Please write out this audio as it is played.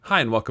Hi,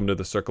 and welcome to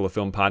the Circle of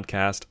Film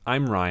podcast.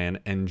 I'm Ryan,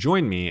 and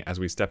join me as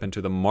we step into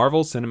the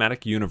Marvel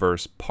Cinematic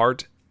Universe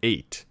Part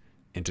 8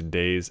 in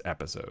today's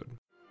episode.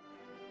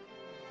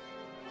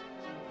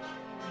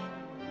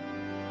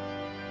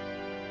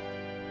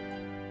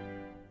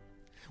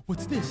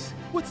 What's this?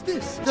 What's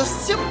this? The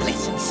simply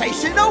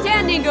sensational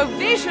Standing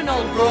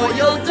ovational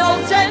Royal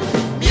Dalton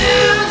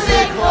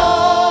musical.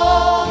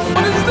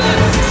 What is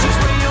this? This is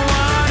where you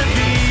wanna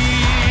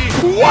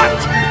be. What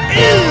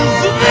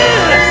is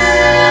this?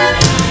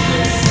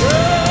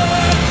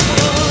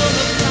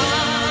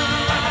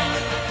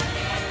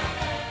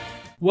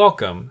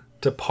 Welcome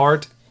to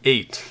Part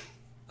 8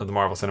 of the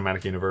Marvel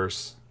Cinematic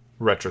Universe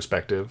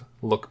retrospective,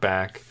 look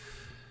back,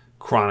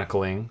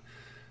 chronicling.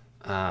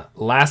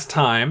 Last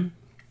time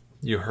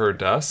you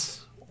heard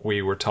us,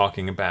 we were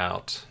talking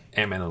about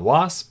Ant-Man and the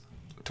Wasp.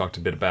 We talked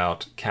a bit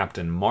about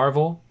Captain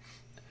Marvel.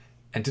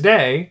 And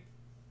today,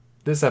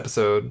 this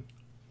episode,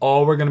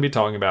 all we're going to be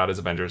talking about is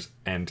Avengers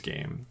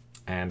Endgame.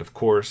 And of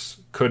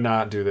course, could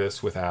not do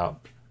this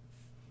without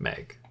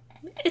Meg.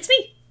 It's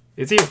me.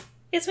 It's you.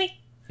 It's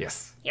me.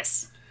 Yes.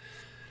 Yes.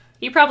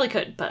 You probably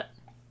could, but...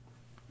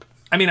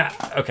 I mean,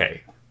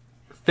 okay.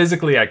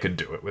 Physically, I could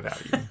do it without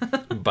you.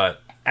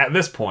 But at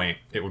this point,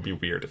 it would be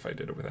weird if I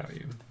did it without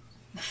you.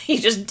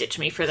 You just ditch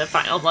me for the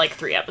final,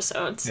 3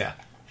 episodes. Yeah.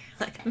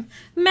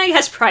 Meg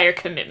has prior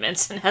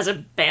commitments and has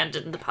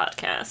abandoned the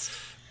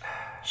podcast.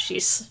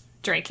 She's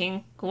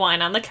drinking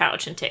wine on the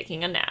couch and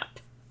taking a nap.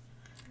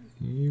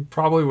 You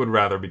probably would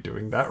rather be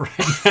doing that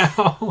right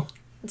now.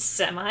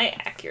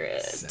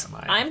 Semi-accurate.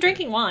 I'm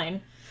drinking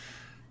wine.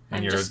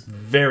 And you're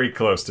very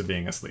close to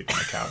being asleep on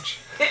the couch.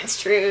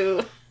 It's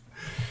true.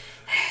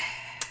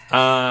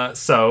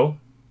 So,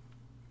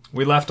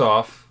 we left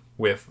off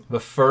with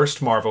the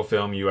first Marvel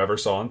film you ever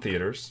saw in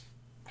theaters,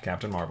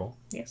 Captain Marvel.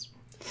 Yes.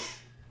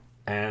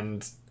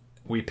 And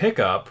we pick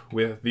up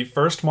with the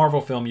first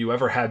Marvel film you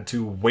ever had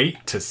to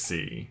wait to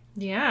see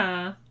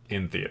Yeah.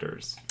 in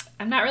theaters.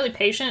 I'm not really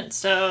patient,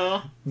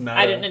 so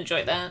I didn't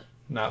enjoy that.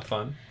 Not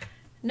fun?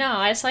 No,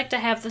 I just like to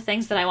have the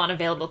things that I want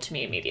available to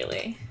me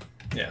immediately.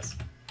 Yes.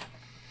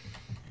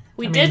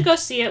 We did go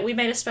see it. We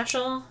made a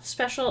special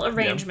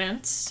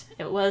arrangements. Yep.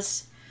 It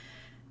was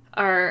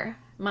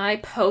my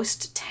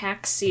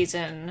post-tax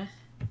season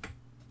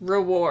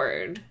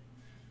reward.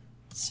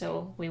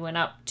 So we went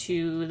up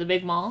to the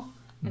big mall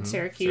in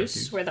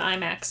Syracuse, where the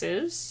IMAX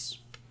is.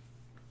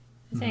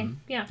 I think,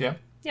 yeah.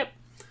 Yep.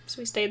 So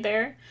we stayed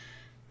there.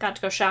 Got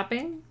to go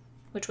shopping,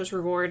 which was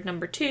reward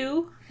number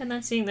 2. And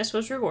then seeing this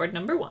was reward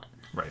number 1.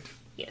 Right.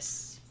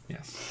 Yes.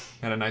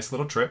 Had a nice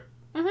little trip.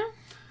 Mm-hmm.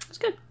 It was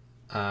good.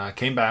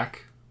 Came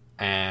back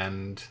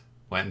and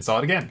went and saw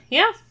it again.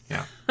 Yeah.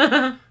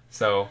 Yeah.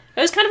 So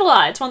it was kind of a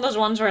lot. It's one of those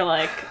ones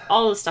where,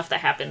 all the stuff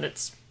that happened,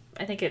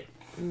 I think it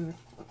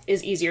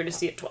is easier to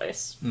see it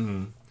twice.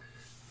 Mm-hmm.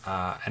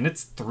 And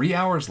it's 3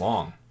 hours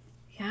long.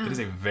 Yeah. It is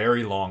a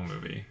very long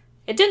movie.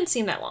 It didn't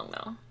seem that long,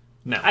 though.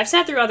 No. I've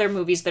sat through other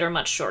movies that are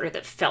much shorter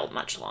that felt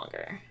much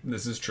longer.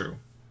 This is true.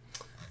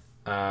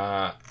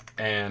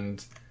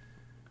 And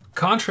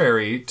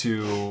contrary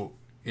to,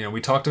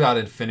 we talked about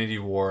Infinity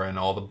War and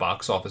all the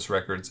box office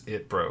records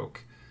it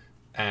broke.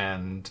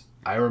 And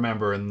I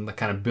remember in the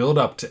kind of build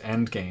up to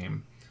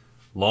Endgame,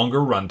 longer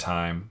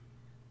runtime,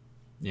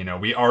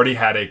 we already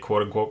had a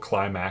quote unquote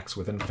climax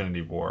with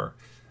Infinity War.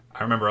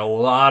 I remember a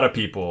lot of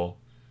people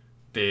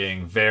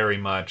being very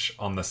much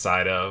on the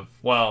side of,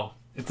 well,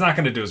 it's not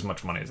going to do as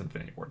much money as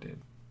Infinity War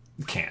did.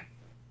 It can't.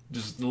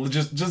 Just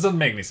doesn't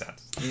make any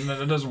sense.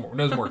 It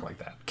doesn't work like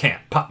that.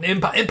 Can't.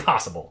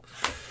 Impossible.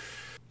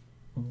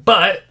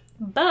 But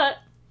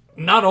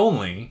not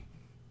only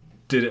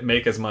did it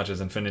make as much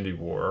as Infinity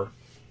War,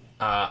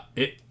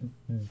 it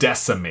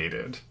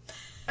decimated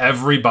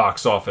every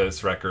box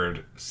office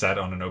record set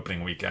on an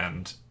opening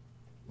weekend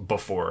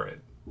before it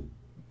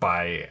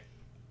by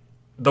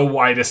the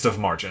widest of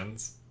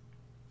margins.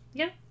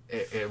 Yeah.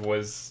 It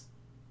was...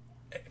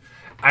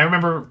 I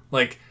remember,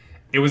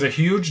 it was a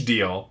huge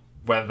deal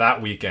when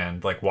that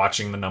weekend,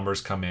 watching the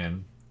numbers come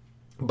in.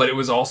 But it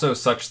was also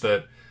such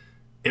that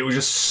it was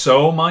just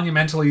so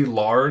monumentally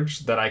large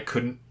that I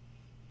couldn't...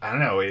 I don't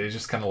know, it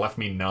just kind of left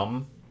me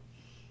numb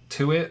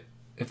to it,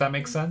 if that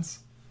makes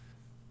sense.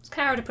 It's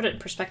kind of hard to put it in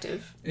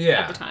perspective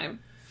at the time.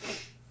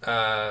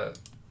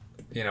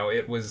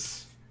 It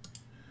was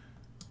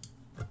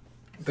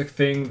the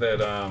thing that...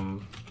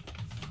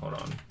 hold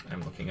on,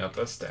 I'm looking up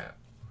a stat.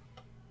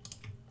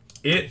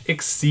 It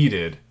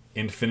exceeded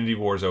Infinity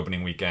War's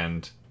opening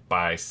weekend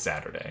by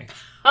Saturday.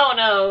 Oh,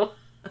 no.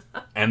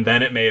 And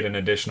then it made an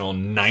additional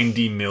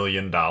 $90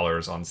 million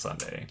on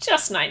Sunday.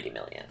 Just $90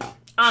 million.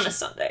 On a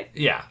Sunday.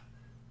 Yeah.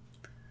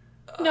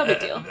 No big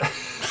deal.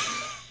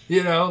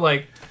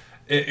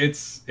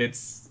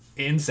 It's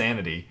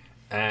insanity.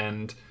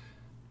 And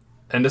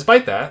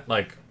despite that,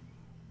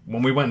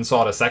 when we went and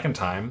saw it a second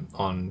time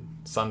on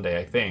Sunday,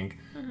 I think,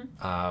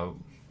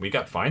 we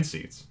got fine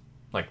seats.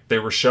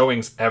 There were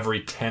showings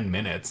every 10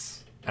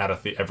 minutes at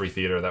every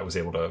theater that was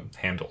able to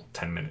handle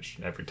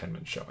every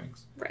 10-minute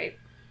showings. Right.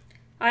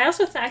 I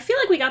also I feel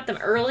like we got them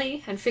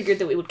early and figured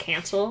that we would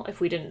cancel if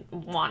we didn't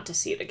want to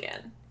see it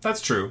again.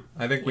 That's true.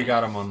 I think we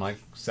got them on like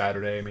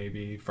Saturday,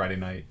 maybe Friday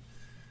night.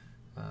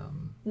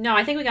 No,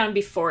 I think we got them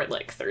before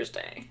like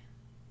Thursday.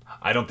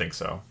 I don't think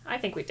so. I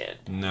think we did.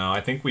 No,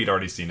 I think we'd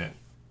already seen it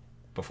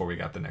before we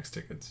got the next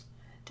tickets.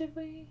 Did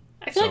we?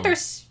 I feel like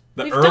there's...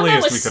 The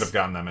earliest we could have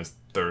gotten them is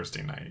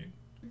Thursday night.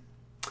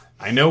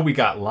 I know we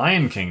got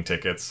Lion King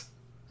tickets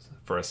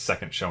for a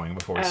second showing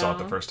before we saw it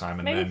the first time,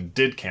 and then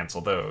did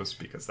cancel those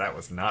because that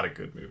was not a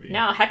good movie.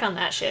 No, heck on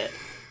that shit.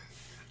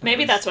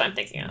 Maybe that's what I'm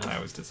thinking of. I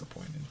was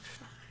disappointed.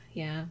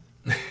 Yeah.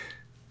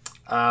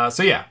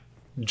 So yeah,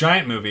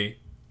 giant movie,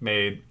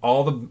 made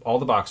all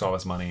the box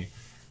office money.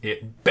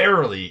 It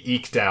barely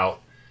eked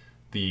out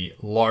the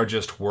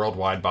largest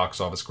worldwide box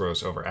office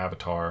gross over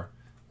Avatar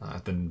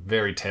at the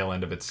very tail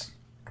end of its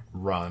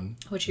run.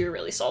 Which you were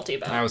really salty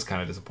about. I was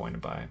kind of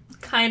disappointed by.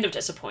 Kind of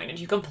disappointed.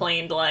 You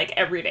complained like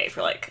every day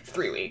for like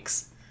 3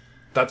 weeks.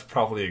 That's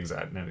probably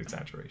an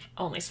exaggeration.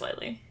 Only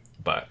slightly.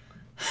 But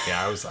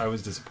yeah, I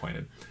was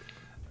disappointed.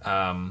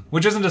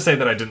 Which isn't to say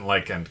that I didn't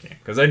like Endgame,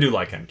 because I do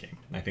like Endgame.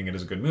 I think it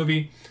is a good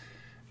movie.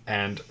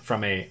 And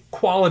from a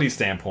quality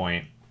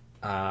standpoint,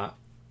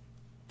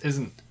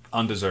 isn't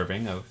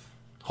undeserving of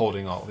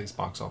holding all these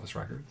box office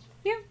records.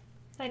 Yeah.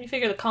 And you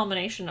figure the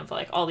culmination of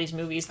like all these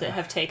movies that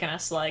have taken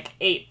us like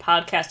 8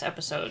 podcast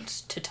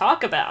episodes to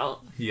talk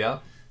about.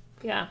 Yep.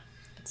 Yeah.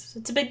 It's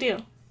a big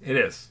deal. It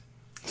is.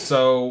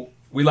 So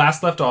we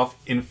last left off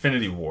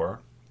Infinity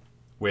War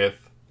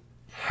with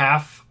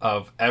half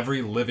of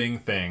every living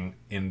thing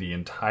in the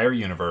entire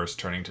universe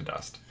turning to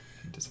dust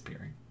and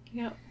disappearing.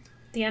 Yep.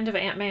 The end of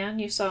Ant-Man,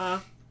 you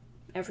saw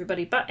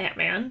everybody but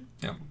Ant-Man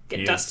get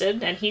He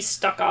dusted, and he's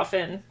stuck off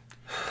in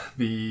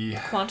the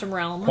Quantum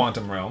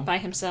Realm by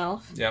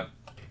himself. Yep.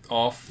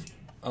 Off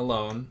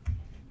alone.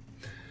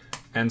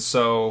 And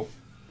so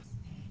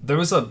there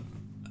was kind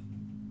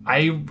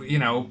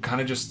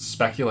of just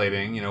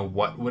speculating,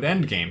 what would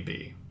Endgame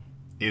be?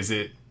 Is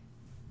it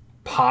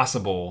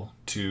possible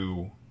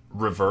to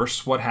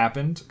reverse what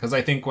happened? Because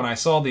I think when I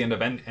saw the end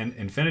of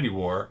Infinity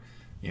War,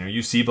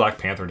 you see Black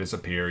Panther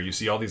disappear, you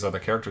see all these other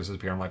characters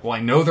disappear. I'm like, well, I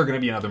know they're going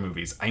to be in other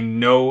movies. I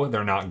know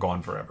they're not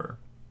gone forever.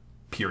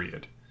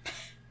 Period.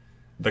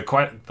 The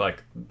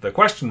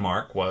question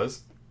mark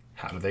was,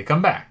 how do they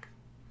come back?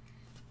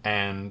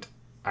 And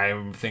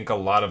I think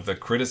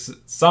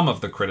some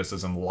of the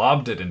criticism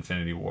lobbed at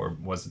Infinity War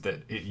was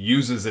that it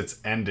uses its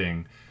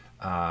ending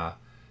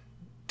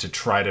to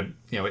try to,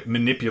 it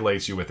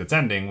manipulates you with its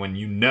ending when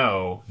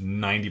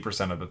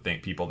 90% of the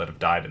people that have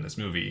died in this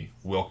movie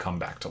will come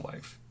back to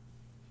life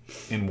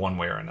in one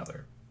way or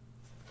another.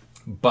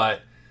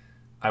 But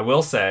I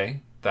will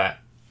say that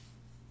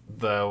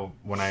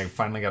when I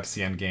finally got to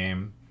see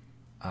Endgame,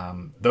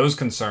 those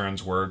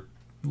concerns were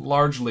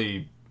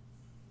largely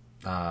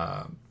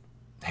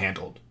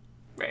handled.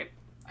 Right.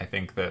 I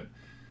think that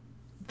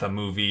the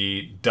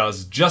movie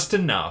does just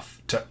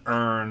enough to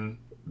earn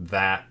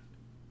that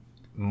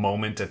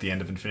moment at the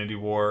end of Infinity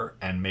War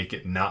and make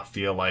it not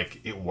feel like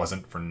it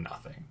wasn't for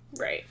nothing.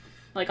 Right.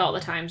 Like all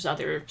the times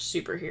other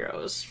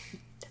superheroes,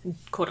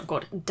 quote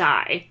unquote,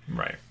 die.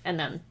 Right. And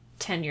then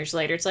 10 years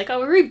later, it's like, oh,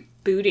 we're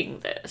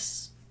rebooting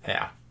this.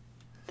 Yeah.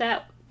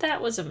 That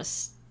was a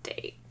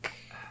mistake.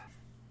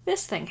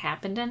 This thing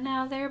happened and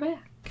now they're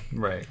back.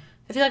 Right.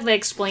 I feel like they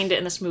explained it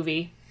in this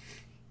movie.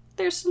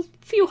 There's a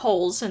few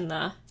holes in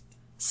the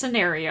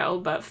scenario,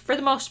 but for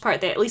the most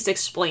part, they at least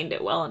explained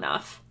it well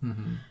enough.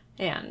 Mm-hmm.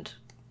 And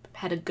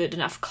had a good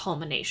enough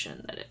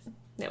culmination that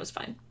it was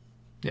fine.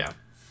 Yeah.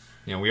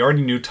 We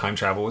already knew time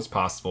travel was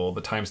possible.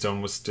 The Time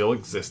Stone was still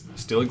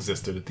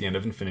existed at the end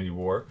of Infinity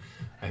War.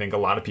 I think a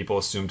lot of people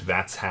assumed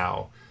that's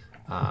how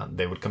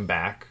they would come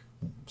back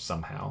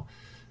somehow.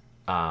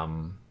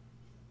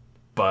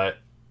 But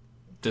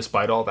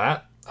despite all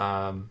that,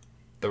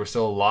 there were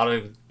still a lot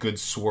of good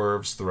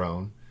swerves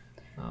thrown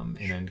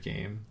in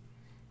Endgame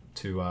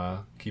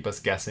to keep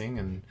us guessing,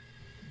 and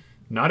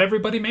not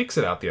everybody makes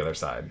it out the other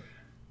side.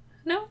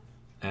 No.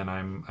 And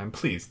I'm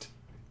pleased.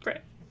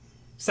 Right.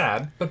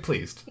 Sad, but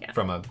pleased. Yeah.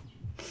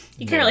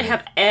 You can't really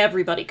have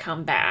everybody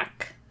come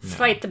back,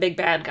 fight the big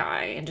bad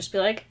guy, and just be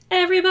like,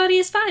 everybody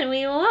is fine,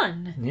 we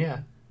won. Yeah.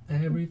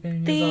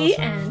 Everything is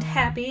awesome. end.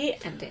 Happy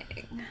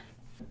ending.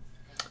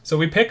 So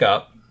we pick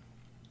up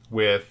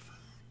with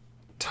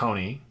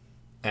Tony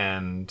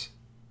and...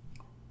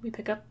 We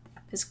pick up...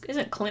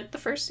 Isn't Clint the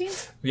first scene?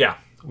 Yeah.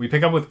 We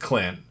pick up with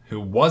Clint, who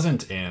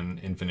wasn't in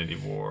Infinity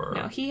War.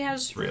 No, he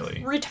has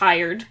really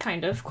retired,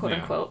 kind of, quote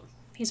unquote.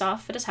 He's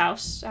off at his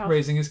house.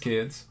 Raising his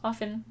kids.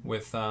 Often.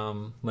 With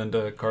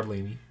Linda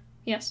Cardellini.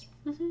 Yes.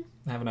 Mm-hmm.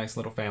 They have a nice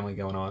little family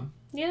going on.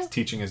 Yeah. He's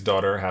teaching his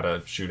daughter how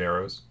to shoot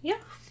arrows. Yeah.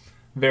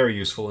 Very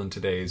useful in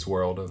today's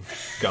world of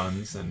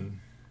guns and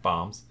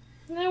bombs.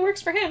 That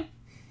works for him.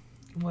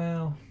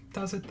 Well,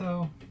 does it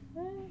though?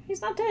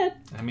 He's not dead.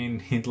 I mean,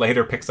 he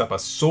later picks up a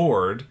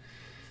sword,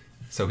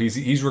 so he's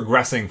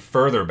regressing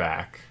further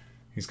back.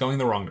 He's going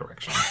the wrong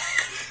direction.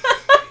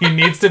 He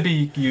needs to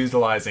be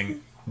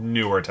utilizing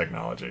newer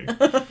technology.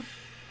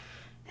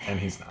 And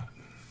he's not.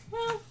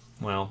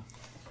 Well,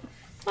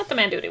 Let the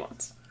man do what he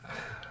wants.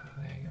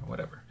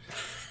 Whatever.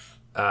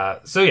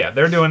 So yeah,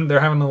 they're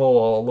having a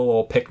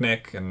little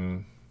picnic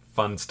and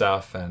fun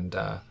stuff, and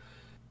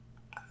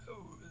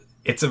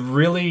it's a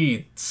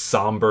really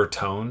somber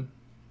tone.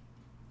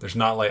 There's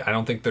not I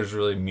don't think there's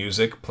really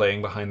music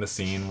playing behind the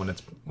scene when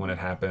it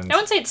happens. I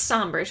wouldn't say it's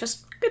somber.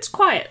 It's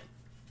quiet.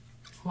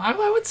 Well,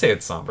 I would say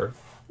it's somber.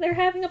 They're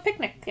having a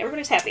picnic.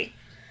 Everybody's happy.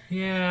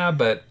 Yeah,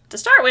 but To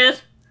start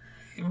with.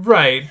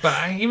 right.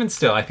 But even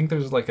still, I think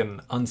there's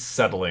an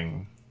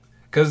unsettling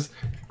because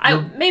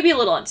Maybe a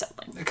little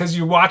unsettling. because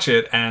you watch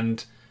it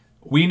and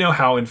we know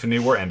how Infinity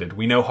War ended.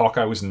 We know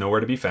Hawkeye was nowhere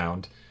to be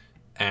found,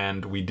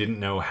 and we didn't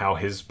know how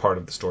his part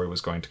of the story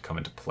was going to come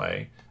into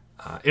play,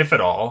 if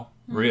at all,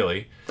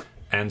 really.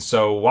 And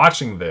so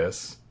watching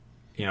this,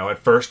 at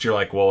first you're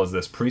like, well, is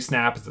this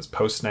pre-snap? Is this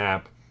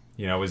post-snap?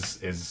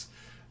 Is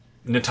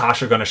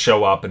Natasha going to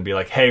show up and be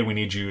like, hey, we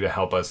need you to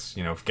help us,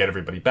 get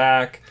everybody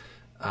back?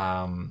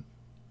 And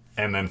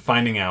then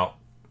finding out,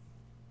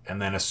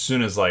 and then as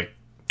soon as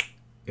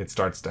it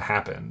starts to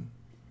happen,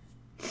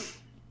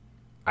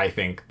 I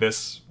think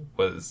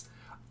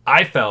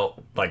I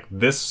felt like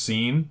this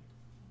scene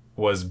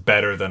was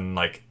better than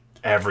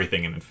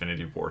everything in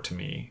Infinity War to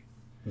me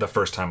the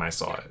first time I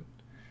saw it.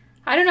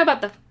 I don't know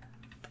about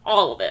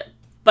all of it,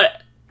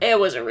 but it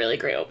was a really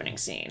great opening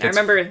scene. I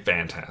remember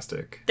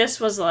fantastic.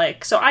 This was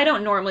so I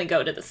don't normally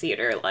go to the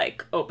theater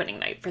opening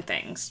night for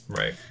things.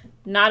 Right.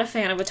 Not a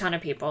fan of a ton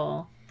of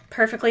people.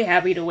 Perfectly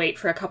happy to wait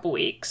for a couple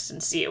weeks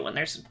and see it when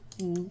there's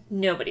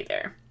nobody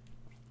there.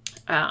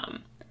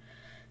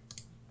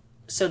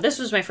 So this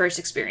was my first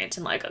experience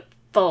in a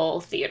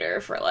full theater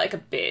for a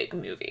big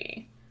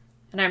movie.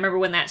 And I remember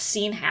when that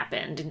scene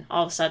happened and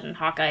all of a sudden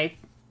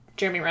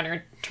Jeremy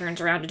Renner turns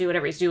around to do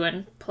whatever he's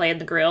doing, play at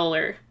the grill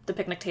or the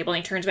picnic table,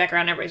 and he turns back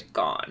around and everybody's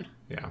gone.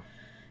 Yeah.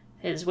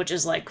 Which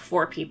is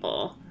 4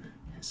 people.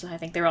 So I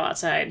think they're all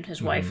outside,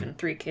 his wife and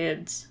 3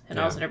 kids, and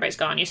all of a sudden everybody's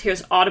gone. You hear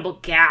this audible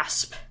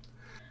gasp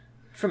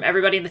from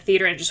everybody in the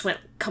theater, and it just went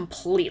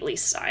completely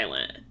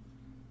silent.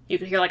 You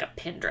could hear a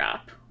pin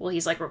drop while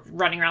he's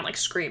running around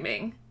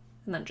screaming,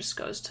 and then just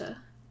goes to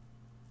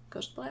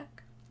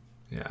black.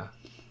 Yeah.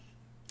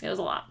 It was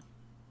a lot.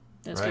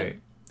 It was right.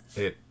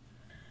 good.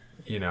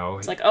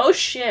 It's oh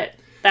shit,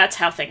 that's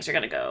how things are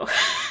gonna go.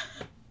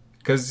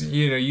 Because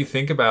you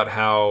think about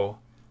how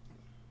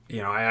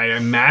I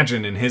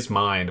imagine in his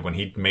mind when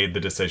he made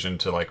the decision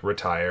to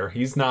retire,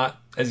 he's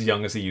not as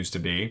young as he used to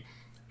be.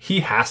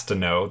 He has to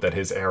know that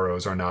his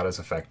arrows are not as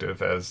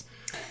effective as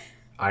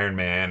Iron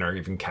Man or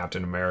even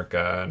Captain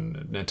America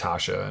and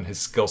Natasha, and his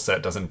skill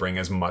set doesn't bring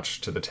as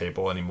much to the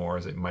table anymore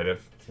as it might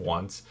have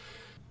once.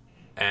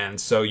 And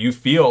so you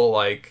feel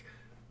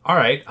all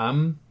right,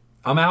 I'm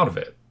out of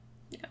it.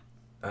 Yeah.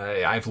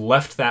 I've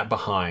left that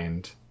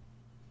behind,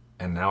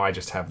 and now I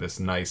just have this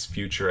nice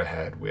future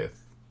ahead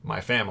with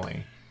my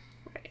family.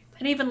 Right.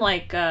 And even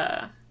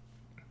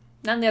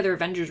none of the other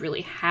Avengers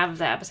really have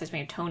that besides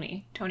maybe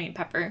Tony and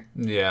Pepper.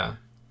 Yeah.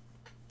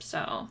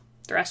 So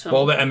the rest of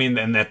them. Well,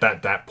 and at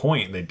that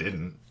point they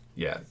didn't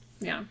yet.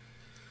 Yeah.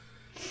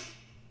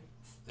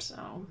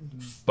 So.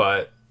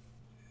 But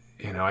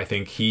I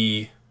think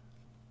he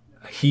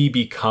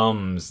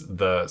becomes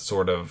the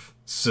sort of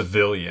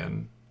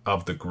civilian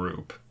of the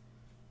group,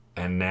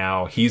 and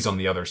now he's on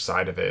the other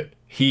side of it.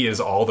 He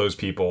is all those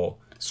people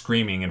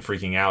screaming and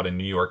freaking out in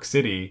New York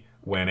City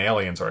when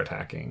aliens are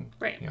attacking.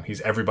 Right.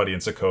 He's everybody in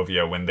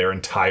Sokovia when their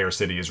entire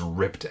city is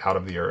ripped out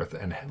of the earth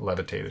and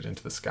levitated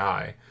into the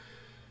sky.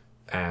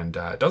 And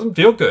it doesn't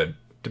feel good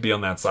to be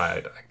on that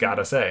side, I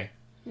gotta say.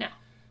 No.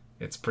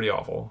 It's pretty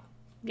awful.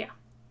 Yeah.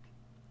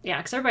 Yeah,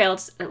 because everybody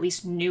else at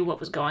least knew what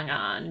was going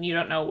on. You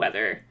don't know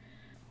whether,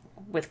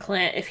 with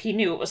Clint, if he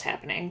knew what was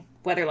happening,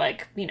 whether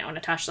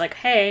Natasha's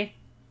hey,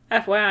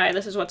 FYI,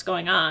 this is what's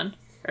going on,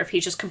 or if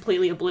he's just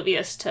completely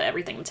oblivious to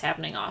everything that's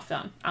happening off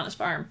on his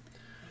farm.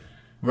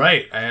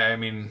 Right. I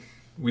mean,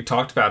 we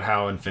talked about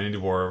how Infinity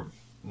War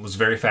was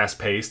very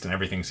fast-paced and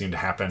everything seemed to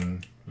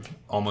happen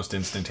almost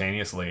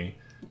instantaneously.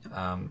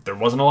 There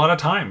wasn't a lot of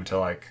time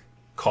to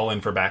call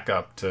in for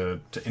backup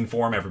to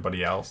inform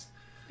everybody else.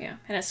 Yeah,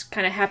 and it's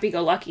kind of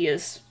happy-go-lucky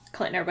as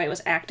Clint and everybody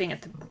was acting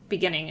at the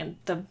beginning,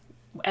 and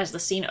as the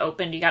scene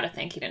opened, you got to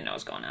think he didn't know what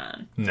was going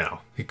on. No,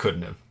 he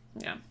couldn't have.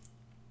 Yeah.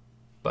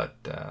 But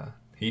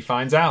he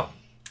finds out.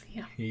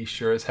 Yeah. He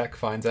sure as heck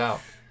finds out.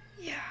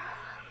 Yeah.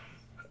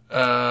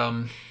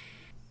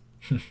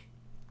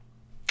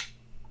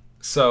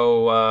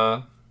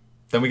 So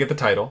then we get the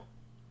title.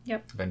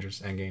 Yep.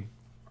 Avengers Endgame.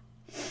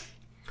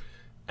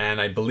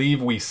 And I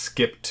believe we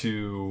skip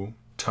to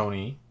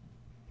Tony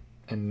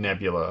and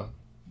Nebula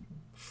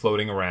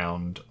floating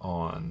around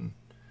on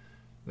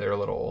their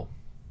little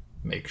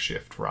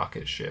makeshift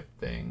rocket ship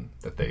thing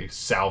that they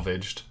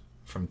salvaged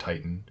from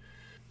Titan.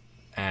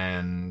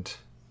 And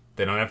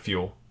they don't have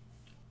fuel.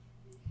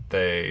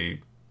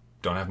 They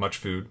don't have much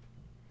food.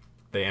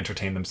 They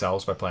entertain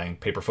themselves by playing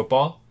paper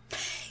football.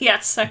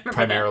 Yes, I remember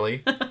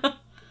primarily.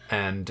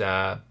 And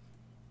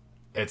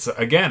it's,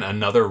 again,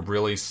 another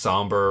really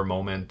somber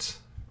moment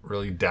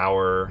really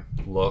dour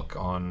look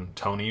on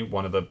Tony,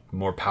 one of the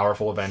more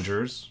powerful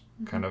Avengers,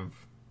 kind of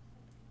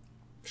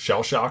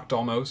shell-shocked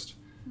almost,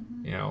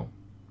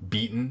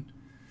 beaten.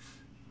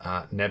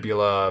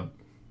 Nebula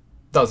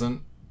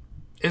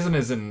isn't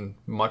as in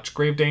much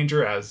grave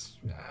danger as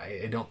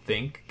I don't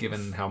think,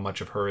 given how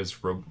much of her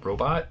is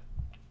robot.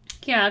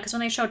 Yeah, because when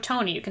they show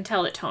Tony, you can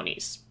tell that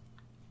Tony's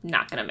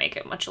not going to make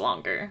it much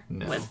longer.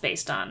 No.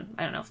 Based on,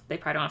 I don't know, they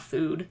probably don't have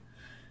food.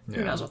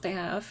 Who knows what they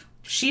have.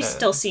 She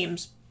still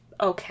seems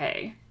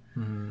okay.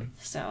 Mm-hmm.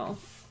 So.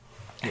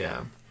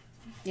 Yeah.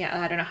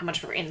 Yeah, I don't know how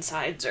much of her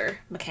insides are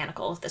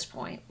mechanical at this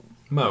point.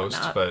 Most,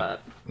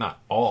 but not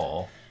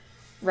all.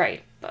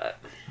 Right, but...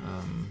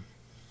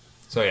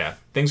 So yeah,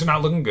 things are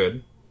not looking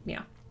good.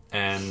 Yeah.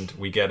 And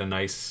we get a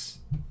nice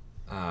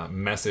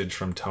message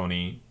from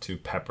Tony to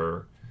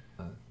Pepper,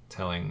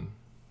 telling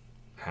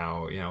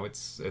how,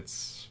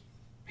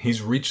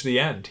 he's reached the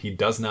end. He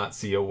does not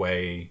see a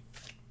way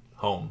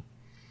home.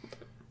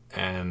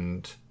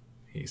 And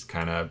he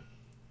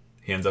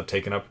ends up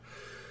taking up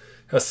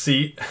a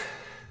seat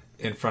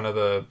in front of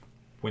the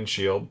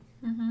windshield.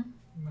 Mm-hmm.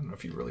 I don't know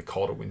if you really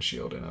call it a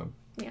windshield in a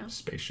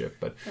spaceship,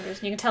 but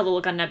you can tell the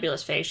look on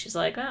Nebula's face. She's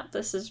like,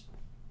 this is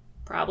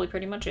probably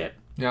pretty much it.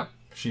 Yeah,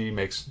 she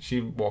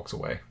walks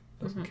away.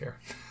 Doesn't care.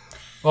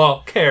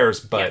 Well, cares,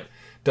 but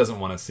doesn't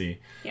want to see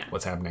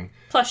what's happening.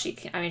 Plus, she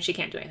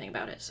can't do anything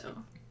about it, so...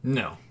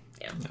 No.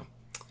 Yeah. No.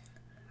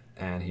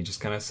 And he just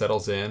kind of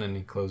settles in, and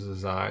he closes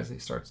his eyes, and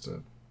he starts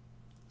to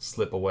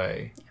slip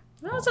away.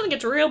 Yeah. Well, something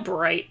gets real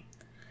bright.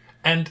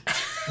 And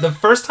the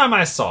first time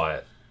I saw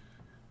it,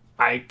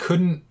 I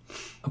couldn't...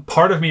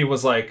 Part of me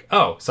was like,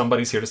 oh,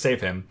 somebody's here to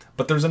save him.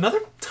 But there's another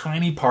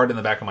tiny part in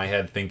the back of my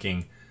head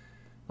thinking,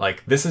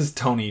 like, this is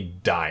Tony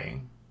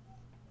dying.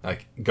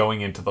 Like, going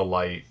into the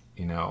light,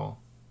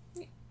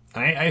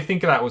 I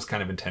think that was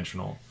kind of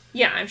intentional.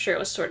 Yeah, I'm sure it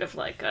was sort of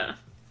like,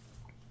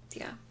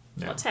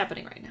 what's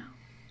happening right now?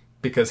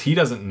 Because he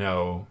doesn't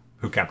know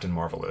who Captain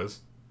Marvel is.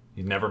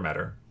 He's never met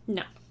her.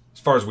 No. As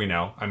far as we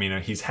know. I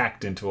mean, he's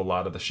hacked into a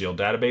lot of the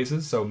S.H.I.E.L.D.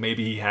 databases, so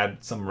maybe he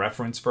had some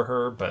reference for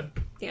her, but...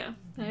 Yeah.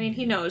 I mean,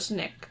 he knows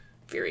Nick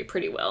Fury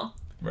pretty well.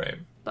 Right.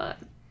 But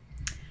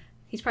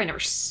he's probably never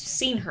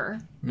seen her.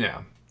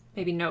 Yeah.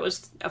 Maybe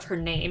knows of her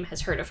name,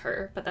 has heard of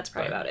her, but that's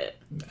probably about it,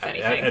 if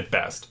anything. At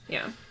best.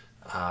 Yeah.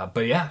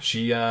 But yeah,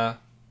 she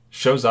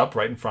shows up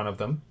right in front of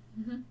them.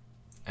 Mm-hmm.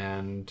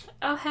 And...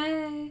 Oh,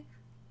 hey.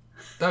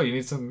 Oh, you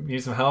need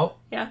some help?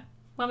 Yeah.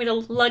 Want me to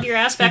lug your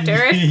ass back to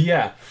Earth?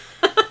 Yeah.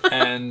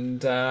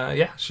 And,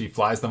 she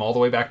flies them all the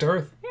way back to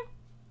Earth. Yeah.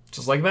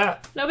 Just like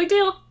that. No big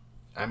deal.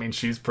 I mean,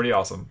 she's pretty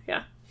awesome.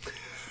 Yeah.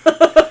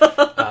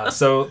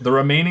 So the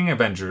remaining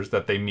Avengers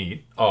that they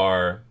meet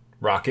are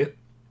Rocket,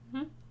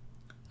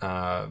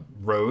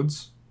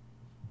 Rhodes,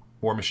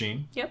 War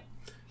Machine. Yep.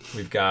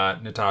 We've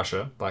got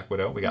Natasha, Black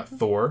Widow. We got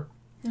Thor.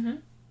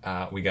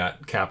 Mm-hmm. We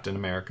got Captain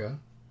America.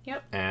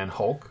 Yep. And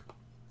Hulk.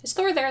 Is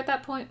Thor there at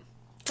that point?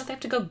 Don't they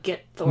have to go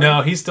get Thor?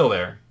 No, he's still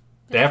there.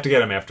 They have to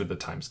get him after the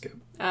time skip.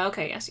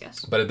 Okay,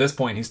 yes. But at this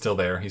point, he's still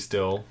there. He's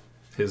still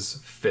his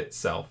fit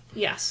self.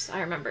 Yes, I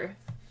remember.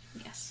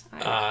 Yes.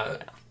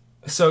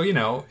 So,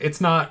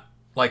 it's not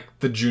like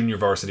the junior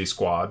varsity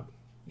squad.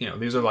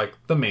 These are like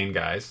the main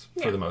guys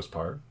for the most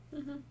part.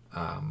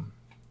 Mm-hmm.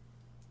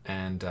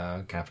 And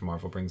Captain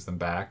Marvel brings them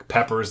back.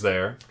 Pepper's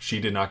there. She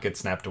did not get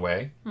snapped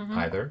away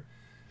either.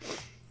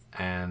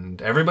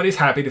 And everybody's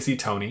happy to see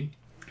Tony.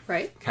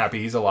 Right.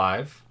 Happy he's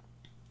alive.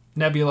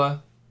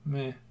 Nebula,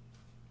 meh.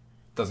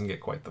 Doesn't get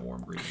quite the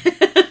warm greeting.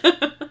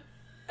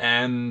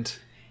 And,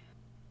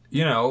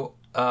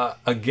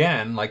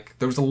 again, like,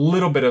 there was a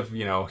little bit of,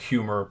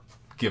 humor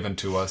given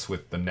to us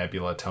with the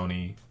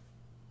Nebula-Tony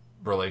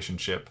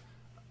relationship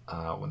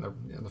when they're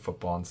in the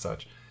football and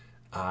such.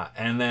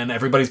 And then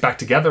everybody's back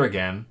together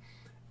again,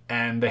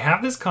 and they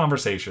have this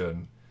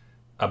conversation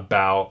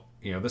about,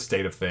 the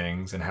state of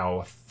things and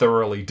how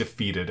thoroughly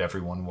defeated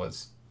everyone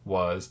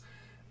was.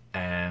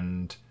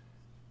 And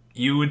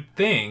you would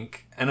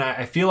think, and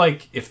I feel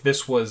like if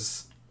this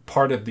was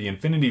part of the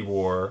Infinity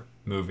War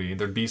movie,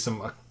 there'd be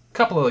a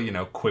couple of,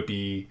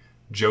 quippy,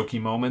 jokey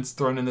moments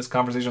thrown in this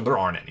conversation. There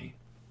aren't any.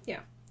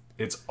 Yeah.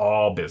 It's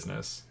all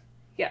business.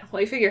 Yeah,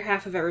 well, you figure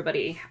half of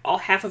everybody,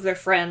 half of their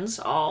friends,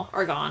 all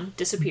are gone,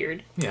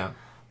 disappeared. Yeah.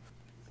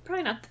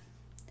 Probably not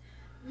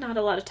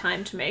a lot of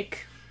time to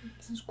make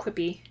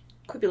quippy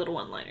little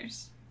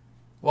one-liners.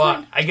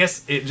 Well, I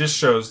guess it just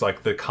shows,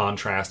 like, the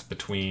contrast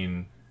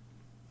between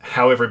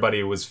how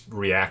everybody was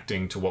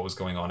reacting to what was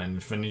going on in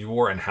Infinity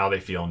War and how they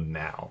feel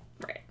now.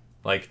 Right.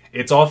 Like,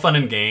 it's all fun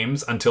and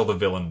games until the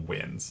villain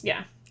wins.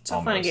 Yeah. It's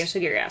all fun and games to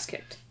get your ass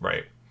kicked.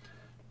 Right.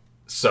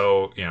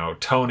 So,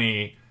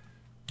 Tony,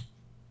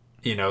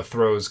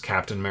 throws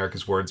Captain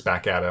America's words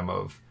back at him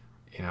of,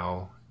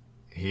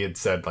 he had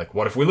said, like,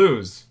 what if we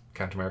lose?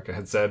 Captain America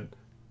had said,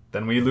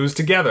 then we lose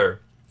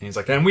together. And he's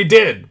like, and we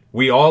did.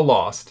 We all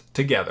lost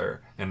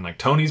together. And, like,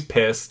 Tony's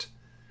pissed.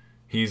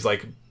 He's,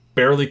 like,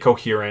 barely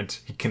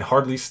coherent. He can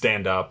hardly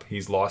stand up.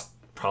 He's lost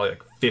probably,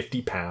 like,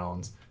 50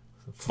 pounds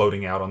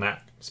floating out on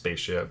that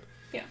spaceship.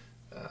 Yeah.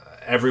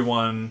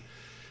 Everyone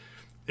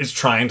is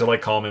trying to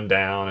like calm him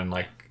down and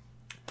like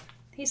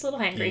He's a little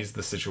hangry. ease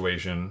the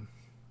situation,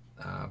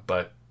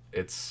 but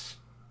it's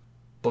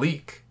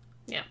bleak.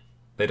 Yeah.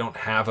 They don't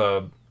have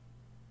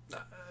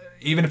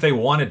even if they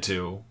wanted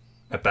to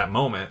at that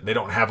moment, they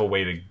don't have a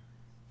way to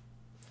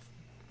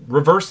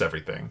reverse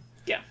everything.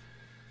 Yeah.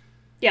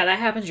 Yeah, that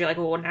happens. You're like,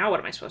 well, now what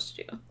am I supposed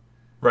to do?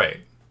 Right.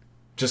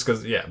 Just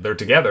because, they're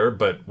together,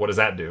 but what does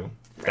that do?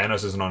 Right.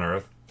 Thanos isn't on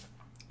Earth.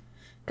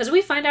 Because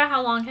we find out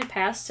how long had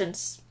passed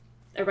since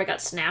everybody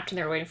got snapped and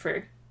they were waiting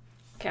for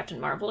Captain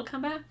Marvel to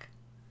come back.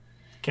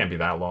 Can't be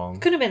that long.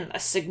 Could have been a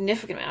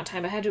significant amount of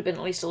time. It had to have been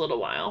at least a little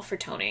while for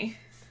Tony.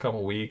 A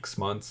couple weeks,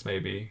 months,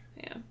 maybe.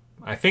 Yeah.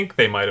 I think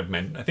they might have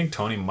I think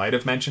Tony might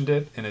have mentioned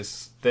it in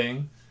his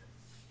thing,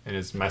 in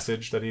his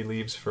message that he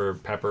leaves for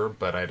Pepper,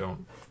 but I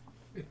don't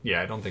think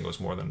it was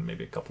more than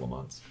maybe a couple of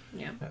months.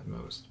 Yeah. At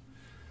most.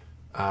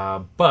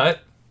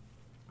 But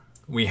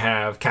we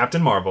have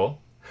Captain Marvel,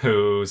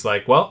 who's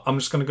like, well, I'm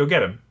just going to go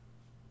get him.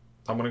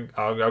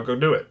 I'll go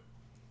do it.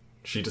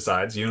 She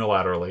decides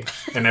unilaterally.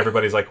 And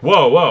everybody's like,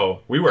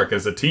 whoa, we work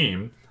as a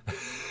team.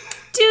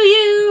 Do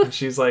you? And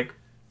she's like,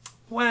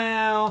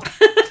 well,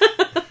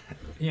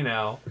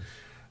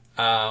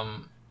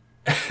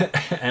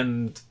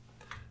 and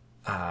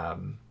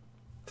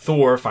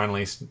Thor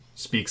finally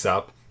speaks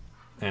up,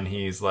 and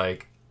he's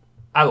like,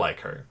 I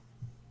like her.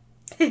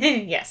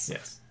 Yes.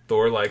 Yes.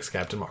 Thor likes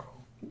Captain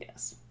Marvel.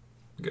 Yes.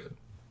 Good.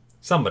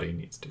 Somebody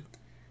needs to.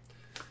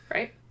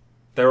 Right?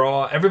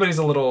 Everybody's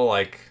a little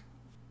like,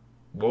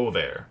 whoa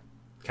there,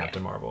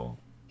 Captain Marvel.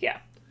 Yeah.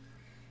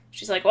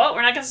 She's like, well,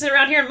 we're not going to sit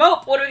around here and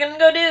mope. What are we going to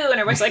go do? And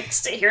everybody's like,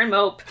 stay here and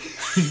mope.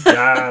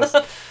 Yes.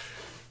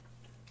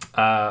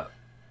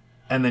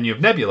 And then you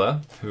have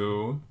Nebula,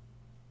 who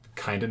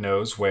kind of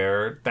knows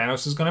where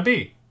Thanos is going to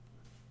be.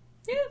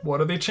 Yeah.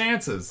 What are the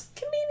chances?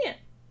 Convenient.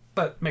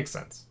 But makes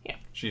sense. Yeah.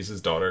 She's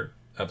his daughter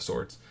of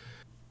sorts.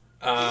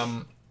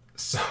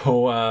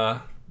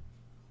 So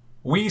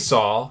we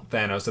saw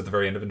Thanos at the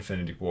very end of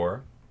Infinity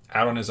War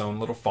out on his own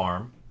little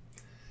farm.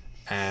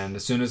 And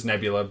as soon as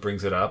Nebula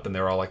brings it up, and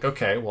they're all like,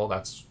 okay, well,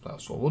 that's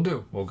what we'll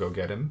do. We'll go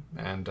get him,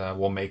 and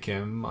we'll make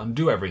him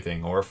undo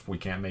everything. Or if we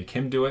can't make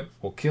him do it,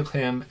 we'll kill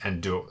him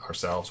and do it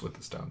ourselves with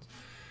the stones.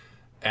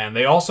 And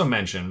they also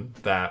mentioned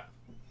that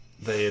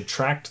they had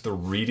tracked the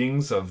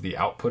readings of the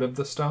output of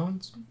the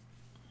stones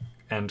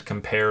and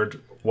compared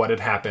what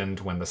had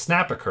happened when the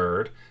snap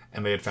occurred,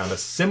 and they had found a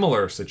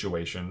similar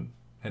situation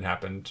had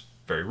happened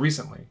very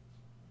recently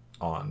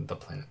on the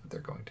planet that they're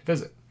going to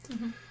visit,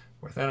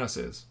 where Thanos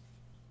is.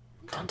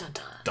 Dun, dun,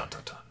 dun. Dun,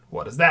 dun, dun.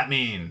 What does that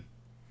mean?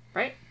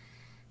 Right?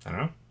 I don't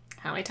know.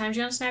 How many times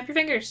you want to snap your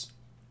fingers?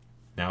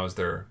 Now is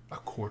there a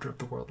quarter of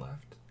the world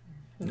left?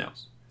 No.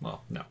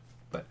 Well, no.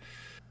 But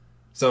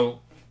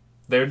so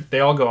they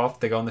all go off.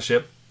 They go on the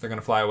ship. They're going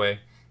to fly away.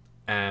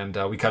 And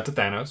we cut to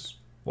Thanos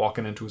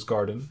walking into his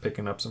garden,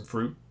 picking up some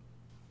fruit.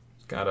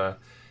 He's got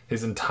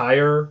his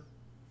entire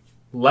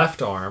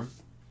left arm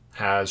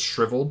has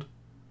shriveled,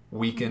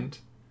 weakened.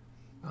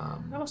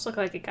 It almost looked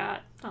like it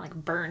got, not like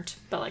burnt,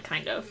 but like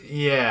kind of.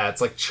 Yeah,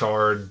 it's like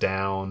charred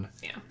down.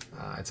 Yeah.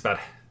 It's about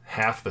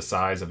half the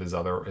size of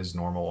his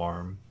normal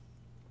arm.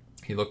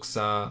 He looks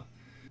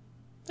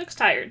Looks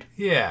tired.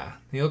 Yeah,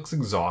 he looks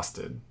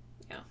exhausted.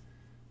 Yeah.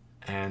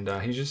 And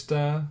he's just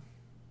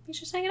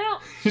hanging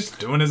out. just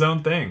doing his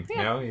own thing. Yeah.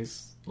 You know,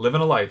 he's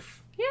living a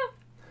life. Yeah.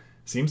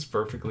 Seems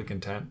perfectly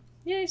content.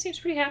 Yeah, he seems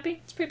pretty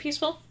happy. It's pretty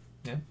peaceful.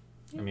 Yeah.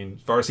 I mean,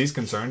 as far as he's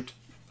concerned,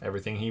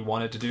 everything he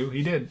wanted to do,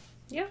 he did.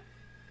 Yeah.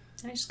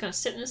 Now he's just gonna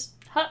sit in his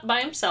hut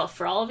by himself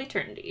for all of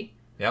eternity.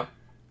 Yep.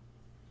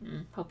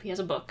 Hope he has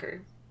a book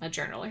or a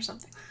journal or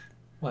something.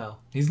 Well,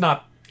 he's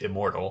not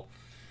immortal.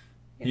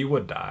 Yeah. He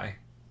would die.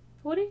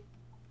 Would he?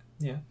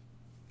 Yeah.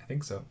 I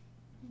think so.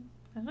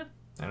 I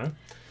don't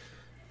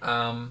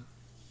know.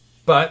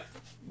 But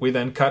we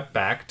then cut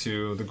back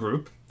to the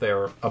group.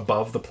 They're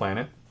above the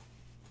planet.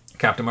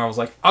 Captain Marvel's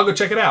like, I'll go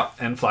check it out,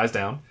 and flies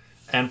down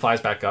and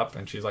flies back up,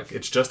 and she's like,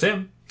 it's just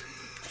him.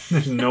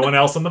 There's no one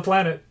else on the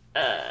planet.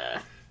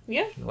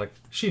 Yeah. Like,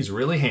 she's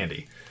really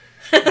handy.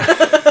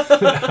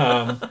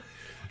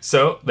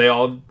 So they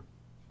all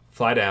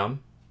fly down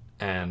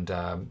and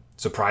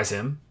surprise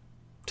him,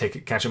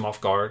 catch him off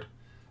guard,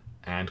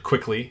 and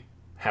quickly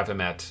have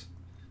him at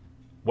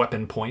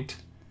weapon point.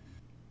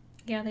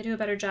 Yeah, they do a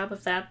better job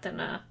of that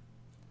than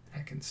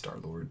Heckin'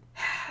 Star-Lord.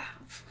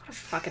 What a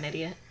fucking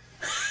idiot.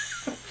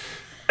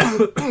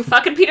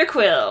 Fucking Peter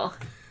Quill.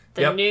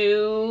 The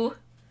new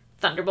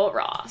Thunderbolt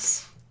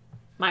Ross.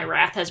 My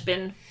wrath has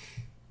been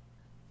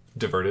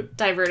diverted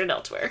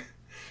elsewhere.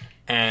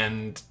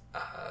 And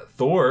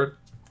Thor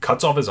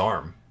cuts off his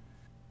arm.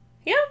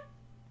 Yeah.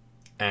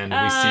 And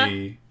we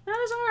see... Not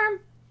his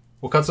arm.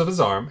 Well, cuts off his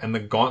arm, and the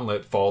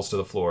gauntlet falls to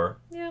the floor.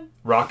 Yeah.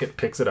 Rocket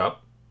picks it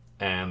up,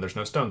 and there's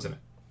no stones in it.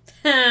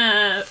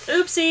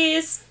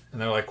 Oopsies.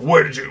 And they're like,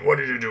 what did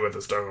you do with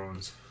the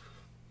stones?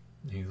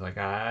 And he's like,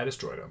 I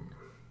destroyed them.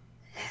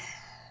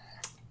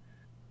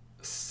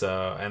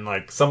 So, and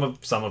like some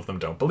of them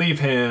don't believe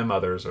him.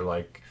 Others are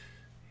like,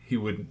 he's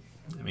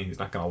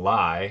not going to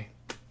lie.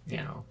 You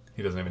know,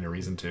 he doesn't have any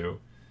reason to.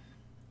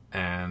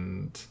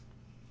 and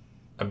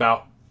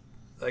about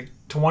like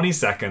 20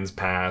 seconds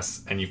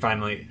pass, and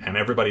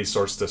everybody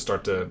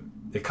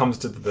it comes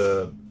to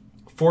the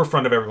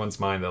forefront of everyone's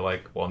mind that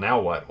like, well, now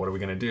what? What are we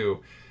going to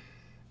do?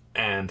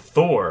 And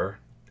Thor,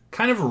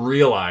 kind of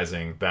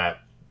realizing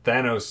that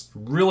Thanos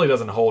really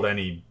doesn't hold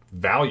any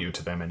value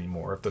to them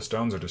anymore if the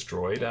stones are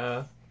destroyed,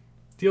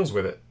 deals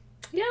with it.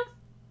 Yeah.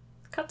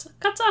 Cuts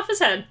off his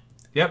head.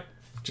 Yep.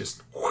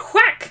 Just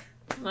whack!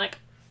 I'm like,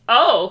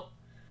 oh.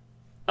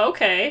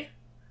 Okay.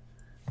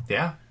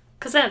 Yeah.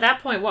 Because at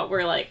that point,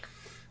 we're like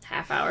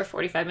half hour,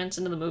 45 minutes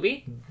into the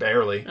movie?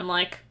 Barely. I'm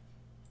like,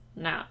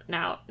 now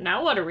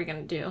what are we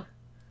going to do?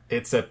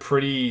 It's a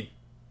pretty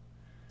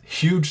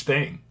huge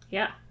thing.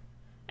 Yeah.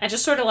 And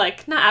just sort of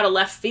like, not out of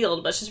left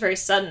field, but it's just very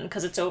sudden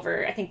because it's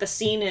over. I think the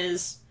scene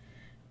is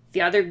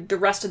the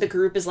rest of the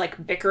group is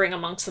like bickering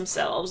amongst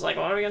themselves, like,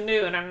 what are we gonna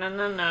do?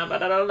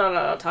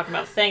 Talking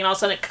about the thing, and all of a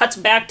sudden it cuts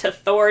back to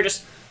Thor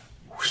just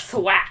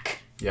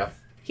thwack. Yep.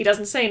 He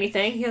doesn't say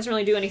anything. He doesn't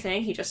really do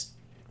anything. He just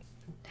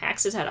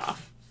hacks his head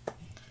off.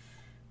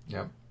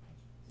 Yep.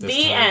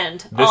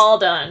 End. All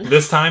done.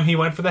 This time he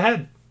went for the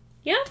head.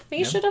 Yeah,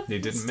 he should have. He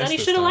didn't miss Instead, he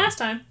this should have time. last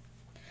time.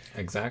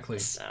 Exactly.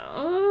 So,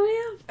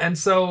 yeah. And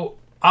so,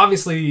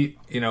 obviously,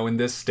 in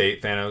this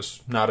state,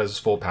 Thanos, not as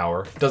full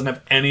power, doesn't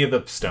have any of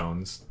the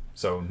stones,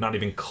 so not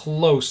even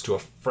close to a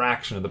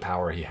fraction of the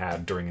power he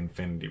had during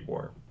Infinity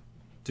War,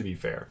 to be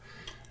fair.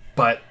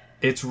 But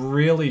it's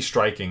really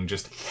striking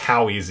just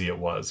how easy it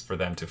was for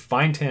them to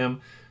find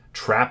him,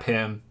 trap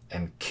him,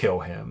 and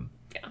kill him.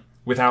 Yeah.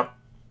 Without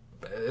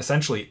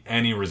essentially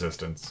any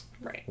resistance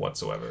Right.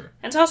 whatsoever.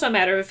 And it's also a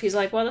matter of if he's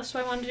like, well, that's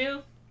what I wanted to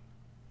do.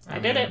 I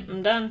did it.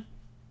 I'm done.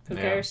 Who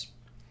Yeah. cares?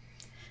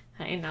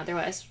 And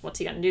otherwise, what's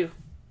he gonna do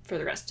for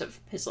the rest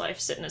of his life?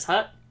 Sit in his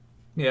hut?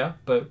 Yeah,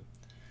 but,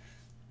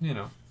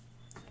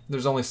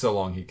 there's only so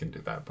long he can do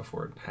that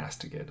before it has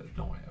to get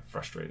annoying,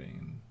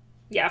 frustrating.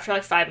 Yeah, after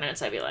like 5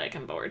 minutes, I'd be like,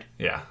 I'm bored.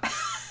 Yeah.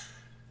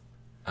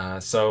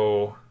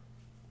 So,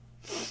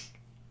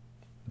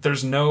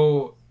 there's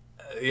no...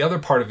 The other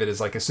part of it is,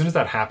 like, as soon as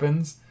that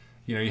happens,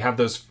 you have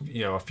those,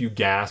 a few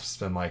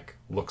gasps and, like,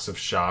 looks of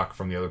shock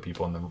from the other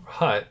people in the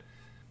hut.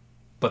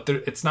 But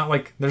it's not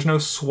like... There's no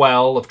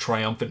swell of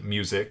triumphant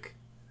music.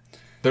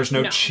 There's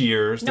no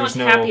cheers. No There's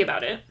one's happy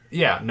about it.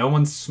 Yeah, no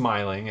one's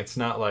smiling. It's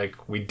not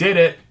like, we did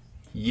it.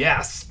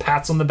 Yes.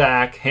 Pats on the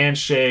back.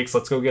 Handshakes.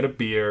 Let's go get a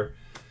beer.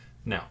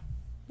 No.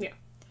 Yeah.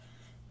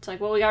 It's like,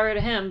 well, we got rid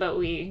of him, but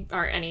we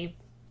aren't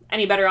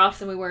any better off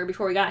than we were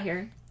before we got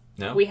here.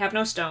 No. We have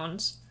no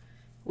stones.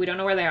 We don't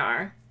know where they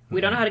are. We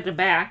don't know how to get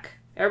back.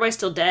 Everybody's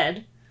still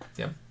dead.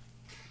 Yep.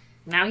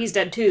 Now he's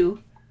dead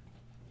too.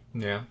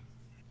 Yeah.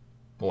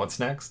 Well, what's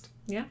next?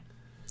 Yeah.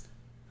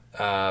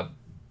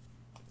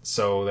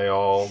 So they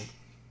all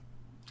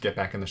get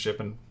back in the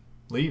ship and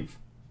leave.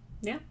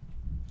 Yeah.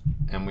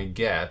 And we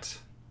get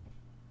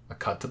a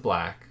cut to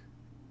black.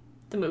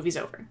 The movie's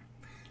over.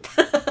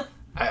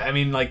 I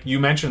mean, like, you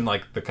mentioned,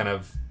 like, the kind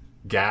of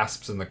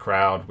gasps in the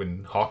crowd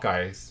when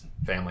Hawkeye's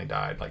family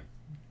died. Like,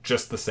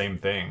 just the same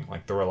thing.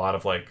 Like, there were a lot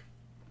of, like...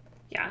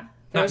 Yeah.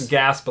 Not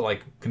gasps, but,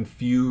 like,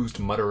 confused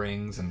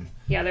mutterings and...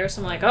 Yeah, there was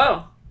some, like,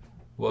 oh.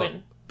 Well,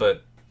 when...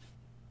 but...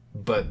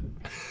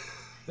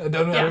 I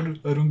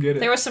don't get it.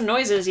 There was some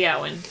noises, yeah,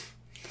 when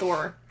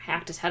Thor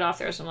hacked his head off.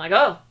 There was some, like,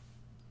 oh.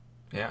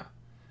 Yeah.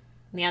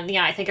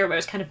 Yeah, I think everybody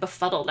was kind of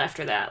befuddled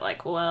after that.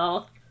 Like,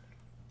 well...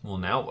 Well,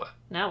 now what?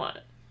 Now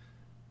what?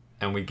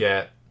 And we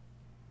get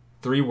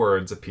 3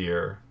 words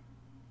appear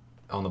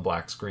on the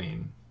black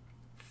screen.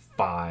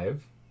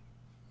 5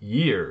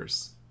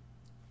 years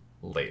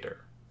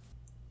later.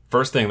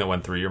 First thing that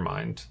went through your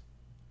mind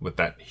with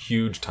that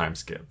huge time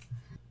skip.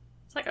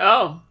 It's like,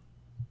 oh,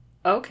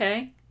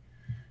 okay.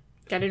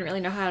 I didn't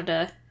really know how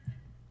to...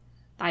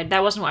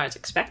 that wasn't what I was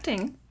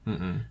expecting.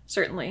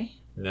 Certainly.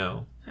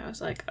 No. I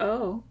was like,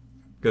 oh.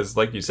 Because,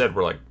 like you said,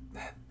 we're like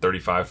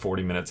 35,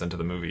 40 minutes into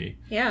the movie.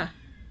 Yeah.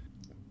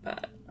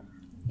 But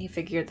you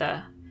figure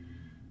the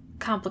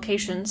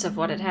complications of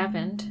what had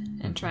happened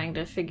and trying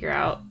to figure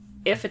out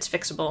if it's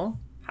fixable,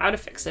 how to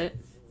fix it,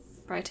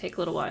 probably take a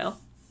little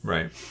while.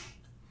 Right.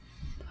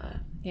 But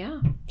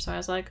yeah, so I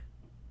was like,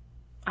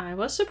 I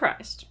was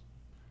surprised.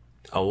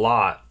 A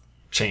lot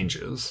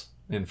changes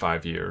in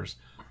 5 years.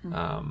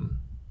 5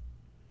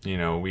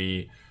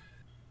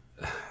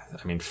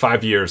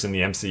 years in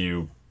the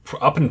MCU,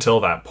 up until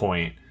that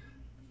point,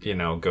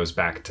 goes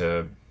back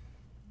to,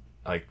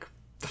 like,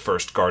 the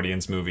first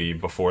Guardians movie,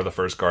 before the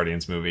first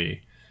Guardians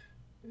movie,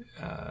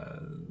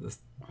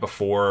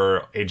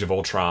 before Age of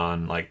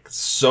Ultron. Like,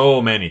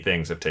 so many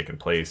things have taken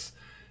place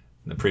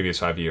in the previous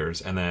 5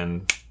 years, and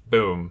then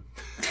boom,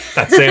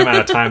 that same amount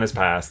of time has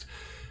passed.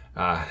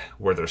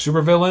 Were there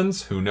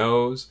supervillains? Who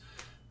knows?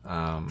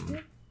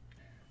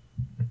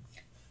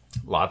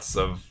 Lots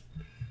of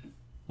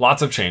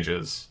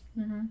changes,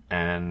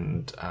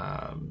 and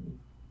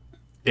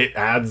it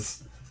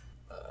adds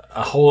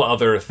a whole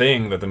other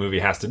thing that the movie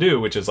has to do,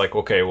 which is like,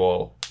 okay,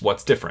 well,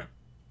 what's different?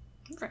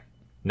 Right.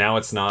 Now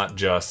it's not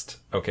just,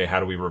 okay, how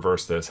do we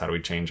reverse this? How do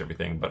we change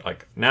everything? But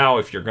like now,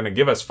 if you're going to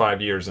give us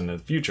 5 years in the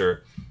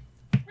future,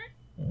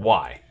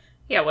 why?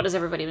 Yeah, what has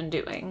everybody been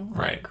doing?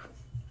 Right.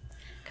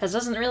 Because it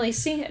doesn't really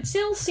seem... It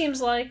still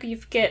seems like you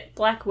get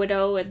Black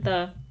Widow at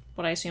the...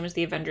 What I assume is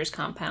the Avengers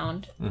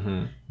compound.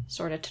 Mm-hmm.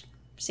 Sort of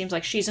seems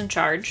like she's in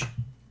charge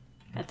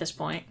at this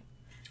point.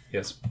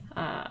 Yes.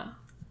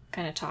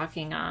 Kind of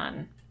talking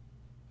on...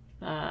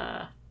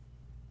 I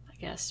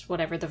guess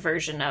whatever the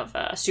version of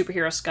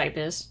superhero Skype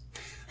is.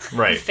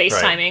 Right.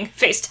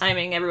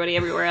 FaceTiming everybody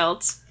everywhere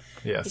else.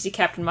 Yes. You see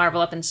Captain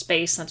Marvel up in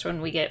space. That's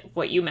when we get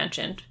what you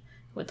mentioned.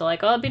 With the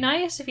like, oh, it'd be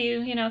nice if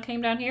you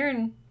came down here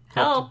and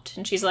helped.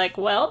 And she's like,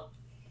 well,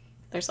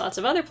 there's lots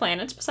of other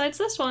planets besides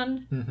this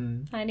one.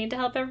 Mm-hmm. I need to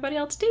help everybody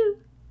else too.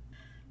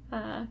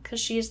 Because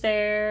she's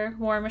there.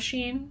 War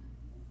Machine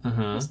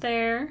was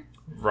there.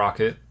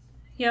 Rocket.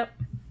 Yep.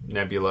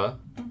 Nebula.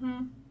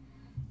 Mm-hmm.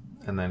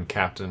 And then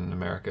Captain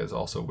America is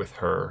also with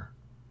her.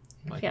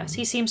 Like, yes,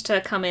 he seems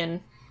to come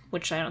in,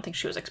 which I don't think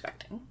she was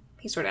expecting.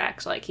 He sort of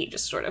acts like he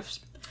just sort of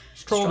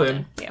strolled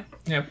in. Yeah.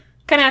 Yep.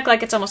 Kind of act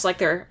like it's almost like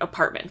their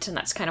apartment, and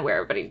that's kind of where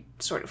everybody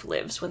sort of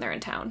lives when they're in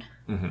town.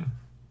 Mm-hmm.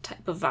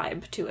 Type of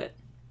vibe to it.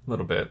 A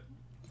little bit.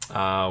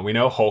 We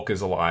know Hulk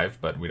is alive,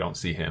 but we don't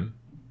see him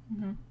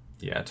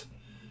yet.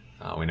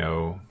 We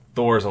know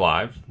Thor's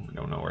alive. We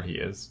don't know where he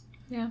is.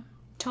 Yeah.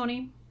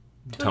 Tony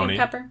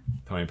Pepper.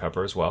 Tony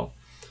Pepper as well.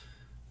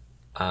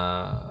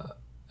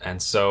 And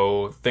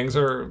so things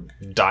are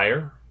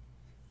dire.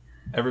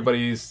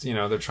 Everybody's,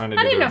 they're trying to do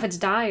I don't even know if it's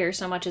dire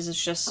so much as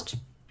it's just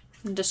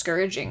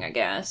discouraging, I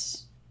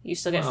guess. You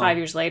still get 5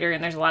 years later,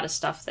 and there's a lot of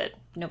stuff that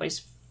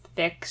nobody's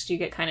fixed. You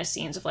get kind of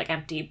scenes of, like,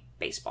 empty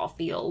baseball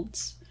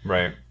fields.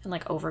 Right. And,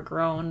 like,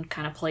 overgrown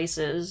kind of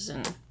places,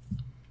 and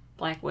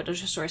Black Widow's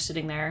just sort of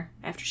sitting there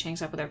after she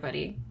hangs up with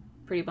everybody,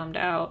 pretty bummed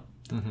out.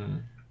 Mm-hmm.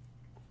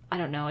 I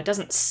don't know. It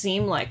doesn't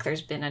seem like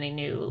there's been any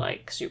new,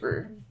 like,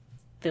 super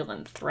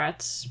villain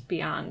threats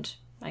beyond,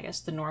 I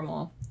guess, the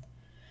normal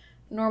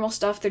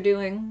stuff they're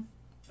doing.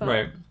 But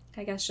right.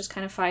 I guess just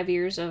kind of 5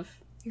 years of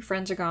your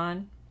friends are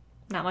gone.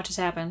 Not much has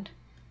happened.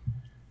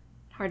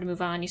 Hard to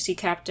move on. You see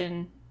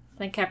Captain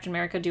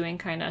America doing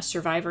kind of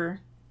Survivor.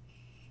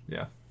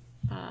 Yeah.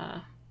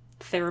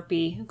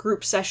 Therapy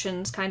group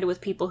sessions kind of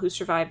with people who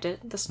survived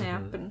it, the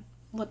snap, and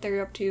what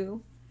they're up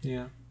to.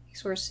 Yeah. You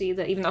sort of see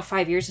that even though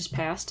 5 years has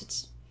passed,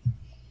 it's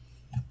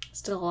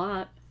still a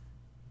lot.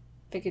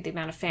 Figured the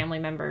amount of family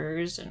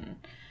members and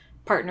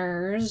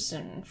partners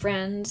and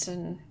friends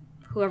and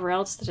whoever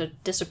else that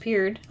had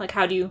disappeared. Like,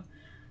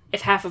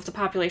 if half of the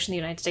population of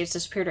the United States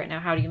disappeared right now,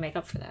 how do you make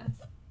up for that?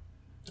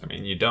 I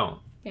mean, you don't.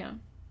 Yeah.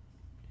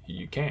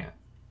 You can't.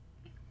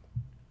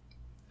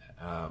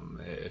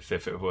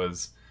 If it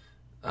was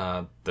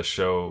the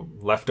show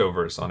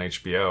Leftovers on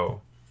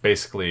HBO,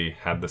 basically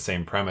had the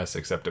same premise,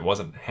 except it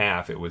wasn't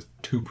half, it was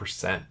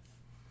 2%.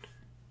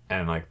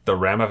 And, like, the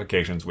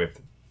ramifications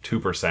with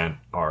 2%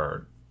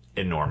 are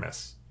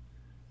enormous,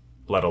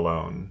 let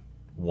alone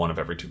one of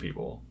every two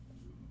people,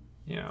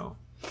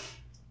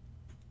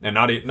 and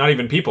not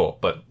even people,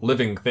 but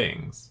living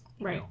things.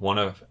 Right.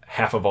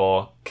 Half of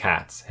all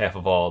cats, half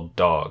of all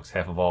dogs,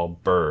 half of all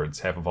birds,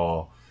 half of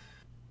all,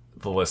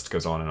 the list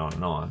goes on and on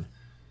and on.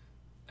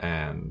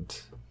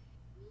 And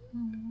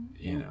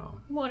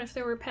What if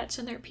there were pets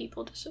and their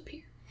people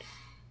disappeared?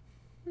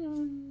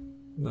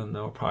 Then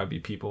there'll probably be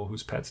people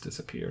whose pets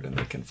disappeared and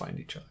they can find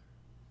each other.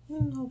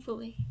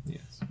 Hopefully.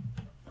 Yes.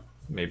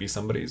 Maybe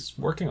somebody's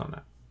working on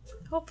that.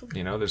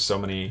 Hopefully. There's so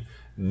many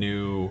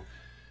new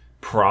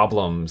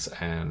problems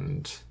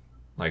and,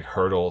 like,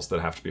 hurdles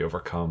that have to be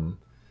overcome,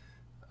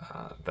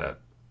 that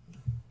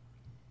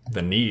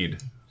the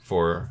need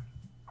for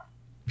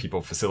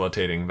people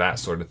facilitating that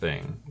sort of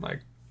thing,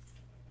 like,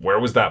 where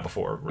was that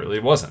before? Really,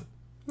 it wasn't.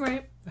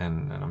 Right.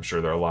 And I'm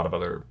sure there are a lot of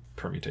other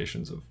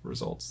permutations of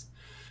results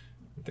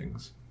and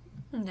things.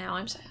 Now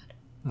I'm sad.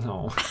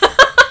 No.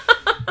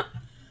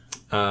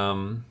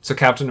 So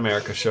Captain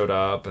America showed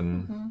up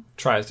and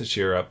tries to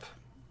cheer up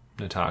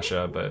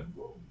Natasha, but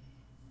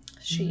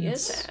she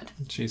is sad.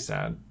 She's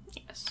sad.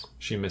 Yes.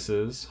 She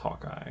misses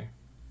Hawkeye.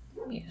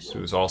 Yes.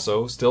 Who's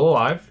also still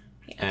alive.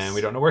 Yes. And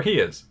we don't know where he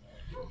is.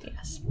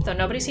 Yes. Though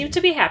nobody seems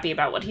to be happy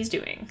about what he's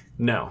doing.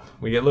 No.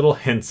 We get little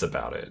hints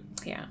about it.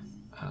 Yeah.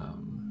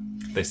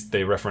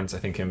 They reference, I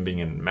think, him being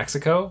in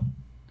Mexico.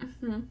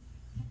 Mm-hmm.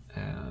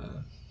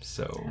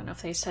 So I don't know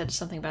if they said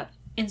something about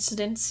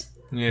incidents.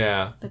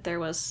 Yeah. That there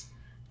was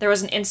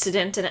an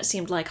incident and it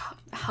seemed like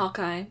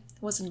Hawkeye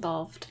was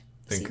involved.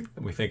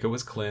 We think it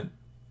was Clint.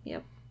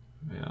 Yep.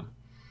 Yeah.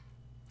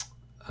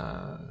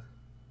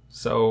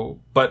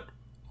 But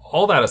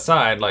all that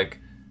aside, like,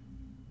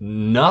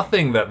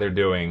 nothing that they're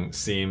doing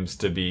seems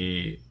to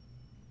be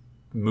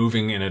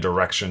moving in a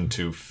direction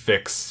to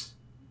fix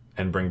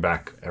and bring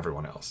back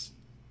everyone else.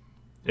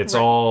 It's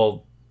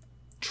all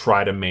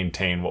try to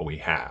maintain what we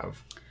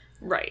have.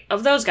 Right.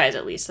 Of those guys,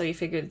 at least. So you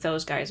figure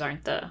those guys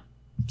aren't the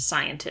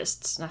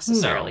scientists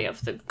necessarily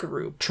of the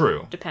group.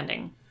 True.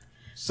 Depending.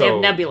 So, they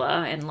have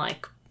Nebula and,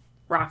 like,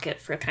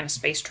 rocket for kind of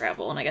space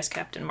travel, and I guess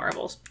Captain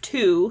Marvel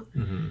too.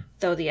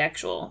 Though the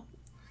actual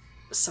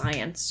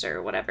science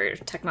or whatever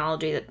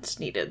technology that's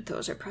needed,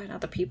 those are probably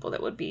not the people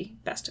that would be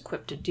best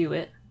equipped to do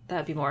it.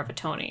 That'd be more of a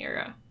Tony or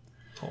a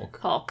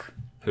Hulk.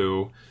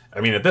 Who,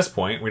 I mean, at this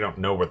point, we don't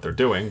know what they're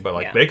doing, but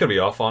like Yeah. they could be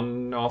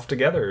off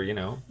together,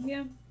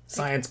 Yeah.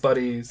 Science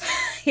buddies.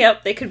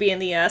 Yep, they could be in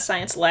the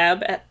science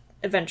lab at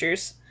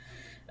Avengers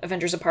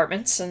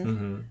Apartments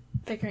and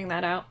figuring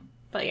that out.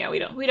 But yeah, we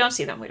don't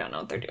see them. We don't know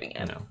what they're doing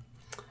yet. No.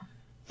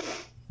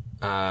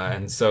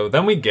 And so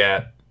then we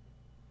get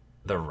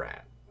the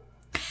rat.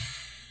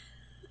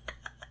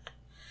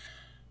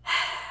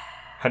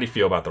 How do you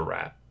feel about the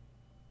rat?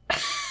 I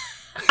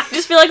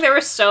just feel like they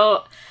were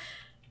so...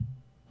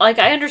 Like,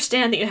 I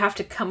understand that you have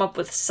to come up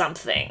with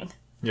something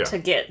Yeah. to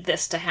get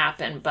this to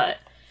happen, but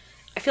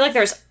I feel like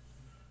there's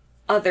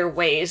other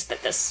ways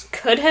that this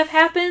could have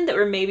happened that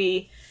were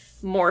maybe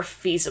more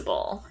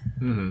feasible.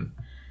 Mm-hmm.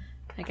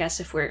 I guess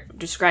if we're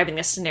describing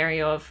this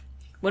scenario of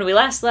when we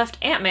last left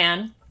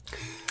Ant-Man,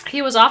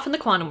 he was off in the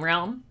quantum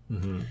realm,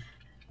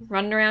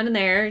 running around in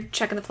there,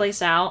 checking the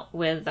place out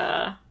with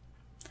the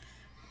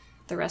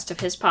rest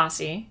of his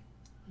posse.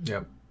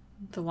 Yep.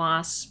 The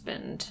Wasp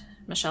and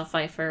Michelle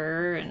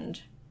Pfeiffer and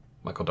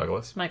Michael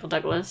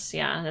Douglas.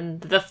 yeah.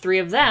 And the three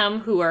of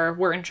them who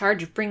were in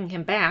charge of bringing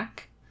him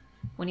back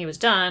when he was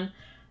done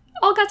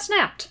all got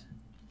snapped.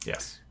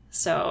 Yes.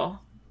 So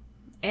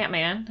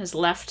Ant-Man is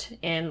left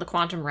in the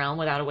quantum realm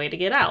without a way to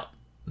get out.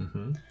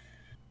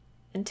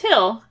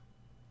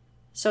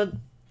 So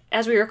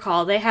as we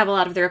recall, they have a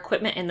lot of their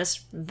equipment in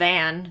this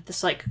van,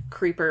 this like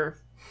creeper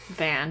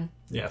van.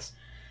 Yes.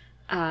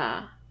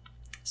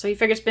 So you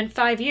figure it's been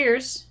 5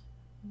 years.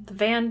 The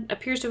van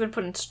appears to have been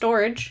put in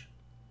storage.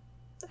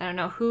 I don't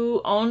know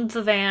who owned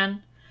the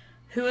van,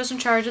 who was in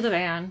charge of the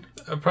van.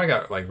 Probably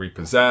got like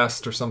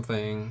repossessed or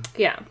something.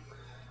 Yeah.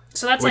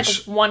 So that's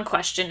Which like one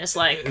question is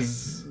like,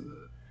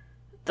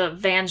 the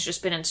van's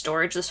just been in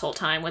storage this whole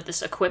time with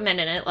this equipment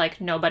in it. Like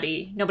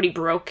nobody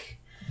broke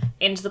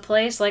into the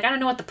place. Like I don't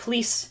know what the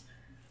police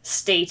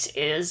state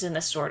is in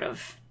this sort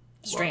of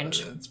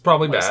strange It's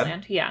probably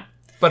wasteland. bad. Yeah.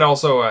 But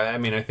also, I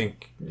mean, I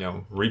think,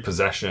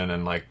 repossession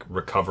and like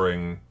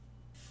recovering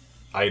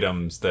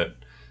items that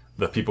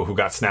the people who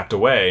got snapped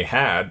away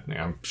had,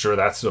 I'm sure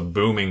that's a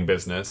booming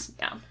business.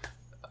 Yeah.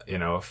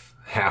 If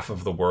half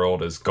of the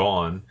world is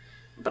gone,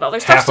 But all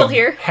their stuff's still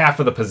here. Half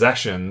of the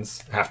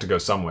possessions have to go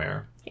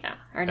somewhere. Yeah.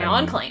 Are now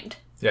unclaimed.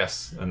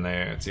 Yes, and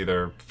it's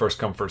either first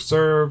come, first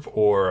serve,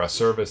 or a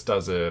service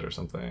does it or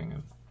something.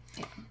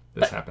 And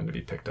this happened to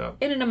be picked up.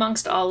 In and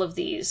amongst all of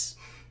these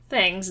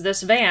things,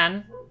 this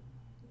van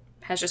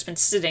has just been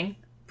sitting,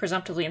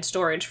 presumptively in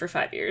storage, for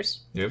 5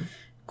 years. Yep.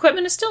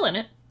 Equipment is still in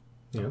it.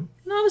 Yep. And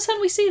all of a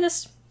sudden we see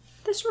this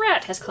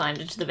rat has climbed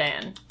into the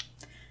van,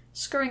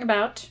 scurrying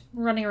about,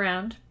 running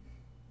around,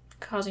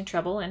 causing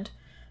trouble, and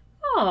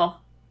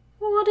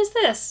what is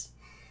this?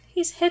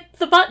 He's hit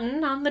the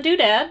button on the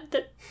doodad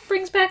that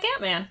brings back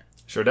Ant-Man.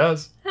 Sure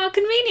does. How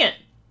convenient.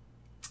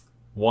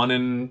 1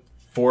 in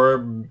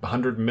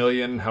 400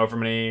 million, however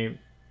many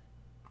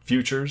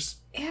futures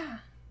Yeah,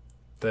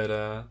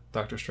 that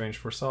Doctor Strange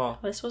foresaw.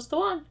 this was the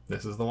one.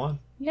 This is the one.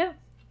 Yeah,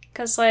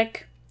 because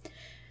like,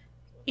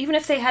 even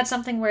if they had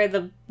something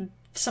where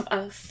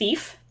a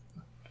thief,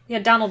 we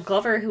had Donald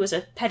Glover who was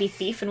a petty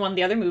thief in one of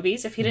the other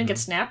movies. If he didn't get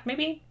snapped,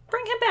 maybe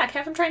bring him back,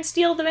 have him try and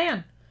steal the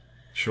van.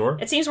 Sure.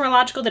 It seems more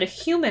logical that a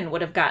human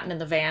would have gotten in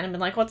the van and been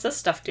like, "What's this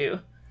stuff do?"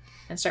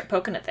 and start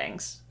poking at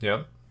things.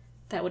 Yep.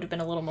 That would have been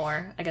a little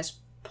more, I guess,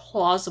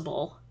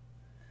 plausible,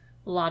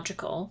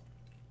 logical.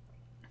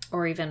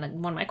 Or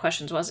even one of my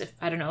questions was, if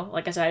I don't know,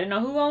 like I said, I didn't know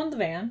who owned the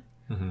van.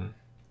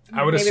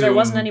 I would Maybe assume there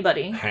wasn't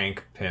anybody.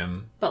 Hank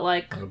Pym, But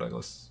like, Michael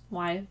Douglas.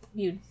 why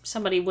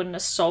somebody wouldn't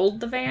have sold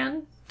the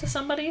van to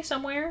somebody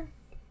somewhere?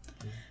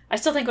 I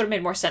still think it would have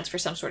made more sense for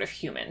some sort of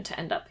human to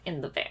end up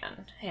in the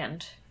van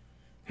and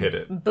Hit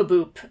it,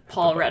 baboop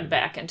Paul Rudd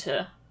back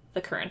into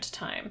the current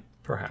time.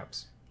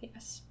 perhaps.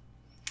 Yes.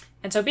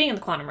 And so being in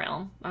the quantum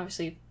realm,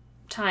 obviously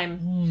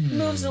time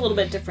moves a little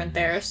bit different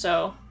there,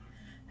 so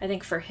I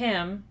think for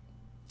him,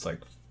 It's like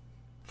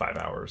 5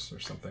 hours or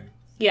something.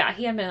 yeah,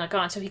 he hadn't been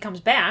gone, so he comes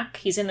back,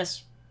 he's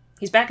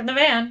back in the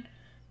van.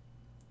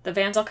 The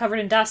van's all covered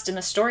in dust in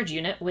the storage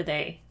unit with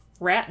a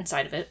rat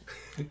inside of it.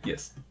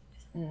 Yes.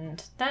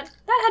 And that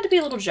had to be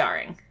a little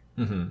jarring.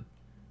 Mm-hmm.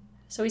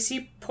 So we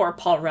see poor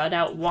Paul Rudd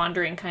out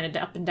wandering kind of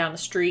up and down the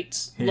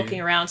streets,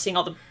 looking around, seeing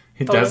all the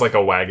He photos. does like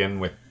a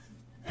wagon with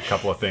a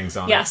couple of things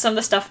on Yeah, it. some of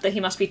the stuff that he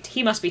must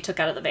be took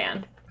out of the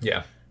van.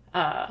 Yeah.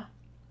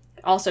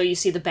 Also, you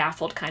see the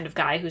baffled kind of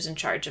guy who's in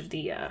charge of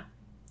the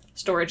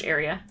storage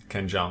area.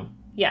 Ken Jeong.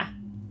 Yeah.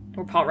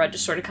 Where Paul Rudd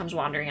just sort of comes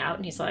wandering out,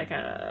 and he's like,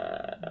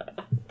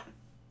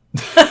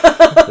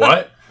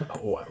 What?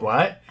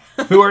 What?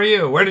 Who are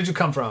you? Where did you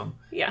come from?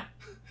 yeah.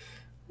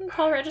 And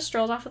Paul Rudd just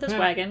strolls off with his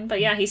wagon. But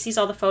yeah, he sees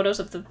all the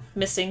photos of the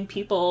missing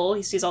people.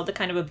 He sees all the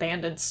kind of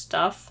abandoned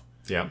stuff.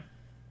 Yeah.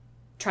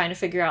 Trying to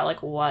figure out,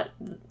 like, what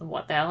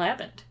the hell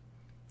happened.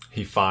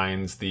 He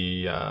finds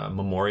the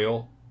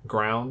memorial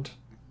ground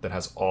that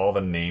has all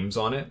the names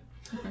on it.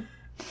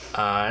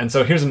 And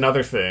so here's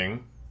another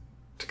thing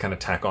to kind of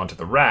tack onto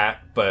the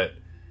rat, but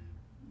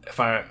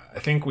I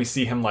think we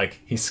see him like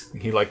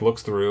he like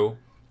looks through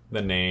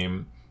the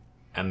name,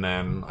 and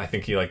then I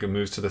think he like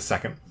moves to the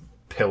second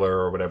pillar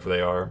or whatever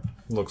they are,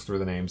 looks through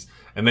the names,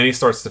 and then he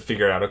starts to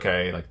figure out,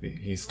 okay, like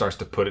he starts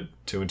to put it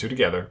two and two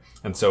together.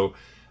 And so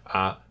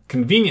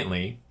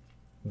conveniently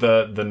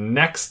the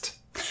next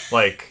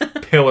like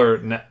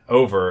pillar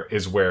over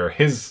is where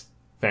his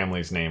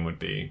family's name would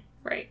be,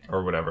 Right.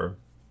 or whatever.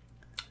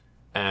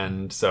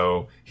 And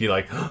so he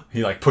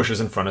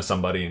pushes in front of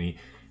somebody, and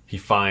he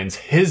finds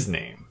his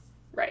name.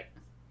 Right.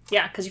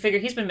 Yeah, because you figure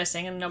he's been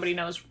missing and nobody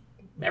knows.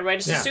 Everybody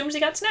just assumes he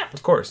got snapped.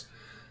 Of course.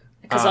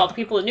 Because all the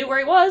people that knew where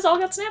he was all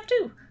got snapped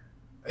too.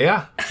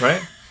 Yeah,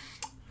 right?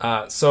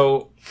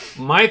 So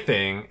my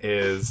thing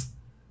is,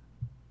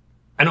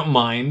 I don't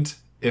mind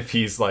if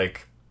he's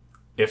like,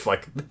 if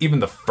like even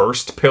the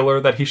first pillar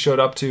that he showed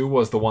up to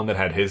was the one that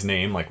had his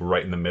name like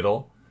right in the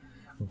middle.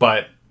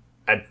 But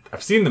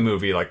I've seen the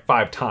movie like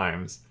 5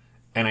 times,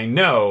 and I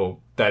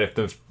know that if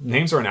the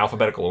names are in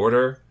alphabetical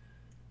order,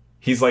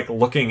 he's like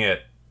looking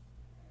at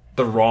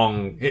the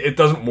wrong. It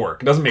doesn't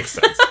work. It doesn't make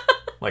sense.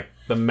 Like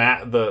the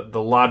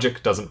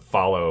logic doesn't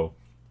follow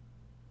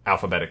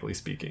alphabetically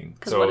speaking.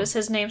 Because what is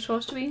his name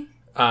supposed to be?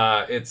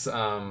 It's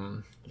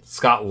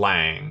Scott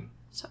Lang.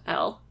 So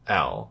L.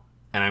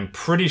 And I'm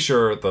pretty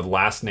sure the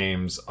last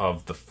names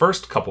of the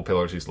first couple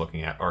pillars he's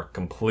looking at are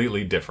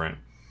completely different.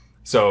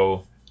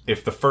 So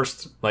if the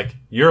first, like,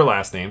 your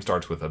last name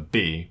starts with a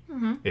B,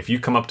 if you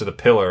come up to the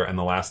pillar and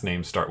the last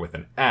names start with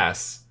an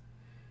S,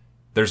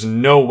 there's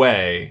no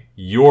way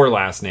your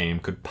last name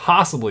could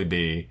possibly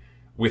be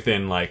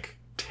within, like,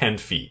 10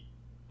 feet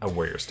of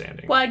where you're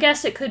standing. Well, I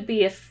guess it could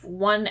be if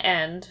one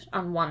end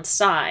on one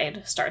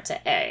side starts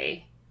at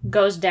A,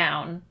 goes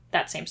down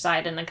that same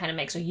side, and then kind of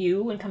makes a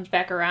U and comes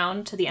back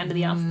around to the end of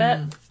the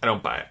alphabet. I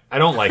don't buy it. I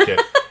don't like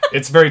it.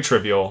 It's very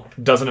trivial.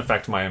 Doesn't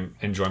affect my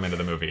enjoyment of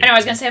the movie. I know, I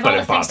was going to say, of but all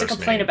it the things to bothers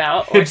complain me.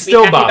 about, or It to be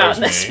still happy about bothers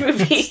in this me.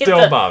 movie, It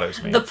still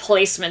bothers me. The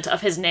placement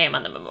of his name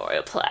on the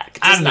memorial plaque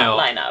I does don't not know.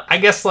 line up. I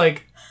guess,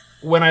 like,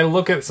 when I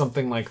look at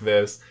something like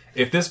this,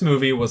 if this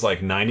movie was,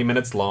 like, 90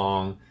 minutes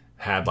long,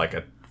 had, like,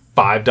 a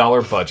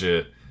 $5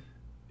 budget,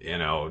 you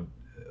know,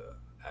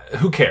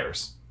 who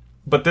cares?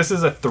 But this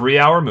is a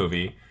 3-hour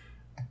movie,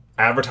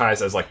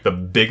 advertised as, like, the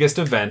biggest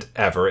event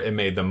ever. It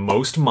made the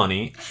most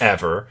money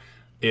ever.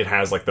 It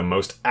has, like, the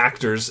most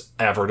actors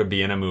ever to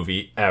be in a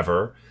movie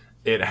ever.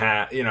 It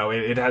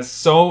has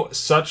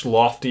such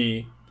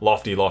lofty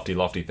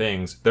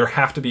things. There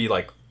have to be,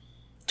 like,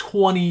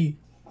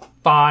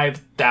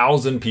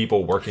 25,000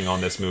 people working on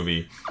this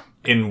movie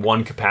in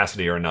one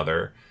capacity or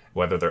another,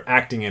 whether they're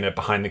acting in it,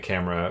 behind the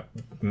camera,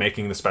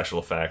 making the special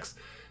effects.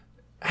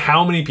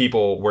 How many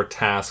people were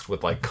tasked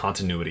with, like,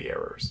 continuity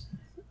errors?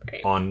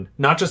 Right. On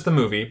not just the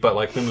movie, but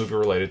like the movie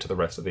related to the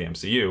rest of the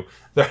MCU.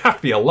 There have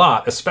to be a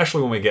lot,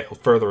 especially when we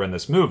get further in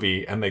this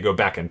movie and they go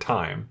back in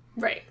time.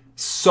 Right.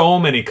 So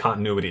many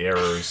continuity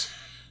errors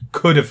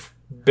could have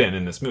been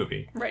in this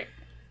movie. Right.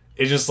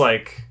 It's just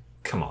like,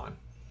 come on.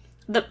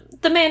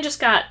 The man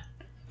just got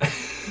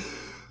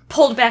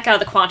pulled back out of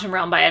the quantum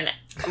realm by a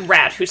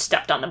rat who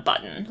stepped on the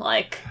button.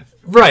 Like,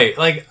 Right,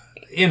 like,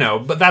 you know,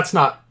 but that's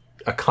not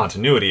a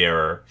continuity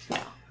error. no.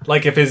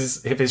 Like if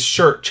his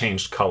shirt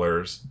changed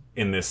colors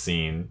in this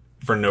scene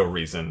for no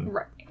reason.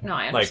 Right. No,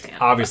 I Like, understand.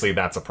 obviously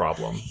that's a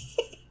problem.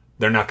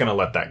 They're not going to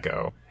let that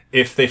go.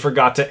 If they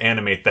forgot to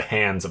animate the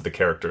hands of the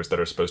characters that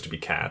are supposed to be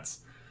cats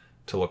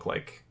to look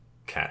like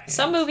cat hands.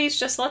 Some movies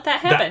just let that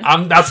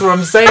happen. That's what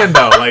I'm saying,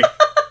 though. Like,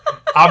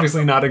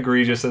 obviously not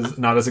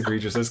as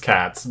egregious as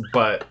cats,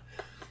 but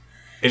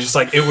it's just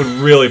like, it would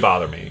really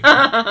bother me.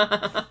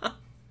 Now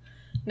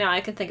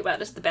I can think about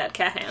it as the bad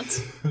cat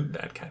hands.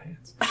 Bad cat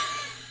hands.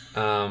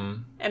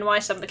 And why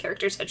some of the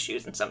characters had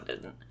shoes and some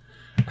didn't.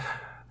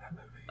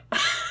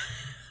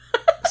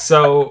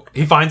 So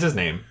he finds his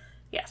name,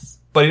 Yes.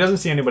 but he doesn't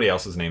see anybody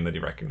else's name that he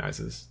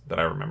recognizes that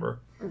I remember.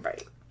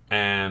 Right.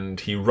 And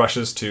he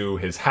rushes to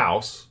his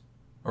house,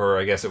 or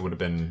I guess it would have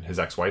been his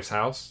ex-wife's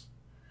house,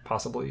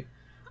 possibly.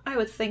 I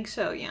would think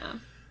so, yeah.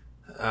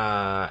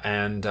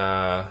 And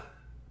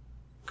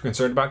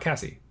concerned about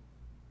Cassie,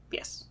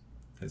 Yes.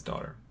 his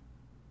daughter.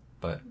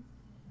 But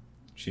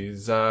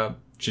she's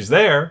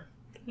there.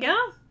 Yeah.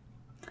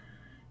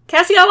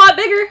 Cassie got a lot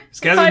bigger.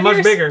 Cassie's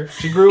much bigger.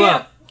 She grew Yeah.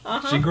 up.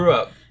 Uh-huh. She grew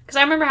up. Because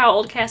I remember how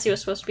old Cassie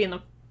was supposed to be in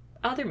the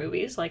other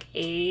movies, like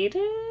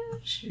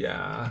 8-ish.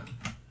 Yeah.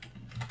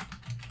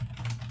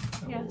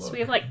 Yeah, so we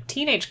have like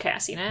teenage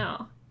Cassie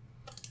now.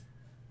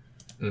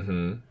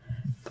 Mm-hmm.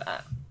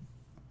 But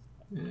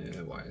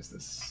Yeah, why is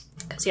this?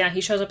 because yeah,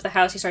 he shows up at the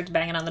house, he starts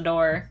banging on the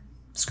door,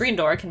 screen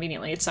door.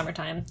 Conveniently, it's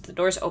summertime. The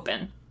door's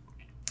open,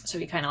 so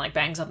he kind of like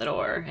bangs on the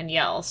door and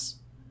yells,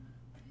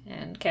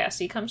 and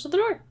Cassie comes to the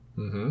door.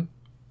 Mm-hmm.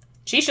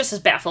 She's just as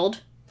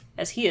baffled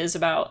as he is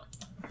about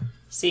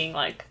seeing,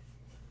 like,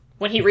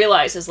 when he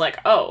realizes, like,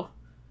 oh.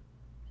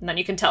 And then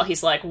you can tell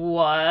he's like,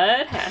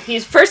 what?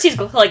 He's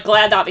like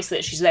glad, obviously,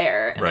 that she's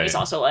there. And then he's Right.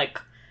 also like,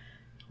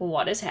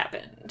 what has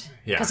happened?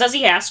 Yeah. Because does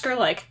he ask her,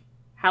 like,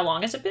 How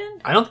long has it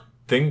been? I don't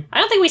think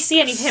we see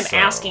any of him so.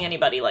 asking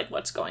anybody, like,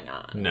 what's going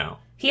on. No.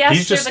 He asks,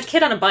 He's there's just- a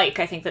kid on a bike,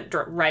 I think, that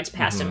rides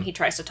past him. He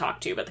tries to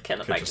talk to, but the kid on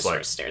the bike just just sort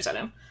like- of stares at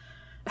him.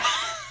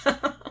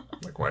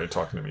 Like, why are you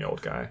talking to me,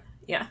 old guy?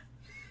 Yeah.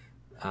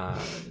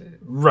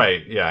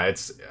 Right, yeah,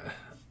 it's...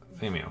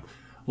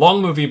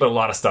 long movie, but a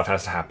lot of stuff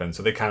has to happen.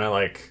 So they kind of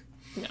like...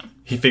 Yeah.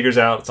 He figures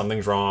out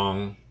something's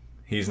wrong.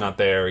 He's not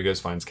there. He goes,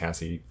 finds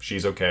Cassie.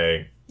 She's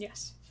okay.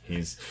 Yes.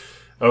 He's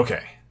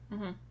okay.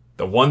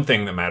 The one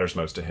thing that matters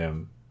most to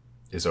him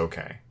is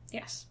okay.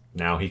 Yes.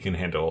 Now he can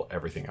handle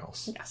everything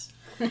else. Yes.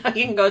 Now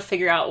you can go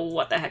figure out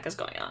what the heck is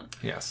going on.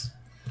 Yes.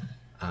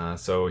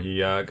 So he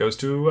goes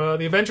to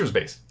the Avengers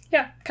base.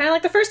 Yeah. Kind of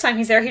like the first time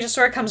he's there, he just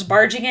sort of comes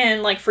barging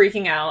in, like,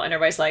 freaking out, and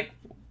everybody's like,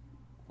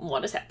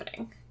 what is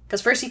happening?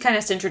 Because first he kind of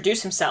has to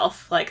introduce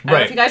himself. Like, I don't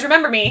know if you guys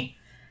remember me.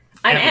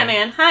 I'm Ant-Man.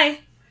 Ant-Man. Hi.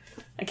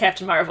 And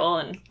Captain Marvel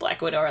and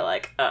Black Widow are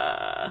like,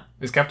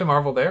 Is Captain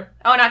Marvel there?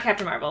 Oh, not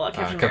Captain Marvel.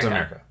 Captain America. Captain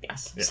America.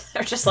 Yes. Yeah.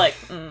 They're just like,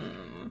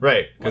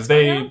 Right. Because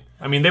going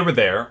on? they were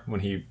there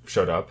when he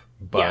showed up,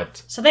 but... Yeah.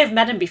 So they've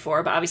met him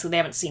before, but obviously they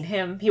haven't seen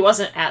him. He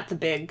wasn't at the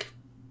big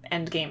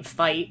Endgame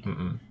fight.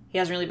 Mm-mm. He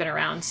hasn't really been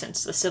around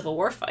since the Civil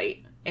War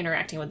fight,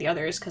 interacting with the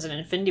others, because in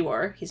Infinity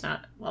War, he's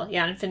not... Well,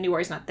 yeah, in Infinity War,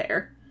 he's not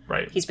there.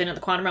 Right. He's been in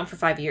the Quantum Realm for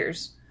 5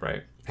 years.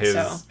 Right. His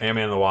So-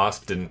 Ant-Man and the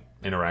Wasp didn't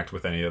interact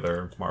with any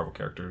other Marvel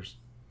characters.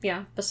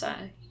 Yeah,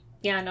 besides...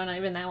 Yeah, no, not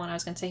even that one. I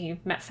was going to say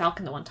he met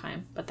Falcon the one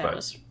time, but that Right.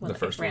 was when The they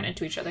first ran one.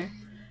 into each other.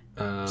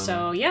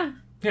 So Yeah.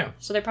 yeah.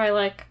 So they're probably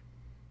like,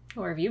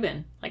 where have you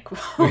been? Like,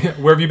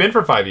 Where have you been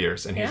for 5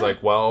 years? And he's Yeah.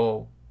 like,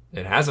 well,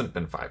 it hasn't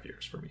been 5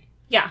 years for me.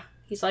 yeah.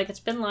 He's like, it's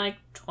been like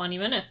 20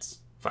 minutes.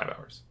 5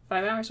 hours.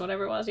 5 hours,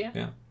 whatever it was, yeah.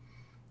 Yeah.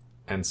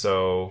 And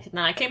so And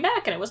then I came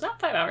back, and it was not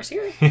 5 hours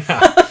here.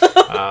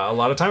 a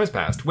lot of time has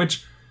passed,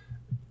 which,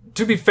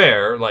 to be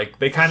fair, like,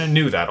 they kind of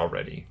knew that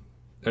already.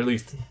 Or at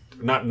least,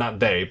 not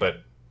they,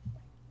 but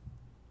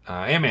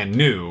Ant-Man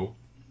knew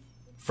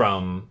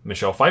from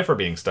Michelle Pfeiffer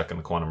being stuck in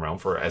the quantum realm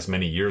for as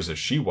many years as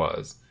she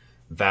was,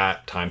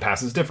 that time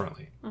passes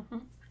differently. Mm-hmm.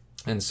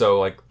 And so,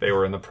 like, they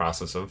were in the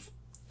process of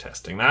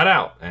testing that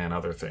out and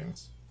other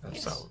things.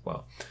 Yes. So,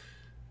 well.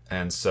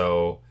 And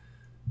so,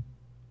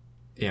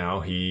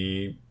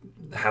 he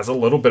has a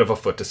little bit of a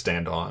foot to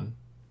stand on,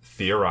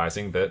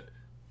 theorizing that,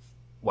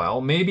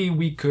 well, maybe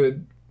we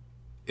could,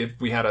 if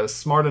we had a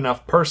smart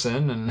enough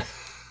person and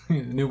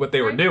knew what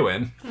they were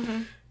doing,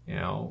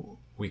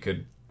 we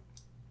could.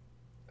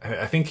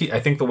 I think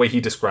the way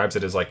he describes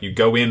it is like you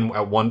go in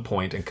at one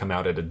point and come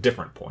out at a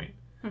different point.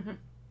 Mm-hmm.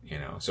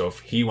 So if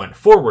he went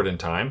forward in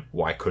time,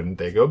 why couldn't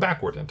they go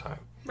backward in time?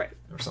 Right.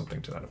 Or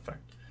something to that effect.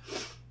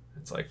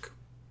 It's like,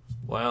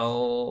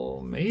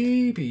 well,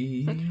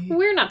 maybe.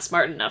 We're not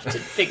smart enough to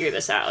figure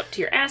this out.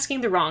 You're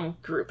asking the wrong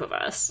group of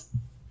us.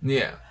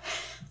 Yeah.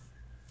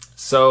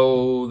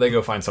 So they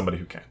go find somebody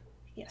who can.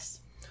 Yes.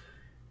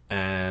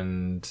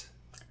 And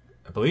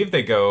I believe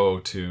they go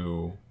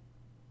to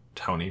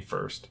Tony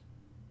first.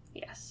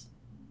 Yes.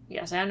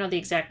 Yes, I don't know the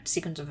exact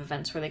sequence of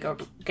events where they go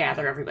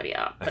gather everybody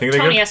up. But think they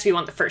Tony go- has to be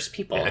one of the first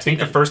people. I to think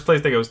the even- first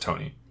place they go is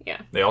Tony.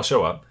 Yeah. They all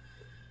show up.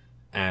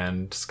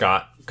 And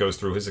Scott goes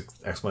through his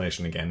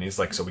explanation again. He's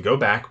like, so we go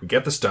back, we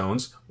get the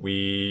stones,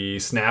 we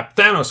snap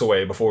Thanos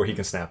away before he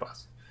can snap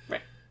us.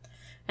 Right.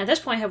 At this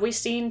point, have we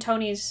seen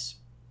Tony's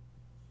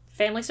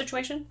family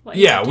situation? What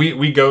Yeah,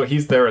 we go,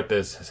 he's there at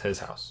his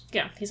house.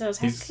 Yeah,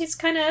 he's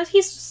kind of,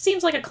 he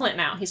seems like a Clint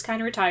now. He's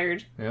kind of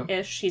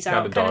retired-ish. He's Got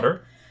out. a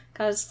daughter.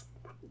 Got his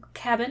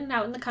cabin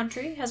out in the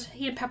country.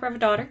 He and Pepper have a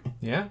daughter.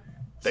 Yeah.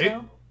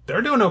 So-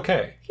 They're doing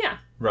okay, Yeah.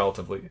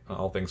 relatively,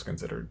 all things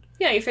considered.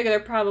 Yeah, you figure they're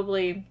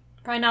probably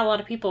not a lot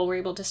of people were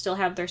able to still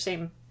have their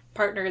same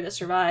partner that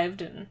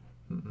survived, and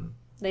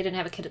they didn't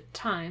have a kid at the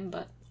time,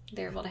 but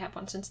they're able to have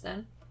one since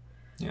then.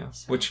 Yeah.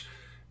 So. Which,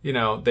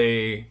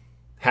 they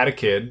had a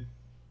kid,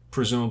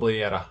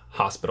 presumably at a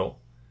hospital,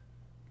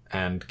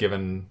 and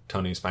given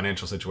Tony's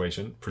financial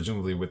situation,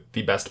 presumably with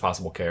the best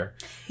possible care.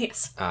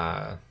 Yes.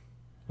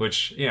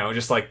 Which,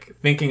 just like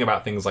thinking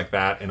about things like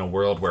that in a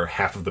world where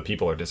half of the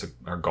people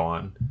are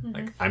gone. Mm-hmm.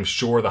 Like, I'm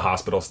sure the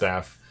hospital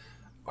staff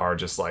are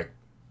just like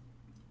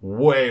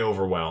way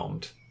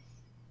overwhelmed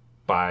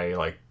by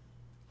like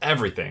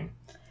everything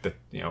that,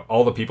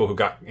 all the people who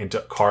got into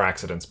car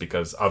accidents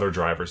because other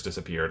drivers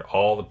disappeared,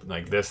 all the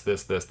like this,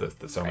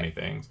 so many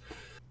things.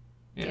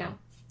 Yeah.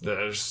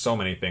 There's so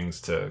many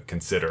things to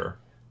consider.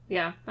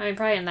 Yeah. I mean,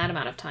 probably in that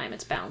amount of time,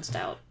 it's balanced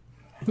out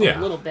a Yeah.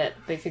 little bit.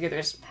 They figure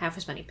there's half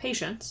as many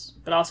patients,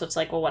 but also it's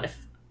like, well, what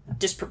if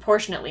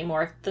disproportionately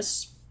more of the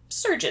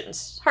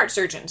heart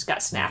surgeons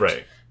got snapped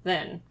Right.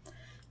 than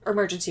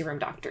emergency room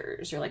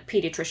doctors or like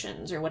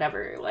pediatricians or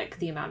whatever. Like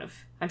the amount of,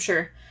 I'm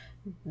sure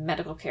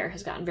medical care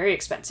has gotten very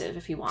expensive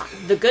if you want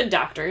the good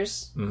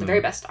doctors, the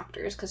very best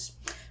doctors, because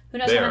who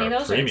knows They how many are of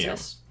those there premium.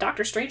 exist.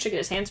 Dr. Strange should get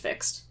his hands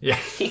fixed. Yeah.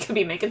 He could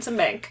be making some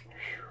bank.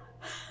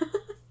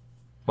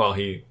 Well,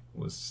 he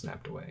was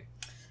snapped away.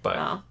 But,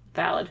 Oh,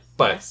 valid.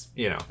 but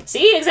Yes.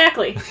 See,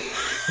 exactly.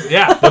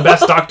 yeah, the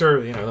best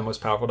doctor, the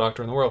most powerful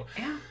doctor in the world.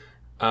 Yeah.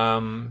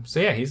 So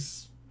yeah,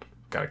 he's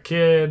got a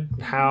kid,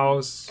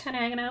 house. Kind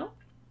of hanging out.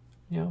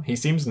 He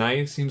seems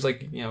nice. Seems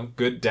like,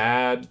 good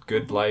dad,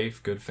 good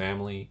life, good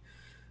family.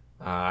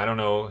 I don't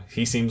know.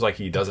 He seems like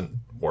he doesn't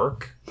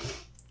work.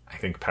 I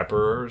think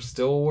Pepper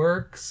still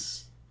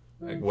works.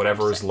 Like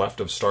whatever is left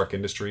of Stark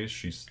Industries,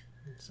 she's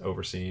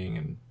overseeing,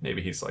 and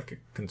maybe he's like a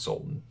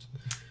consultant.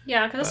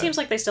 Yeah, because it seems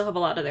like they still have a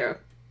lot of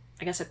their,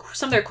 I guess,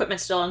 some of their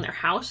equipment still in their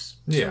house.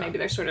 So Yeah. maybe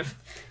they're sort of,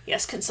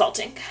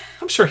 consulting.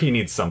 I'm sure he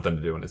needs something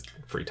to do in his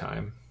free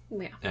time.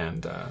 Yeah.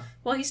 And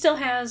Well, he still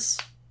has,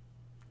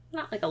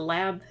 not like a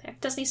lab.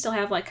 Doesn't he still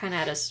have, like, kind of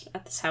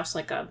at this house,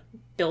 like a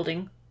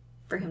building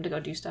for him to go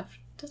do stuff?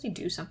 Does he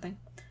do something?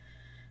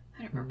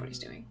 I don't remember what he's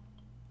doing.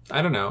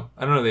 I don't know.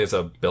 I don't know that he has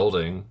a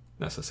building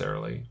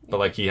necessarily, but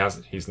like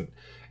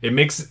it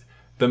makes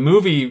the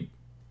movie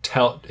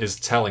is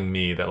telling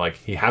me that like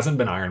he hasn't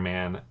been Iron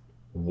Man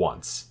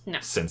once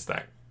since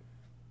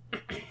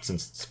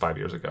 5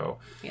 years ago.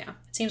 Yeah,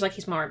 it seems like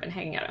he's more been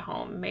hanging out at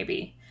home.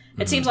 Maybe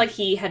it seems like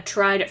he had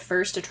tried at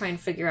first to try and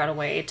figure out a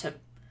way to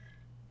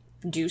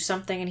do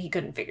something, and he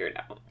couldn't figure it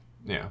out.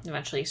 Yeah.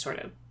 Eventually, he sort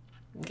of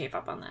gave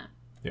up on that.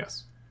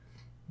 Yes.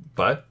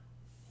 But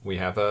we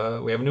have a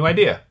new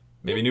idea,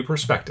 maybe a new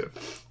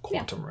perspective,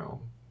 quantum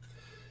realm,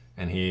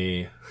 and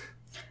he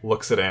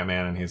looks at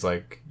Ant-Man and he's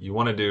like, "You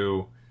want to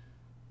do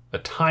a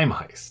time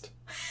heist?"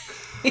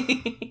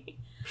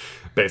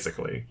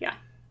 Basically. Yeah.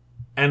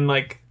 And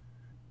like,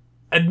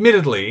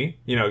 admittedly,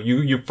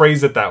 you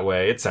phrase it that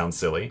way, it sounds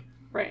silly,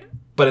 Right.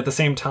 but at the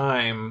same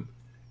time,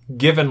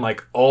 given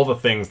like all the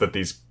things that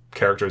these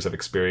characters have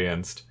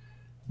experienced,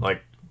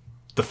 like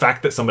the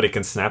fact that somebody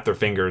can snap their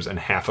fingers and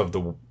half of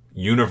the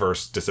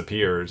universe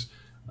disappears,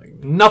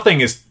 like nothing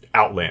is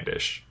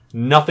outlandish,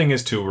 nothing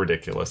is too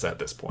ridiculous at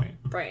this point.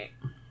 Right.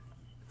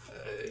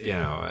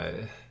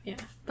 Yeah.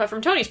 But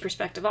from Tony's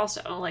perspective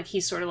also, like,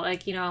 he's sort of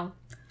like,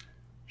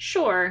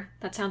 sure,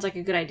 that sounds like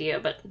a good idea,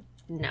 but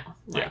no.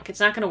 Like, it's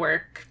not going to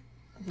work.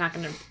 I'm not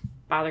going to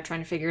bother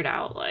trying to figure it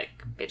out.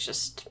 Like, it's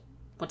just,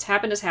 what's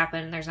happened has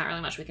happened. There's not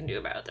really much we can do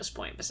about it at this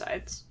point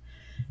besides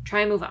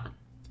try and move on.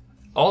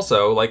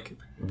 Also, like,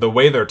 the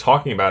way they're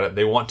talking about it,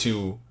 they want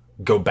to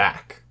go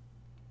back.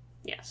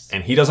 Yes.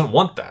 And he doesn't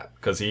want that,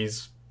 because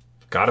he's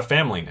got a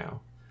family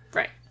now.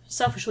 Right.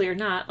 Selfishly or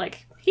not,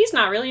 like, he's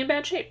not really in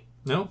bad shape.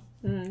 No?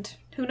 And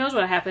who knows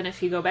what happened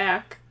if you go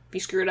back, if you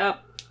screw it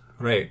up.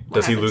 Right. What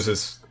Does he happens? lose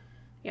his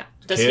Yeah.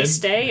 Does kid? he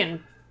stay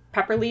and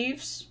Pepper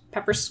leaves?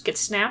 Pepper gets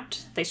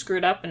snapped. They screw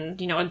it up,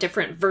 and, a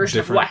different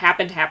version of what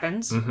happened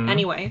happens. Mm-hmm.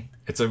 Anyway.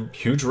 It's a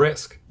huge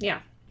risk. Yeah.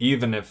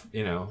 Even if,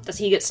 Does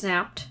he get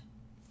snapped?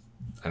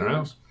 I don't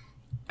know.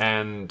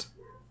 And,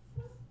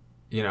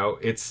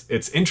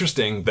 it's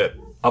interesting that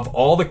of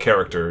all the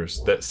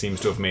characters that seems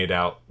to have made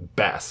out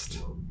best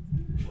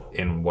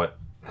in what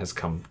has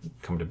come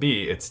to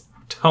be, it's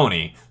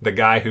Tony, the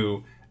guy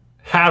who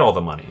had all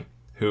the money,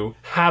 who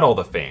had all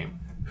the fame,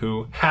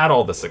 who had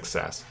all the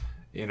success.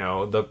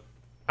 The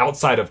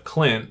outside of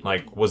Clint,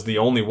 like, was the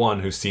only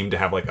one who seemed to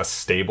have like a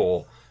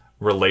stable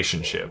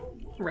relationship.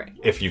 Right.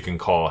 If you can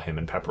call him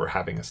and Pepper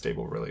having a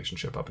stable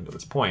relationship up until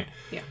this point.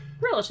 Yeah.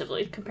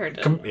 Relatively compared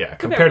to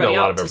compared to a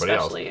lot of everybody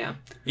else.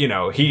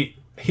 Yeah.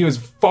 He was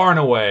far and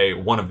away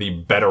one of the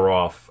better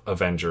off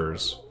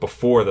Avengers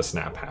before the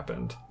snap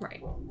happened.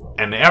 Right.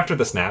 And after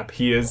the snap,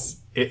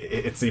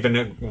 it's even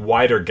a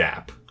wider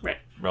gap. Right.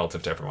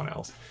 Relative to everyone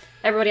else.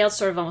 Everybody else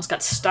sort of almost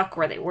got stuck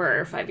where they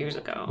were 5 years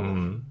ago.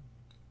 Mm-hmm.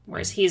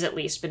 Whereas he's at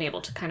least been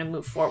able to kind of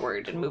move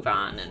forward and move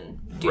on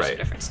and do some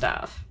different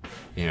stuff.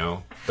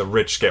 The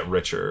rich get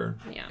richer,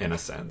 Yeah. in a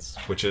sense,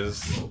 which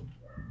is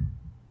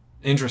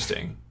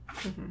interesting.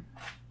 Mm-hmm.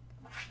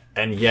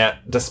 And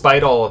yet,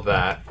 despite all of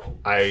that,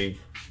 I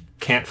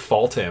can't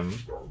fault him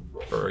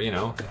for,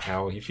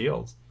 how he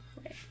feels.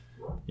 Right.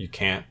 You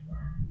can't,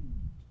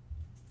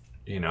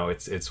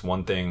 it's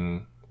one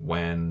thing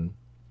when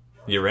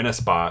you're in a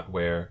spot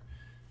where,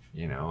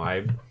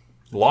 I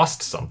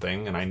lost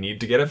something and I need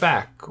to get it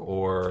back,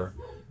 or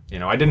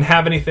I didn't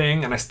have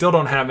anything and I still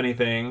don't have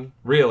anything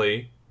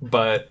really,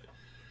 but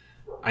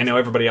I know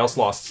everybody else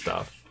lost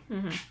stuff.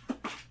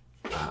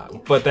 Mm-hmm.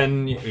 But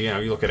then you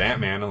look at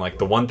Ant-Man and like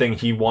the one thing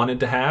he wanted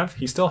to have,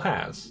 he still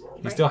has.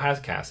 He still has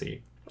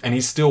Cassie, and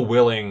he's still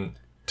willing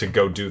to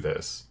go do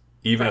this,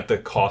 even at the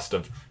cost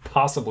of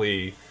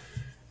possibly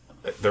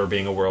there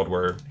being a world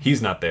where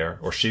he's not there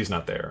or she's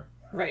not there.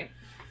 Right.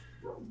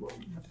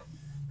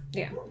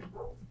 Yeah.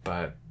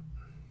 But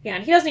yeah,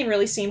 and he doesn't even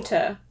really seem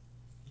to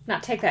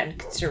not take that into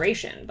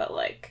consideration, but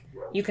like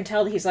you can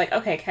tell that he's like,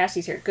 okay,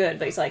 Cassie's here, good,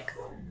 but he's like,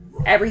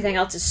 everything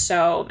else is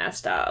so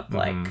messed up.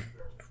 Mm-hmm. Like,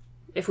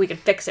 if we can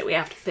fix it, we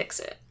have to fix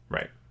it.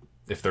 Right.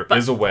 If there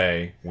is a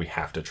way, we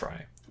have to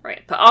try.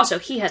 Right. But also,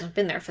 he hasn't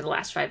been there for the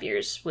last 5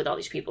 years with all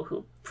these people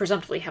who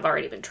presumptively have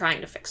already been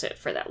trying to fix it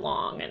for that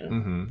long,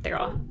 and they're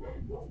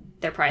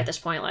probably at this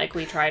point like,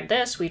 we tried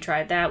this, we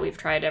tried that, we've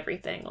tried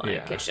everything.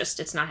 Like,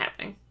 it's not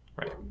happening.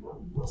 Right.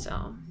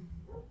 So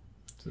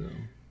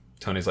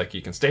Tony's like,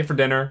 you can stay for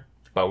dinner,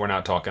 but we're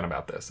not talking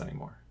about this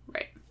anymore.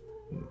 Right.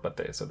 But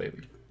they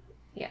leave.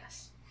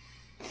 Yes.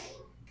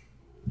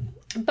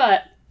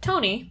 But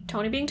Tony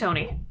being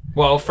Tony.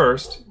 Well,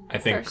 first, I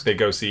think First. they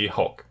go see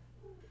Hulk.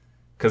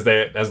 Because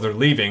as they're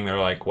leaving, they're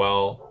like,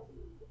 well,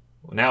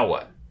 now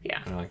what? Yeah.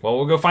 And they're like, well,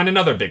 we'll go find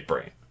another big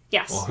brain.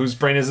 Yes. Well, whose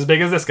brain is as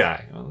big as this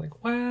guy? And I'm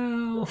like,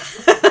 well,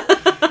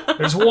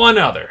 there's one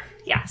other.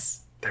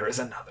 Yes. There is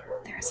another.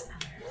 There is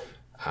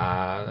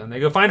another. And they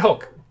go find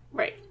Hulk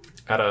Right.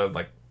 at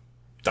a,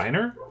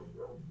 diner?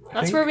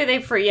 That's where they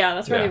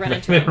run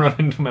into They him. run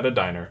into him at a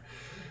diner.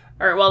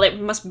 Or, well, they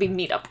must be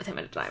meet up with him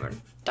at a diner.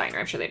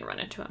 I'm sure they'd run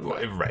into him.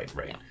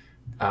 Right.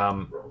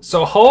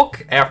 So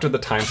Hulk, after the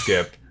time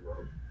skip,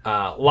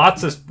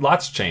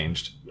 lots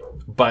changed,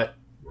 but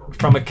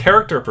from a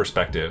character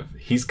perspective,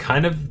 he's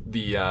kind of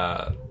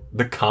the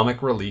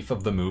comic relief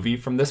of the movie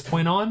from this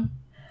point on,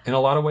 in a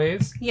lot of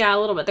ways. Yeah, a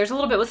little bit. There's a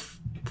little bit with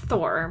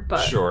Thor,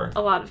 but Sure.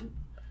 a lot of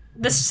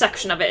this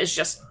section of it is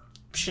just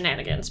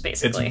shenanigans,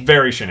 basically. It's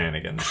very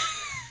shenanigans,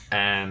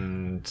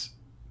 and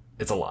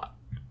it's a lot.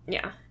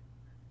 Yeah.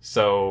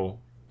 So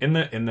in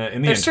the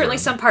There's certainly interim-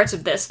 some parts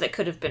of this that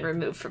could have been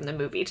removed from the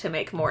movie to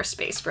make more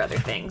space for other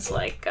things,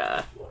 like,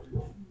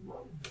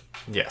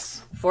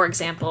 yes. for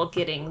example,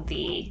 getting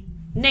the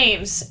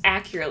names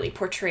accurately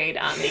portrayed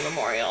on the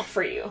memorial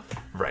for you.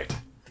 Right.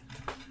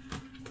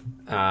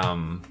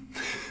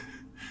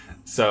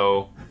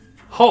 So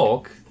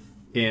Hulk,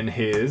 in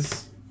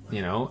his,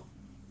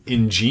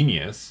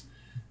 ingenious,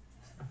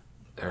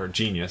 or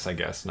genius, I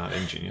guess, not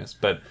ingenious,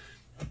 but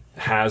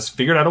has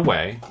figured out a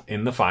way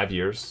in the 5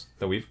 years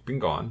that we've been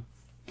gone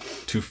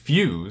to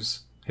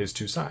fuse his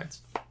two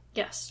sides.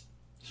 Yes.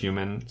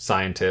 Human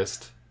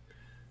scientist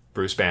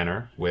Bruce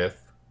Banner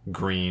with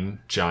green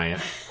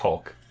giant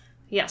Hulk.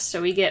 Yes,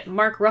 so we get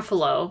Mark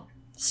Ruffalo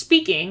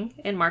speaking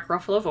in Mark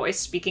Ruffalo voice,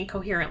 speaking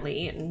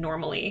coherently and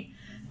normally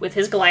with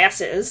his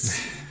glasses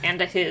and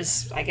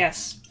his, I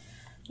guess,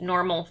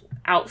 normal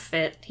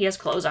outfit. He has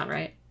clothes on,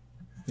 right?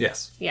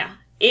 Yes. Yeah.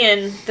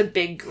 In the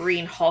big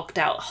green hulked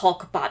out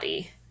Hulk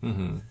body.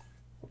 Mm-hmm.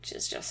 Which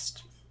is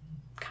just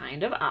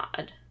kind of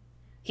odd.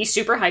 He's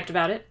super hyped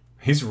about it.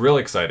 He's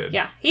really excited.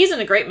 Yeah, he's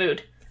in a great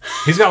mood.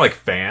 He's got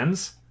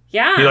fans.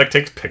 Yeah. He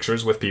takes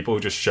pictures with people who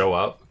just show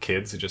up,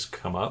 kids who just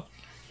come up.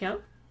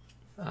 Yep.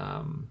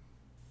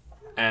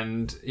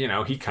 And,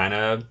 he kind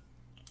of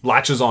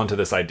latches onto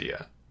this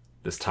idea,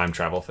 this time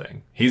travel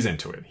thing. He's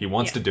into it. He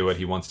wants to do it.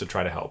 He wants to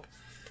try to help.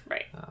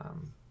 Right.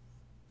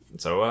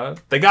 So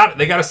they got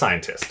a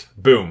scientist.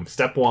 Boom.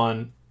 Step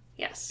one.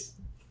 Yes.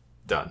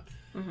 Done.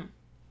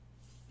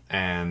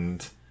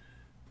 And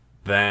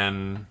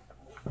then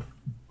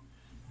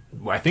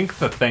I think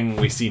the thing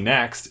we see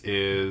next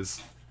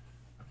is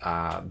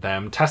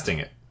them testing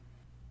it.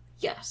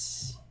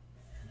 Yes.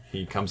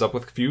 He comes up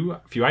with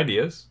a few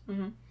ideas,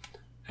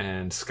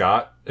 and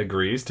Scott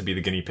agrees to be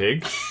the guinea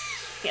pig.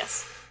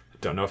 Yes.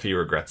 Don't know if he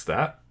regrets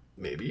that.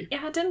 Maybe.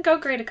 Yeah, it didn't go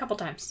great a couple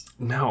times.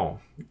 No.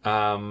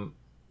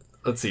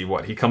 Let's see.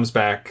 What? He comes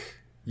back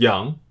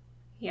young.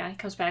 Yeah, he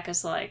comes back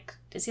as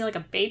is he a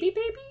baby?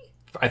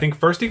 I think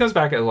first he comes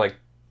back as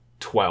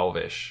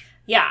 12-ish.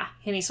 Yeah,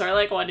 and he's sort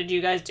of what did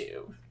you guys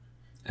do?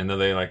 And then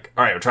they all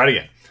right, we'll try it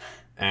again.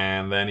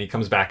 And then he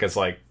comes back as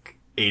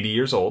 80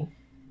 years old.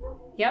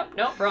 Yep,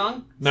 nope,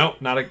 wrong. No.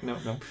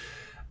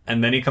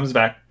 And then he comes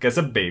back as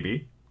a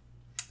baby.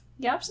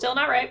 Yep, still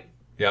not right.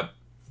 Yep.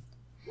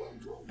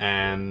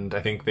 And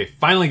I think they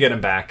finally get him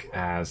back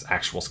as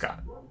actual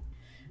Scott.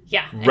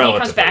 Yeah, and he Relatively.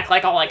 comes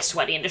back all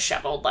sweaty and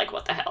disheveled,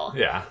 what the hell?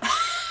 Yeah.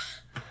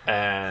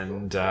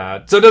 And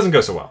so it doesn't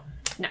go so well.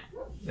 No.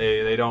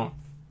 They don't.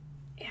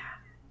 Yeah.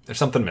 There's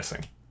something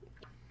missing.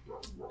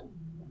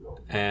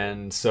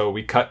 And so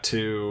we cut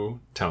to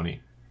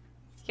Tony.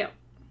 Yep.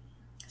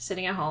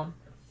 Sitting at home,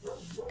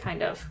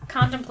 kind of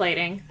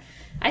contemplating.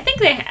 I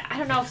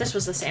don't know if this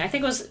was the same. I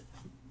think it was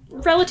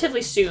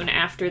relatively soon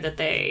after that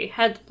they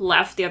had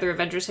left. The other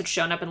Avengers had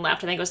shown up and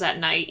left. I think it was that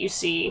night. You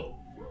see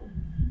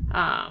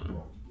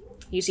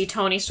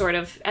Tony sort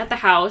of at the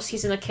house.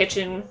 He's in the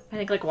kitchen, I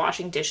think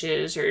washing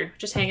dishes or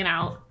just hanging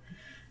out.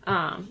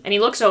 And he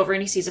looks over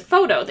and he sees a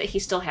photo that he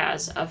still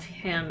has of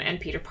him and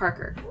Peter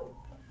Parker.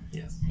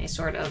 Yes. And he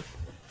sort of...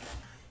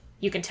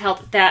 You can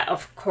tell that,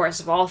 of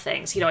course, of all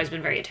things, he'd always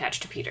been very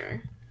attached to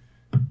Peter.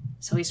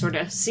 So he sort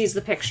of sees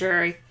the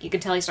picture. You can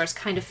tell he starts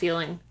kind of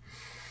feeling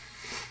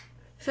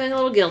a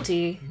little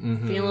guilty,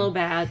 feeling a little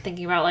bad,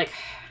 thinking about,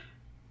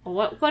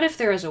 what if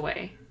there is a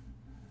way?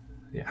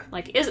 Yeah.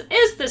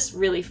 Is this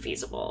really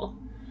feasible?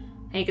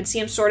 And you can see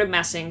him starting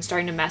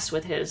to mess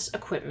with his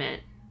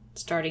equipment,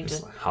 starting to...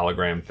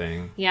 Hologram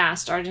thing. Yeah,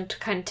 starting to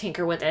kind of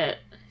tinker with it.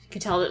 You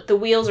can tell that the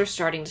wheels are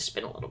starting to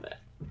spin a little bit.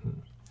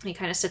 He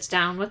kind of sits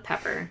down with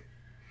Pepper,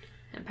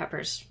 and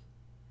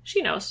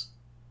she knows.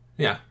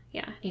 Yeah.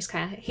 Yeah,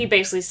 he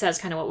basically says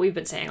kind of what we've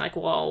been saying,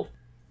 well,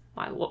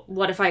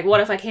 what if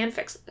I can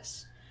fix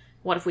this?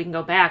 What if we can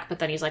go back? But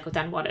then he's well,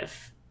 then what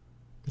if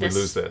We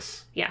lose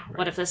this. Yeah, right.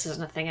 What if this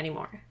isn't a thing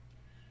anymore?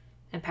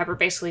 And Pepper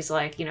basically is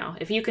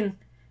if you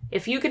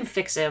can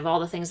fix it of all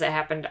the things that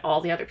happened to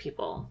all the other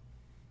people,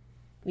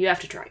 you have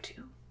to try to.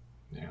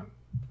 Yeah.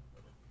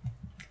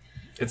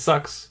 It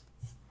sucks.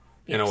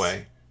 Yes. In a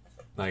way.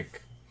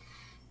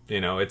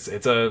 You know, it's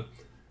a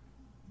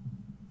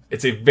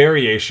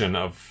variation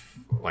of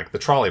like the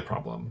trolley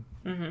problem.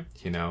 Mm-hmm.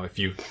 You know, if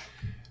you,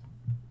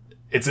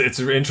 it's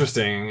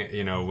interesting.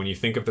 You know, when you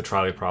think of the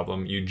trolley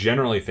problem, you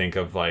generally think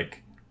of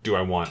like, do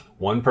I want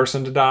one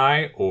person to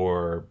die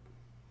or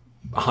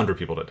 100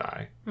 people to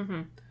die?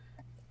 Mm-hmm.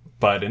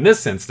 But in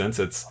this instance,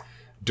 it's,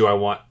 do I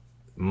want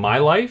my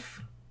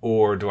life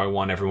or do I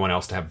want everyone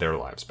else to have their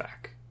lives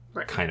back?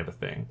 Right. Kind of a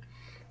thing.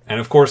 And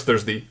of course,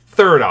 there's the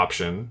third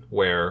option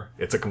where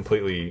it's a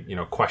completely, you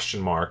know, question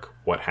mark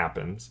what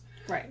happens.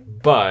 Right.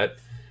 But,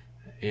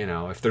 you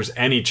know, if there's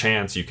any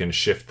chance you can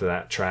shift to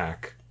that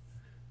track,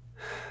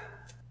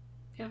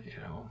 yeah.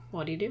 You know,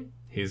 what do you do?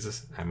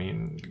 He's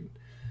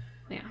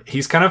Yeah.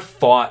 He's kind of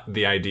fought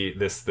the idea,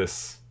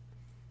 this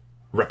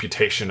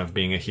reputation of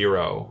being a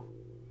hero.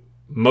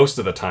 Most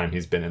of the time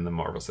he's been in the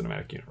Marvel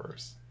Cinematic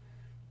Universe.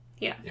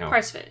 Yeah, you know,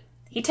 parts of it.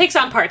 He takes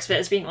on parts of it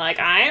as being like,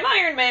 I'm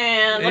Iron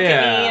Man, look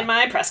at me in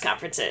my press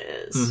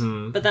conferences.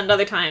 Mm-hmm. But then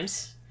other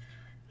times,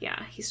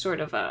 yeah, he's sort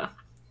of, I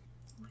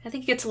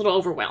think he gets a little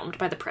overwhelmed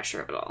by the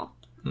pressure of it all.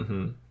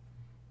 Mm-hmm.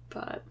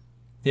 But...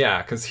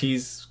 yeah, because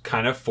he's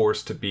kind of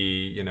forced to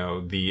be, you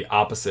know, the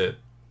opposite,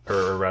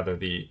 or rather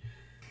the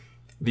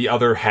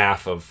other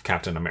half of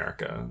Captain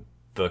America.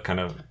 The kind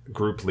of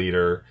group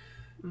leader.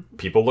 Mm-hmm.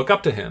 People look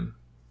up to him.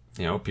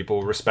 You know,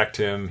 people respect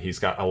him. He's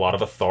got a lot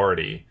of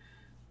authority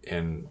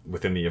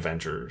within the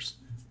Avengers,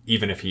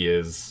 even if he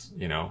is,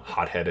 you know,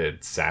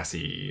 hot-headed,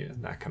 sassy,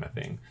 and that kind of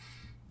thing.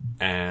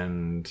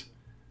 And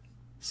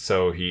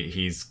so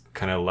he's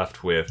kind of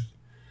left with,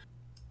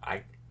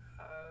 I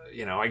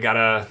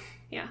gotta.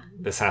 Yeah.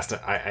 This has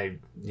to.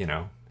 You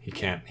know, he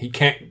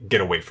can't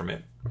get away from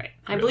it. Right.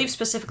 I believe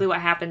specifically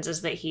what happens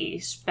is that he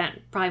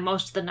spent probably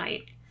most of the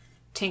night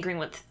tinkering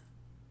with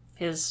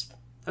his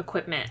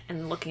equipment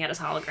and looking at his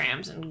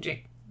holograms and,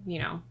 you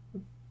know,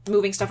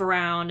 moving stuff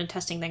around and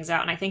testing things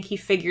out. And I think he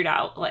figured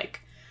out,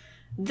 like,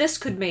 this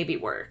could maybe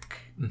work.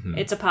 Mm-hmm.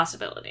 It's a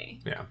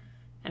possibility. Yeah.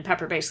 And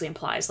Pepper basically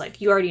implies,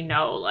 like, you already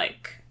know,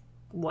 like,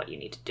 what you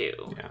need to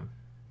do. Yeah.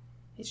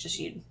 It's just,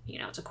 you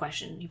know, it's a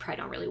question you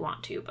probably don't really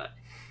want to, but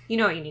you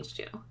know what you need to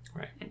do.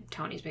 Right. And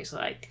Tony's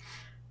basically like,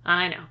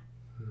 I know.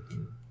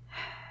 Mm-hmm.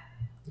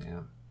 Yeah.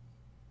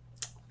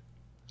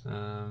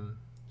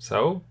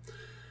 So,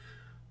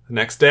 the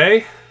next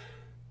day,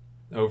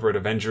 over at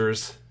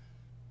Avengers.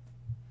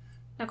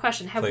 Now,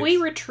 question: have we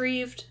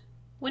retrieved?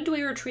 When do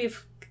we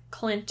retrieve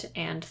Clint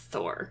and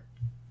Thor?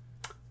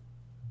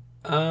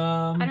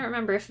 I don't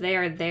remember if they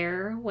are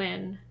there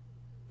when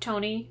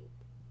Tony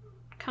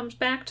comes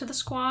back to the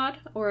squad,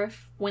 or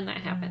when that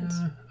happens.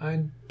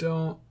 I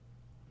don't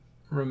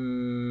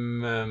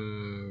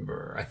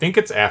remember. I think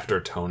it's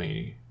after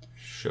Tony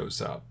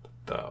shows up,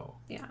 though.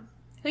 Yeah.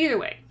 Either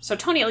way, so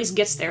Tony at least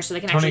gets there, so they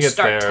can Tony actually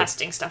start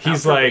testing stuff out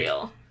for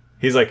real.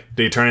 He's like,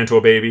 "Did you turn into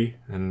a baby?"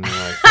 And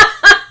they're like,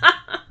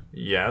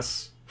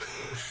 "Yes."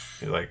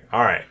 He's like,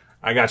 "All right,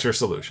 I got your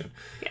solution."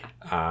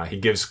 Yeah. He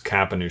gives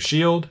Cap a new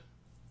shield.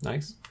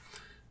 Nice.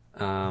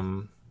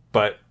 And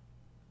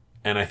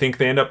I think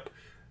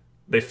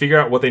they figure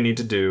out what they need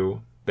to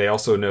do. They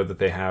also know that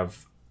they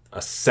have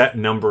a set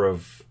number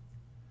of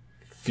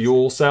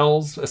fuel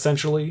cells,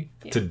 essentially,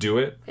 to do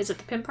it. Is it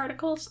the PIM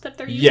particles that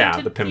they're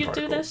using the PIM do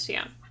particles. this?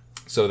 Yeah.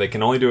 So they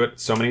can only do it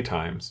so many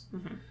times.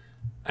 Mm-hmm.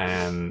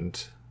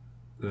 And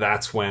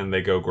that's when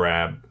they go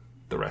grab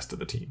the rest of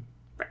the team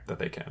that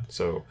they can.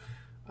 So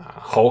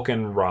Hulk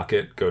and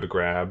Rocket go to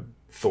grab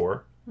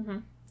Thor. Mm-hmm.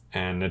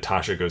 And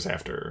Natasha goes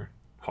after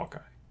Hawkeye.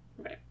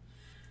 Right.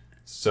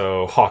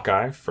 So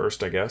Hawkeye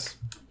first, I guess.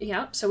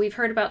 Yeah, so we've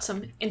heard about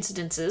some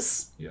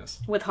incidences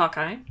with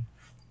Hawkeye.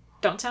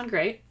 Don't sound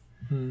great.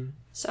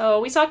 So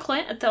we saw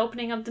Clint at the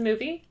opening of the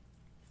movie,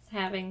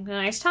 having a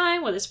nice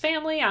time with his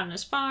family out on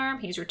his farm.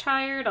 He's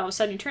retired. All of a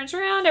sudden he turns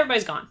around,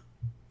 everybody's gone.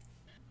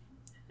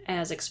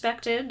 As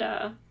expected,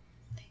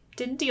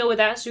 didn't deal with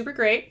that super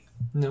great.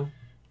 No,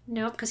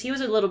 because he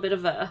was a little bit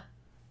of a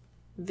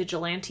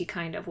vigilante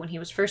kind of when he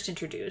was first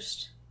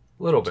introduced.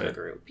 A little to bit. The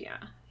group, yeah.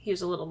 He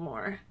was a little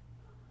more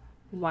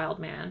wild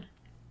man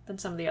than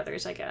some of the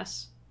others, I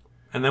guess.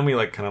 And then we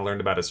kind of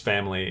learned about his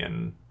family,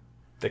 and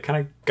they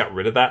kind of got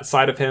rid of that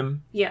side of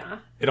him. Yeah.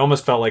 It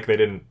almost felt like they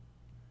didn't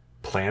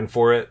plan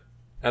for it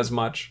as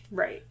much.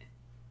 Right.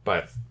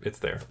 But it's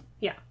there.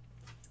 Yeah.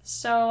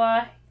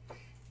 So,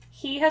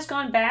 he has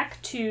gone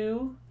back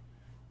to...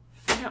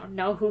 I don't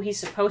know who he's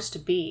supposed to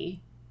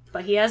be,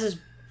 but he has his...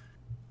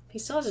 He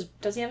still has his...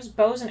 Does he have his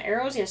bows and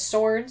arrows? He has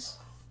swords.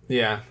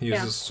 Yeah, he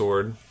uses a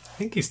sword. I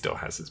think he still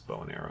has his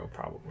bow and arrow,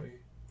 probably.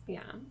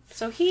 Yeah.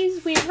 So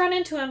we run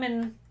into him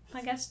in,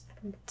 I guess,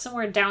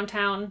 somewhere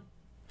downtown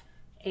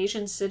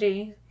Asian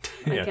city.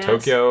 I guess.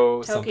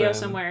 Tokyo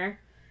somewhere.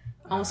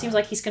 Almost seems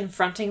like he's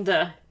confronting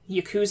the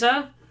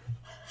Yakuza.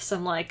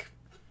 Some,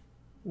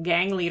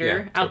 gang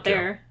leader out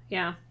there.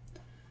 Yeah.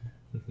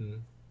 Mm-hmm.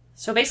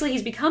 So basically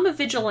he's become a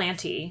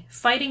vigilante,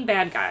 fighting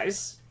bad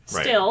guys.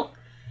 Still. Right.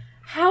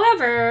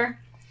 However...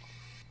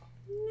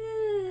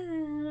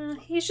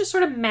 he's just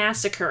sort of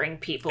massacring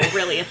people,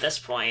 really, at this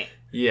point.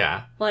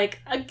 Yeah.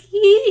 He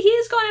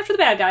is going after the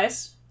bad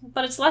guys.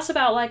 But it's less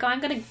about like, oh,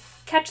 I'm gonna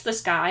catch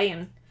this guy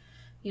and,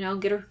 you know,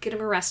 get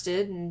him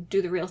arrested and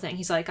do the real thing.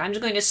 He's like, I'm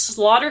just going to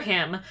slaughter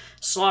him,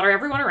 slaughter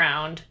everyone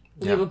around,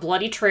 leave a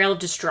bloody trail of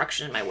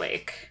destruction in my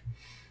wake.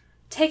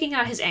 Taking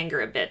out his anger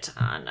a bit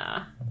on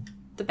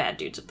the bad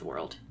dudes of the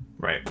world.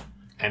 Right.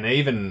 And they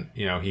even,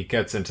 you know, he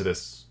gets into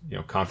this, you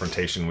know,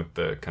 confrontation with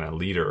the kind of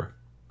leader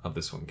of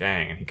this one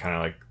gang, and he kind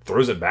of like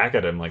throws it back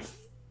at him like,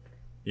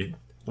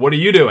 what are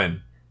you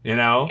doing? You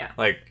know? Yeah.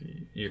 Like,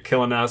 you're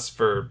killing us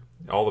for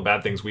all the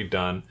bad things we've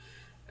done,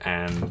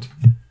 and,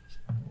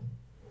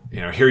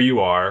 you know, here you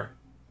are,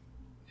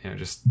 you know,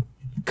 just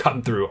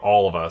cutting through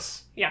all of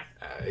us. Yeah.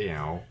 You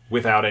know,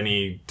 without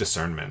any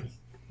discernment.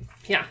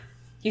 Yeah.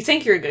 You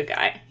think you're a good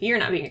guy. You're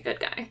not being a good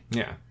guy.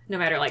 Yeah. No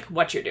matter, like,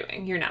 what you're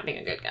doing. You're not being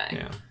a good guy.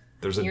 Yeah.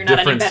 There's a You're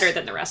difference. not any better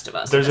than the rest of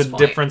us. There's at a this point.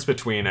 difference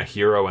between a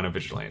hero and a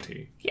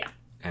vigilante. Yeah.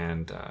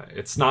 And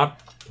it's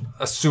not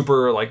a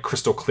super, like,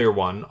 crystal clear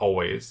one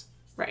always.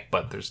 Right.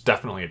 But there's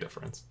definitely a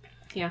difference.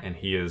 Yeah. And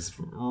he is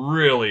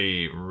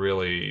really,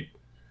 really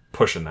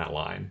pushing that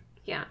line.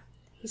 Yeah.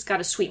 He's got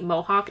a sweet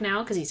mohawk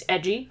now because he's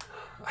edgy.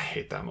 I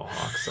hate that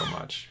mohawk so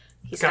much.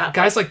 He's got,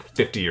 Guy's like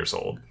 50 years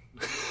old.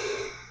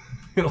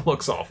 It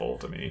looks awful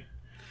to me.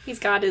 He's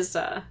got his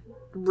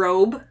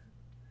robe.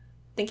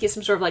 I think he has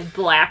some sort of like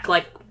black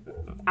like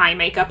eye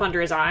makeup under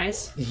his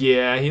eyes.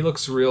 Yeah, he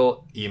looks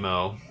real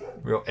emo,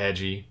 real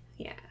edgy,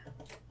 Yeah.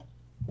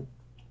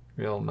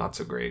 real not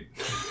so great.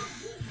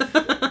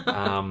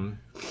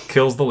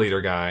 Kills the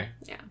leader guy.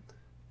 Yeah.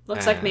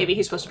 Looks like maybe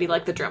he's supposed to be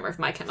like the drummer of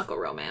My Chemical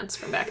Romance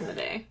from back in the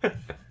day.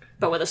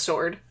 But with a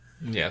sword.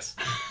 Yes.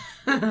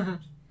 And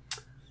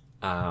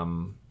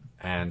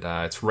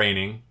it's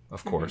raining,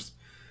 of course.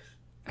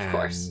 Of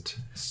course.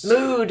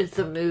 And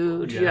The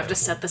mood. You Yeah. have to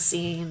set the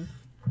scene.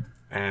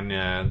 And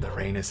the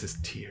rain is his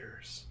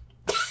tears.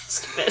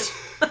 Stupid.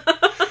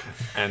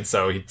 And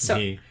so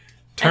he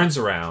turns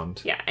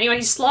around. Yeah. Anyway,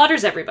 he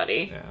slaughters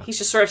everybody. Yeah. He's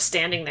just sort of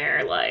standing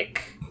there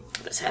like,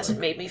 this hasn't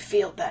made me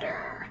feel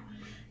better.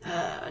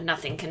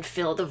 Nothing can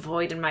fill the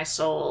void in my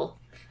soul.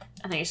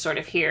 And then you sort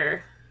of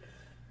hear,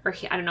 I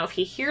don't know if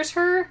he hears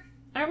her.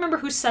 I don't remember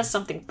who says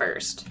something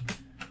first.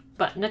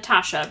 But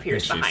Natasha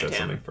appears She behind says him.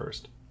 something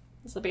first.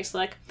 So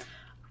basically like,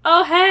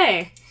 oh,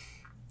 hey.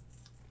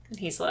 And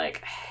he's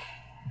like...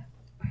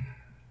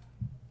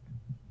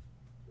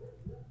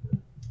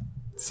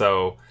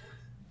 So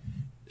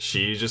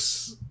she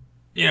just,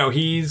 you know,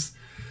 he's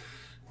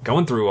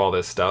going through all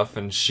this stuff,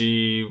 and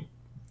she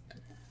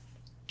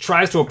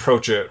tries to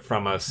approach it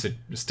from a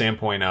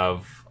standpoint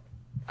of,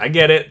 I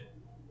get it.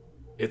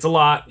 It's a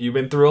lot. You've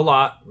been through a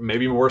lot,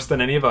 maybe worse than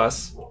any of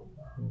us,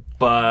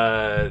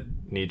 but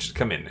need you to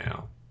come in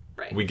now.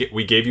 Right.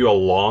 We gave you a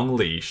long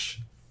leash.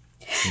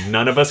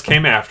 None of us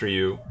came after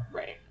you.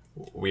 Right.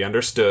 We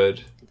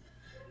understood.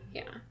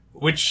 Yeah.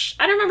 Which,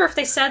 I don't remember if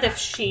they said if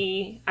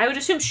she... I would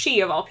assume she,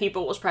 of all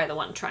people, was probably the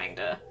one trying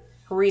to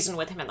reason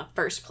with him in the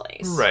first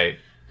place. right.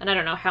 And I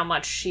don't know how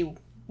much she,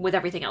 with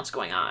everything else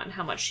going on,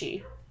 how much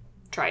she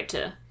tried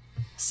to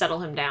settle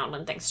him down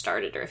when things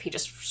started, or if he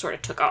just sort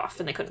of took off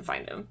and they couldn't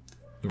find him.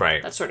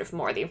 Right. That's sort of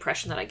more the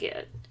impression that I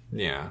get.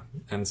 Yeah.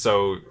 And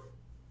so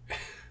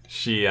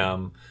she's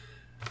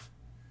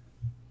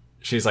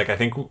like, I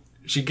think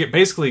she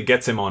basically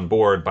gets him on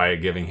board by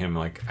giving him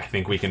like, I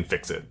think we can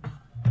fix it.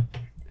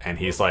 And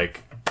he's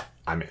like,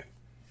 I'm in.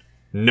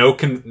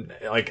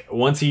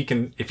 Once he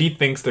can, if he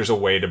thinks there's a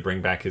way to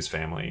bring back his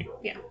family,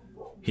 Yeah.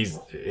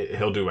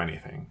 he'll do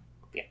anything.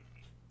 Yeah.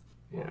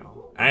 You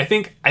know. And I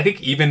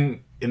think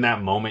even in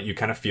that moment, you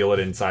kind of feel it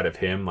inside of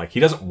him. Like, he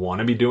doesn't want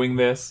to be doing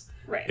this.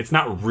 Right. It's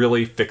not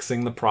really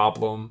fixing the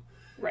problem.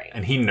 Right.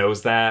 And he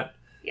knows that.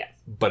 Yeah.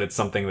 But it's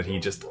something that he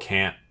just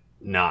can't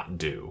not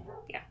do.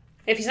 Yeah.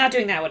 If he's not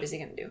doing that, what is he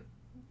going to do?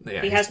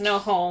 Yeah, He has no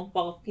home.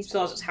 Well, he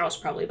still has his house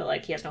probably, but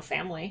like he has no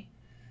family.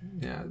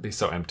 Yeah, it'd be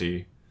so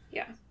empty.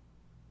 Yeah.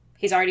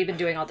 He's already been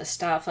doing all this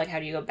stuff. Like, how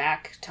do you go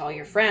back to all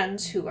your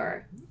friends who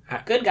are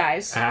good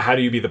guys? How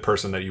do you be the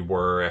person that you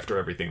were after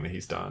everything that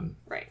he's done?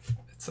 Right.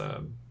 It's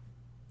a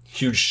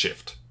huge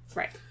shift.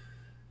 Right.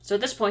 So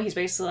at this point, he's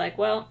basically like,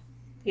 well,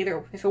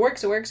 either if it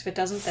works, it works. If it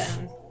doesn't, then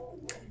I'm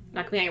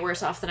not going to be any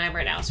worse off than I am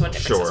right now. So what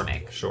difference does it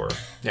make? Sure.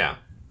 Yeah.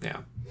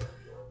 Yeah.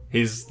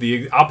 He's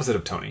the opposite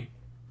of Tony.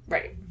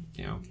 Right.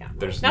 You know, Yeah.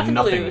 there's Nothing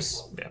to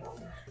lose. Yeah.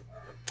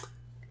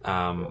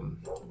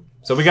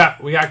 So we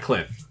got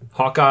Clint.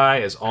 Hawkeye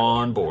is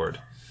on board.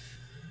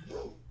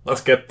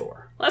 Let's get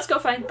Thor. Let's go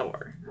find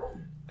Thor.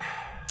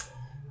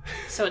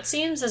 So it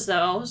seems as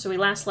though, we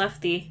last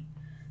left the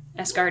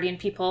Asgardian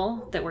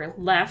people that were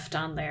left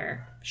on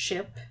their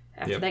ship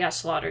after Yep. they got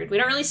slaughtered. We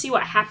don't really see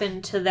what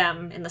happened to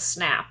them in the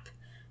snap,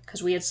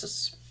 because we had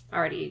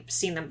already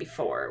seen them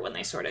before when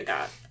they sort of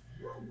got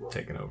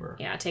Taken over.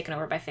 taken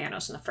over by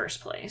Thanos in the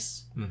first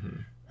place.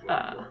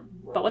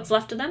 But what's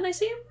left of them, they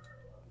seem,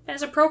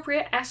 as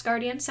appropriate,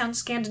 Asgardian, sounds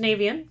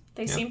Scandinavian.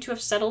 They seem to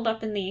have settled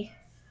up in the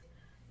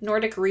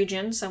Nordic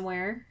region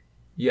somewhere.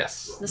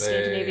 Yes. The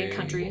Scandinavian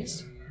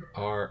countries.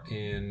 Are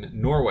in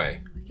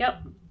Norway.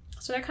 Yep.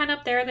 So they're kind of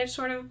up there. They've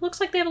sort of, looks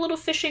like they have a little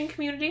fishing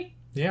community.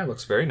 Yeah, it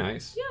looks very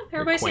nice. Yeah,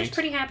 Very everybody seems quaint.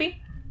 pretty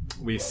happy.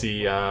 We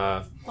see,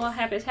 Well,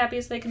 happy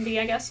as they can be,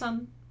 I guess.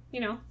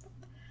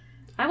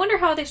 I wonder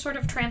how they sort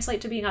of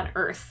translate to being on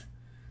Earth.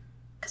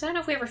 Because I don't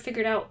know if we ever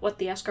figured out what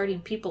the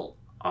Asgardian people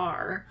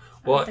are.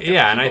 well,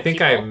 yeah, and I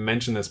think I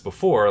mentioned this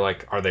before.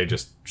 Like, are they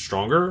just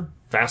stronger,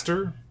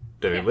 faster?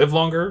 Do they live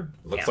longer?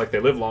 Looks like they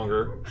live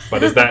longer. But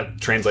does that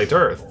translate to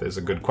Earth? Is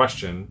a good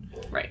question.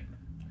 Right.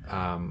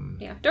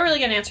 Yeah, don't really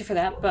get an answer for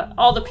that, but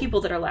all the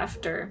people that are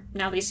left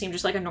now they seem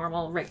just like a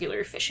normal,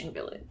 regular fishing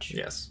village.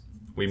 Yes.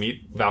 We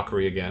meet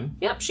Valkyrie again.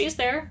 Yep, she's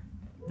there.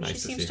 Nice She to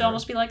seems see to her.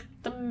 almost be like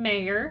the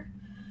mayor.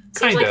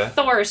 Seems Kinda. like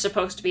Thor is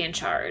supposed to be in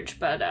charge,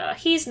 but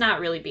he's not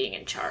really being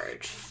in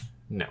charge.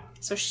 No.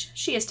 So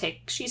she's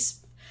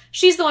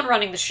the one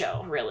running the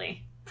show,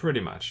 really.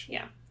 Pretty much.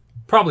 Yeah.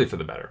 Probably for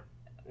the better.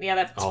 Yeah,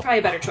 that's probably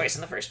a better choice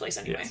in the first place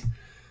anyway. Yes.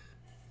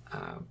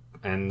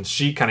 And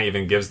she kind of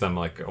even gives them,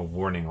 like, a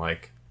warning,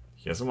 like,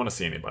 he doesn't want to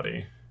see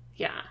anybody.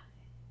 Yeah.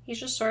 He's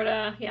just sort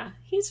of,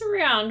 he's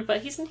around,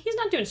 but he's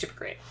not doing super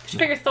great. You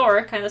figure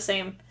Thor, kind of the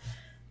same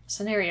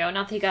scenario.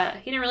 Not that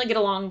he didn't really get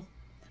along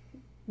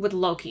with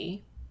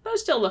Loki, but it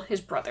was still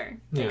his brother.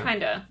 They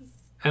kind of...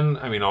 And,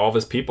 I mean, all of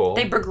his people.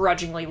 They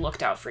begrudgingly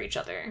looked out for each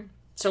other.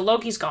 So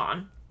Loki's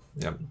gone.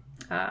 Yep.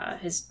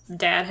 His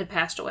dad had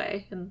passed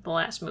away in the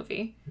last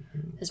movie.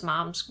 His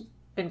mom's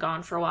been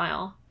gone for a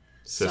while.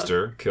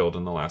 Sister killed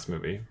in the last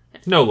movie.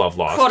 No love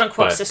lost. Quote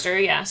unquote but, sister,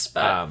 yes,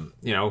 but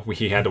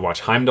he had to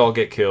watch Heimdall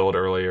get killed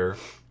earlier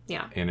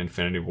yeah, in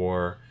Infinity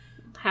War.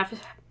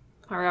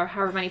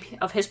 however many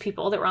of his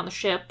people that were on the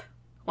ship.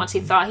 Once he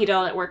thought he'd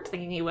all that worked,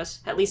 thinking he was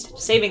at least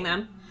saving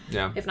them.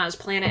 Yeah. If not his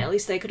planet, at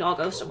least they could all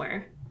go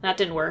somewhere. That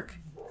didn't work.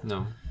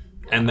 No.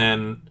 And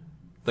then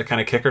the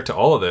kind of kicker to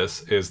all of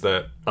this is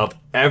that of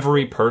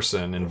every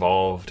person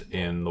involved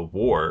in the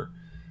war,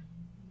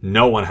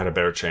 no one had a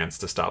better chance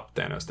to stop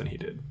Thanos than he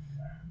did.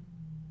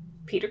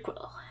 Peter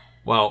Quill.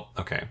 Well,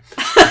 okay.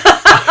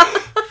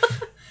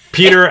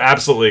 Peter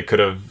absolutely could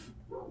have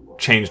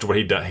changed what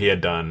he had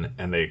done,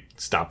 and they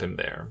stopped him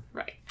there.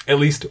 Right. At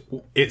least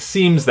it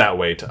seems that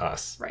way to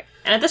us. Right.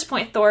 And at this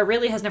point, Thor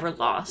really has never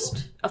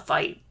lost a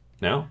fight.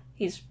 No?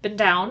 He's been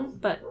down,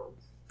 but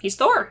he's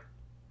Thor.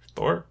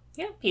 Thor?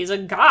 Yeah, he's a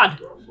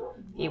god.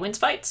 He wins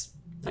fights.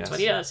 That's Yes. what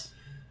he does.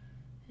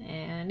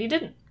 And he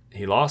didn't.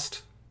 He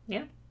lost.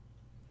 Yeah.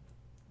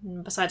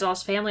 And besides all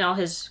his family, all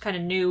his kind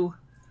of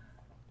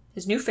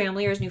his new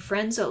family, or his new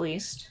friends at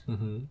least.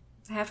 Mm-hmm.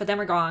 Half of them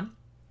are gone.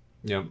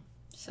 Yep.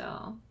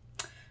 So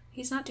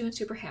he's not doing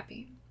super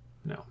happy.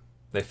 No.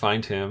 They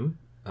find him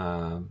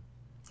kind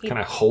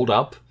of holed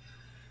up.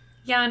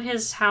 Yeah, in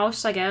his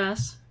house, I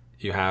guess.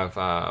 You have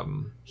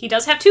He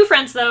does have two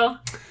friends, though.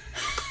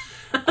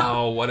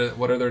 what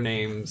are their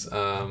names?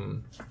 I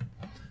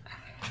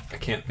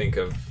can't think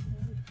of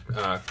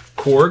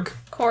Korg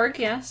Korg,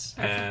 yes.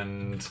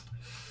 and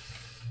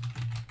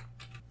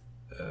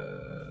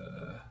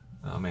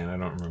oh man, I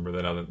don't remember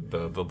that other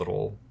the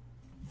little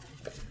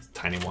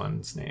tiny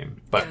one's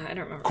name. But I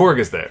don't remember. Korg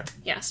is there.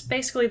 Yes,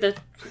 basically the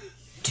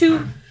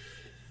two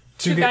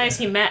Two guys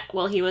he met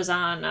while he was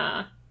on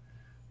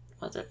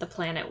was it the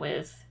planet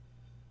with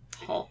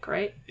Hulk,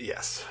 right?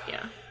 Yes.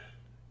 Yeah.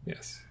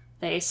 Yes.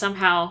 They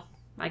somehow,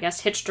 I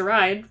guess, hitched a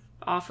ride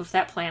off of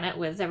that planet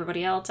with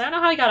everybody else. I don't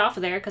know how he got off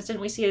of there, because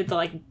didn't we see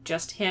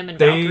just him and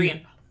Valkyrie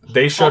and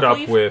They showed Hulk up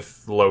leave?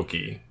 with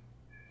Loki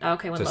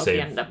okay, when to Loki save.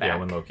 ended up back. Yeah,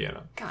 when Loki ended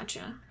up.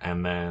 Gotcha.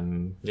 And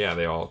then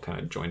they all kind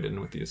of joined in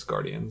with these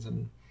Guardians,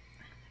 and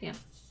Yeah.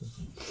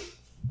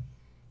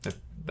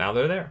 now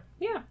they're there.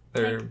 Yeah.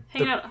 They're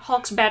Hanging out at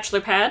Hulk's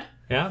bachelor pad.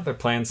 Yeah, they're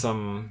playing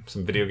some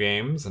video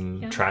games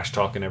and trash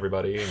talking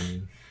everybody,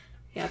 and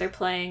Yeah, they're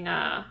playing,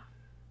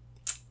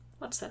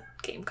 what's that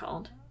game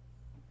called?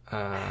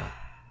 Fortnite.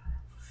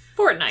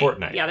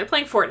 Fortnite. Yeah, they're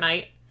playing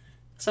Fortnite.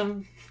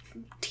 Some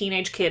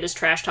teenage kid is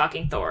trash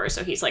talking Thor,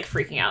 so he's like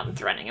freaking out and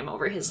threatening him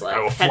over his I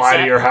will headset. fly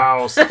to your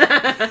house.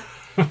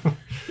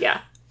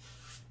 Yeah.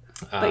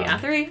 But yeah,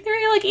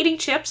 they're like eating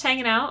chips,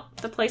 hanging out.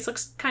 The place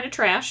looks kind of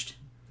trashed.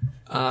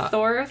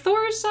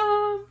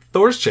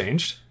 Thor's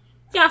changed.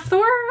 Yeah,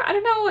 Thor. I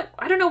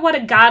don't know what a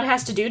god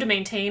has to do to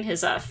maintain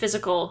his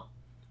physical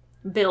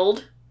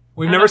build.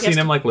 We've I don't know never if he has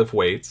seen him like lift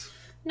weights.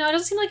 No, it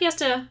doesn't seem like he has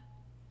to,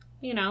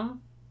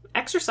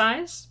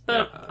 exercise.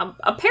 But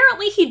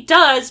apparently he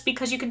does,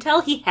 because you can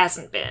tell he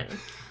hasn't been.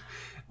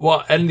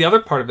 Well, and the other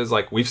part of it is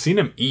like we've seen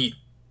him eat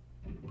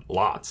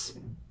lots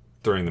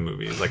during the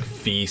movies, like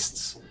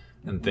feasts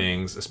and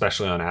things,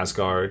 especially on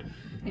Asgard.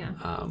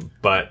 Yeah.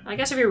 But I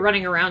guess if you're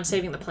running around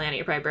saving the planet,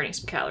 you're probably burning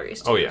some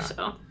calories too. Oh, yeah.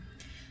 So.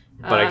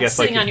 but I guess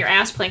sitting like on your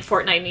ass playing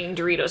Fortnite and eating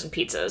Doritos and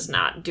pizza is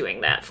not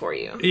doing that for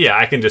you. yeah,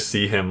 I can just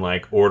see him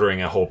like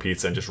ordering a whole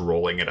pizza and just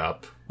rolling it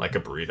up like a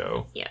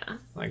burrito. Yeah.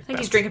 Like I think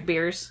he's drinking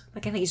beers.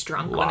 Like, I think he's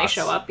drunk when they Lots.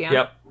 show up. Yeah.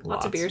 Yep,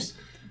 Lots of beers.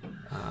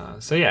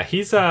 So yeah,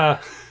 he's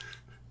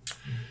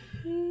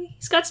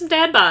He's got some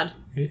dad bod.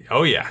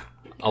 oh yeah,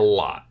 a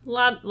lot.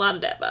 Lot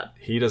of dad bod.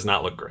 He does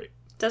not look great.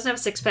 Doesn't have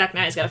a six pack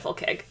now. He's got a full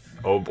keg.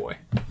 Oh boy.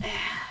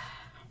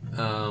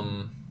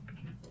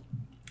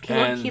 He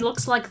And- he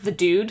looks like the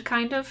dude,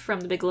 kind of,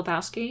 from The Big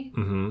Lebowski.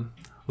 a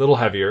little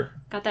heavier.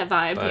 Got that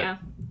vibe, But- yeah.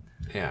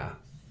 Yeah.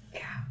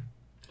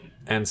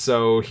 And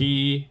so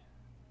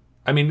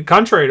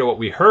contrary to what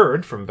we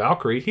heard from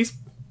Valkyrie, he's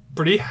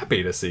pretty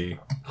happy to see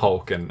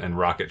Hulk and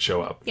Rocket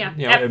show up. Yeah.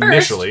 You know, At first,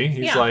 initially,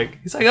 he's yeah. like,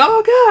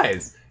 oh,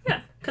 guys,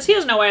 Yeah, because he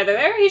doesn't know why they're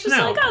there. He's just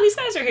No. like, oh, these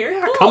guys are here.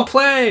 Cool. come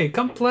play.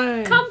 Come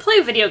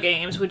play Video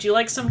games. Would you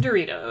like some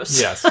Doritos?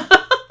 Yes.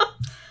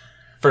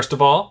 First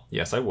of all,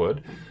 yes, I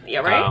would. Yeah,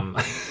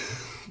 right?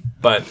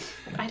 But,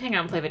 I'd hang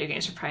out and play video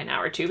games for probably an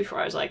hour or two before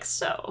I was like,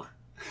 so.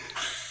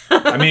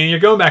 I mean, you're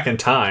going back in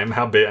time.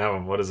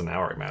 What does an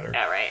hour matter?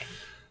 Yeah, right.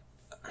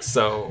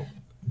 So,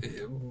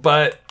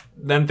 but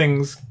then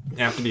things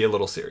have to be a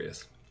little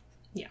serious.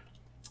 Yeah.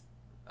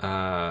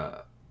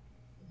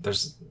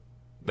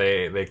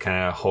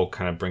 Hulk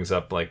kind of brings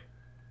up, like,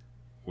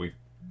 we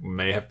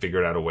may have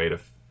figured out a way to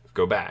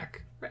go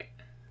back. Right.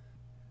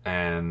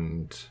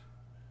 And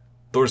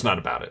Thor's not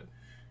about it.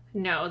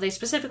 No, they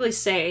specifically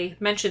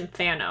mention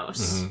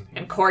Thanos,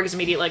 and Korg is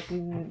immediately like,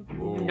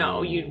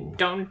 no, you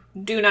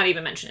do not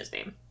even mention his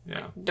name.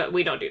 Yeah.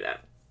 We don't do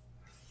that.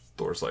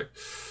 Thor's like,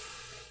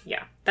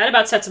 Yeah, that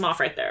about sets him off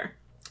right there.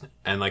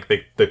 and like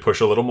they push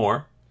a little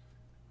more,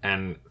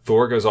 and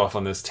Thor goes off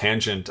on this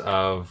tangent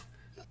of,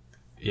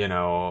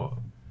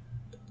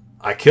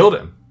 I killed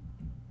him.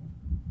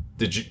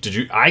 Did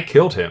you? I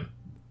killed him.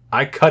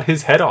 I cut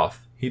his head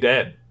off. He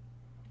dead.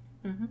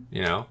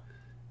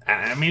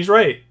 I mean, he's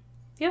right.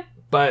 Yeah.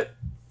 But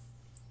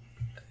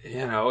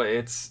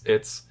it's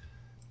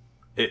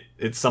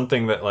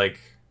something that, like,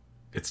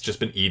 it's just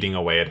been eating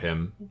away at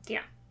him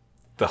Yeah.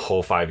 the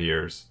whole 5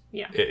 years.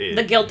 Yeah.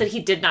 The guilt that he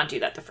did not do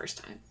that the first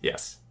time.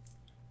 Yes.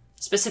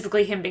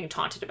 Specifically him being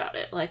taunted about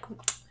it. Like,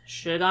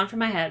 should have gone for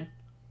my head.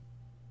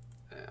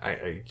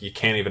 You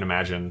can't even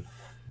imagine,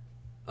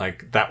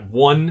 like, that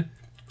one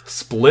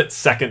split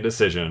second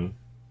decision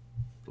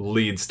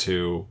leads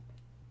to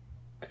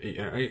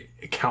a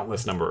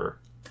countless number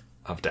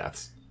of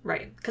deaths.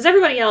 Right. Because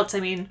everybody else, I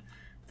mean,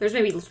 there's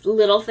maybe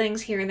little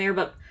things here and there,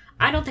 but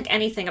I don't think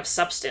anything of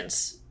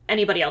substance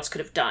anybody else could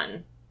have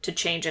done to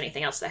change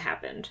anything else that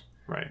happened.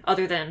 Right.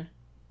 Other than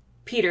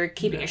Peter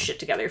keeping his shit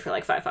together for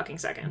like 5 fucking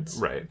seconds.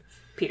 Right.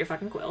 Peter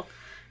fucking Quill.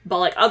 But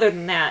like, other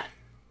than that,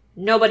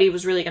 nobody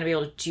was really going to be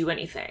able to do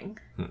anything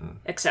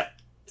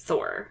except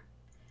Thor.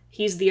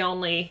 He's the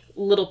only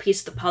little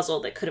piece of the puzzle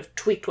that could have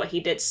tweaked what he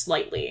did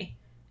slightly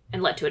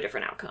and led to a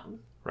different outcome.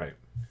 Right.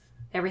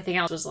 Everything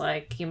else was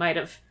like, you might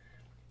have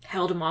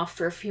held him off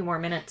for a few more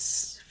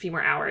minutes, a few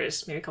more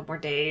hours, maybe a couple more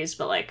days,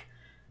 but like,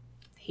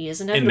 he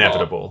is inevitable.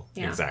 Inevitable.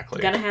 Yeah.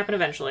 Exactly. Gonna happen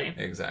eventually.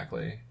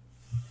 Exactly.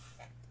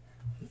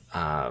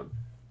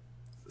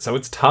 So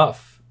it's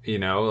tough,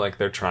 like,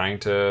 they're trying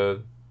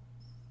to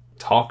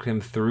talk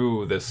him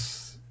through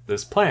this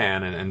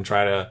plan and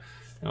try to,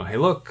 hey,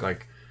 look,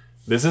 like,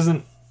 this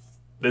isn't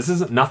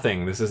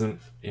nothing. This isn't,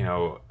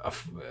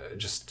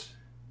 just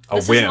a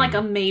This whim. isn't like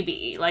a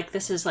maybe. Like,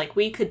 this is like,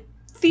 we could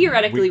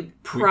theoretically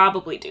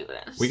probably do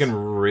this. We can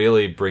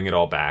really bring it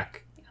all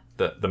back.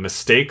 The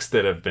mistakes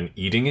that have been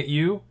eating at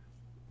you,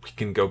 we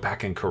can go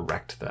back and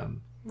correct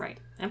them. Right.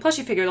 And plus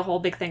you figure the whole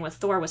big thing with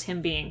Thor was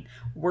him being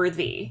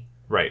worthy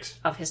Right.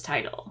 of his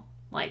title.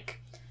 Like,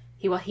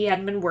 he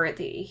hadn't been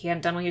worthy. He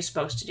hadn't done what he was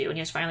supposed to do, and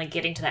he was finally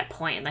getting to that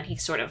point, and then he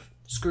sort of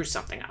screws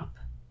something up.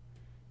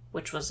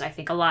 Which was, I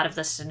think, a lot of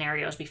the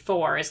scenarios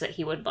before, is that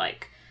he would,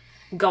 like,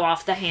 go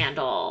off the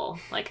handle,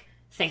 like,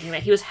 thinking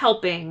that he was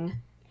helping,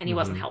 and he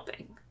wasn't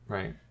helping.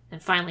 Right.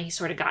 And finally he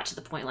sort of got to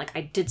the point, like,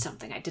 I did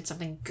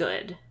something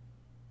good.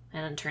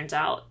 And then turns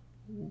out,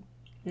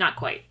 not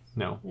quite.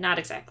 No. Not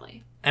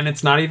exactly. And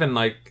it's not even,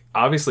 like,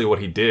 obviously what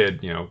he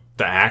did,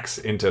 the axe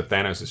into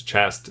Thanos'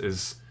 chest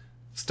is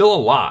still a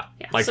lot.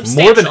 Yeah, like, more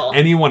substantial. than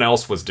anyone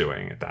else was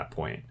doing at that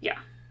point. Yeah.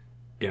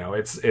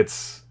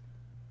 It's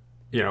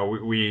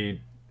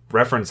we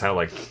reference how,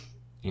 like,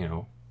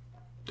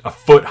 a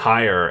foot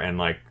higher and,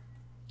 like,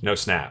 no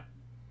snap.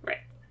 Right.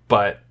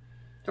 But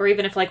Or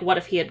even if, like, what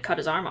if he had cut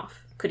his arm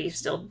off? Could he have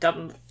still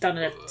done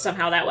it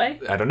somehow that way?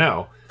 I don't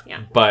know.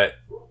 Yeah. But,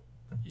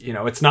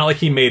 it's not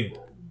like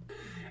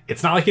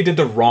it's not like he did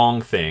the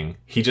wrong thing.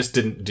 He just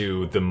didn't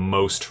do the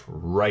most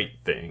right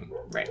thing.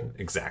 Right.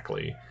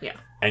 Exactly. Yeah.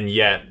 And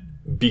yet,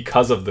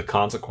 because of the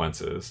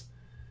consequences,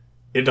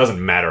 it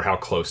doesn't matter how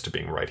close to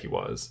being right he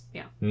was.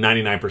 Yeah.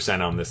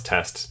 99% on this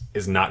test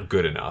is not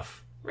good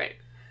enough. Right.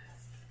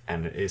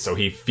 And so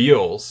he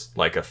feels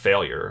like a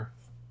failure.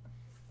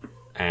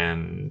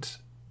 And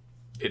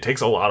it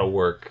takes a lot of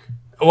work.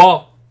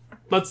 Well,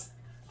 it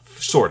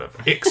sort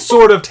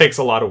of takes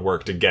a lot of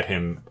work to get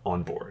him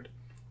on board.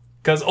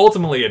 Because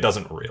ultimately, it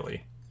doesn't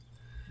really.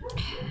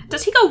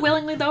 Does he go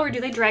willingly, though, or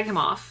do they drag him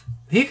off?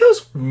 He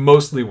goes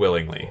mostly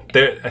willingly.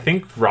 I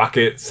think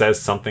Rocket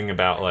says something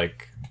about,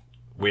 like,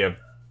 we have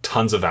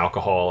tons of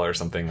alcohol or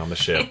something on the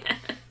ship.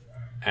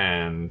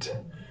 And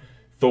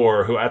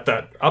Thor, who up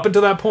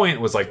until that point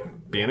was,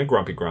 like, being a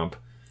grumpy grump,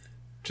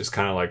 just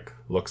kind of, like,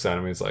 looks at him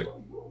and he's like,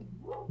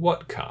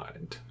 what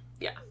kind?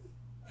 Yeah.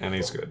 And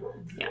he's good.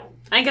 Yeah.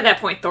 I think at that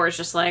point, Thor's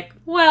just like,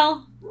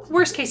 well,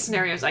 worst case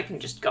scenarios, I can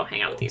just go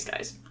hang out with these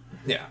guys.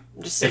 Yeah.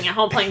 I'm just sitting at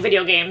home playing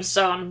video games,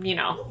 so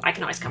I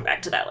can always come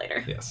back to that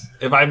later. Yes.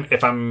 If I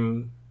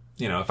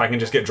can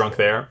just get drunk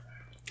there,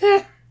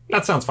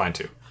 that sounds fine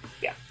too.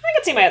 Yeah. I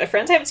can see my other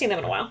friends. I haven't seen them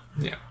in a while.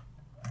 Yeah.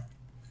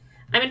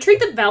 I'm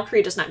intrigued that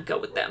Valkyrie does not go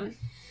with them.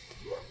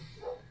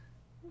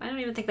 I don't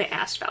even think they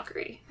asked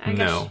Valkyrie. I guess.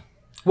 No.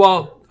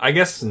 Well, I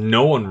guess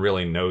no one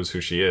really knows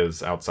who she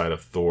is outside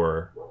of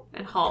Thor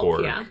And Hulk,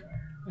 Korg. yeah.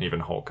 Even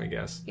Hulk, I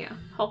guess. Yeah,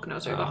 Hulk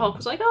knows her, but Hulk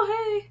was like,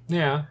 oh,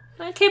 Yeah.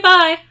 hey. Okay,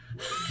 bye.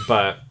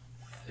 But,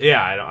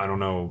 yeah, I don't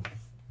know.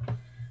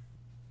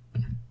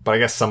 But I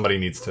guess somebody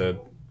needs to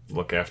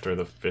look after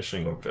the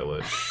fishing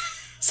village.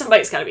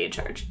 Somebody's got to be in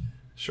charge.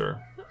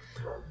 Sure.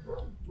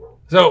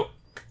 So,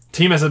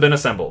 team has been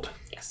assembled.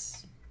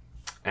 Yes.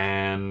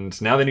 And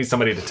now they need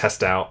somebody to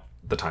test out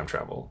the time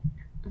travel.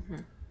 Mm-hmm.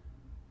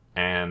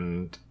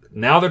 And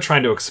now they're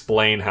trying to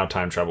explain how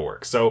time travel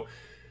works. So,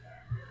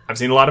 I've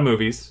seen a lot of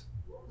movies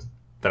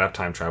that have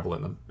time travel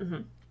in them.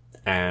 Mm-hmm.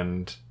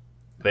 And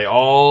they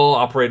all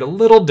operate a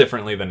little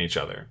differently than each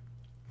other.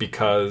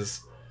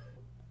 Because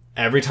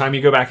every time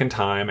you go back in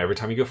time, every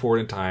time you go forward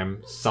in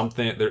time,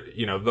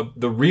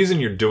 the reason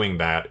you're doing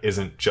that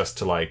isn't just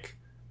to like,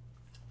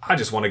 I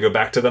just want to go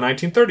back to the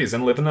 1930s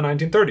and live in the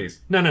 1930s.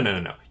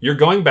 No. You're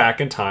going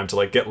back in time to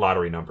like get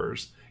lottery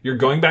numbers. You're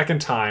going back in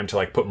time to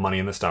like put money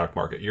in the stock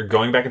market. You're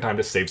going back in time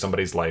to save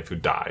somebody's life who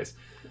dies.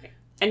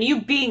 And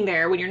you being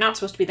there when you're not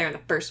supposed to be there in the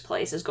first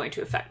place is going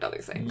to affect other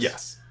things.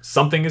 Yes.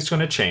 Something is going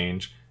to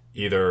change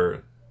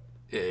either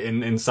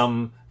in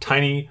some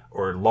tiny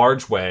or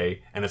large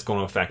way, and it's going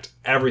to affect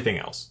everything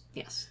else.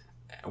 Yes.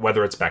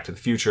 Whether it's Back to the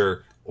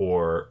Future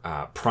or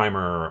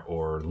Primer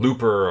or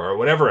Looper or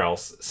whatever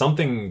else,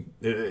 something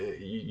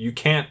you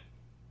can't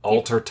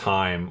alter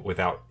time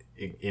without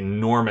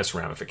enormous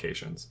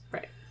ramifications.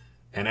 Right.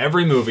 And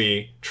every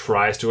movie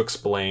tries to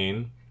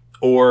explain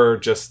or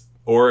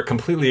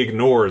completely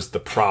ignores the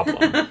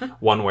problem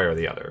one way or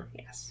the other.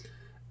 Yes.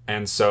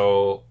 And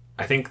so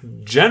I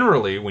think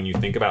generally when you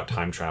think about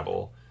time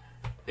travel,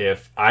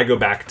 if I go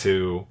back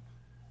to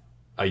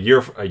a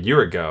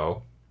year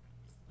ago,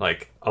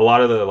 like a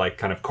lot of the like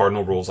kind of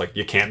cardinal rules, like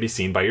you can't be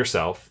seen by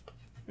yourself.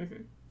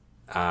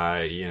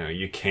 Mm-hmm.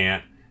 You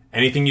can't,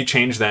 anything you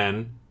change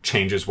then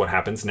changes what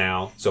happens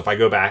now. So if I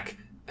go back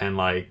and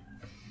like,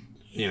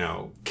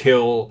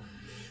 kill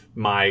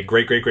my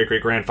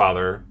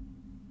great-great-great-great-grandfather,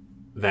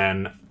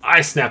 then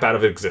I snap out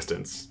of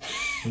existence.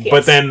 Yes.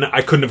 But then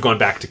I couldn't have gone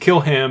back to kill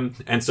him.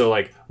 And so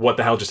like, what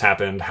the hell just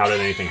happened? How did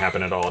anything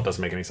happen at all? It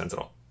doesn't make any sense at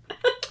all.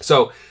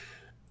 So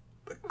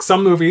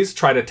some movies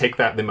try to take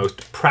that the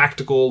most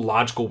practical,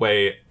 logical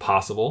way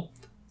possible.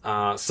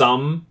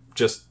 Some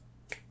just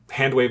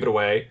hand wave it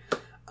away.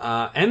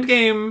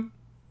 Endgame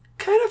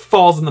kind of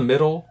falls in the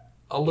middle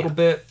a little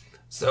bit.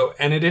 So,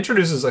 and it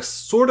introduces a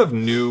sort of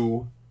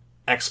new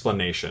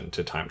explanation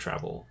to time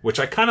travel, which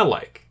I kind of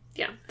like.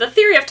 Yeah. The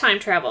theory of time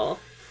travel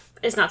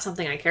is not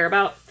something I care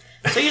about.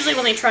 So usually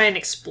when they try and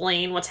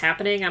explain what's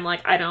happening, I'm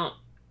like, I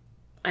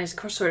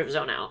sort of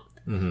zone out.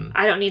 Mm-hmm.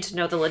 I don't need to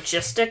know the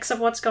logistics of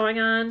what's going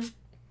on.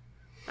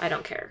 I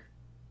don't care.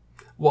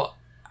 Well,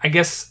 I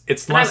guess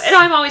it's less... And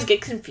I'm always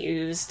get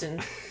confused,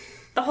 and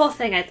the whole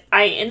thing,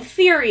 I in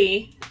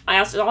theory,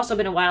 it's also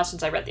been a while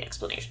since I read the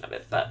explanation of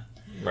it, but...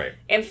 Right.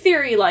 In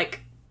theory,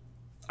 like,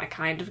 I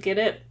kind of get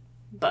it,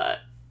 but...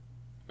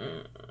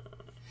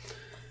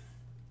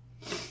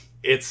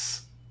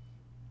 It's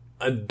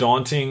a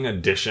daunting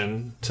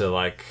addition to,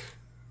 like,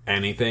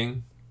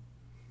 anything.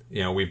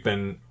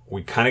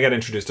 We kind of got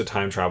introduced to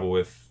time travel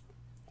with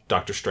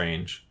Doctor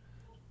Strange,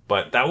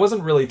 but that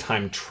wasn't really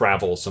time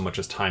travel so much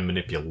as time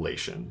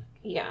manipulation.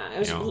 Yeah, it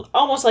was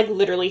almost like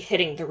literally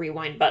hitting the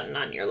rewind button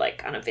on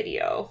on a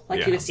video.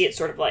 Like you would see it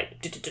sort of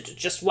like,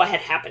 just what had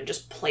happened,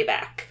 just play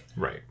back.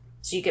 Right.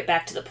 So you get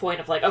back to the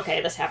point of like,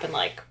 okay, this happened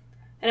like...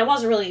 And it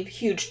wasn't really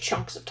huge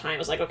chunks of time. It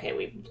was like, okay,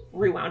 we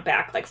rewound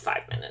back like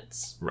 5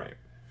 minutes. Right.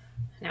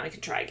 Now we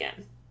can try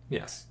again.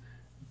 Yes.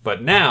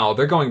 But now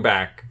they're going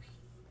back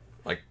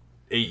like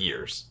 8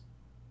 years.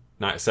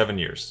 Not 7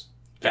 years.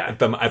 Yeah. At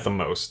the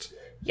most.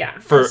 Yeah.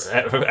 At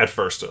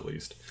first, at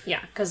least.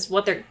 Yeah, because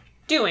what they're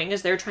doing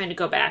is they're trying to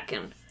go back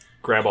and...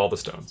 grab all the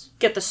stones.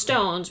 Get the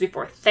stones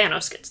before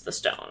Thanos gets the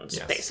stones,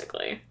 yes.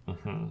 Basically.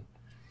 Mm-hmm.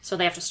 So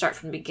they have to start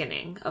from the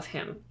beginning of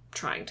him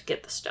trying to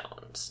get the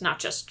stones. Not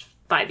just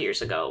 5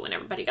 years ago when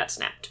everybody got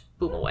snapped.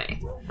 Boom,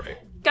 away. Right.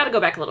 Got to go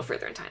back a little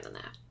further in time than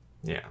that.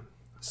 Yeah.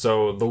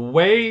 So the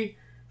way...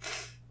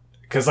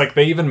 Because, like,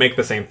 they even make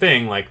the same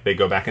thing. Like, they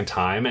go back in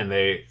time and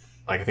they...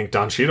 Like, I think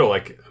Don Cheadle,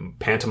 like,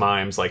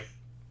 pantomimes, like,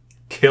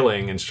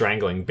 killing and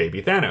strangling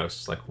baby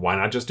Thanos. Like, why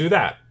not just do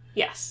that?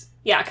 Yes.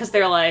 Yeah, because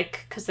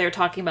they're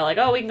talking about, like,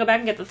 oh, we can go back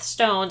and get the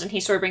stones. And he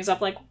sort of brings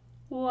up, like,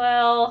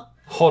 well...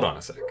 Hold on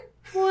a sec.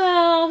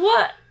 Well,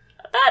 what?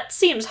 That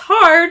seems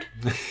hard.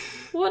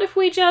 What if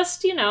we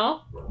just, And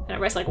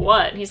everybody's like,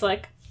 what? And he's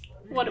like,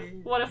 what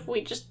if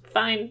we just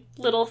find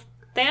little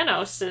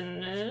Thanos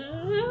and...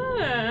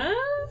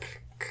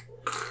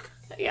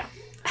 Yeah.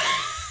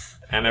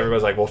 And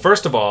everybody's like, well,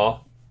 first of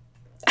all,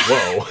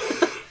 whoa.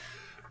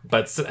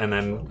 And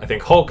then I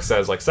think Hulk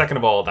says, like, second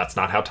of all, that's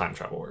not how time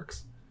travel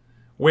works.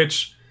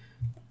 Which,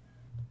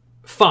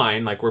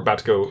 fine, like, we're about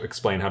to go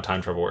explain how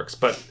time travel works.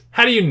 But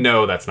how do you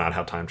know that's not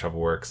how time travel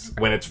works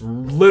when it's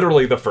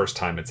literally the first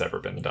time it's ever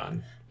been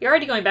done? You're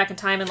already going back in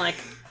time and, like,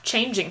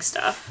 changing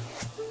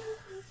stuff.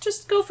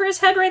 Just go for his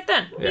head right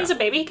then. Yeah. He's a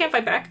baby. He can't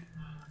fight back.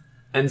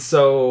 And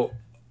so,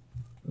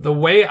 the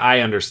way I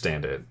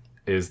understand it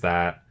is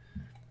that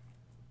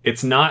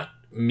it's not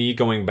me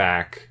going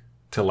back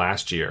to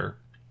last year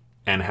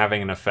and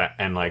having an effect,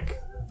 and,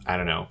 like, I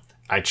don't know,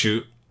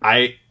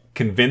 I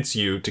convince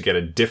you to get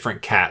a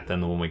different cat than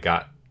the one we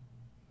got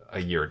a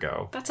year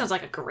ago. That sounds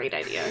like a great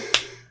idea.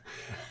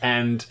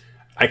 And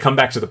I come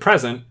back to the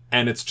present,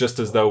 and it's just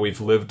as though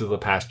we've lived the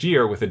past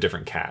year with a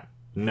different cat.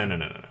 No.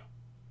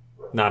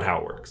 Not how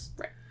it works.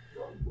 Right.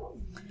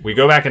 We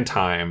go back in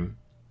time,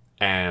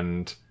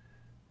 and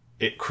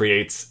it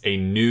creates a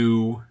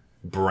new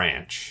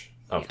branch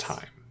of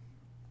time.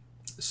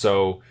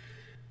 So,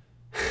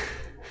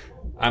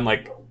 I'm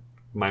like,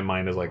 my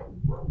mind is like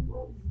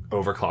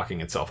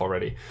overclocking itself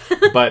already.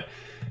 But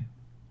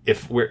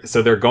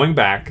so they're going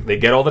back, they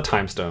get all the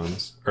time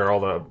stones, or all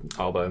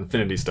the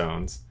infinity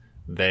stones.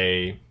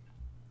 They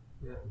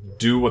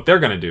do what they're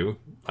going to do,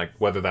 like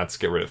whether that's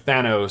get rid of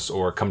Thanos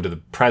or come to the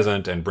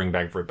present and bring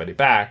back everybody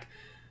back.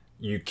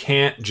 You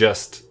can't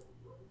just,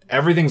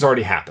 everything's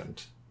already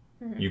happened.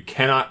 You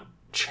cannot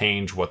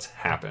change what's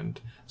happened.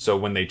 So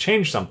when they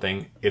change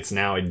something, it's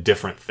now a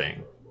different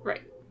thing.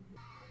 Right.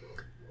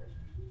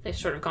 They've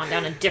sort of gone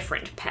down a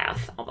different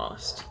path,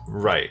 almost.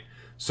 Right.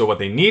 So what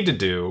they need to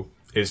do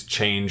is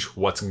change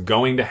what's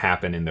going to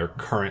happen in their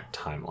current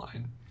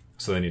timeline.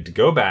 So they need to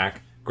go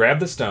back, grab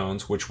the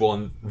stones, which will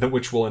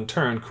in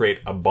turn create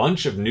a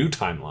bunch of new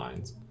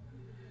timelines.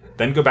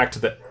 Then go back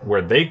to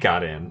where they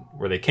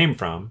came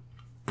from,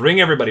 bring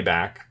everybody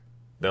back.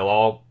 They'll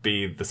all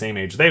be the same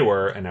age they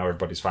were, and now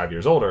everybody's 5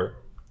 years older,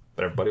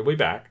 but everybody will be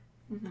back.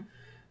 Mm-hmm.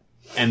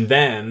 And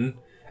then,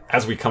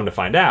 as we come to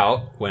find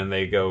out, when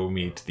they go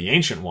meet the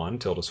Ancient One,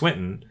 Tilda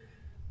Swinton,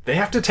 they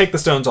have to take the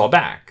stones all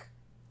back.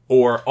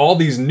 Or all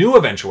these new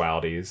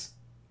eventualities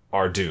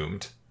are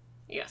doomed.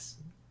 Yes.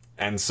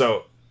 And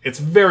so, it's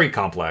very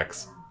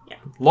complex. Yeah.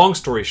 Long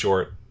story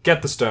short,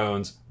 get the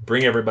stones,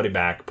 bring everybody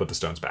back, put the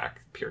stones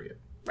back, period.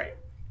 Right.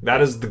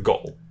 That is the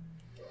goal.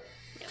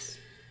 Yes.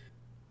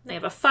 They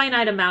have a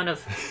finite amount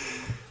of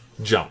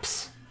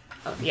jumps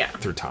yeah.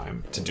 through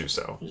time to do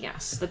so.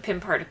 Yes, the Pym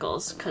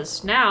particles,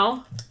 because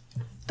now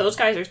those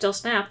guys are still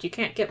snapped. You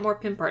can't get more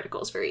Pym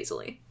particles very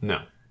easily.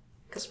 No.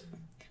 Because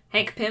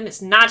Hank Pym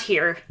is not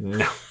here.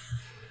 No.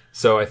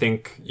 So I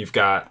think you've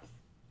got,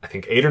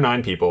 8 or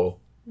 9 people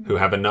who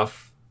have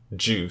enough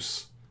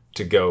juice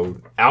to go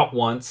out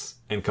once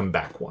and come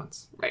back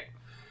once. Right.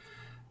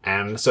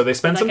 And so they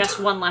spend I some guess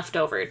one left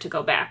over to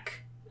go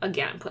back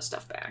again and put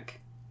stuff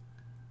back.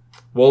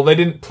 Well, they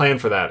didn't plan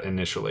for that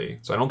initially,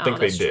 so I don't think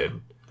they did.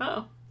 True.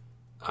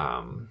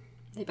 Oh.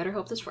 They better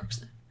hope this works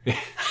then.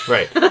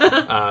 Right.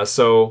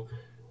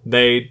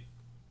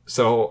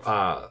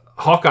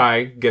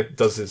 Hawkeye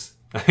does his,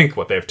 I think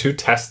they have 2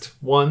 test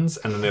ones,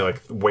 and then they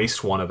like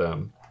waste one of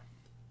them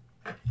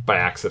by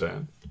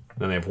accident.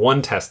 Then they have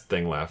 1 test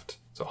thing left,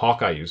 so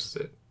Hawkeye uses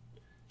it.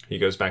 He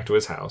goes back to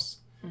his house,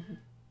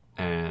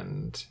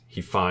 and he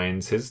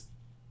finds his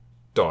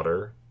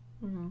daughter.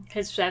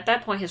 At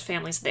that point, his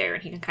family's there,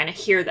 and he can kind of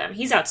hear them.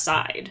 He's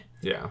outside.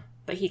 Yeah.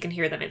 But he can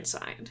hear them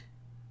inside.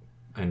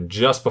 And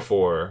just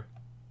before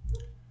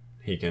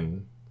he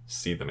can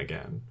see them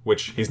again,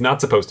 which he's not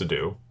supposed to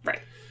do.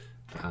 Right.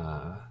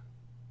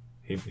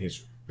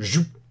 He's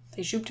zoop.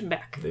 They zooped him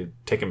back. They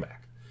take him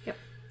back. Yep.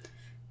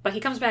 But he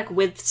comes back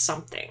with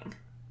something.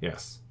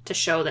 Yes. To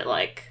show that,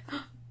 like,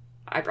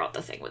 I brought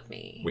the thing with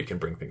me. We can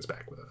bring things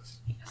back with us.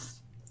 Yes.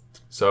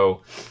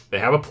 So they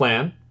have a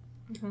plan.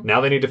 Mm-hmm.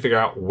 Now they need to figure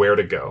out where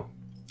to go.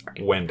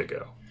 Right. When to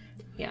go.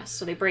 Yes.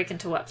 So they break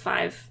into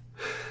 5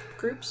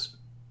 groups?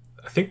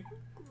 I think...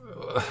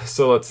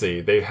 So let's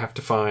see. They have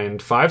to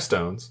find 5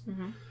 stones.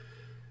 Mm-hmm.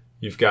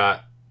 You've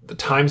got the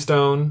time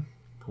stone,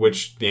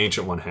 which the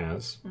Ancient One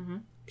has. Mm-hmm.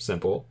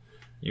 Simple.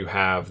 You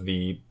have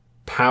the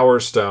power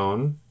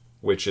stone,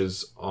 which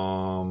is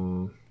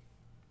The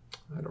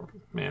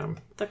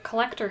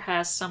Collector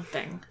has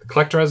something. The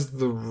Collector has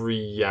the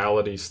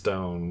Reality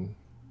Stone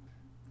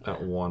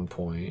at one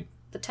point.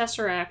 The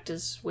Tesseract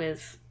is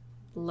with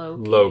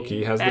Loki.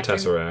 Loki has the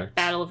Tesseract.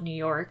 Battle of New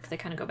York. They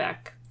kind of go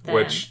back then.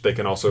 Which they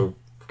can also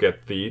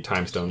get the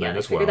time stone then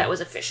as well. That was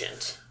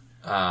efficient.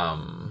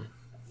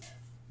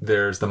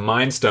 There's the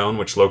Mind Stone,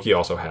 which Loki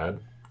also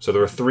had. So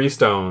there were 3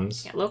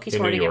 stones. Yeah, Loki's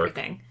in hoarding New York.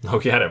 everything.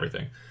 Loki had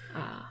everything.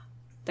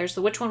 There's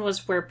which one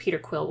was where Peter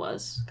Quill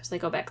was? Because they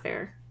go back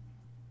there.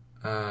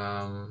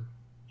 I'm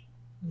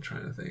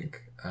trying to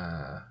think.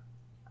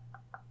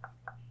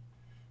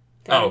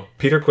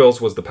 Peter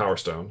Quill's was the Power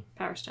Stone.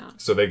 Power Stone.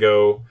 So they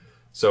go.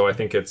 So I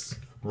think it's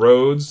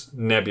Rhodes,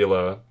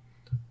 Nebula,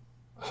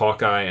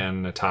 Hawkeye,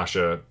 and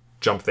Natasha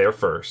jump there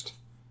first.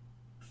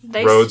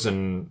 Rhodes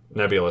and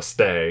Nebula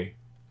stay,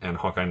 and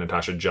Hawkeye and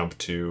Natasha jump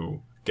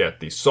to get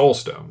the Soul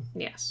Stone.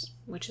 Yes.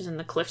 Which is in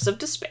the Cliffs of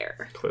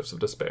Despair. Cliffs of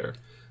Despair.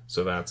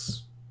 So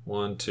that's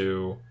 1,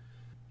 2,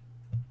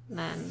 And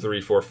then,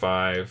 3, 4,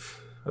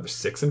 5. Are there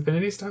 6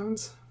 Infinity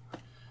Stones?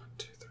 1,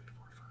 2, 3,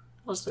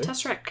 4, 5. does the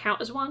Tesseract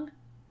count as one?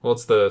 Well,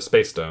 it's the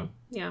Space Stone.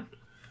 Yeah.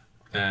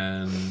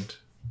 And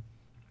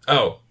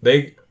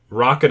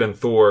Rocket and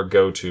Thor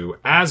go to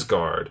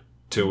Asgard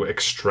to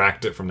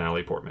extract it from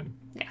Natalie Portman,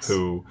 Yes.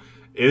 who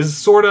is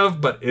sort of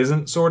but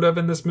isn't sort of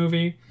in this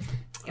movie,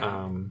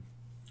 Yeah.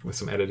 with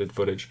some edited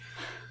footage.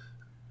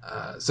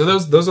 So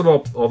those are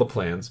all the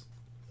plans,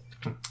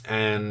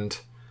 and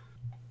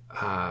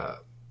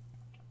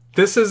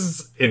this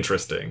is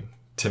interesting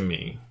to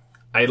me.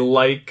 I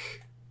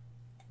like,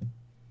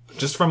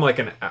 just from like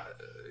an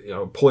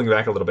pulling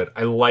back a little bit,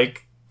 I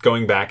like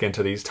going back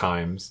into these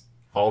times,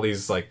 all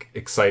these like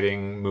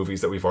exciting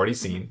movies that we've already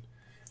seen,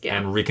 Yeah.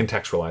 and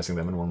recontextualizing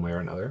them in one way or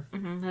another.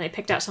 And they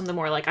picked out some of the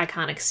more like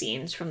iconic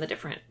scenes from the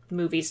different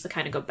movies to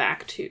kind of go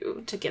back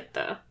to get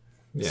the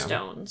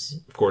stones.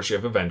 Of course, you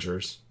have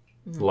Avengers.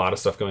 A lot of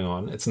stuff going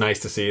on. It's nice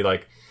to see,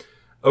 like,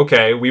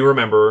 okay, we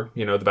remember,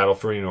 the Battle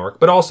for New York,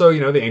 but also,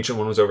 the Ancient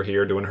One was over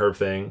here doing her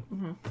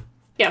thing.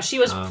 Yeah, she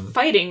was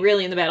fighting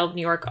really in the Battle of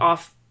New York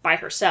off by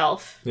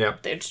herself.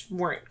 Yep. They just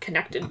weren't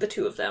connected, the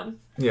two of them,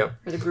 Yep.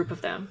 or the group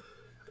of them.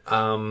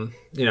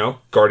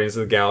 Guardians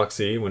of the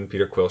Galaxy, when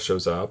Peter Quill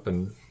shows up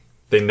and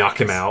they knock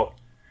him out.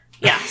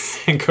 Yes.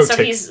 And go So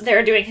take...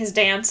 they're doing his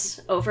dance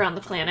over on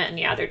the planet, and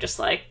they're just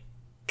like,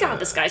 God,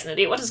 this guy's an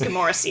idiot. What does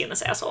Gamora see in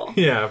this asshole?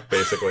 Yeah,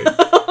 basically.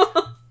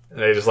 And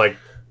they just, like...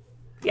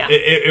 Yeah.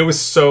 It was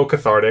so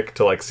cathartic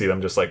to, like, see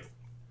them just, like...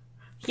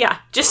 Yeah,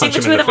 just seeing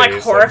Punch the him two in of them, the like,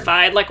 face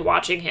horrified, like,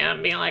 watching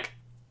him, being like,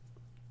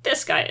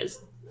 this guy is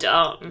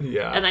dumb.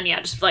 Yeah. And then,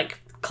 just,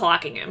 like,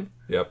 clocking him.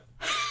 Yep.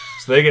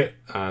 So they get...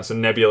 so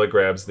Nebula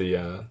grabs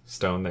the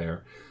stone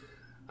there.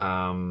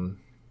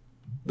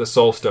 The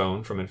Soul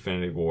Stone from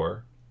Infinity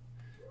War.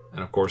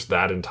 And, of course,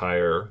 that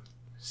entire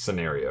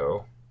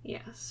scenario.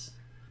 Yes.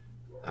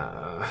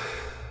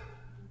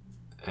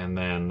 And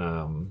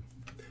then,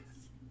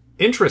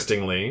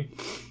 interestingly,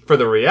 for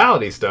the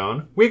Reality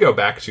Stone, we go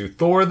back to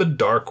Thor the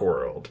Dark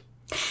World.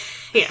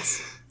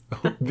 Yes.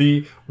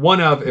 The one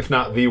of, if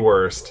not the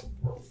worst,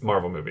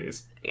 Marvel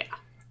movies. Yeah.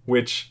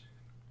 Which,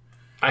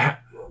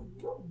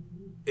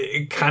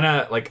 it kind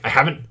of, like, I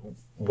haven't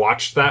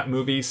watched that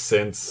movie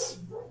since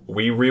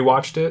we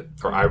rewatched it,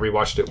 or I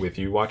rewatched it with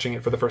you watching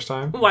it for the first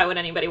time. Why would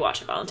anybody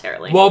watch it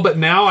voluntarily? Well, but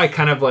now I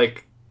kind of,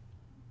 like,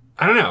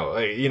 I don't know,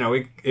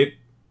 it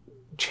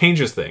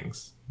changes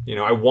things.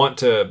 I want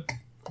to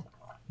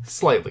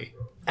slightly,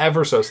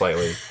 ever so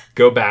slightly,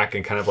 go back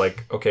and kind of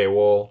like, okay,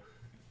 well,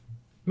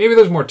 maybe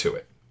there's more to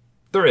it.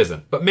 There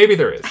isn't, but maybe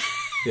there is,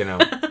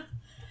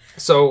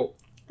 So...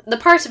 The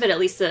parts of it, at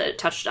least, that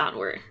touched on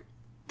were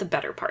the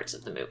better parts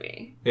of the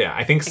movie. Yeah,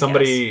 I think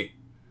somebody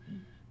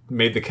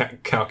made the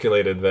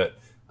calculated that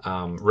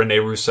Rene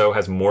Russo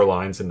has more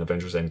lines in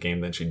Avengers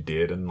Endgame than she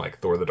did in, like,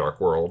 Thor the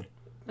Dark World.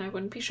 I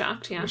wouldn't be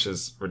shocked, yeah. Which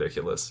is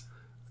ridiculous.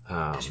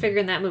 I figure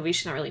in that movie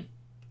she's not really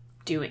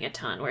doing a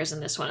ton, whereas in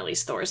this one, at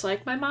least, Thor's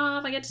like, my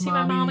mom, I get to see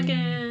my mom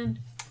again.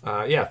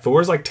 Yeah,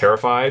 Thor's, like,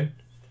 terrified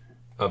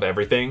of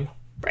everything.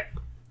 Right.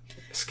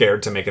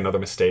 Scared to make another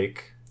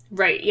mistake.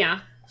 Right,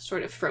 yeah.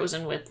 Sort of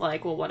frozen with,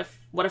 like, well, what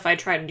if I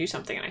try to do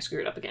something and I screw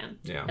it up again?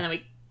 Yeah. And then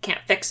we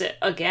can't fix it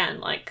again.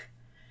 Like,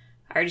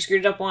 I already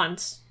screwed it up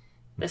once.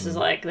 This is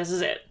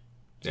it.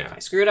 So Yeah. if I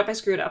screw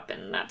it up,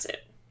 and that's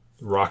it.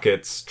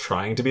 Rocket's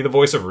trying to be the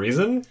voice of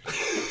reason.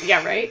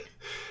 Yeah, right?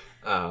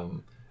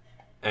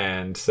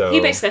 And so... He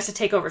basically has to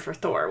take over for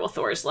Thor, while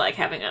Thor's, like,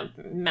 having a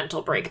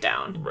mental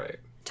breakdown. Right.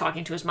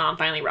 Talking to his mom.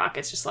 Finally,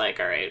 Rocket's just like,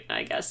 all right,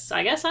 I guess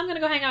I'm going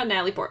to go hang out with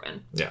Natalie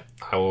Portman. Yeah.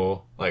 I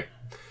will, like...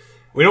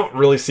 We don't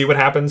really see what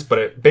happens, but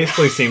it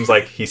basically seems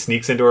like he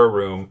sneaks into her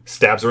room,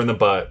 stabs her in the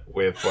butt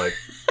with, like,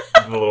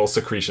 the little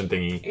secretion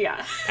thingy.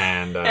 Yeah.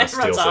 And runs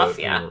steals off,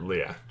 it. yeah.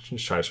 Yeah. She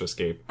tries to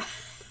escape.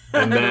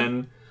 And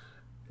then,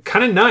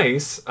 kind of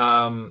nice,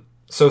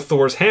 so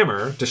Thor's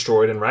hammer,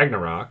 destroyed in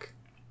Ragnarok,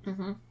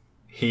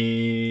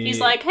 he's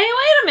like, hey,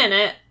 wait a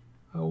minute.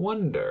 I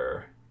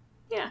wonder.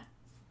 Yeah.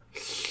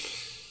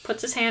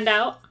 Puts his hand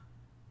out.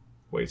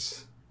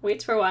 Waits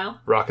Waits for a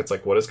while. Rocket's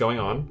like, what is going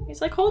on?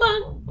 He's like, hold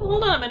on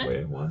a minute.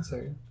 Wait 1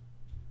 second.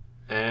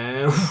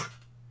 And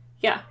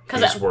Yeah,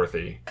 he's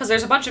worthy. because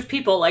there's a bunch of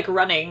people like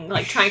running,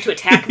 like trying to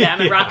attack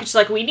them, and Yeah. Rocket's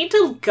like, we need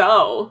to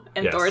go,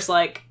 and Yes. Thor's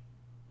like,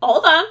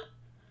 hold on,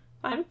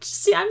 I'm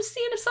seeing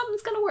if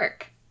something's gonna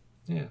work.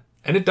 Yeah.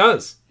 And it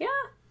does.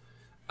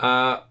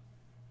 Yeah.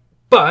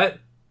 But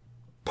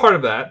part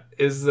of that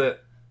is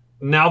that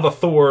now the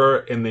Thor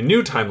in the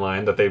new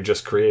timeline that they've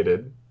just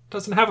created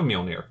doesn't have a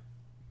Mjolnir.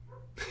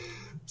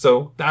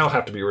 So that'll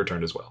have to be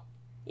returned as well.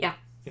 Yeah.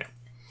 Yeah.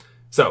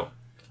 So,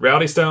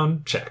 Reality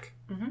Stone, check.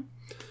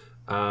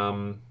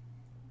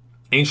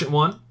 Ancient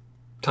One,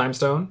 Time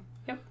Stone.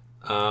 Yep.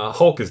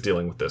 Hulk is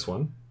dealing with this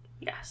one.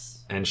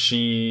 Yes. And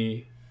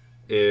she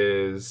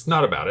is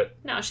not about it.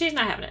 No, she's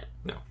not having it.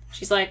 No.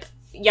 She's like,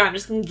 yeah, I'm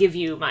just gonna give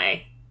you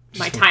my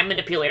time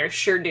manipulator.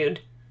 Sure, dude.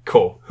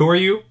 Cool. Who are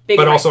you? Big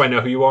but right. also I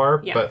know who you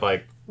are. Yeah. But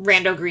like,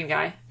 Rando green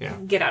guy. Yeah.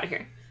 Get out of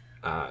here.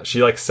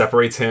 She like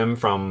separates him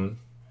from.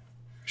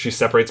 She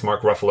separates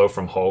Mark Ruffalo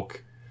from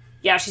Hulk.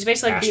 Yeah, she's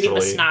basically like, beating the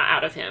Astrally. snot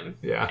out of him.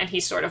 Yeah. And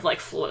he's sort of like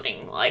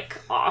floating like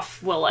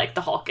off while like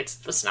the Hulk gets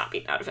the snot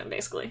beaten out of him,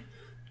 basically.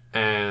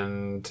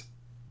 And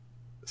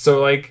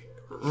so like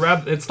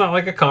it's not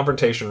like a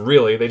confrontation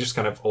really. They just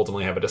kind of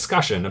ultimately have a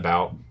discussion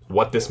about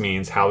what this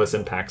means, how this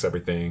impacts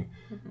everything.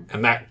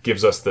 And that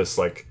gives us this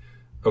like,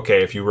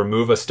 okay, if you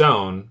remove a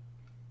stone,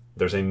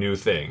 there's a new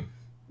thing.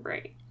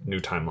 Right. New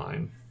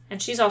timeline.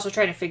 And she's also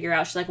trying to figure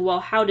out, she's like, well,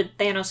 how did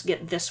Thanos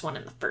get this one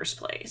in the first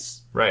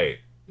place? Right.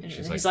 And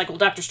She's he's like, well,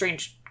 Doctor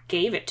Strange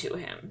gave it to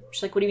him.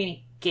 She's like, what do you mean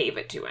he gave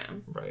it to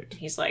him? right.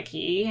 He's like,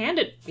 he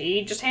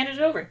just handed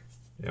it over.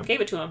 Yep.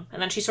 Gave it to him.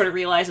 And then she sort of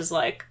realizes,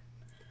 like,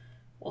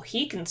 well,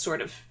 he can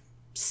sort of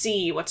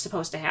see what's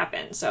supposed to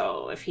happen.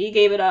 So if he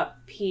gave it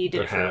up, he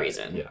did it for a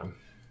reason. Yeah.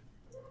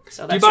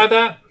 So Do you that's buy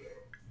that?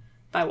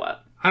 By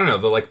what? I don't know,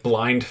 the like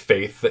blind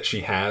faith that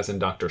she has in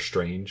Doctor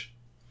Strange.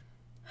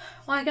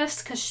 Well, I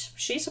guess because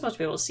she's supposed to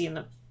be able to see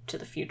to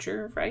the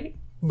future, right?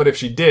 But if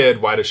she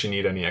did, why does she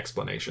need any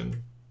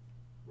explanation?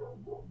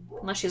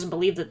 Unless she doesn't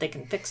believe that they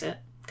can fix it.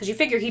 Because you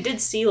figure he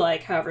did see,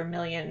 like, however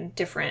million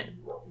different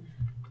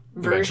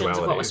versions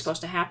of what was Eventualities.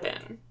 supposed to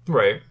happen.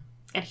 Right.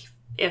 And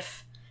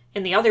if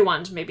in the other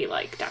ones, maybe,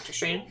 like, Doctor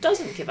Strange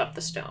doesn't give up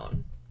the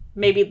stone.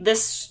 Maybe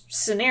this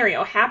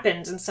scenario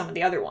happens in some of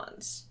the other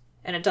ones.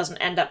 And it doesn't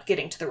end up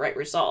getting to the right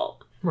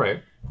result.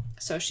 Right.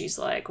 So she's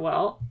like,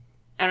 well,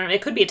 I don't know,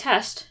 it could be a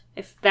test.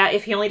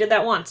 If he only did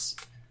that once.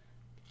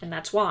 And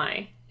that's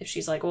why. If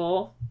she's like,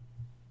 well,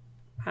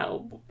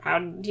 how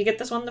did you get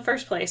this one in the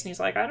first place? And he's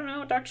like, I don't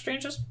know, Doctor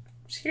Strange just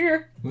was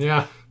here.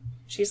 Yeah.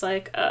 She's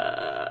like,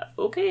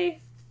 okay.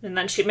 And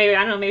then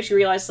maybe she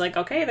realizes, like,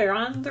 okay, they're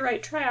on the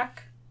right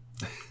track.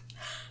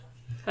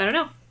 I don't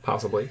know.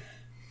 Possibly.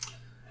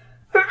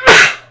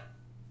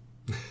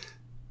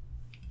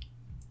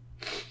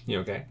 You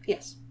okay?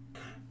 Yes.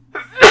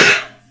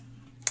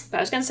 But I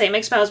was going to say, it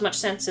makes about as much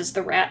sense as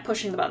the rat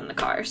pushing the button in the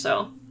car,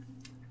 so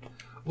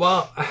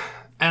Well,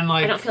 and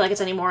like... I don't feel like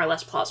it's any more or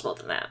less plausible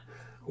than that.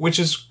 Which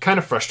is kind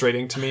of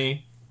frustrating to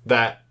me,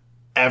 that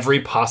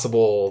every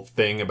possible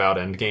thing about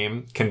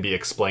Endgame can be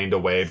explained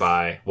away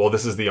by, well,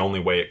 this is the only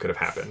way it could have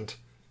happened.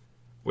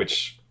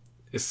 Which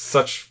is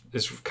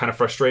kind of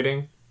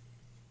frustrating.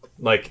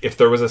 Like, if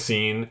there was a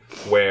scene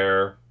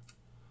where,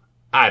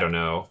 I don't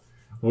know,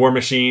 War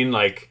Machine,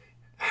 like,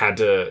 had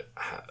to,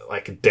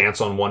 like,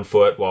 dance on one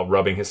foot while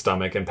rubbing his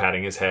stomach and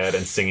patting his head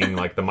and singing,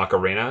 like, the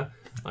Macarena.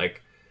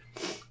 Like,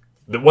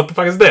 what the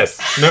fuck is this?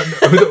 No,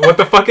 what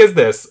the fuck is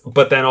this?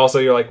 But then also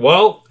you're like,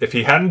 well, if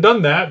he hadn't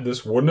done that,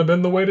 this wouldn't have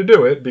been the way to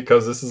do it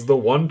because this is the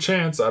one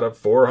chance out of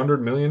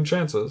 400 million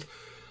chances.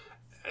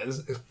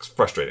 It's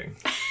frustrating.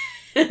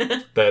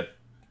 That,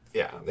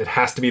 yeah, it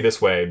has to be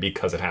this way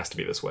because it has to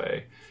be this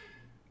way.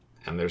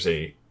 And there's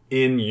a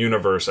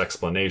in-universe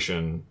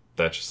explanation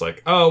that's just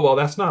like, oh, well,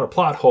 that's not a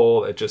plot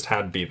hole. It just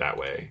had to be that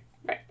way.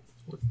 Right.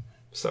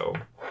 So,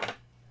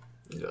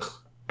 ugh.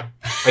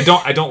 I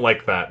don't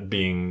like that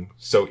being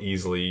so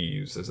easily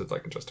used as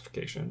like a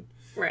justification.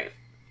 Right.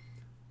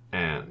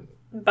 And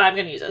But I'm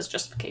going to use it as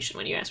justification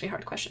when you ask me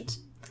hard questions.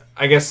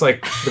 I guess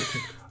like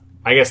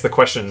the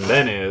question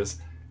then is,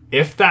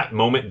 if that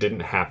moment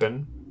didn't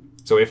happen,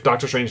 so if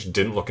Doctor Strange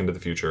didn't look into the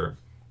future,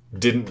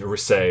 didn't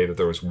say that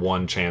there was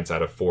one chance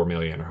out of 4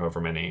 million or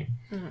however many,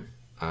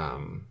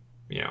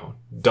 you know,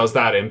 does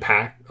that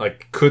impact,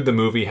 like, could the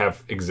movie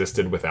have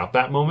existed without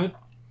that moment?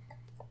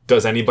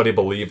 Does anybody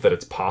believe that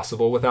it's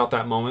possible without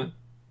that moment?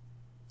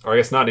 Or I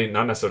guess not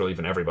necessarily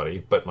even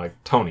everybody, but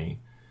like Tony,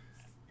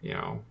 you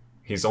know,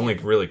 he's only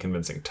really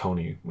convincing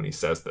Tony when he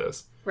says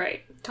this.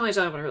 Right. Tony's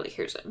the only one who really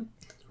hears him.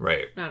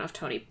 Right. I don't know if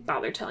Tony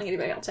bothered telling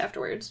anybody else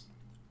afterwards.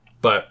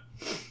 But,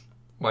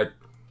 like,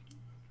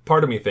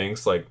 part of me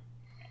thinks, like,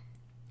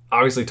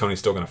 obviously Tony's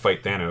still going to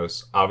fight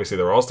Thanos. Obviously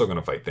they're all still going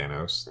to fight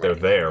Thanos. They're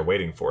there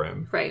waiting for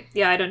him. Right.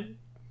 Yeah, I don't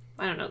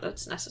know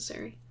that's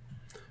necessary.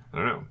 I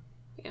don't know.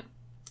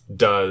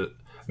 Yeah.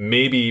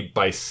 Maybe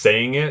by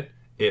saying it,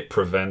 it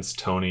prevents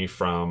Tony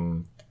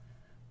from...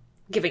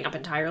 Giving up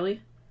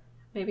entirely,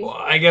 maybe? Well,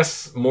 I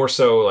guess more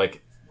so,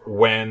 like,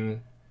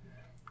 when...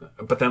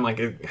 But then, like,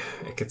 it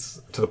gets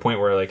to the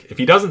point where, like, if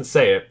he doesn't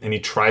say it and he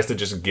tries to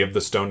just give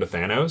the stone to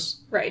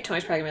Thanos... Right,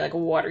 Tony's probably going to be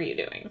like, what are you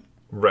doing?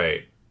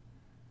 Right.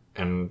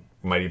 And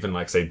might even,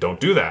 like, say, don't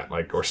do that,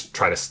 like, or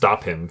try to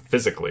stop him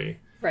physically.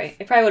 Right.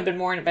 It probably would have been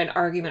more of an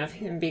argument of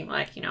him being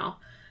like, you know,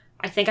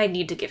 I think I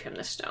need to give him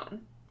this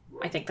stone.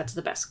 I think that's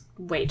the best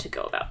way to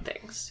go about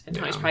things. And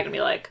Tony's probably going to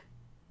be like,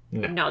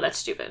 no, that's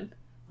stupid.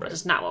 Right. That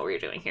is not what we're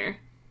doing here.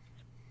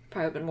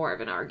 Probably would have been more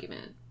of an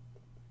argument.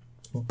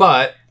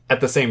 But at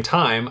the same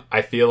time,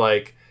 I feel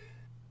like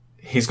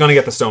he's going to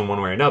get the stone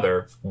one way or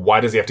another.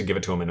 Why does he have to give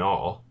it to him at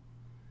all?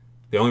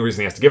 The only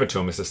reason he has to give it to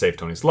him is to save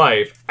Tony's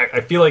life.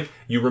 I feel like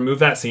you remove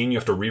that scene, you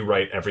have to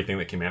rewrite everything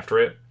that came after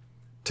it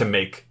to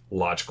make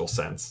logical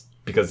sense.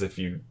 Because if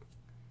you...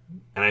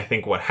 And I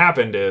think what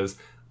happened is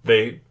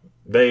they,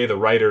 the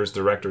writers,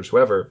 directors,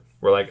 whoever,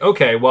 were like,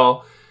 okay,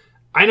 well,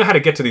 I know how to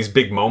get to these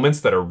big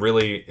moments that are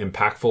really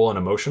impactful and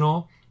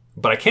emotional,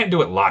 but I can't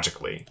do it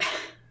logically.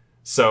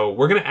 So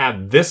we're going to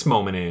add this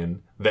moment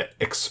in that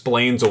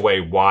explains away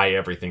why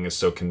everything is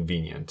so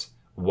convenient,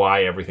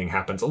 why everything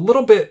happens a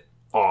little bit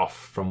off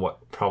from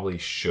what probably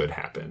should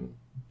happen,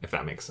 if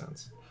that makes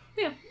sense.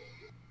 Yeah.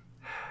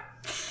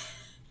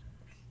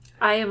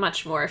 I am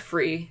much more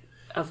free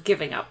of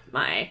giving up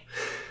my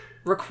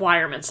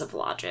requirements of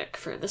logic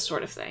for this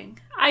sort of thing.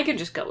 I can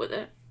just go with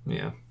it.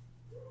 Yeah.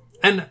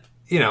 And,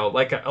 you know,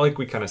 like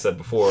we kind of said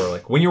before,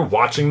 like when you're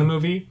watching the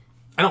movie,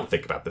 I don't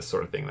think about this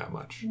sort of thing that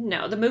much.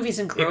 No, the movie's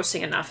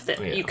engrossing enough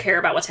that you care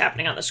about what's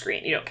happening on the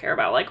screen. You don't care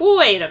about, like,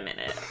 wait a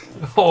minute.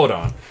 Hold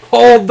on.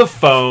 Hold the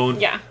phone.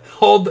 Yeah.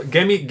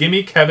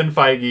 Gimme Kevin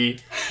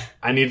Feige.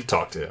 I need to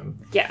talk to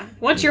him. Yeah.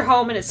 Once you're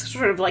home and it's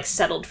sort of, like,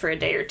 settled for a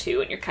day or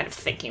two and you're kind of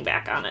thinking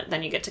back on it,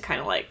 then you get to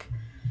kind of, like...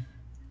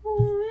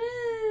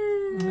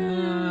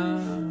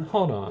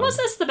 Hold on. Was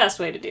this the best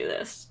way to do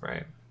this?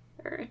 Right.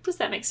 Or does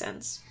that make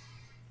sense?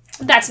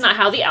 That's not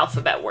how the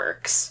alphabet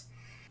works.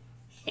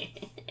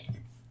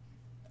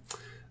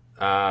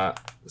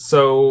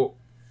 So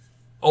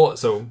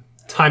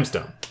Time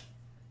Stone.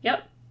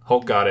 Yep.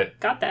 Hulk got it.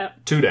 Got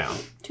that. 2 down.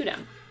 2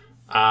 down.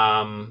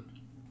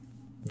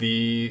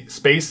 The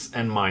Space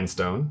and Mind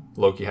Stone.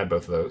 Loki had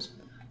both of those.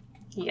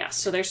 Yeah,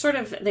 so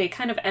they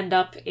kind of end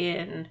up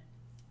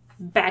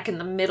back in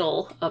the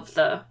middle of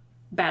the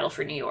battle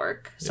for New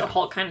York. So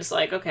Hulk kind of is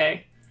like,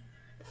 okay.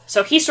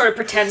 So he sort of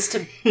pretends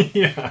to...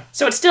 Yeah.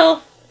 So it's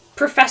still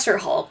Professor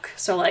Hulk.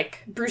 So,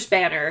 like, Bruce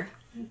Banner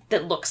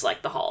that looks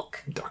like the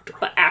Hulk. Doctor.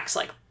 But acts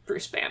like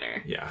Bruce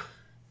Banner. Yeah.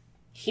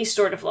 He's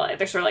sort of like...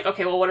 They're sort of like,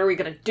 okay, well, what are we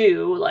going to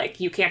do? Like,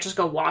 you can't just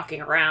go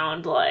walking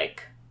around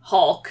like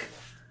Hulk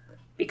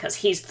because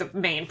he's the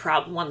main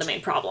problem, one of the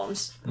main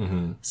problems.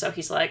 Mm-hmm. So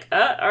he's like, all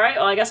right,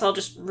 well, I guess I'll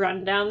just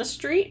run down the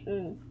street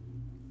and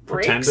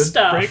break Pretended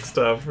stuff. Break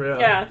stuff, yeah.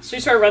 Yeah, so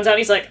he sort of runs out and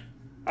he's like,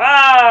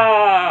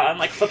 ah, and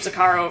like flips a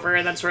car over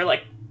and then sort of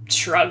like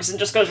shrugs and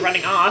just goes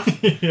running off.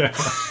 Yeah.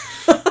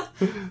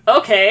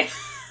 Okay.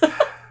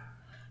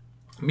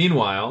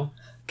 Meanwhile,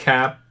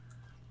 Cap,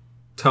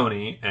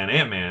 Tony, and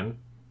Ant-Man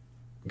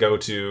go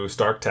to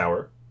Stark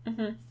Tower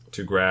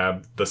to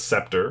grab the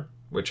scepter,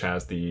 which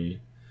has the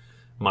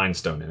Mind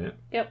Stone in it.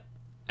 Yep.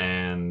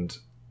 And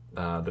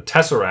the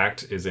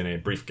Tesseract is in a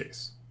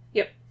briefcase.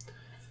 Yep.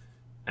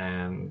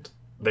 And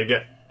they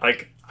get,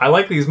 like, I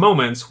like these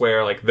moments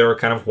where, like, they're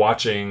kind of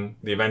watching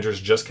the Avengers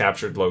just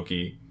captured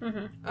Loki,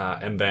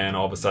 and then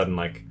all of a sudden,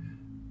 like,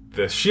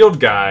 the S.H.I.E.L.D.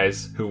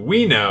 guys, who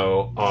we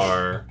know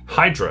are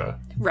Hydra,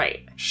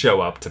 Right. show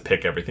up to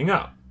pick everything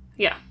up.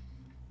 Yeah.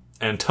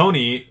 And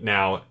Tony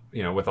now,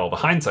 you know, with all the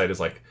hindsight, is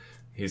like,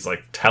 he's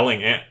like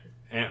telling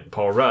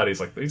Paul Rudd, he's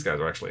like, these guys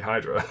are actually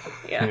Hydra.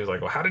 Yeah. And he's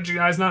like, well, how did you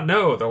guys not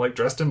know? They're like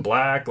dressed in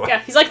black. Like,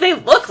 Yeah, he's like, they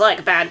look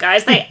like bad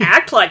guys. They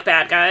act like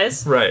bad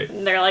guys. right.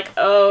 And they're like,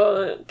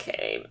 oh,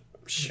 okay,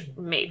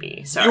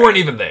 maybe. Sorry. You weren't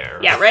even there.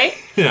 Yeah, right?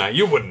 Yeah,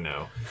 you wouldn't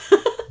know.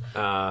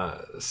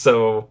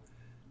 So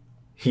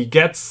he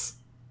gets,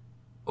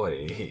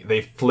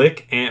 they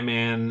flick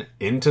Ant-Man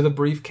into the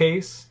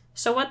briefcase.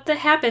 So what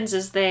happens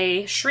is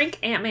they shrink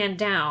Ant-Man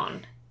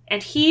down,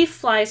 and he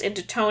flies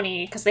into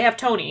Tony, because they have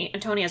Tony,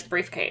 and Tony has the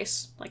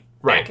briefcase, like,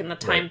 Right, back in the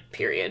time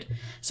period.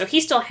 So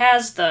he still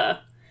has the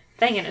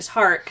thing in his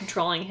heart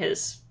controlling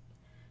his,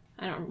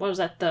 I don't know, what was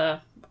that,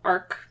 the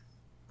arc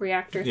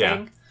reactor Yeah.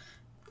 thing?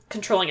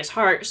 Controlling his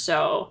heart,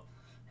 so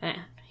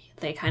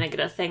they kind of get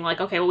a thing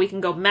like, okay, well, we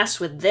can go mess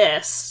with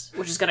this,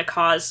 which is going to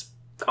cause,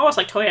 almost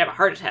like Tony to have a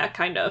heart attack,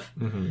 kind of.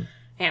 Mm-hmm.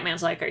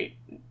 Ant-Man's like,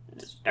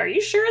 are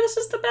you sure this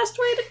is the best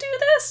way to do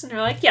this? And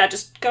they're like, yeah,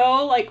 just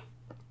go, like,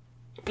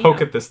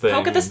 Poke at this thing.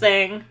 Poke at this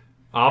thing.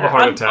 I'll have a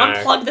heart attack.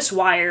 Unplug this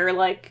wire,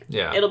 like,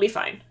 Yeah. it'll be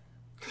fine.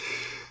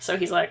 So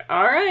he's like,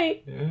 all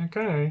right.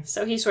 Okay.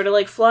 So he sort of,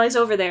 like, flies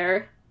over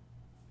there,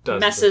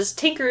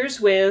 tinkers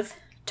with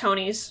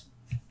Tony's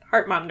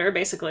heart monitor,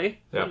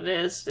 basically. Yep. What it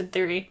is, in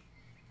theory.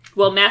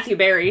 Well, Matthew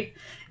Berry.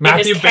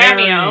 Matthew in his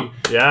cameo. Berry.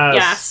 Yes.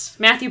 Yes.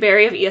 Matthew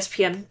Berry of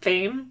ESPN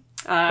fame.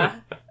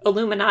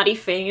 Illuminati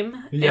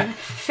fame. Yeah. In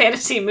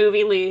Fantasy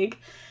Movie League.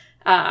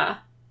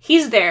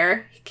 He's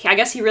there. I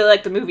guess he really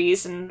liked the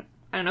movies, and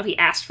I don't know if he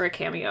asked for a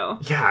cameo.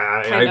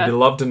 Yeah, Kinda. I'd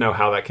love to know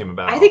how that came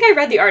about. I think I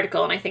read the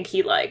article, and I think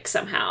he, like,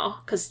 somehow,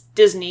 because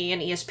Disney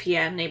and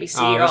ESPN and ABC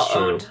are all that's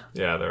true. owned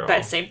Yeah, they're by all.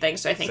 the same thing,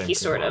 so I think same he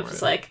sort of conglomerate.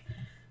 was like,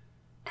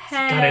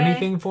 hey. Got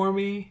anything for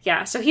me?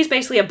 Yeah, so he's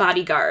basically a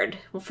bodyguard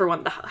for one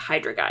of the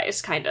Hydra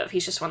guys, kind of.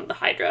 He's just one of the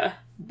Hydra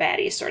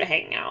baddies sort of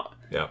hanging out.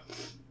 Yeah.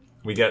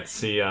 We get to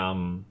see,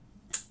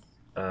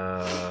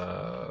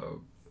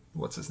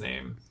 what's his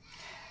name?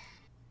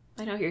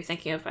 I know who you're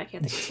thinking of, but I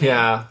can't think of his name.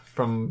 Yeah,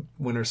 from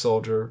Winter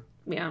Soldier.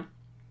 Yeah.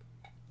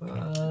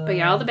 But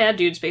yeah, all the bad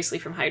dudes basically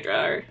from Hydra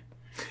are...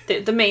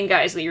 The main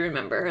guys that you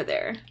remember are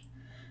there.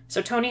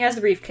 So Tony has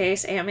the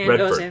briefcase, Ant-Man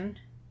Redford. goes in.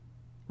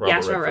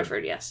 Robert Robert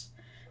Redford, yes.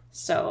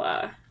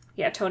 So,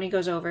 yeah, Tony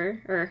goes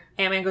over, or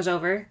Ant-Man goes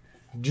over.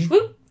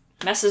 Whoop!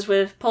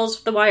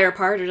 pulls the wire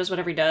apart or does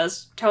whatever he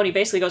does. Tony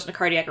basically goes into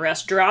cardiac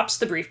arrest, drops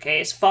the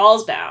briefcase,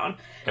 falls down.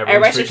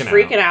 Everybody's just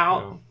freaking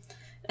out.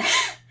 Yeah.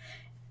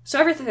 So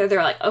everything,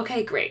 they're like,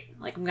 okay, great.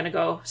 Like, I'm gonna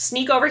go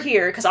sneak over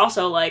here, because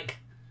also, like,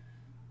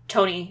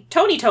 Tony,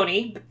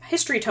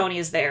 History Tony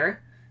is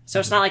there. So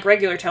it's not like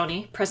regular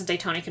Tony. Present-day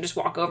Tony can just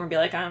walk over and be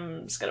like,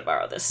 I'm just gonna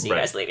borrow this. See you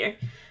guys later.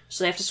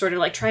 So they have to sort of,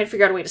 like, try and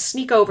figure out a way to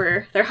sneak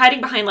over. They're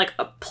hiding behind, like,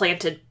 a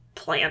planted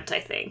plant, I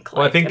think.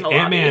 Well, I think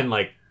Ant-Man,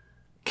 like,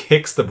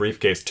 kicks the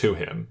briefcase to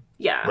him.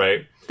 Yeah.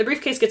 Right? The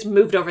briefcase gets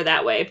moved over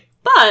that way.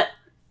 But...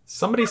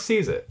 somebody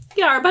sees it.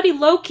 Yeah, our buddy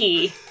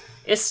Loki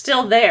is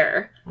still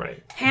there.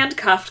 Right.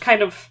 Handcuffed,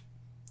 kind of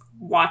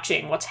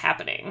watching what's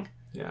happening.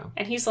 Yeah.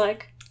 And he's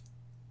like,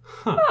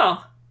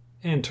 oh.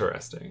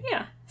 Interesting.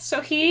 Yeah.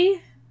 So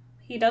he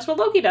does what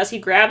Loki does. He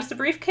grabs the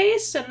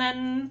briefcase and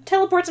then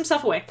teleports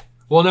himself away.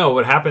 Well, no,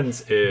 what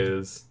happens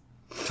is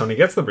Tony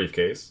gets the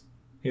briefcase.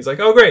 He's like,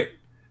 oh, great.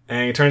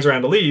 And he turns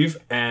around to leave,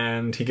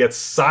 and he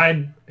gets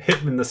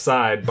hit in the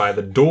side by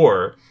the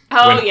door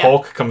when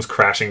Hulk comes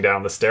crashing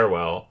down the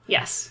stairwell.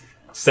 Yes.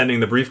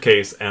 Sending the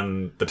briefcase,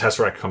 and the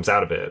Tesseract comes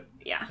out of it.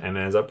 Yeah. And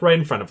ends up right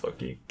in front of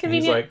Loki. Convenient. And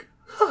he's like,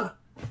 huh.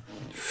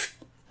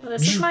 Well,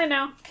 this is mine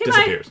now. Okay,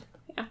 disappears. bye.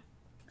 Yeah.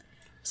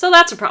 So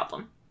that's a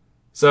problem.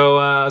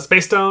 So,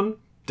 Space Stone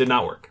did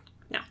not work.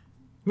 No.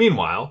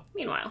 Meanwhile,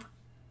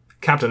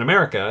 Captain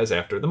America is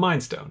after the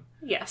Mind Stone.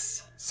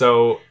 Yes.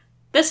 So...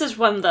 this is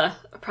probably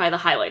the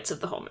highlights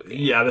of the whole movie.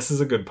 yeah, this is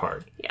a good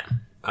part.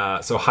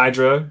 Yeah. So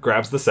Hydra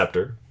grabs the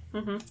scepter,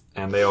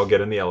 and they all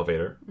get in the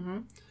elevator.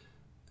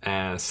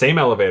 And same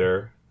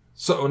elevator.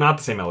 So, not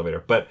the same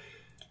elevator, but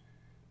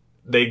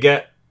they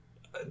get...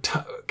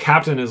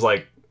 Captain is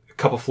like a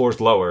couple floors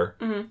lower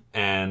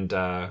and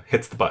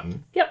hits the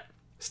button. Yep.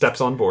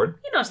 Steps on board.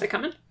 He knows they're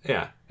coming.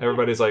 Yeah.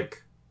 Everybody's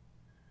like,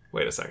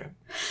 wait a second.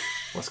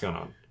 What's going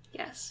on?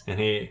 Yes.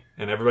 And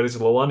everybody's a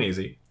little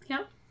uneasy.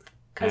 Yep.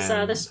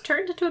 Because this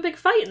turned into a big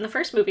fight in the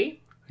first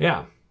movie.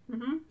 Yeah.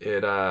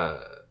 It,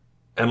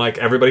 and like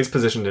everybody's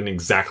positioned in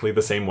exactly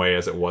the same way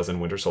as it was in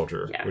Winter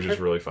Soldier, which is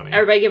really funny.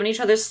 Everybody giving each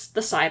other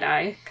the side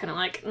eye, kind of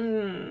like,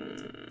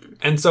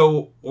 And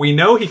so we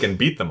know he can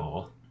beat them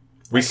all.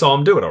 We saw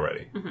him do it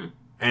already.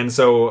 And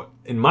so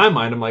in my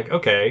mind, I'm like,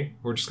 okay,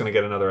 we're just going to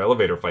get another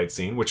elevator fight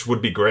scene, which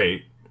would be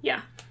great.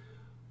 Yeah.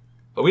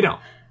 But we don't.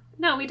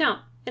 No, we don't.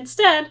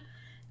 Instead,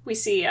 we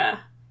see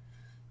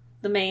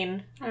the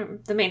main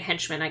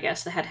henchman, I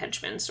guess, the head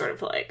henchman, sort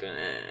of like,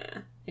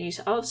 and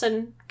all of a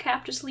sudden,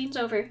 Cap just leans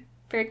over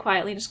very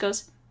quietly and just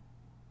goes,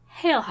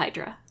 "Hail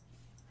Hydra."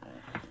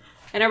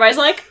 And everybody's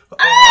like,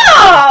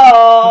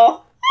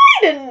 "Oh,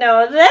 I didn't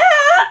know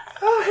that."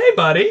 Oh, hey,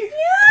 buddy.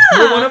 Yeah.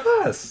 You're one of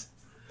us.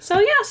 So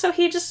yeah, so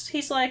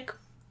he's like,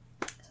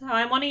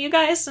 "I'm one of you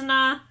guys," and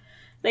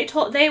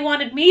they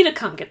wanted me to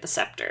come get the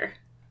scepter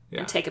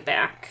and take it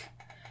back.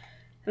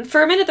 And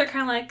for a minute, they're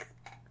kind of like,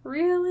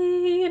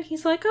 "Really?" And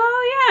he's like,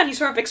 "Oh yeah," and he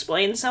sort of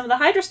explains some of the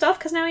Hydra stuff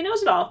because now he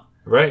knows it all.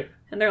 Right.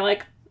 And they're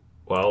like,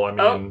 well, I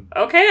mean...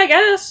 oh, okay, I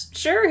guess.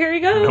 Sure, here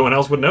you go. No one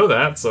else would know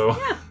that, so...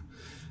 yeah.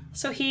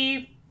 So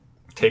he...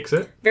 takes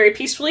it. very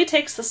peacefully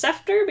takes the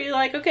scepter, be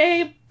like,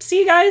 okay,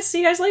 see you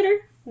guys later.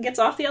 And gets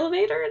off the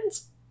elevator, and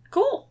it's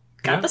cool.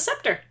 Got the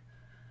scepter.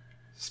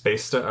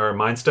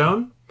 Mind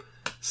Stone,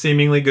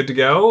 seemingly good to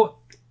go.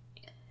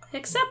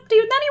 Except,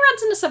 dude, then he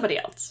runs into somebody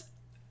else.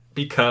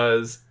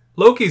 Because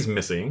Loki's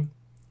missing,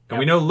 and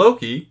we know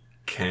Loki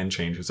can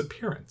change his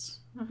appearance.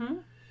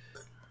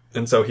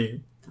 And so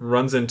he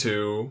runs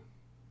into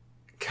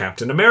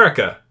Captain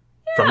America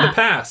from the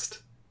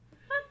past.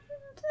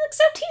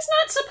 Except he's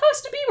not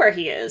supposed to be where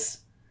he is.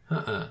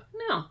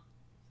 No.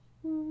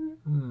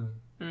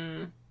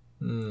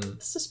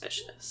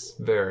 Suspicious.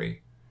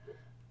 Very.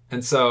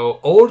 And so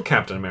old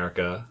Captain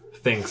America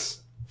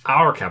thinks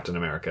our Captain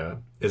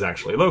America is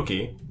actually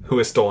Loki, who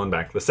has stolen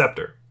back the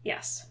scepter.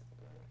 Yes.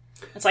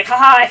 It's like,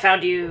 haha, I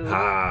found you.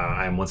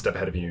 I am one step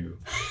ahead of you.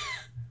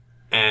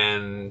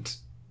 And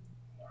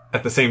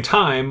at the same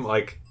time,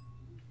 like,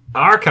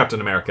 our Captain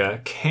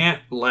America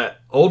can't let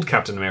old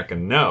Captain America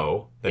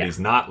know that he's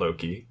not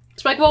Loki.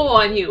 It's like, whoa,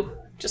 I'm you.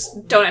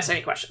 Just don't ask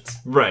any questions.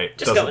 Right.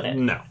 Just go with it.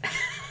 No.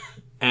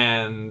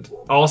 And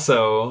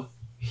also,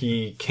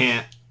 he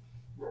can't,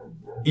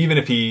 even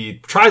if he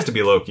tries to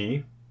be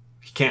Loki,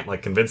 he can't,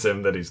 like, convince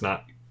him that he's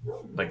not,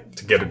 like,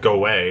 to go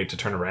away, to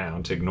turn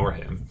around, to ignore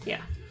him.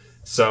 Yeah.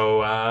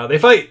 So, they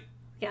fight.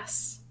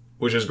 Yes.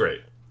 Which is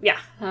great. Yeah.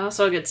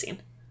 Also a good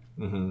scene.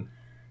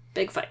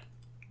 Big fight.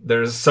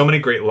 There's so many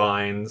great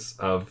lines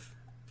of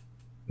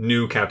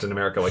new Captain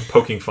America, like,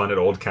 poking fun at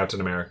old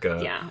Captain America.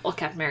 Yeah. Old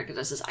Captain America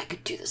does this, I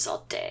could do this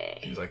all day.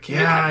 He's like,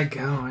 yeah,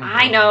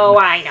 I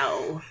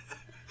know.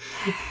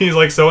 He's,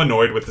 like, so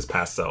annoyed with his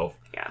past self.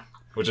 Yeah.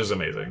 Which is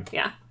amazing.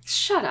 Yeah.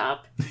 Shut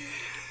up.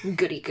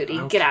 Goody.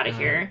 Okay. Get out of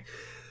here.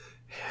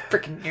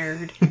 Freaking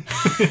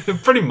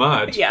nerd. Pretty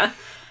much. Yeah.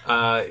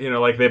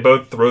 Like, they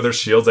both throw their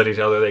shields at each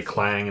other, they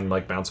clang and,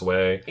 like, bounce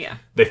away. Yeah.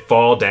 They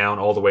fall down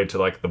all the way to,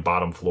 like, the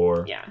bottom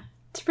floor. Yeah.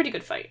 It's a pretty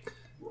good fight.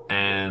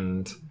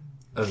 And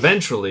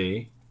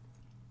eventually,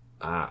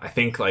 I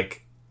think,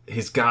 like,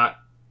 he's got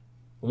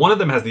one of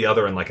them has the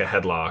other in like a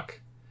headlock,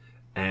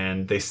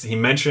 and he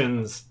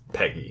mentions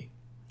Peggy,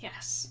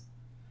 Yes.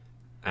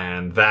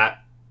 and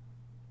that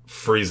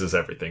freezes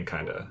everything.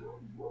 Kind of,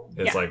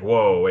 it's like,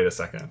 whoa, wait a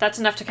second. That's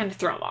enough to kind of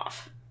throw him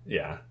off.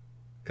 Yeah,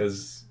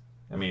 because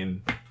I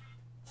mean,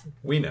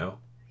 we know,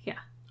 Yeah.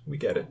 we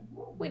get it.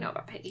 We know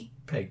about Peggy.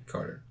 Peg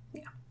Carter.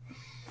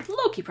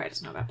 Loki probably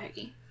doesn't know about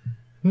Peggy.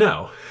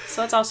 No.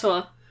 So it's also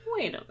a,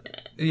 wait a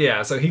minute.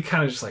 Yeah, so he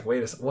kind of just like,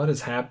 wait a second, what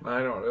is happening?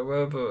 I don't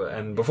know.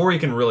 And before he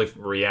can really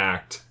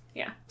react,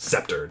 Yeah.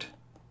 sceptered.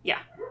 Yeah.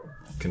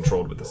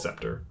 Controlled with the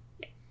scepter.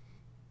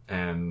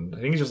 And I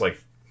think he just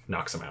like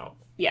knocks him out.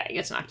 Yeah, he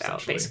gets knocked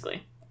out, Essentially.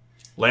 basically.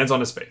 Lands on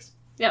his face.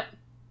 Yep.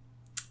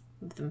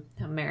 With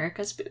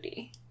America's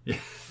booty. Yeah.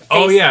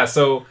 Oh yeah,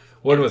 so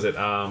what was it?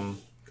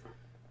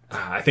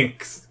 I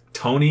think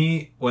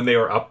Tony, when they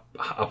were up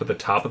at the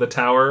top of the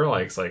tower,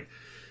 like it's like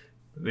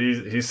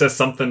he says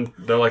something.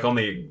 They're like on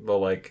the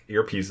like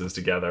earpieces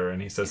together,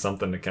 and he says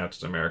something to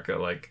Captain America,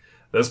 like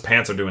those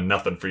pants are doing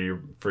nothing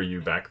for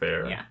you back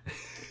there. Yeah.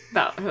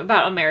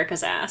 About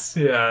America's ass.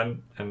 Yeah,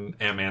 and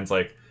Ant-Man's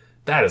like,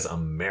 that is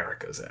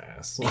America's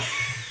ass.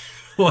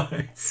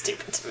 Like,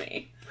 Stupid to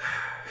me.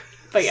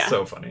 But yeah.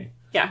 so funny.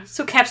 Yeah.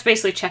 So Cap's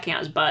basically checking out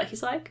his butt.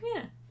 He's like,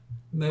 yeah.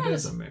 That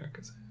is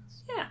America's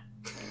ass. Yeah.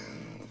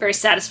 Very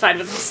satisfied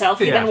with himself.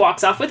 He Yeah. then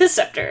walks off with his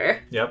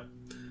scepter. Yep.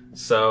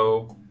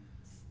 So,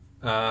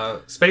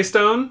 Space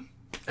Stone,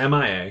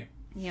 MIA.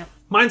 Yep.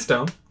 Mind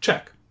Stone,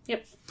 check.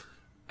 Yep.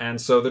 And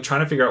so they're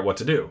trying to figure out what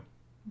to do.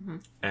 Mm-hmm.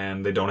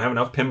 And they don't have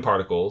enough Pym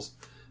particles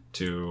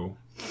to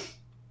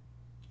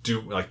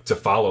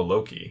follow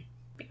Loki.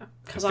 Yeah.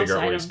 Because figure out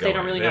also where he's they don't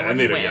going. really know And where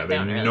they he don't- went. yeah, they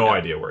don't have really no know.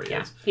 idea where he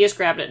is. He just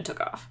grabbed it and took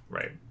off.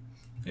 Right.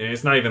 And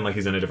it's not even like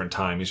he's in a different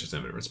time. He's just in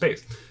a different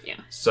space. Yeah.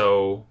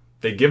 So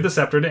they give the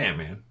scepter to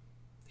Ant-Man.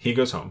 He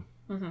goes home.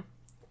 Mm-hmm.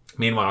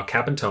 Meanwhile,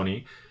 Cap and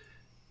Tony,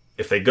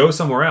 if they go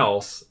somewhere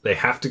else, they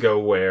have to go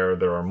where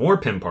there are more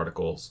Pym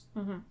particles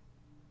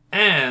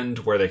and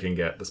where they can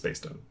get the Space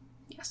Stone.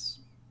 Yes.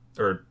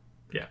 Or,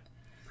 yeah.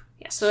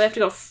 Yeah, so they have to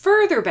go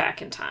further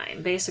back in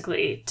time,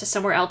 basically, to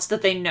somewhere else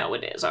that they know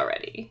it is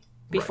already,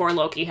 before Right.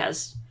 Loki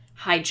has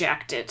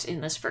hijacked it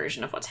in this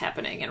version of what's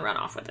happening and run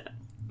off with it.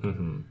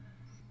 Mm-hmm.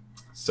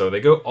 So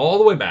they go all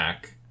the way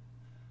back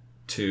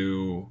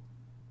to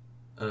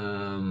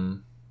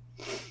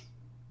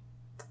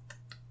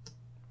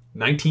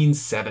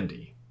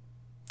 1970.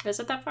 Is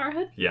it that far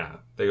ahead? Yeah,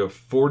 they go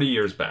 40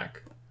 years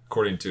back,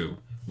 according to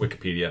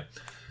Wikipedia.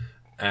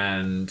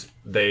 And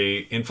they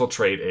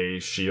infiltrate a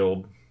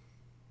SHIELD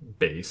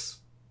base,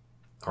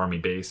 army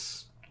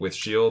base with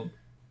SHIELD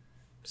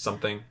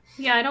something.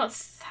 Yeah, I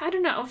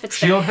don't know if it's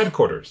SHIELD their...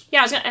 headquarters, Yeah,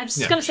 I was gonna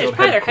say it's SHIELD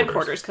probably their headquarters.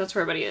 headquarters, because that's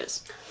where everybody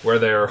is. where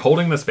they're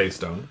holding the Space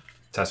Stone,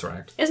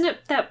 Tesseract. Isn't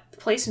it that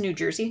place in New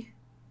Jersey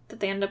that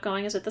they end up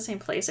going? Is it the same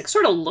place? It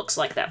sort of looks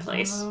like that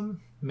place.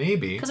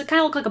 Maybe. Because it kind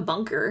of looked like a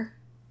bunker.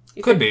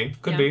 Could be.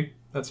 Could Yeah. be.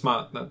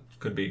 That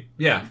could be.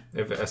 Yeah,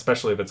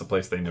 especially if it's a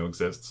place they know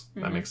exists.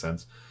 Mm-hmm. That makes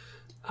sense.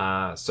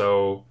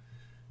 So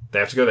they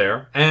have to go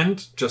there,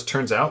 and just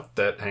turns out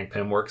that Hank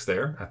Pym works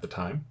there at the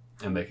time,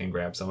 and they can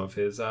grab some of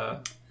his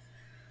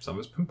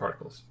Pym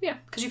particles. Yeah,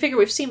 because you figure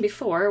we've seen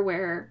before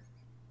where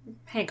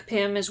Hank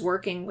Pym is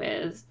working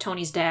with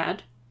Tony's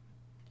dad.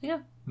 Yeah,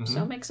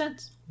 so it makes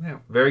sense. Yeah,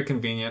 very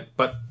convenient,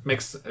 but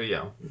makes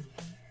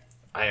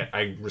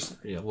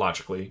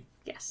logically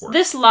Yes, works.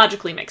 this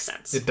logically makes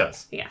sense. It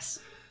does. Yes.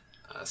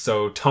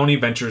 So Tony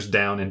ventures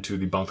down into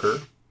the bunker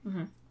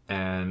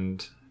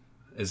and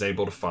is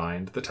able to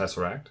find the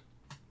Tesseract.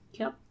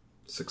 Yep.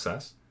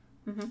 Success.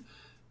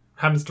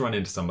 Happens to run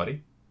into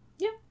somebody.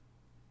 Yep.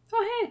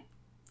 Oh, hey.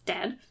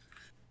 Dad.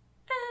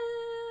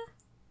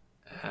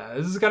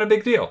 This has got a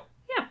big deal.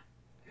 Yeah.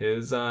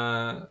 His,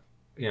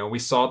 we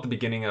saw at the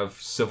beginning of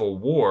Civil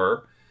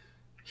War,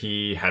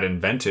 he had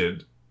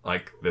invented,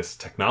 like, this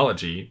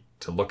technology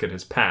to look at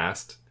his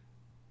past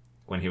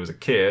when he was a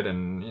kid,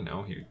 and,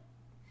 he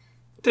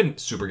didn't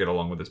super get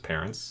along with his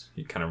parents.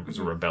 He kind of was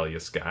a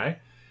rebellious guy.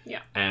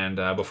 Yeah. And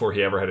before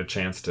he ever had a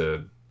chance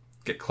to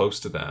get close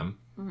to them,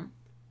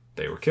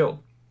 they were killed.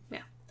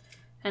 Yeah.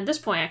 And at this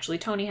point, actually,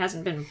 Tony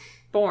hasn't been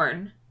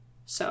born,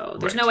 so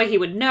there's Right. no way he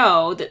would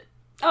know that,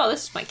 oh,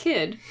 this is my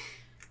kid.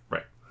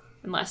 Right.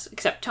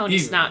 Except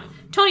Tony's not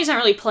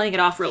really playing it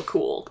off real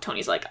cool.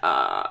 Tony's like,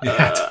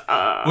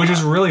 Which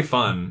is really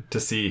fun to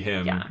see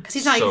him. yeah, because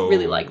he's not even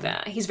really like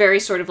that. He's very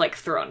sort of like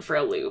thrown for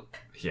a loop.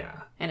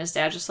 Yeah. And his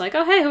dad's just like,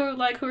 oh, hey, who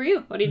are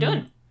you? What are you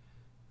doing?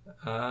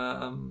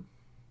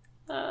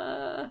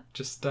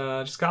 Just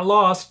got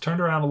lost, turned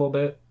around a little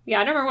bit. Yeah,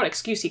 I don't remember what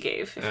excuse he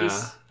gave.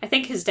 I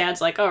think his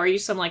dad's like, oh, are you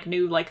some like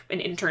new, like an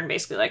intern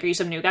basically? Like, are you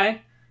some new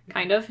guy?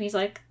 Kind of. And he's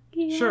like,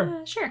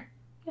 yeah, sure.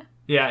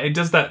 Yeah, it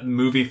does that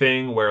movie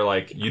thing where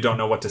like you don't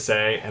know what to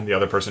say and the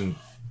other person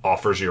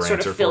offers your Sort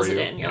answer of fills for you.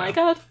 it in. You're like,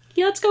 oh,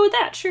 yeah, let's go with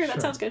that. Sure,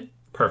 that sounds good.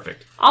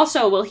 Perfect.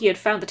 Also, while he had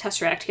found the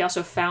Tesseract, he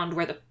also found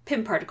where the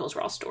Pym particles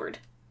were all stored.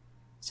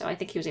 So I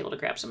think he was able to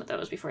grab some of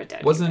those before his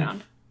dad came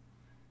down.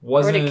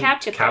 Wasn't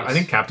Cap get those? I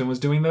think Captain was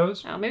doing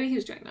those. Oh, maybe he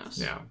was doing those.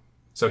 Yeah.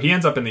 So he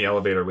ends up in the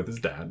elevator with his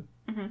dad.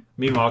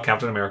 Meanwhile,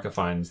 Captain America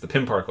finds the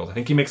Pym particles. I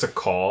think he makes a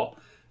call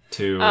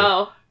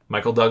to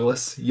Michael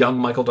Douglas, young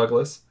Michael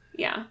Douglas.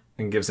 Yeah.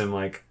 And gives him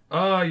like,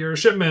 your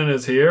shipment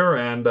is here,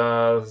 and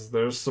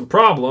there's some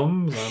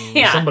problems,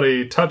 and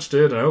somebody touched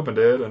it and opened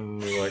it,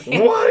 and you're like,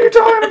 what are you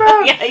talking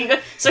about?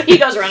 So he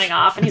goes running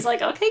off, and he's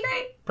like, okay,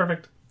 great.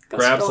 Perfect. Goes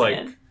Grabs strolling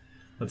like, in.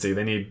 let's see,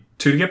 they need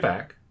 2 to get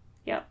back.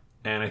 Yep.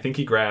 And I think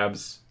he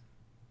grabs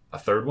a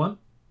third one.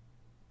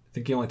 I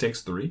think he only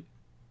takes 3.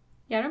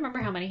 Yeah, I don't remember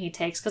how many he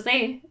takes, because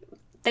they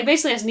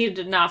basically just needed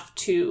enough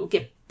to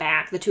get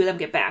back, the 2 of them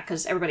get back,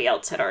 because everybody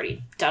else had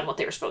already done what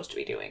they were supposed to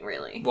be doing,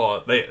 really.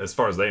 Well, as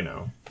far as they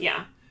know.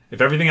 Yeah. If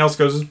everything else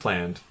goes as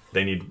planned,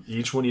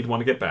 each one need one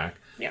to get back.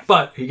 Yeah.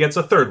 But he gets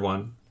a third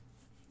one.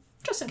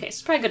 Just in case.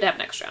 It's probably good to have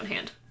an extra on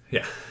hand.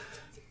 Yeah.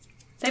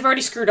 They've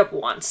already screwed up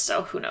once,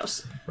 so who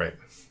knows? Right.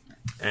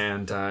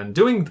 And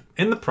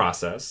in the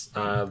process,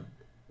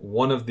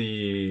 one of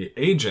the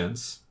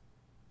agents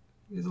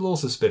is a little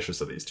suspicious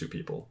of these 2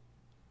 people.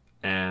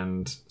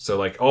 And so,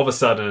 like, all of a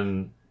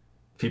sudden,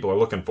 people are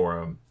looking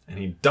for him. And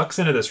he ducks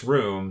into this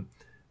room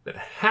that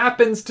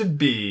happens to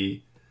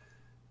be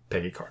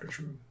Peggy Carter's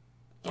room.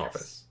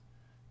 Office.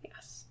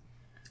 Yes.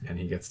 And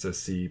he gets to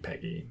see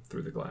Peggy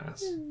through the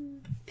glass.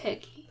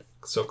 Peggy.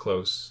 So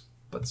close,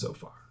 but so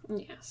far.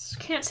 Yes.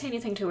 Can't say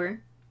anything to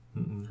her,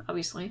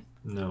 obviously.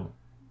 No.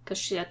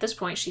 Because at this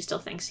point, she still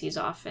thinks he's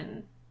off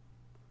and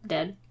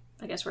dead,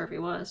 I guess, wherever he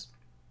was.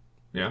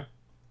 Yeah.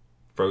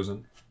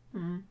 Frozen.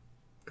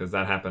 Because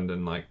that happened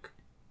in, like,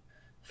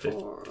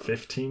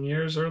 15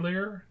 years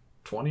earlier?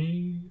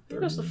 20,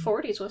 30? It was the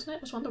 40s, wasn't it?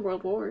 It was one of the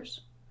World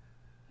Wars,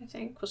 I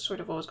think, was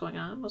sort of what was going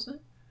on, wasn't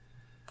it?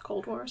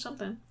 Cold War or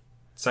something.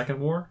 Second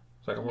World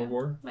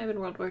War? Might have been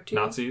World War II.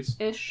 Nazis?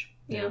 Ish.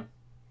 Yeah.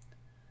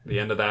 The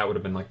end of that would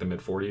have been like the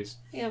mid-40s.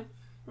 Yeah.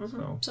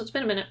 So it's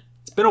been a minute.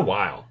 It's been a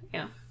while.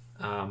 Yeah.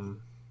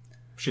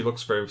 She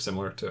looks very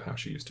similar to how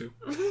she used to.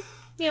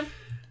 Yeah.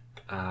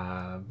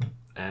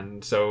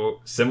 And so,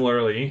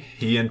 similarly,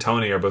 he and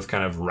Tony are both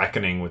kind of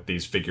reckoning with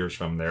these figures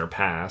from their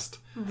past.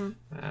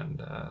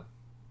 And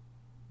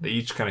they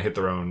each kind of hit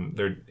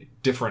their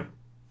different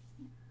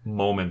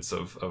moments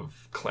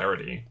of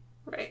clarity.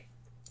 Right.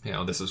 You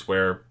know, this is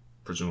where,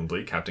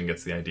 presumably, Captain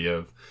gets the idea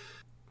of,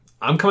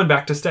 I'm coming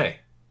back to stay.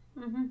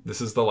 This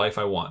is the life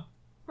I want.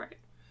 Right.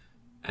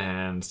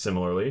 And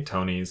similarly,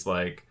 Tony's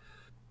like,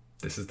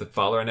 this is the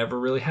father I never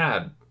really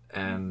had,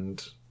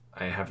 and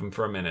I have him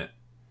for a minute.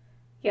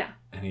 Yeah.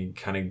 And he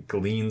kind of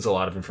gleans a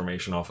lot of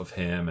information off of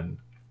him and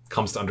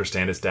comes to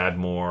understand his dad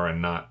more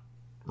and not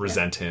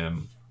resent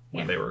him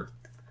when they were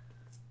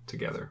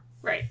together.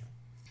 Right.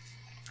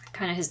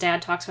 Kind of his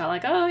dad talks about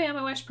like, oh yeah,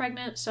 my wife's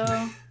pregnant,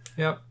 so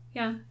Yep.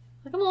 yeah,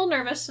 like I'm a little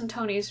nervous, and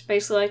Tony's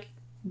basically like,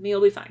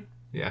 me'll be fine.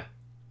 Yeah.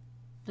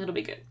 It'll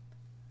be good.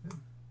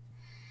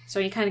 So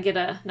you kind of get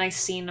a nice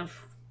scene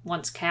of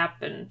once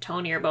Cap and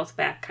Tony are both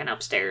back kind of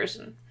upstairs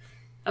and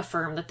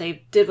affirm that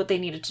they did what they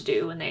needed to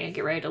do and they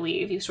get ready to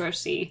leave. You sort of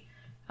see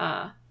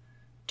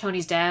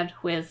Tony's dad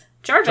with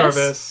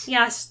Jarvis.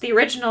 Yes, the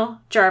original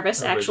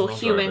Jarvis, actual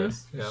human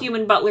Jarvis, yeah.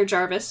 human butler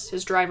Jarvis,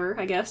 his driver,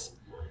 I guess,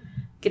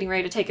 getting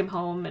ready to take him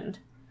home, and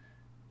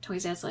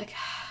Tony's dad's like,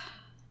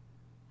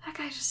 that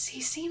guy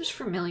he seems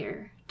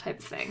familiar, type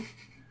of thing.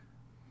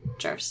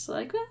 Jarvis is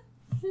like,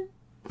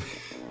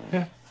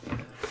 Yeah.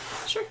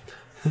 Sure.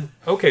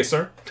 Okay,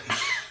 sir.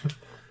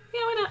 Yeah,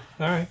 why not?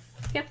 All right.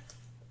 Yep.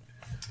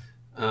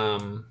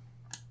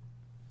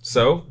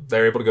 So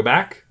they're able to go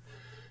back,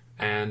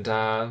 and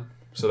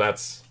so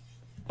that's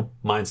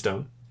Mind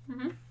Stone,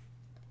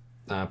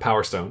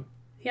 Power Stone,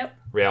 Yep.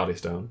 Reality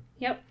Stone,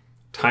 Yep.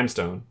 Time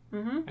Stone,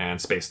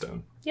 and Space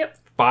Stone. Yep.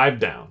 5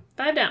 down.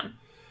 5 down.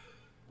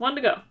 1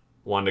 to go.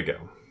 1 to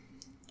go.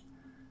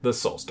 The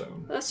Soul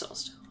Stone. The Soul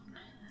Stone.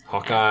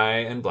 Hawkeye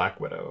and Black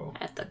Widow.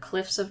 At the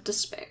Cliffs of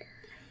Despair.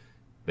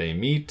 They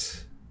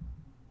meet,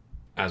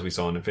 as we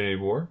saw in Infinity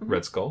War,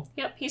 Red Skull.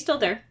 Yep, he's still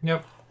there.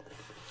 Yep.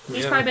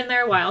 He's probably been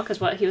there a while, because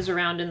he was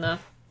around in the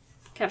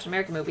Captain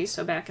America movies,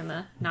 so back in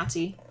the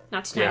Nazi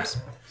times. Yeah.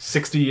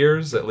 60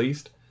 years at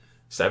least.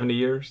 70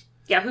 years.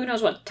 Yeah, who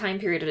knows what time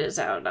period it is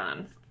out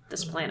on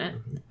this planet.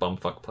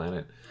 Bumfuck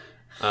planet.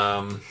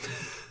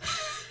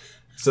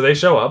 So they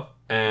show up,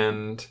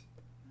 and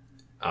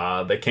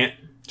they can't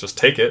just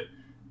take it.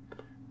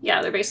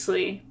 Yeah, they're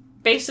basically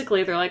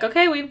they're like,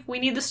 okay, we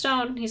need the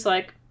stone. He's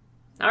like,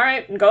 all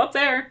right, go up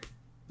there.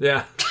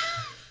 Yeah.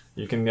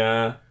 You can,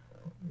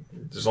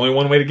 there's only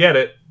one way to get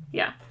it.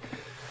 Yeah.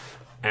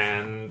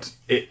 And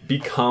it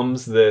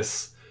becomes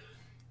this,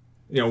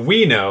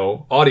 we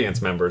know, audience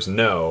members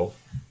know,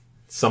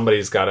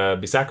 somebody's gotta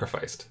be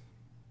sacrificed.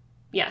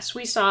 Yes,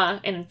 we saw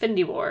in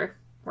Infinity War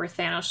where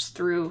Thanos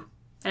threw,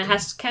 and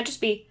it can't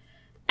just be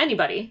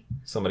anybody.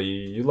 Somebody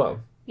you love.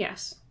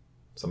 Yes.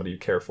 Somebody you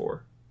care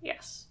for.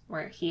 Yes.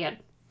 Where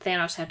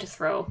Thanos had to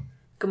throw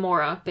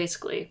Gamora,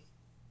 basically,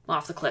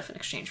 off the cliff in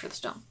exchange for the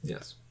stone.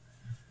 Yes.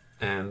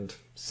 And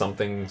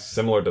something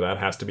similar to that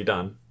has to be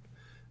done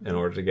in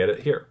order to get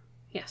it here.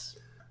 Yes.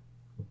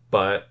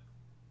 But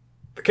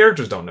the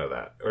characters don't know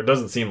that, or it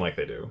doesn't seem like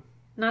they do.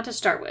 Not to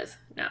start with,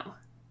 no.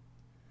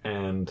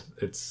 And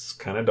it's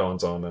kind of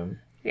dawns on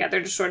them. Yeah,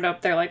 they're just sort of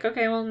up there like,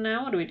 okay, well,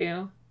 now what do we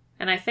do?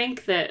 And I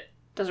think that,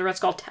 does the Red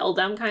Skull tell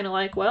them kind of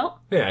like,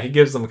 well... Yeah, he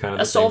gives them kind of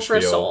a the soul same for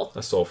a spiel. soul.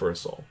 A soul for a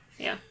soul.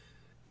 Yeah. And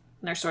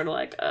they're sort of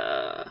like,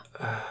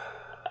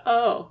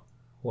 oh.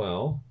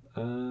 Well,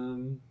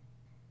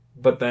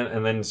 but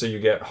then so you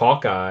get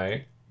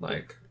Hawkeye,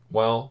 like,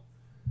 well,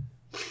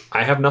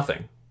 I have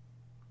nothing,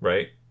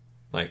 right?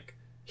 Like,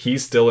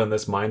 he's still in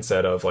this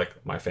mindset of, like,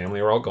 my family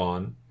are all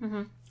gone.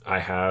 Mm-hmm. I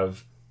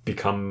have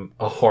become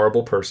a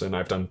horrible person.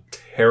 I've done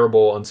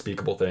terrible,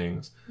 unspeakable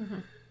things. Mm-hmm.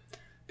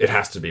 It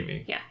has to be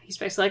me. Yeah, he's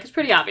basically like, it's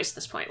pretty obvious at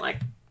this point. Like,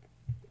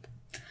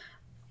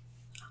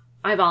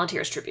 I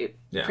volunteer as tribute,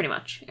 pretty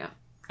much, yeah.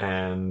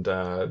 And,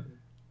 I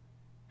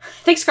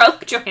think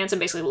Scarlett Johansson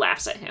basically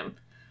laughs at him.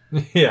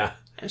 yeah.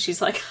 And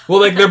she's like... Well,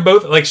 like, they're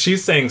both, like,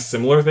 she's saying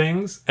similar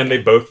things, and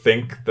they both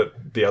think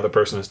that the other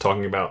person is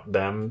talking about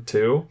them,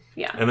 too.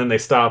 Yeah. And then they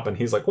stop, and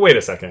he's like, wait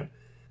a second.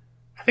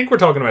 I think we're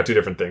talking about two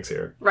different things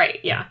here. Right,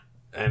 yeah.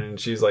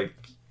 And she's like,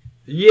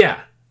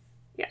 yeah.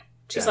 Yeah.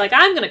 She's like,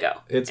 I'm gonna go.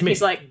 It's and me.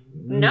 he's like,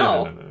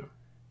 no.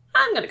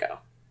 I'm gonna go.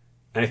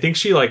 And I think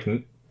she, like,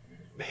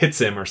 hits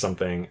him or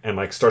something, and,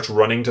 like, starts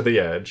running to the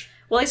edge.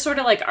 Well, they sort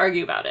of, like,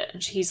 argue about it.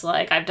 And he's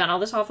like, I've done all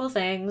this awful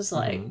things,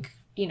 like,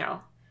 you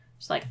know.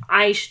 It's like,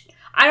 I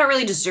don't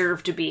really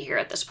deserve to be here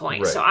at this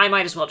point, Right. so I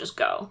might as well just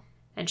go.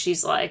 And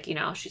she's like, you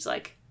know, she's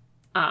like,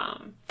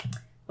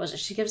 was it?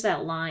 She gives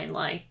that line,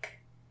 like,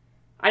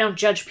 I don't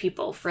judge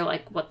people for,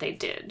 like, what they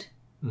did.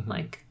 Mm-hmm.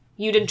 Like,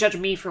 you didn't judge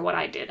me for what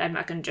I did. I'm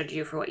not going to judge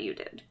you for what you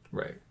did.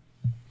 Right.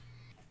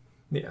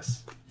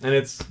 Yes. And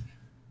it's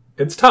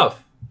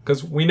tough,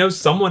 because we know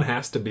someone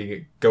has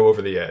to go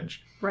over the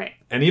edge. Right.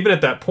 And even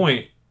at that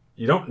point,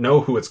 you don't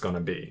know who it's going to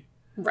be.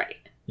 Right.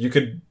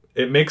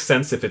 It makes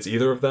sense if it's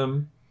either of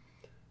them.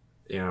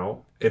 You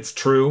know, it's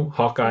true.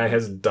 Hawkeye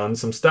has done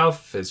some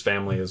stuff. His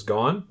family is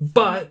gone.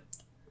 But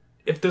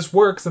if this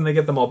works and they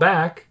get them all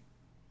back,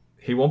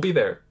 he won't be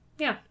there.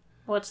 Yeah.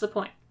 What's the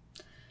point?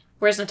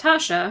 Whereas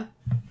Natasha,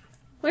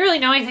 we don't really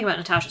know anything about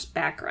Natasha's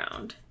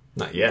background.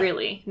 Not yet.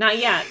 Really. Not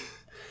yet.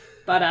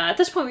 But at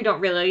this point, we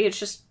don't really. It's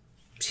just,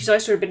 she's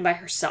always sort of been by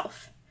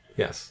herself.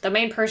 Yes. The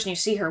main person you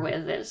see her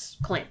with is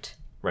Clint.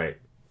 Right.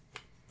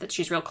 That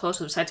she's real close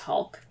with besides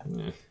Hulk.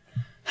 Yeah.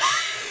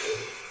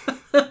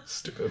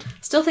 Stupid.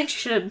 Still think she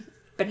should have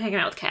been hanging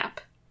out with Cap.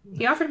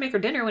 He offered to make her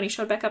dinner when he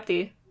showed back up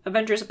the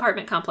Avengers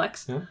apartment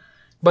complex. Yeah.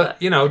 But,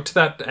 you know, to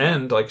that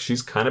end, like,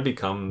 she's kind of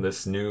become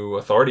this new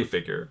authority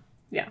figure.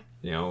 Yeah.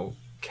 You know,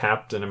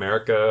 Captain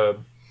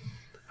America,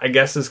 I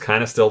guess, is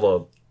kind of still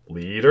the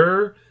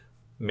leader,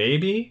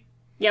 maybe?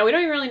 Yeah, we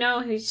don't even really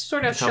know. He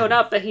sort of showed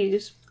up, but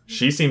he's...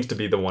 She seems to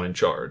be the one in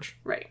charge.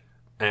 Right.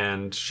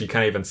 And she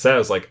kind of even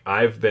says, like,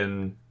 I've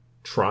been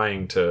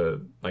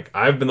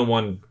the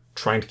one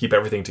trying to keep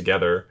everything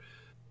together.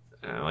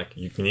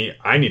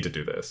 I need to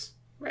do this.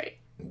 Right.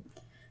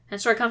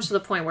 And sort of comes to the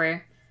point where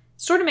it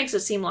sort of makes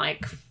it seem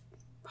like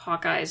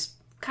Hawkeye's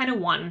kind of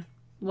won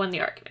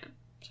the argument.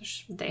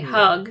 So they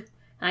hug,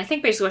 and I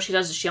think basically what she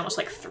does is she almost,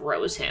 like,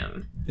 throws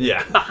him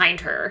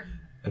behind her.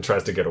 And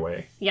tries to get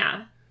away.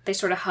 Yeah. They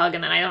sort of hug,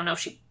 and then I don't know if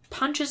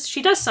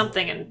she does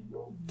something and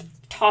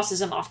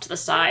tosses him off to the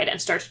side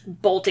and starts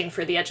bolting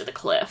for the edge of the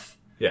cliff.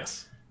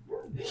 Yes.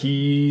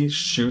 He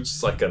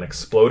shoots, like, an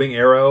exploding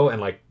arrow and,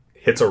 like,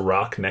 hits a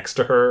rock next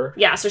to her.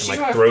 Yeah, so and, she like,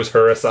 sort of throws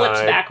her flips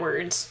aside.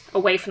 backwards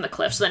away from the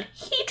cliff. So then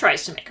he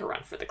tries to make her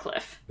run for the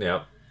cliff.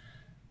 Yep.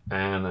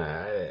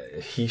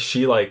 And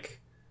she, like,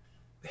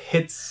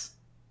 hits...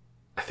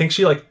 I think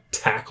she, like,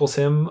 tackles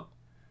him,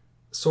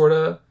 sort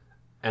of,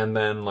 and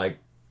then, like,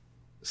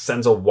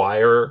 sends a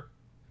wire.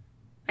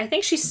 I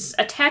think she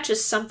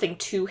attaches something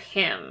to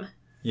him.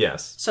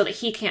 Yes. So that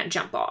he can't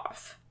jump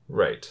off.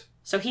 Right.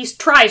 So he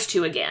tries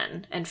to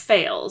again and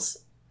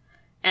fails.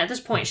 And at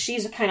this point,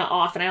 she's kind of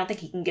off, and I don't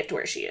think he can get to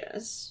where she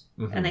is.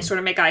 Mm-hmm. And they sort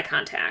of make eye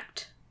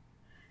contact.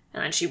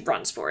 And then she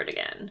runs for it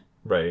again.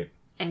 Right.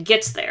 And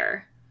gets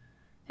there.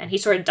 And he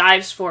sort of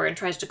dives for her and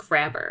tries to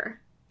grab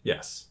her.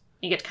 Yes.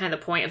 You get to kind of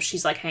the point of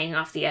she's, like, hanging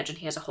off the edge, and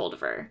he has a hold of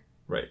her.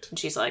 Right. And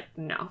she's like,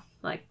 no.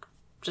 Like,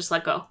 just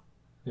let go.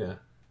 Yeah.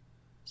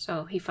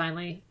 So he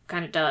finally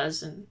kind of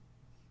does, and...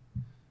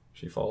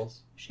 She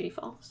falls. She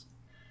falls.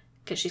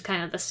 Because she's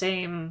kind of the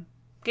same...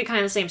 Get kind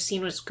of the same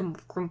scene as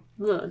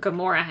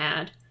Gamora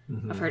had.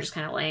 Mm-hmm. Of her just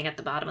kind of laying at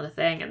the bottom of the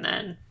thing, and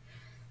then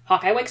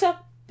Hawkeye wakes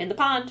up in the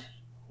pond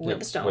with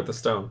the stone. With the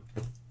stone.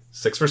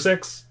 6 for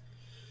 6.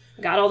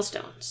 Got all the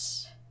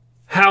stones.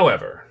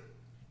 However,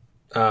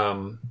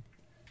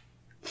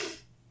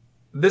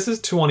 this is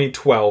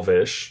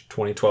 2012-ish.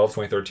 2012,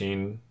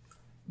 2013,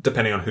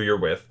 depending on who you're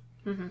with.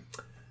 Mm-hmm.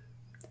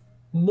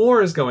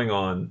 More is going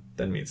on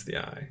than meets the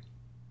eye.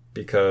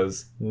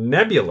 Because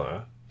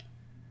Nebula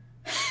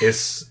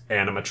is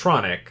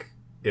animatronic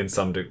in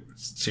some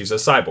she's a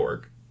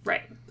cyborg.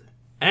 Right.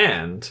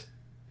 And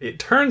it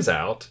turns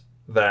out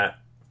that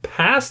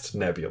past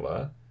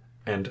Nebula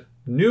and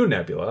new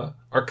Nebula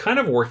are kind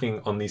of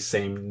working on the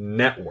same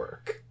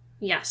network.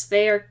 Yes,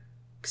 they are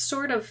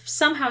sort of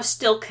somehow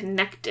still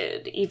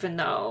connected, even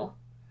though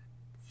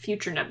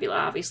Future Nebula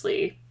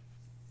obviously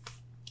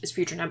is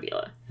Future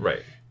Nebula.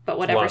 Right. But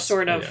whatever Plus,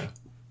 sort of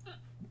yeah.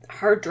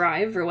 hard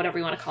drive, or whatever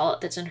you want to call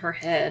it, that's in her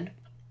head,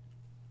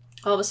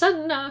 all of a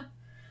sudden,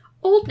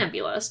 old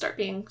Nebula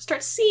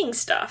starts seeing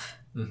stuff.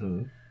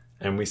 Mm-hmm.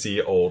 And we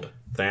see old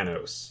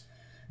Thanos.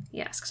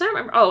 Yes, because I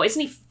remember... Oh,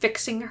 isn't he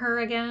fixing her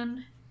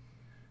again?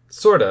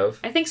 Sort of.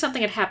 I think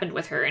something had happened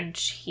with her, and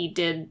he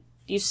did...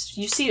 You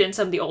see it in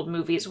some of the old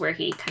movies where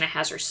he kind of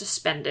has her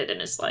suspended and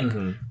is, like,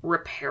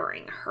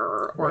 repairing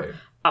her or Right.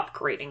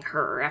 upgrading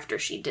her after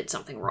she did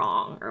something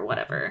wrong or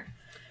whatever.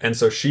 And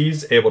so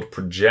she's able to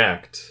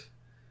project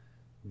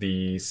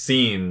the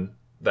scene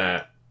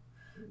that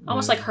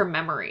Almost like her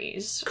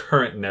memories.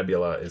 current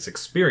Nebula is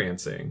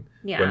experiencing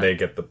Yeah. when they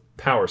get the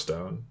Power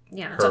Stone.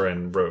 Yeah, Her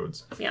and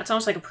Rhodes. Yeah, it's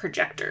almost like a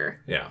projector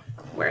Yeah.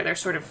 where they're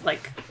sort of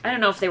like... I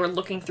don't know if they were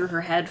looking through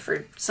her head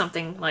for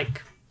something,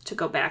 like, to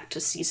go back to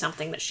see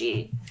something that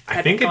she had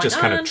I think been it just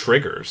going kind on. of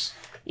triggers.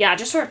 Yeah, it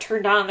just sort of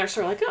turned on. They're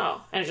sort of like,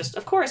 oh. And it just,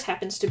 of course,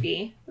 happens to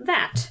be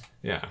that.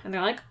 Yeah. And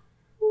they're like,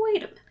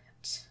 wait a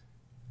minute.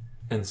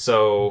 And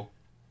so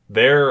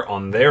they're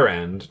on their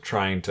end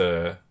trying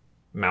to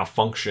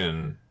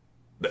malfunction.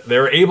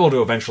 They're able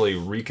to eventually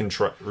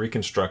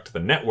reconstruct the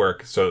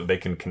network so that they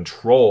can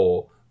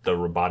control the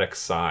robotic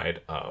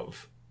side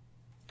of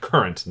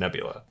current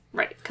Nebula.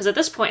 Right, because at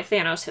this point,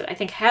 Thanos, I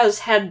think, has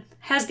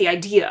the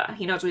idea.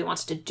 He knows what he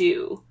wants to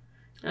do.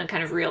 And then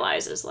kind of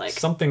realizes, like,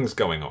 Something's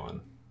going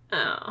on.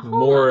 oh,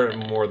 hold on a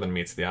minute. More than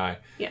meets the eye.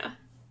 Yeah.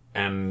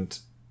 And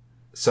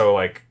so,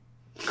 like,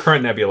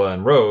 current Nebula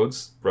and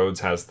Rhodes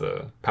has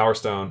the Power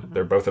Stone.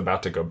 They're both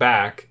about to go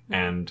back,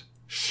 and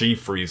she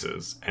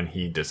freezes, and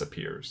he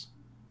disappears.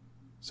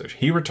 So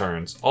he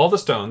returns. All the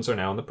stones are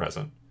now in the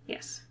present,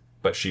 Yes.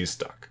 but she's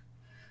stuck.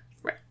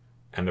 Right.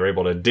 And they're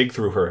able to dig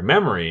through her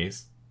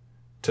memories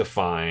to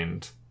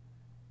find,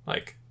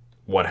 like,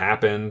 what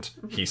happened.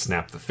 He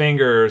snapped the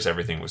fingers.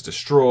 Everything was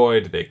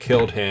destroyed. They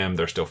killed him.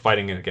 They're still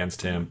fighting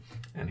against him.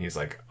 And he's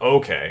like,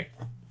 okay,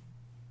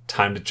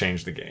 time to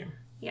change the game.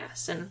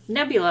 Yes, and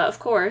Nebula, of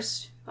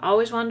course,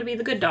 always wanted to be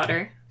the good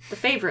daughter. The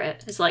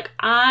favorite is like,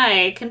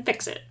 I can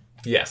fix it.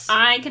 Yes.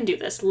 I can do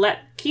this.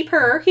 Keep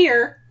her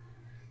here.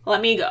 Let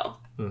me go.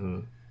 Mm-hmm.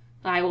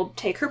 I will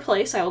take her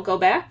place. I will go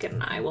back,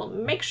 and I will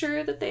make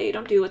sure that they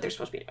don't do what they're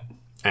supposed to be doing.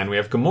 And we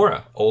have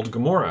Gamora, old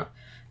Gamora.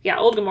 Yeah,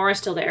 old Gamora's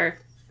still there.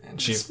 And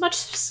she's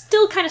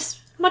Still kind of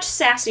much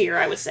sassier,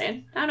 I would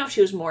say. I don't know if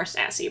she was more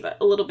sassy, but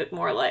a little bit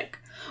more like,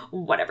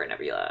 whatever,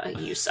 Nebula,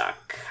 you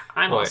suck.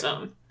 I'm Right.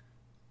 awesome.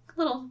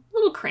 A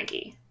little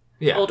cranky.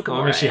 yeah. old Well,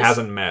 I mean, Gamora she is.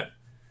 hasn't met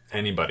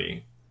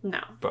anybody No.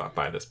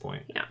 by this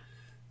point. Yeah.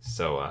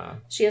 So,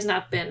 She has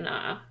not been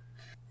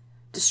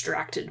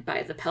distracted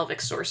by the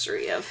pelvic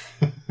sorcery of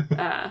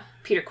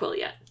Peter Quill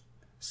yet.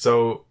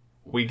 So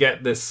we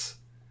get this,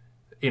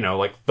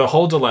 like the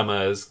whole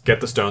dilemma is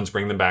get the stones,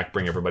 bring them back,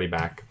 bring everybody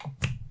back.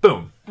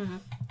 Boom. Mm-hmm.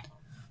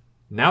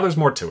 Now there's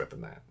more to it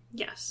than that.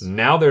 Yes.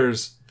 Now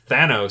there's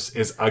Thanos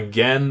is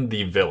again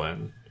the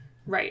villain,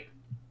 Right.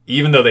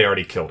 even though they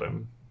already killed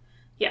him,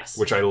 Yes.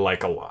 which I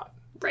like a lot.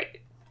 Right.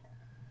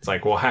 It's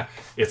like,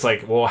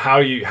 how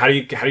do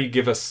you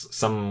give us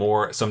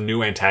some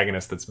new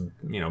antagonist that's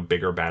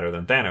bigger, badder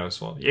than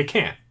Thanos? Well, you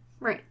can't.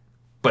 Right.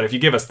 But if you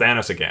give us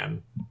Thanos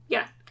again,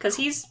 Yeah, because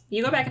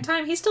you go back in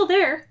time, he's still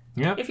there.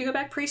 yeah, If you go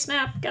back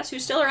pre-snap, guess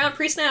who's still around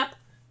pre-snap?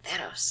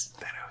 Thanos.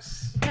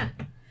 Yeah.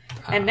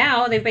 And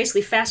now they've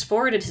basically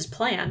fast-forwarded his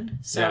plan,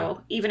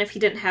 so even if he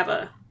didn't have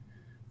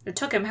it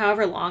took him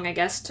however long, I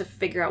guess, to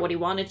figure out what he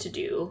wanted to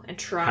do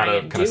and how try to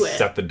and kind do of it.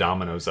 set the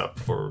dominoes up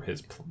for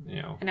his,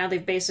 And now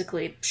they've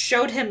basically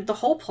showed him the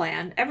whole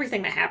plan,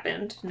 everything that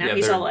happened. Now Yeah,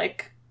 he's they're- all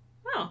like,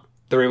 oh,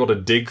 they're able to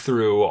dig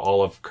through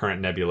all of current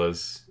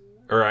Nebula's,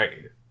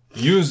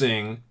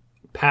 using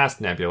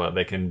past Nebula,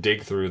 they can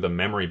dig through the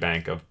memory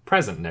bank of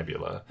present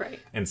Nebula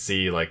right. and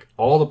see like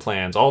all the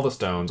plans, all the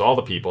stones, all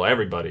the people,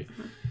 everybody.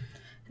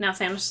 Now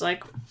Thanos is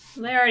like,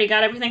 they already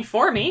got everything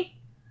for me.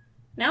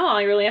 Now all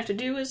I really have to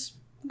do is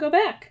go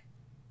back.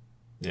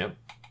 Yep.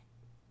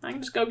 I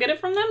can just go get it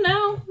from them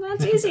now.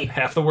 That's easy.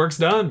 Half the work's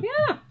done.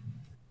 Yeah.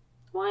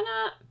 Why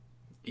not?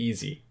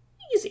 Easy.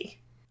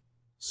 Easy.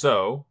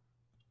 So,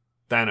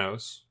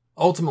 Thanos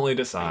ultimately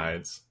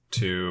decides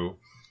to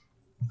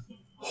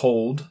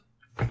hold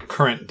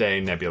current day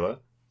Nebula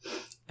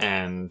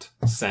and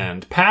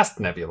send past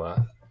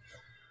Nebula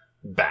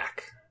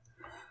back.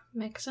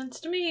 Makes sense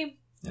to me.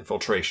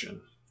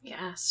 Infiltration.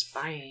 Yeah,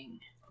 spying.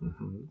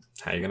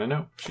 How you gonna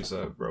know? She's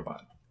a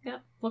robot. Yeah,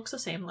 looks the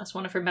same, unless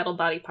one of her metal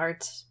body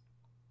parts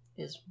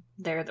is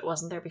there that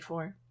wasn't there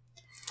before.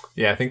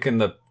 Yeah, I think in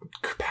the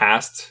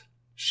past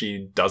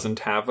she doesn't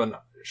have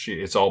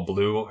it's all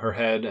blue, her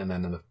head, and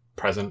then in the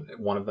present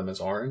one of them is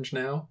orange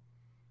now.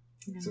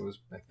 Yeah. So it was,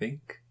 I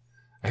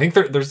think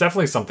there's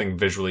definitely something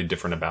visually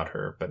different about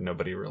her, but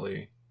nobody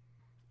really,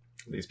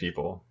 these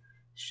people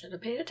Should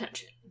have paid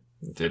attention.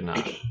 did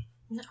not.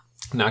 No.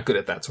 Not good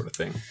at that sort of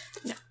thing.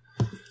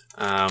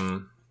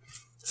 No.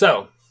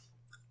 So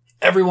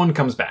everyone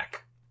comes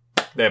back.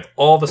 They have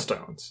all the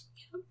stones.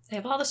 They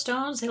have all the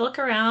stones. They look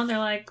around. They're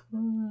like,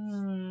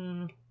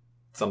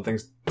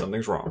 something's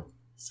wrong.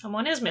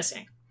 someone is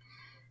missing.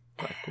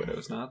 Black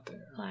Widow's not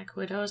there. Black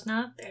Widow's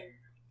not there.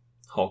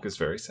 Hulk is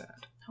very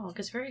sad. Hulk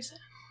is very sad.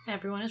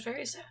 Everyone is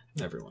very sad.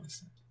 Everyone is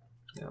sad.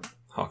 Yeah.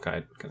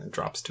 Hawkeye kind of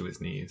drops to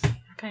his knees.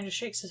 Kind of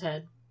shakes his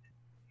head.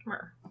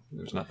 Mer.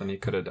 There's nothing he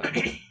could have done.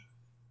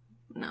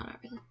 No, not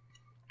really.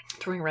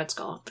 Throwing Red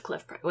Skull off the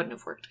cliff probably wouldn't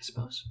have worked, I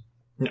suppose.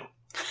 No.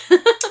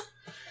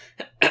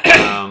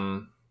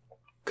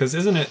 Because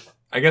isn't it...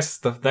 I guess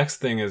the next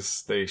thing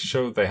is they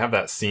have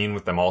that scene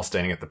with them all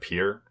standing at the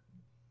pier,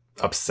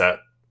 upset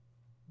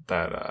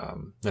that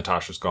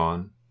Natasha's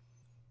gone.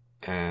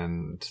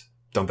 And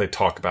don't they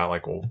talk about,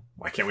 like, well,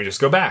 why can't we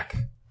just go back?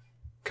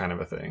 Kind of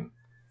a thing.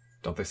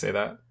 Don't they say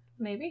that?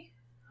 Maybe.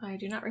 I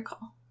do not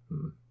recall.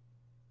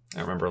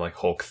 I remember, like,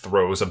 Hulk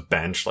throws a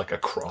bench, like,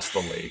 across the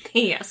lake.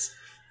 Yes.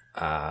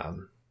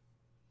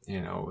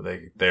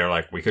 They're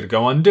like, we could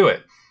go undo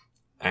it.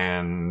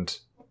 And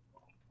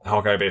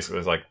Hawkeye basically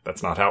was like,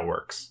 that's not how it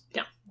works.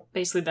 Yeah.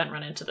 Basically then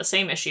run into the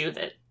same issue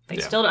that they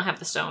still don't have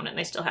the stone and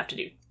they still have to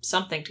do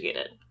something to get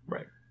it.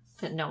 Right.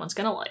 That no one's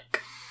gonna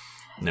like.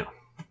 No.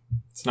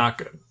 It's not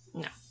good.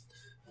 No.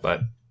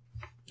 But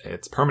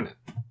it's permanent.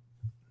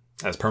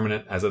 As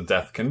permanent as a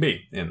death can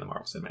be in the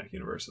Marvel Cinematic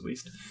Universe, at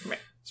least. Right.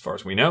 As far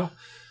as we know.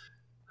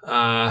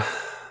 In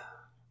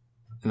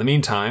the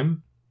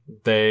meantime,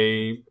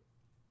 they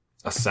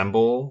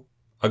assemble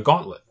a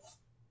gauntlet.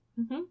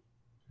 Mm-hmm.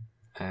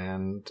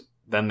 And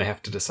then they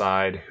have to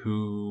decide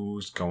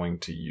who's going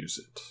to use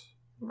it.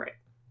 Right.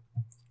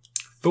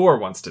 Thor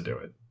wants to do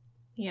it.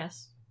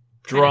 Yes.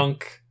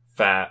 Drunk,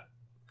 fat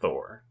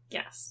Thor.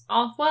 Yes.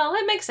 Oh, well,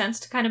 it makes sense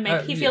to kind of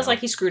make... he feels like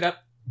he screwed up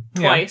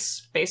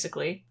twice,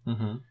 basically.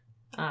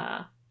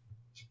 Mm-hmm.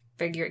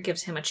 Figure it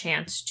gives him a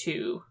chance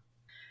to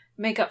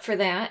make up for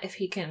that. If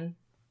he can,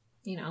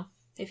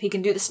 if he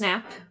can do the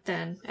snap,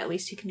 then at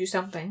least he can do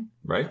something.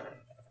 Right.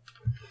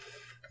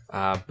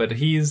 But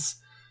he's...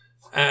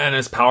 And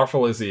as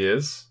powerful as he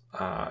is,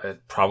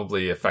 it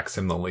probably affects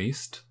him the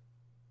least,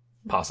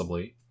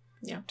 possibly,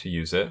 to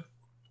use it.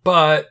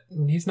 But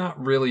he's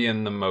not really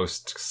in the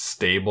most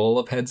stable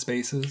of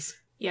headspaces.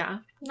 Yeah.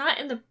 Not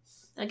in the...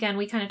 Again,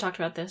 we kind of talked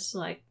about this,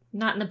 like,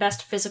 not in the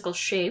best physical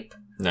shape.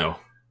 No.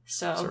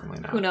 So,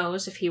 Certainly not. Who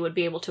knows if he would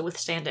be able to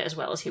withstand it as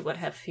well as he would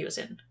have if he was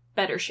in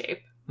better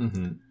shape.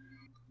 Mm-hmm.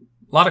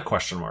 A lot of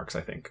question marks,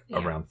 I think,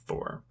 around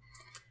Thor.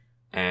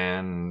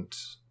 And,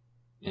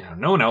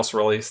 no one else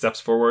really steps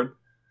forward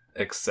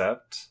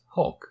except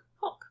Hulk.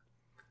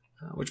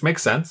 Which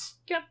makes sense.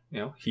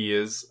 Yeah. He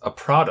is a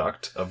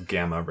product of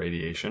gamma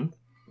radiation.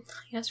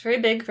 Yes, very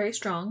big, very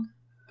strong.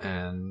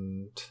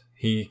 And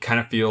he kind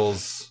of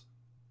feels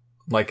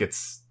like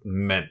it's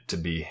meant to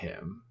be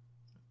him.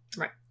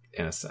 Right.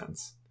 In a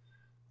sense.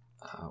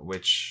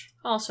 Which...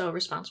 Also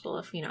responsible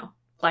if,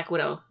 Black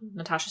Widow,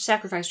 Natasha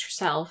sacrificed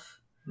herself,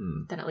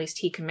 then at least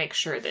he can make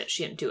sure that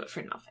she didn't do it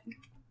for nothing.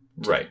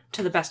 Right.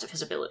 To the best of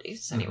his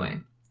abilities, anyway.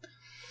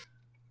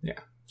 Mm-hmm. Yeah.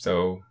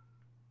 So,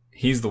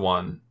 he's the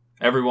one.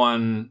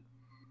 Everyone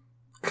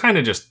kind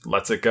of just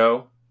lets it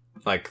go.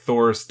 Like,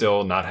 Thor's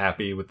still not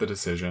happy with the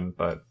decision,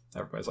 but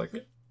everybody's like,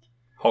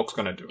 Hulk's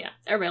gonna do it. Yeah.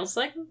 Everybody's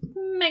like,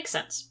 makes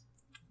sense.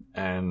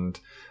 And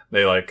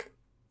they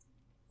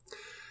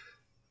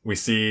we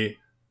see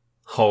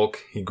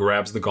Hulk, he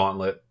grabs the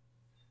gauntlet,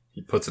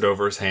 he puts it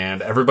over his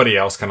hand. Everybody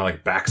else kind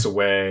of backs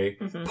away,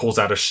 pulls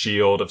out a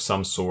shield of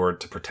some sort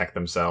to protect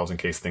themselves in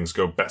case things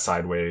go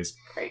sideways.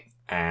 Great.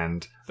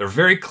 And they're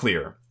very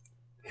clear.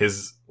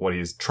 What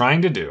he's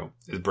trying to do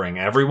is bring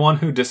everyone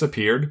who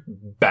disappeared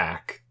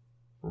back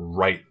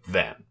right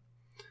then.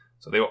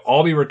 So they will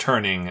all be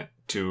returning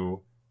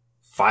to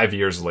 5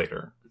 years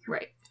later.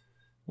 Right.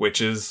 Which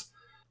is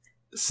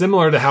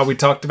similar to how we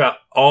talked about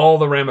all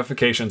the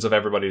ramifications of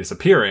everybody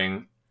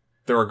disappearing.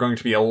 There are going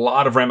to be a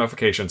lot of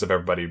ramifications of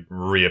everybody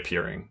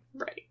reappearing.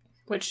 Right.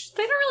 Which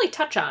they don't really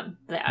touch on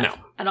that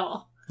at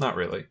all. Not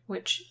really.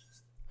 Which,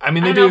 I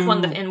mean, I they don't do.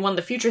 know if in one of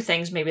the future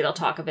things, maybe they'll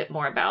talk a bit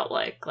more about,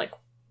 like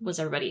was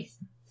everybody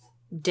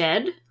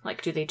dead?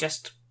 Like, do they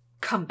just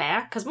come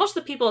back? Because most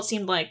of the people, it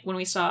seemed like, when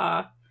we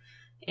saw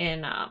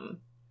in,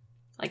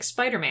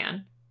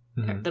 Spider-Man,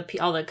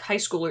 all the high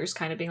schoolers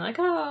kind of being like,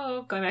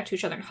 oh, going back to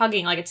each other and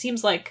hugging. Like, it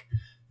seems like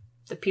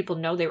the people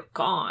know they were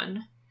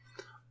gone.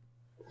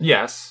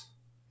 Yes.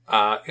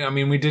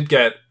 We did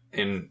get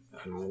and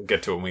we'll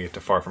get to it when we get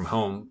to Far From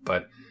Home,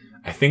 but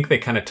I think they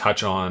kind of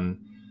touch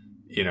on,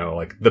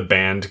 the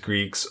band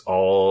Greeks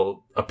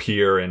all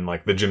appear in,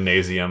 the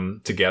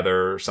gymnasium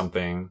together or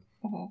something.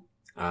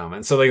 Mm-hmm.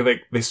 And so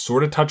they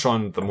sort of touch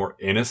on the more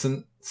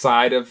innocent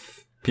side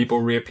of people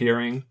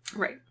reappearing.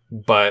 Right.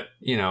 But,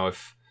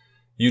 if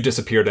you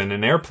disappeared in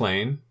an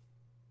airplane,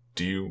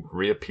 do you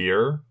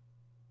reappear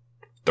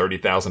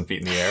 30,000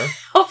 feet in the air?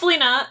 Hopefully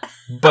not.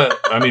 But,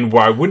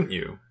 why wouldn't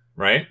you?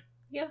 Right?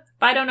 Yeah.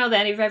 But I don't know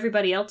that if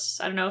everybody else,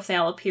 I don't know if they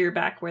all appear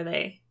back where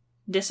they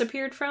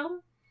disappeared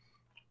from.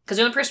 Because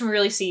the only person we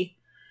really see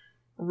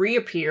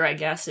reappear, I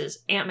guess, is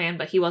Ant-Man,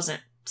 but he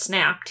wasn't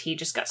snapped. He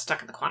just got stuck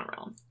in the quantum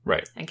realm.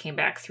 Right. And came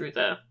back through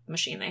the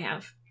machine they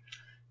have.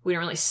 we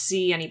don't really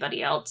see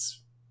anybody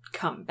else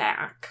come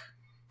back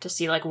to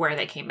see, like, where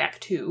they came back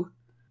to.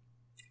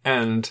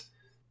 And,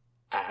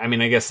 I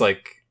mean, I guess,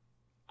 like,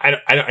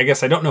 I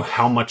guess I don't know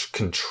how much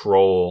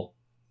control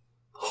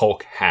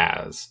Hulk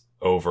has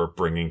over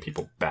bringing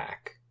people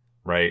back,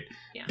 right?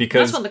 Yeah.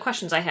 Because that's one of the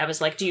questions I have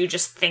is, like, do you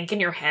just think in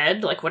your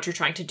head, like, what you're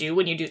trying to do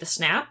when you do the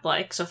snap?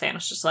 Like, so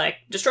Thanos just, like,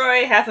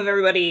 destroy half of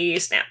everybody,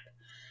 snap.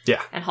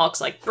 Yeah. And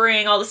Hulk's like,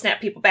 bring all the snap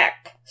people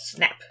back,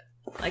 snap.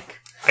 Like,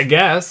 I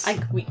guess.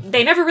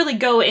 they never really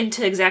go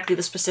into exactly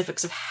the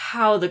specifics of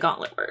how the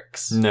gauntlet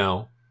works.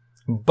 No.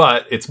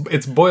 But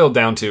it's boiled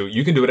down to,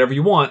 you can do whatever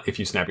you want if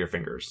you snap your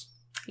fingers.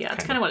 Yeah,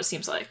 that's kind of what it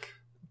seems like.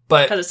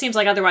 But Because it seems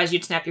like otherwise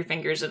you'd snap your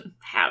fingers and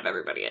have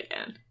everybody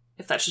again.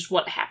 If that's just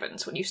what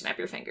happens when you snap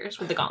your fingers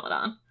with the gauntlet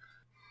on.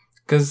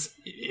 because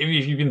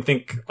if you can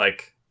think,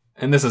 like,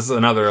 and this is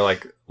another,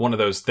 like, one of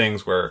those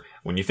things where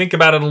when you think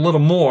about it a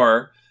little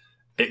more,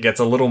 it gets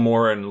a little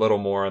more and little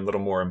more and little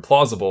more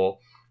implausible.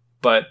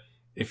 But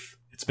if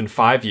it's been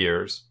 5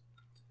 years,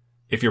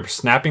 if you're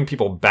snapping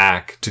people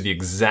back to the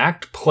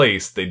exact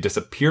place they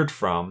disappeared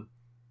from,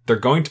 they're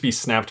going to be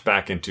snapped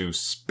back into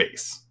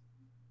space,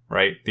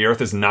 right? The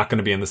Earth is not going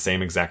to be in the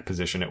same exact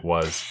position it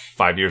was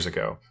 5 years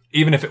ago.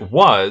 Even if it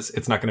was,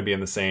 it's not going to be in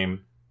the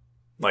same,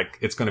 like,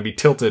 it's going to be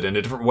tilted in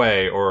a different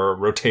way or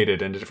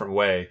rotated in a different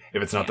way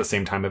if it's not the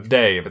same time of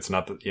day, if it's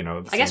not the,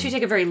 I guess if you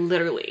take it very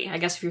literally. I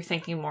guess if you're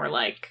thinking more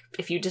like,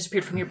 if you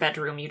disappeared from your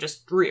bedroom, you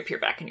just reappear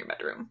back in your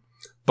bedroom.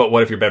 But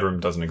what if your bedroom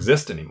doesn't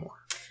exist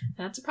anymore?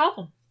 That's a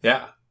problem.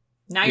 Yeah.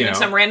 Now you're in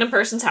some random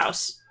person's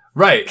house.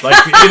 Right.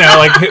 Like,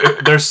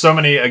 like, there's so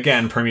many,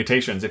 again,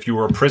 permutations. If you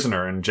were a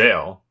prisoner in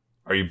jail,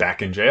 are you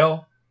back in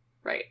jail?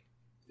 Right.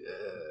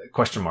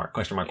 Question mark.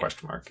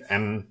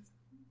 And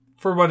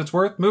for what it's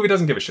worth, movie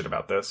doesn't give a shit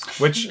about this,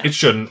 which it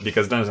shouldn't,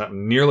 because it doesn't have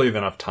nearly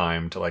enough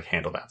time to, like,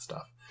 handle that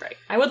stuff. Right.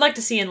 I would like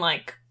to see in,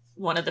 like,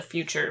 one of the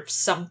future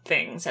some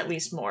things, at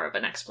least more of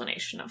an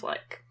explanation of,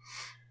 like,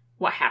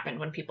 what happened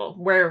when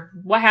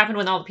what happened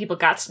when all the people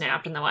got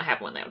snapped, and then what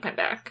happened when they came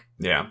back.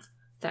 Yeah.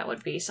 That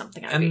would be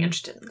something I'd be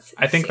interested in.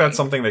 I think that's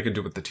something they could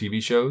do with the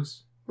TV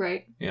shows.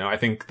 Right. I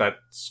think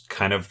that's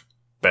kind of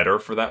better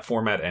for that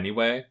format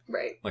anyway.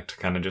 Right. Like, to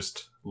kind of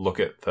just look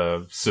at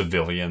the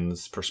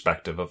civilians'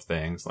 perspective of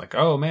things. Like,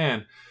 oh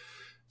man,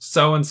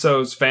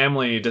 so-and-so's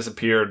family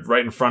disappeared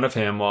right in front of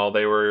him while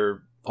they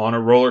were on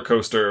a roller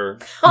coaster.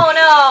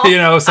 Oh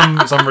no!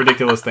 Some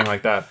ridiculous thing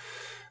like that.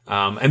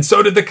 And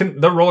so did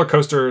the roller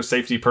coaster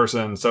safety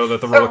person, so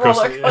that the roller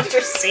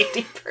coaster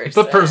safety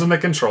person. the person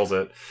that controls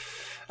it.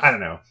 I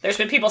don't know. There's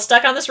been people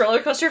stuck on this roller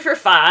coaster for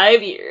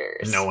 5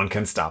 years. No one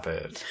can stop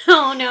it.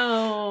 Oh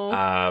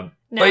no.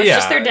 No, it's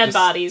just their dead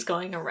bodies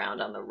going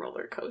around on the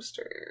roller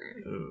coaster.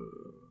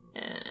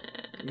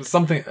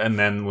 Something, and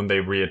then when they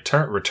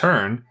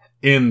return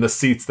in the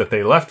seats that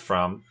they left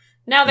from,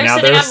 now they're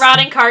sitting on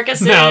rotting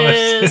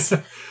carcasses.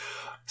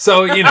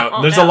 So,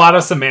 there's a lot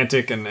of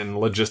semantic and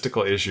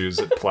logistical issues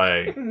at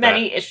play.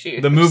 Many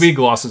issues. The movie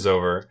glosses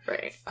over.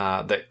 Right.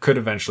 That could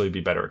eventually be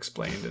better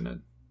explained in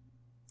an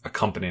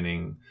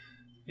accompanying,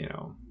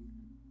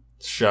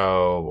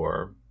 show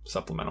or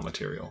supplemental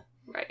material.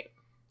 Right.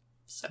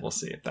 So we'll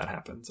see if that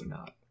happens or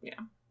not. Yeah.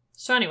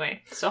 So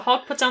anyway,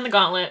 Hulk puts on the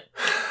gauntlet,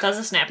 does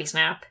a snappy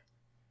snap,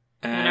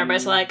 and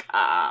everybody's like,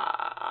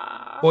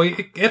 ah. Well,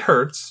 it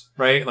hurts,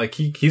 right? Like,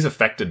 he's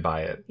affected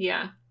by it.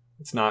 Yeah.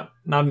 It's not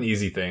an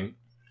easy thing.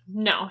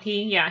 No,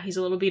 he's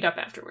a little beat up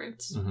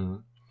afterwards. Mm-hmm.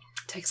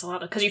 Takes a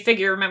lot of, because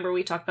remember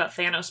we talked about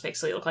Thanos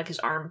basically looked like his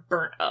arm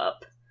burnt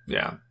up.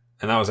 Yeah.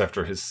 And that was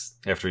after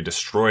he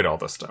destroyed all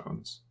the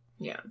stones.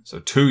 Yeah. So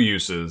 2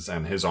 uses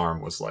and his arm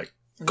was, like,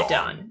 gone.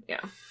 Done, yeah.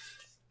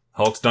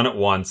 Hulk's done it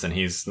once and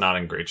he's not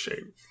in great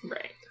shape.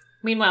 Right.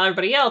 Meanwhile,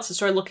 everybody else is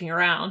sort of looking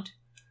around.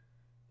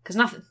 Because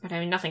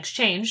nothing's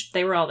changed.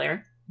 They were all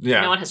there.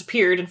 Yeah. No one has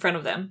appeared in front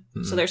of them.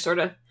 Mm-hmm. So they're sort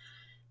of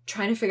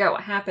trying to figure out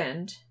what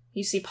happened.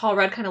 You see Paul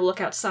Rudd kind of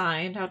look out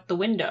the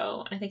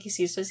window. And I think does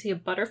he see a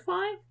butterfly?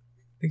 I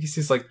think he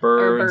sees, like,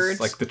 birds,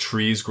 like the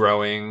trees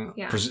growing.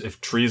 Yeah. If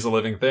tree's a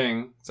living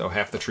thing, so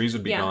half the trees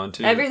would be gone,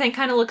 too. Everything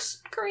kind of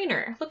looks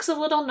greener. Looks a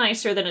little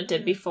nicer than it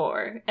did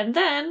before. And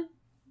then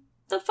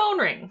the phone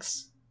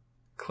rings.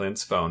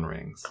 Clint's phone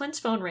rings.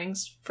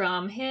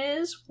 From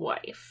his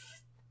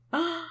wife.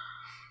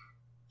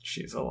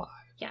 She's alive.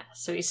 Yeah,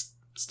 so he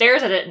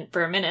stares at it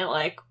for a minute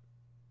like,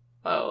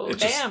 oh,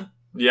 damn.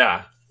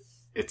 Yeah.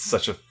 It's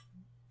such a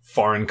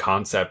foreign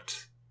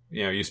concept.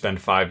 You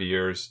spend 5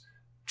 years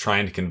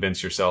trying to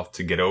convince yourself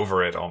to get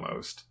over it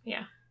almost.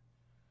 Yeah.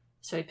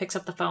 So he picks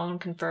up the phone,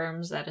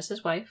 confirms that it's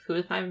his wife,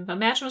 who I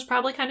imagine was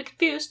probably kind of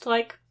confused,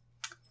 like,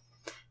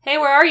 hey,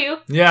 where are you?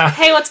 Yeah.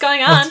 Hey, what's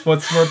going on?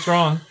 What's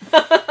wrong?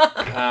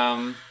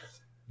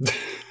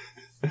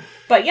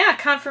 But yeah,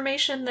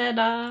 confirmation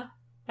that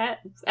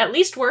at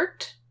least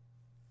worked.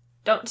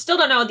 Still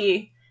don't know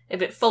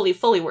if it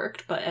fully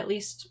worked, but at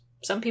least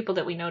some people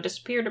that we know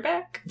disappeared are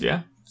back.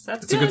 Yeah. So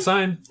that's a good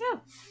sign.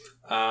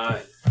 Yeah.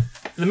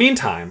 In the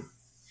meantime,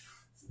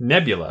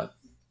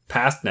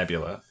 past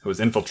Nebula, who has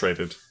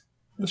infiltrated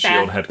the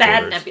S.H.I.E.L.D. headquarters.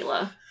 Bad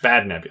Nebula.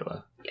 Bad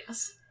Nebula.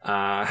 Yes.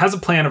 has a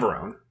plan of her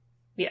own.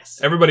 Yes.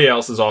 Everybody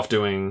else is off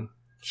doing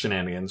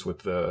shenanigans with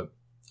the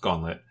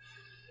gauntlet.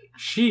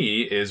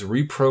 She is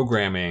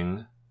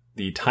reprogramming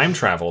the time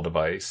travel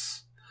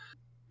device,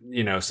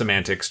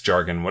 semantics,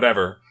 jargon,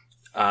 whatever,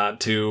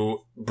 to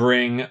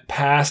bring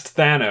past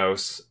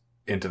Thanos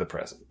into the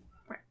present.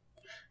 Right.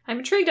 I'm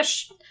intrigued at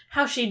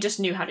how she just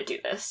knew how to do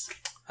this.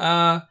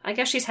 I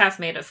guess she's half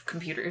made of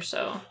computers,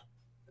 so...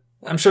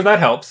 I'm sure that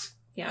helps.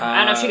 Yeah, I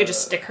don't know if she could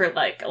just stick her,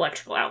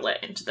 electrical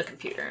outlet into the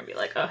computer and be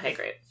like, oh, hey,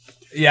 great.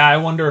 Yeah, I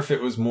wonder if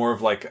it was more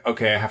of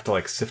okay, I have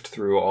to sift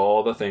through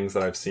all the things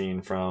that I've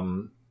seen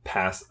from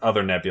past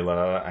other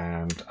Nebula,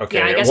 and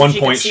at one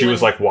point she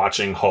was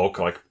watching Hulk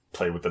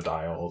play with the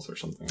dials or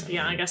something.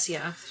 Yeah, I guess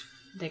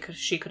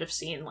she could have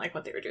seen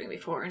what they were doing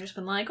before and just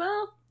been like,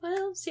 well,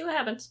 see what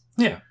happens.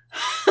 Yeah.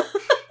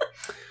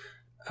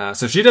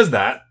 So she does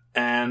that,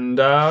 and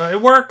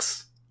it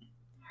works.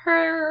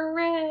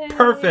 Hooray!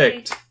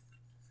 Perfect.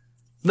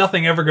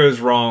 Nothing ever goes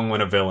wrong when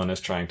a villain is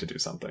trying to do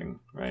something,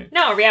 right?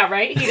 No, yeah,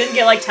 right? He didn't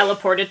get,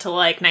 teleported to,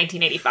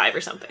 1985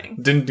 or something.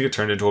 Didn't get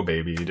turned into a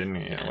baby, didn't,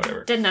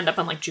 whatever. Didn't end up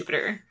on,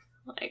 Jupiter.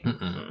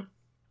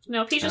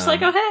 No, he's just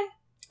oh, hey,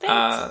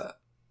 thanks.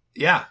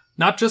 Yeah,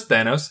 not just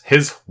Thanos,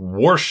 his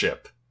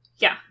warship.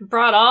 Yeah,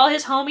 brought all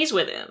his homies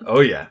with him. Oh,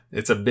 yeah.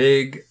 It's a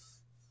big,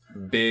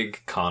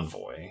 big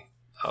convoy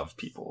of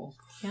people.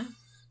 Yeah.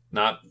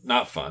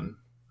 Not fun.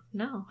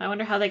 No, I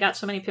wonder how they got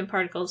so many pim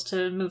particles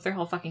to move their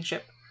whole fucking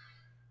ship.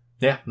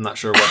 Yeah, I'm not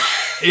sure what.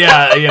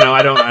 Yeah,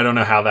 I don't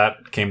know how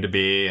that came to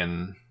be,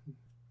 and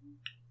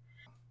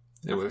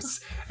it was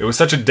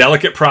such a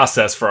delicate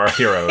process for our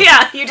heroes.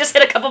 Yeah, you just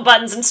hit a couple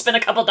buttons and spin a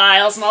couple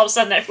dials, and all of a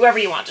sudden, whoever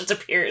you want just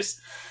appears.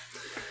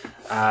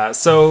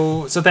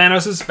 So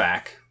Thanos is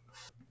back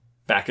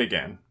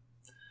again,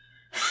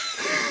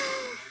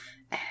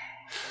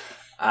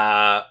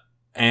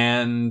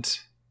 and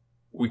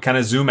we kind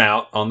of zoom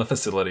out on the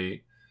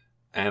facility,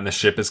 and the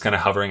ship is kind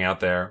of hovering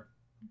out there,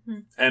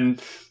 and.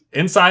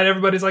 Inside,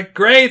 everybody's like,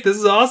 great, this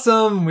is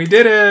awesome, we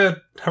did it,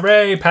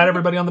 hooray, pat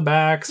everybody on the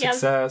back,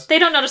 success. They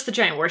don't notice the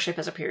giant warship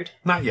has appeared.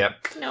 Not yet.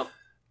 Nope.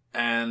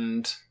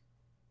 And,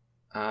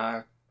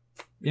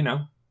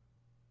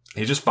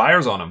 he just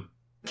fires on them.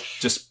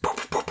 Just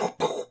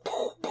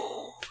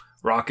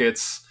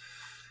rockets,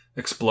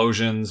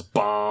 explosions,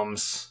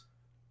 bombs,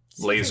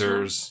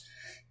 lasers.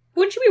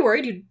 Wouldn't you be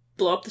worried you'd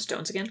blow up the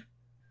stones again?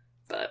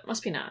 But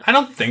must be not. I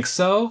don't think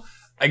so.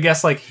 I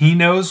guess, he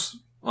knows...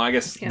 Well, I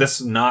guess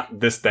not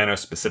this Thanos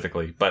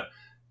specifically, but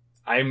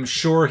I'm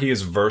sure he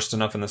is versed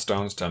enough in the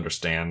stones to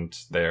understand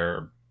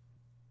their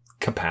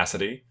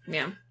capacity.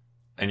 Yeah.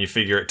 And you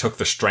figure it took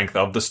the strength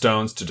of the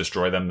stones to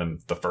destroy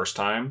them the first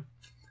time.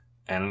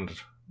 And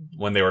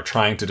when they were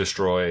trying to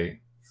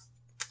destroy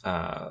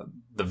the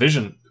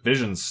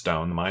Vision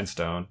Stone, the Mind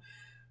Stone,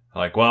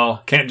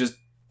 can't just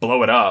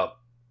blow it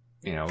up.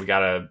 We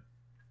gotta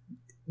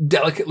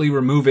delicately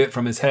remove it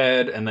from his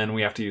head, and then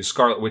we have to use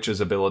Scarlet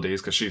Witch's abilities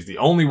because she's the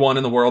only one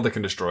in the world that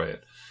can destroy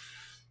it.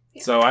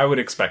 Yeah. So I would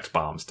expect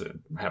bombs to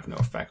have no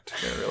effect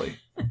there, really.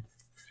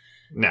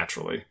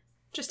 Naturally.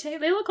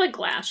 They look like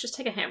glass. Just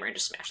take a hammer and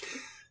just smash them.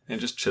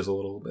 And just chisel a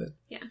little bit.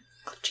 Yeah.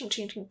 Ching,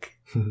 ching,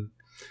 ching.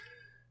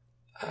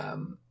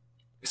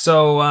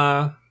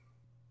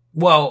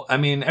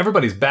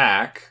 Everybody's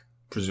back,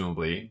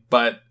 presumably,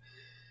 but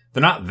they're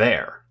not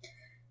there.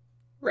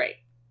 Right.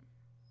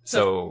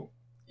 So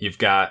you've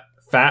got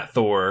Fat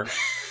Thor,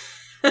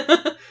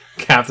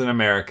 Captain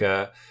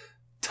America,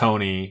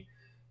 Tony,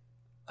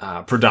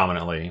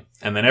 predominantly,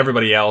 and then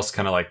everybody else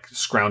kind of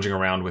scrounging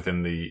around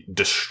within the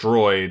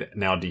destroyed,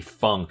 now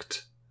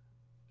defunct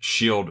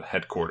S.H.I.E.L.D.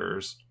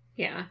 headquarters.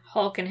 Yeah,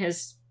 Hulk and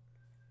his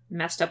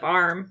messed up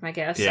arm, I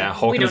guess. Yeah,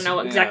 Hulk. We don't know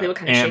exactly what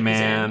kind of shape he's in.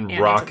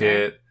 Ant-Man,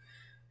 Rocket,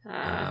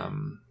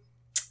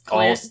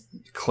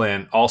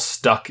 Clint, all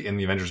stuck in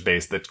the Avengers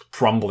base that's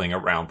crumbling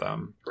around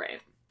them. Right.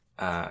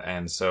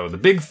 And so the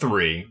big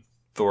three,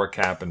 Thor,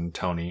 Cap, and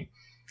Tony,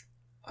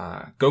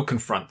 go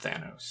confront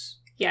Thanos.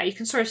 Yeah, you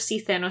can sort of see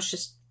Thanos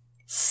just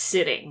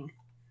sitting.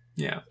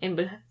 Yeah.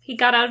 He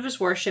got out of his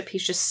warship.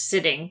 He's just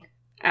sitting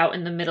out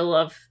in the middle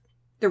of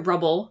the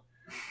rubble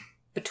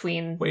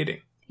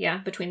waiting. Yeah,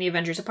 between the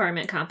Avengers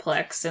apartment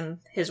complex and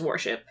his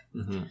warship.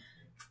 Mm-hmm.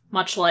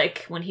 Much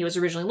like when he was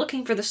originally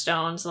looking for the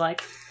stones,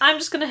 I'm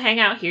just going to hang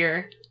out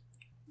here.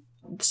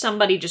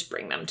 Somebody just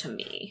bring them to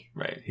me.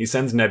 Right. He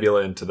sends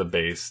Nebula into the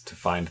base to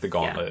find the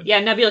gauntlet. Yeah,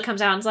 Nebula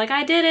comes out and's like,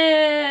 I did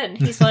it! And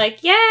he's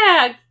like,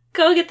 yeah,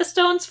 go get the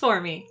stones for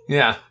me.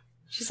 Yeah.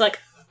 She's like,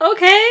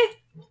 okay.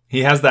 He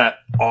has that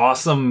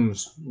awesome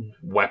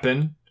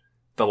weapon,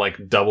 the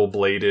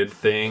double-bladed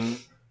thing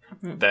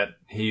that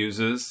he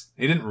uses.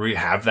 He didn't really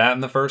have that in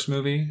the first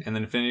movie, in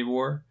Infinity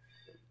War.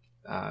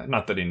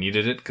 Not that he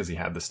needed it, because he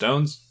had the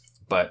stones,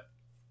 but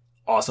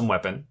awesome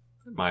weapon,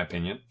 in my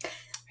opinion.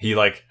 He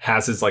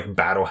has his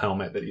battle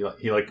helmet that he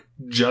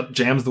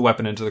jams the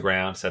weapon into the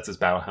ground, sets his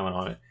battle helmet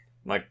on it.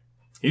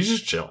 He's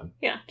just chilling.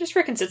 Yeah, just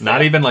freaking sits there.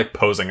 Not even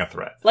posing a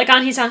threat.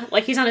 He's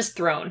on his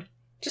throne,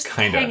 just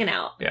hanging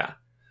out. Yeah.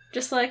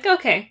 Just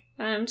okay,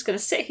 I'm just gonna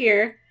sit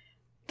here.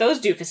 Those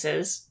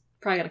doofuses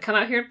probably going to come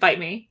out here and fight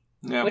me,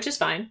 Yeah. which is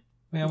fine.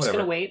 Yeah, I'm just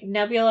going to wait.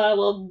 Nebula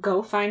will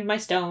go find my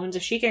stones.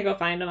 If she can't go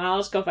find them, I'll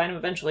just go find them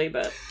eventually,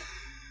 but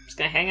I'm just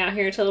going to hang out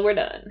here until we're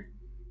done.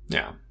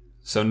 Yeah.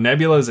 So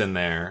Nebula's in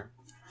there,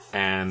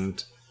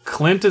 and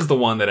Clint is the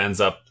one that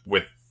ends up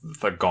with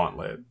the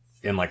gauntlet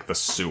in, like, the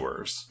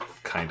sewers,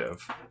 kind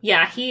of.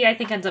 Yeah, he, I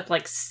think, ends up,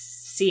 like,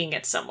 seeing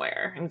it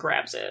somewhere and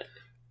grabs it.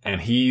 And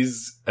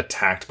he's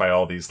attacked by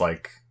all these,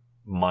 like,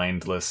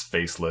 mindless,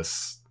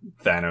 faceless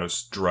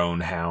Thanos drone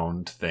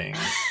hound things.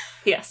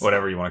 Yes.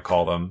 Whatever you want to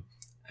call them.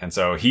 And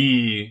so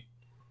he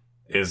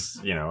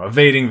is,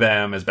 evading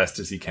them as best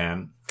as he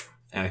can.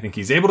 And I think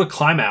he's able to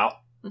climb out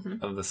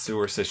of the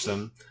sewer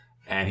system.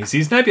 And he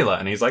sees Nebula,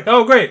 and he's like,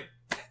 oh, great.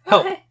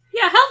 Help. Okay.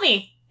 Yeah, help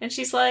me. And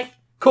she's like,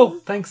 Cool,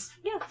 thanks.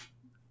 yeah.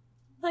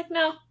 Like,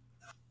 no.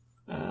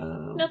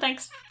 No,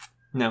 thanks.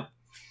 No.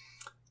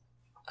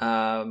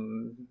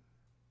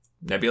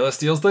 Nebula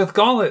steals the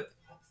gauntlet.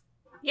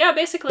 Yeah,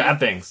 basically. Bad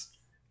things.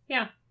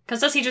 Yeah.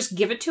 Because does he just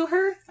give it to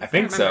her? I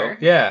think don't so.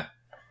 remember. Yeah.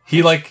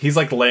 He's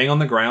laying on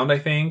the ground, I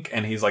think,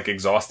 and he's like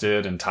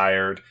exhausted and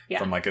tired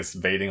from like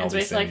evading all And so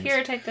these he's like, things.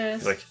 here, take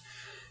this. He's like,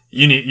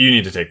 you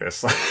need to take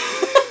this.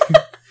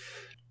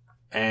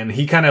 And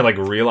he kind of like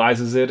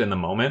realizes it in the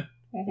moment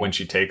when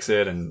she takes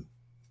it and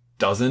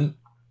doesn't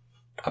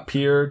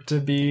appear to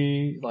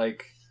be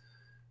like,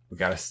 we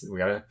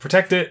gotta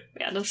protect it.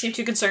 Yeah, doesn't seem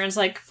too concerned. It's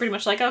like, pretty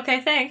much like,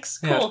 okay, thanks.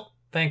 Cool. Yeah,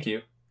 thank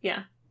you.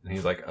 Yeah. And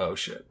he's like, oh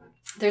shit.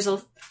 There's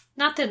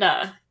not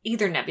that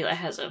either Nebula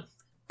has a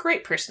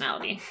great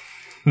personality,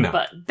 No.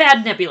 but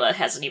bad Nebula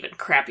has an even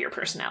crappier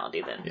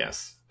personality than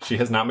Yes. She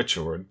has not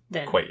matured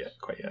Then- quite yet.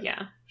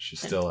 yeah,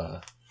 She's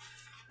still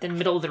than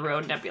middle of the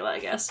road Nebula, I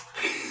guess.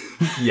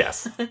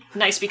 yes.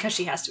 Nice because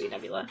she has to be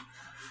Nebula.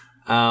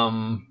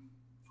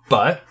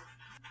 But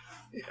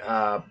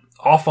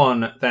off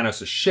on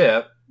Thanos'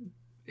 ship,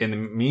 in the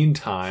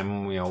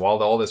meantime,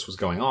 while all this was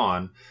going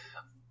on,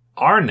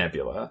 our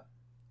Nebula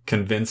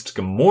convinced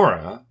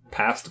Gamora,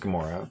 past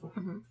Gamora,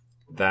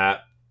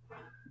 that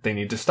they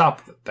need to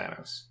stop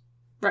Thanos.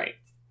 Right.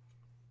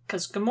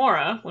 Because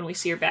Gamora, when we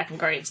see her back in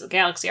Guardians of the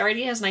Galaxy,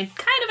 already has kind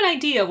of an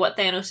idea of what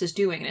Thanos is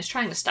doing and is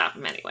trying to stop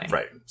him anyway.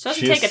 Right. So it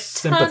She doesn't take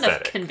is a ton of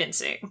sympathetic.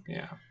 convincing.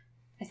 Yeah.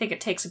 I think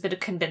it takes a bit of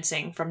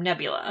convincing from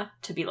Nebula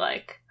to be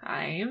like,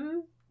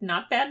 I'm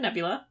not bad,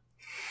 Nebula.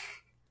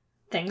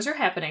 Things are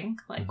happening.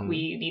 Like,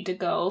 we need to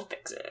go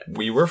fix it.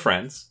 We were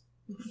friends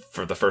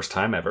for the first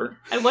time ever.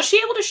 And was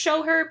she able to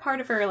show her part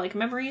of her,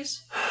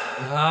 memories?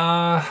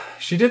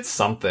 She did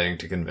something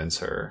to convince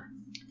her.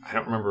 I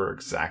don't remember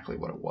exactly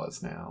what it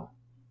was now.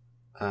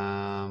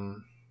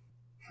 I'm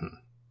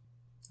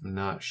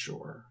not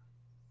sure.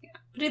 Yeah.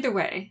 But either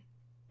way,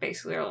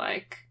 basically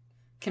they're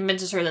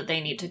convinces her that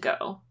they need to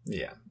go.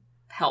 Yeah.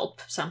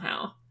 Help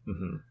somehow.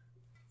 Mm-hmm.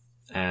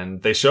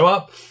 And they show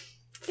up.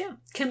 Yeah.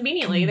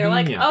 Conveniently, they're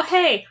like, Convenient. oh,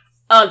 hey,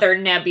 other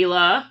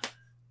Nebula.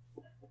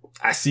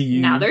 I see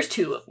you. Now there's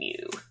two of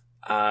you.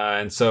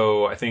 And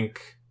so I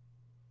think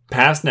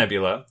past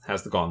Nebula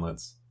has the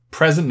gauntlets.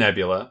 Present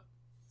Nebula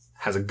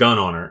has a gun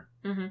on her.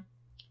 Mm-hmm.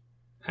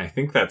 I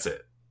think that's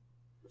it.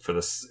 For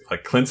this,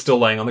 Clint's still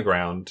laying on the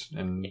ground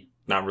and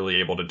not really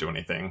able to do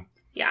anything.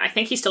 Yeah, I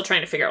think he's still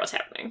trying to figure out what's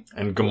happening.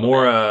 And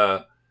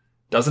Gamora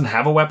doesn't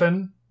have a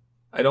weapon,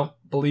 I don't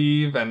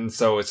believe. And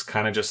so it's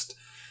kind of just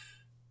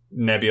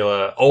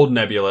old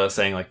Nebula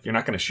saying, you're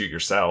not going to shoot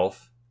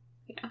yourself.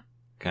 Yeah.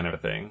 Kind of a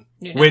thing.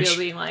 New Which, Nebula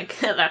being like,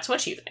 that's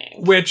what you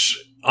think. which,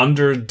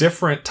 under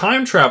different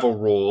time travel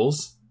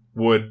rules,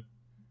 would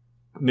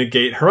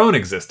negate her own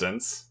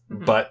existence.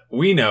 Mhm. But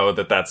we know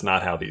that that's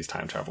not how these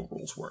time travel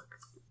rules work.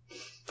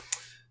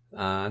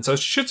 And so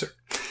she shoots her.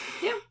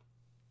 Yeah.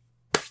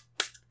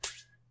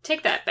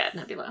 Take that, bad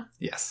Nebula.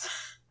 Yes.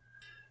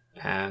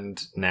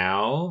 And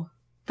now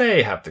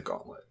they have the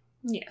gauntlet.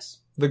 Yes.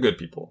 The good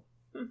people.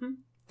 Mm-hmm.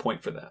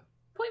 Point for them.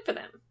 Point for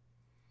them.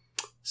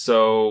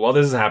 So while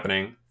this is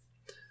happening,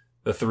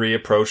 the three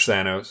approach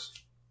Thanos,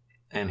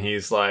 and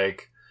he's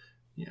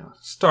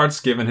starts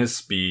giving his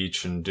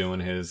speech and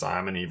doing his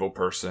I'm an evil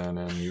person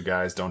and you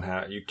guys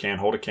you can't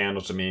hold a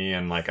candle to me,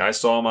 and I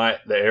saw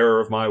the error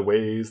of my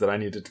ways, that I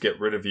needed to get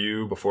rid of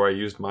you before I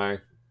used my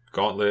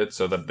gauntlet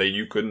so that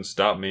you couldn't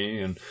stop me.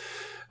 And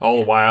all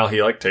the while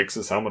he takes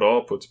his helmet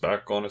off, puts it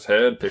back on his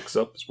head, picks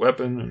up his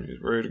weapon, and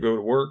he's ready to go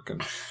to work.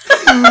 And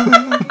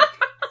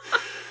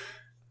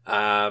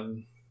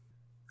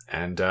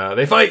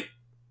they fight.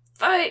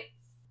 Fight!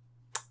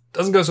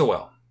 Doesn't go so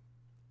well.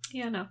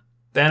 Yeah, no.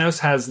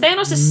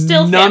 Thanos is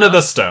still none of Thanos.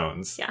 the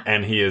stones. Yeah.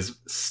 And he is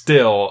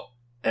still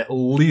at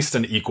least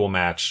an equal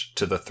match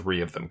to the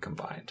three of them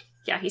combined.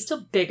 Yeah, he's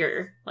still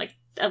bigger.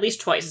 At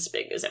least twice as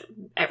big as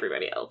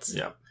everybody else.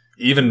 Yeah.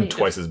 Even Made of-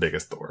 twice as big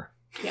as Thor.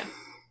 Yeah.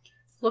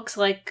 Looks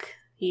like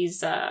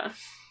he's, I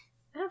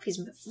don't know if he's,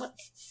 what?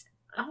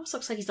 It almost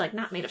looks like he's,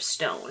 not made of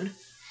stone.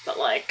 But,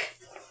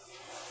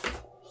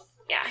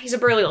 yeah, he's a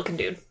burly looking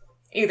dude.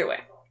 Either way.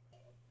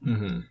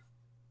 Mm-hmm.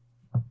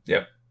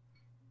 Yep.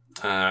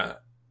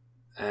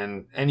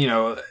 And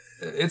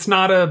it's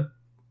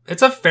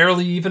it's a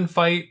fairly even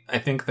fight. I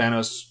think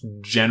Thanos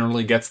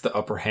generally gets the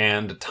upper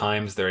hand. At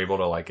times, they're able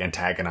to like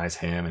antagonize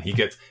him, and he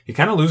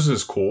kind of loses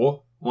his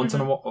cool once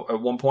at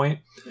one point.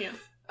 Yeah.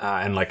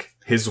 And like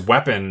his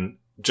weapon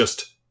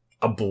just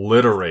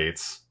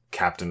obliterates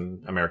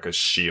Captain America's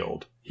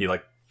shield. He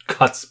like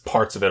cuts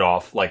parts of it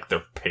off like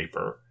they're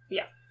paper.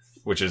 Yeah.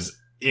 Which is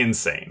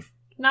insane.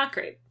 Not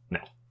great. No.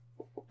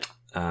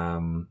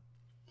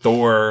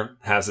 Thor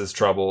has his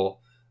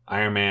trouble.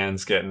 Iron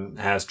Man's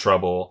has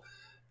trouble.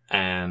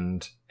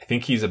 And I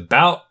think he's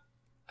got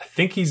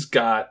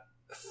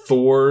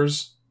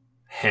Thor's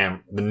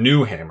the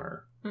new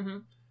hammer. Mm-hmm.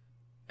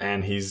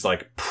 And he's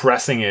like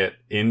pressing it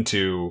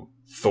into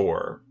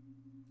Thor.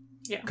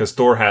 Yeah. Because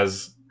Thor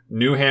has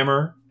new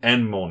hammer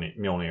and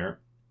Mjolnir.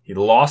 He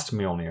lost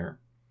Mjolnir.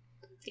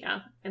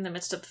 Yeah. In the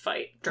midst of the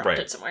fight. Dropped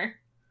it somewhere.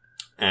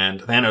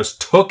 And Thanos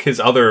took his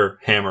other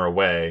hammer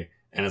away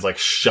and is like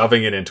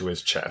shoving it into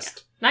his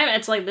chest. Yeah.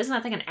 It's like, isn't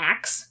that thing an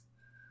axe?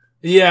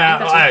 Yeah.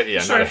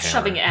 Sort not of a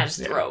shoving it hammer. at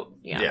his throat.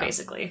 Yeah,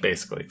 basically.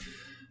 Basically.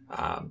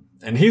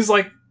 And he's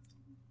like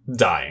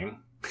dying.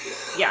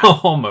 Yeah.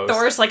 Almost.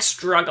 Thor's like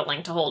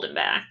struggling to hold him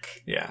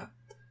back. Yeah.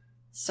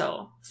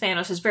 So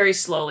Thanos is very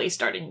slowly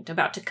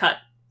about to cut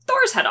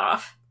Thor's head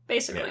off,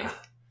 basically. Yeah.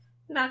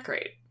 Not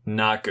great.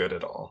 Not good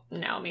at all.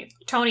 No, I mean,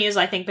 Tony has,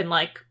 I think, been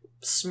like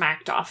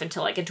smacked off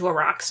into a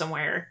rock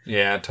somewhere.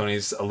 Yeah,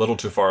 Tony's a little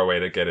too far away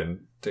to get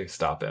in to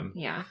stop him.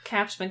 Yeah,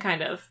 Cap's been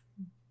kind of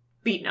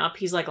beaten up.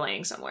 He's like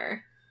laying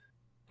somewhere.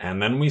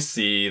 And then we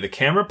see the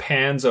camera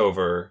pans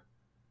over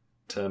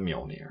to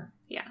Mjolnir.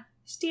 Yeah.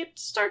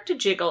 Start to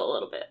jiggle a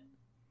little bit.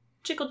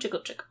 Jiggle,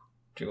 jiggle, jiggle.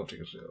 Jiggle,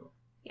 jiggle, jiggle.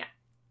 Yeah.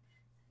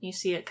 You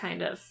see it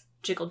kind of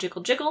jiggle,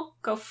 jiggle, jiggle,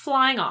 go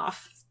flying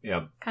off.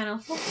 Yep. Kind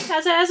of,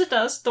 as it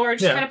does. Thor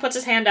just kind of puts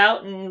his hand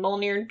out and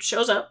Mjolnir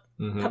shows up.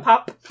 Mm-hmm. Pop,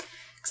 pop.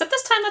 Except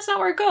this time that's not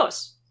where it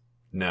goes.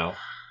 No.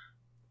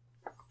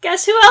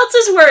 Guess who else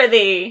is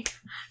worthy?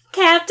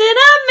 Captain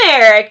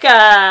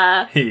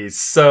America! He's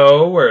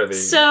so worthy.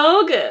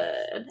 So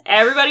good.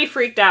 Everybody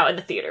freaked out in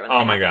the theater.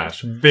 Oh my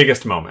gosh.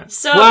 Biggest moment.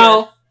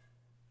 So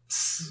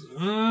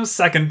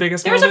second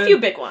biggest There's moment. a few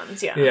big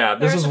ones, yeah. Yeah,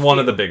 this was one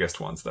of the biggest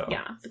ones, though.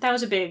 Yeah, but that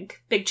was a big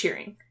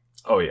cheering.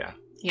 Oh, yeah.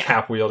 Yeah.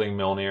 Cap wielding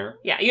Mjolnir.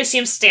 Yeah, you see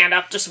him stand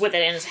up just with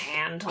it in his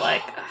hand,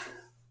 like...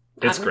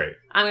 It's great.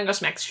 I'm gonna go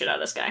smack the shit out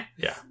of this guy.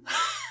 Yeah.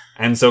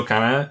 And so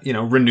kind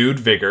of, renewed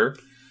vigor.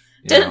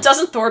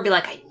 Doesn't Thor be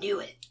like, I knew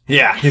it?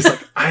 Yeah, he's like,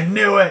 I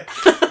knew it!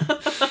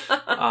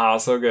 Oh,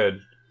 so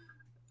good.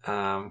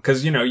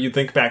 Because, you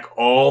think back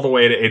all the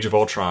way to Age of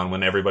Ultron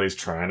when everybody's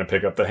trying to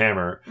pick up the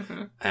hammer,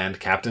 and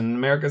Captain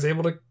America's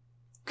able to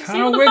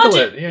kind of wiggle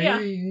it. Yeah,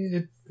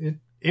 it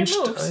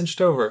inched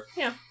over.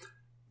 Yeah.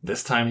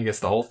 This time he gets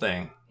the whole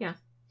thing. Yeah.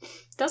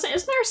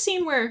 Isn't there a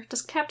scene where,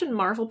 does Captain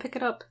Marvel pick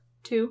it up,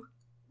 too?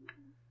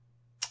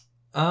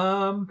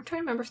 I'm trying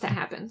to remember if that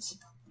happens.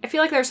 I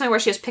feel like there's something where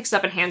she just picks it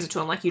up and hands it to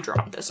him, like, you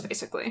dropped this,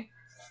 basically.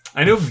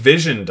 I know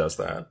Vision does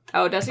that.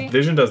 Oh, does he?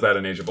 Vision does that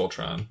in Age of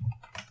Ultron.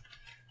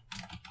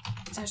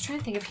 I was trying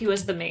to think if he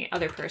was the main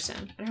other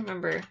person. I don't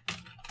remember.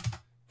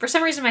 For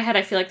some reason in my head,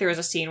 I feel like there was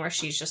a scene where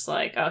she's just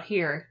like, oh,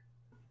 here.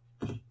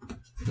 I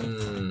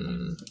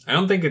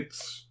don't think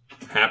it's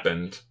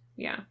happened.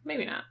 Yeah,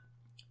 maybe not.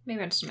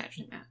 Maybe I'm just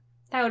imagining that.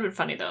 That would have been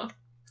funny, though.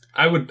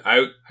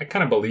 I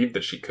kind of believe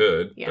that she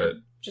could, Yeah. but...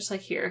 Just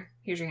like, here's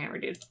your hammer,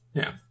 dude.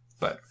 Yeah,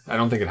 but I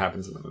don't think it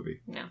happens in the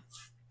movie. No.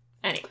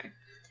 Anyway.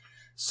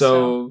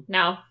 So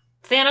now,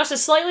 Thanos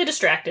is slightly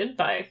distracted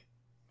by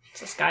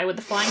what's this guy with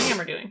the flying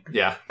hammer doing.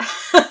 Yeah.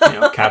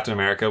 Captain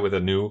America with a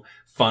new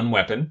fun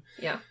weapon.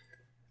 Yeah.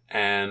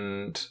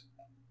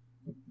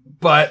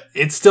 But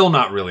it's still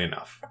not really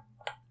enough.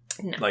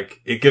 No.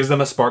 Like, it gives them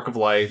a spark of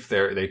life.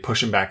 They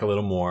push him back a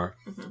little more,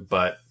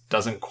 but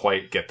doesn't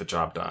quite get the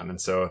job done.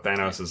 And so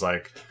Thanos is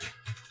like,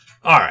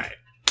 all right.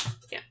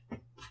 Yeah.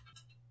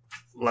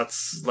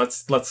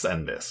 Let's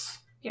end this.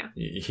 Yeah.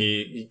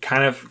 He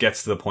kind of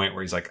gets to the point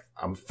where he's like,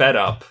 I'm fed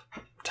up,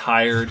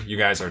 tired. You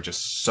guys are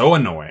just so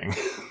annoying.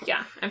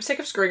 Yeah. I'm sick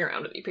of screwing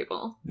around with you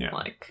people. Yeah.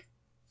 Like,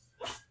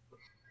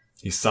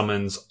 he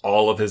summons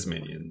all of his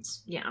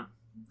minions. yeah.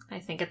 I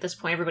think at this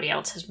point everybody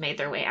else has made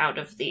their way out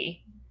of the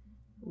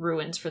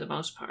ruins for the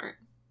most part.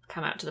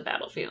 Come out to the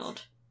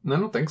battlefield. I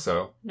don't think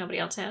so. Nobody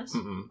else has?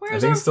 Mm-mm. Where I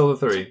is think our- it's still the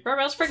three.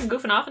 Everybody else freaking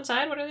goofing off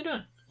inside? What are they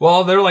doing?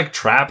 Well, they're like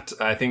trapped.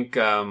 I think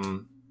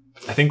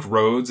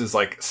Rhodes is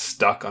like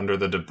stuck under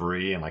the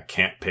debris and like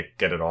can't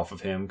get it off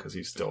of him because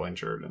he's still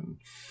injured, and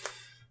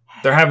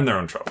they're having their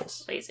own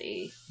troubles.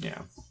 Lazy.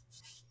 Yeah,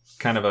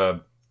 kind of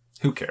a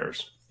who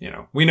cares?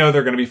 We know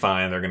they're going to be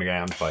fine. They're going to get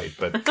out and fight,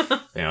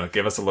 but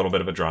give us a little bit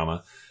of a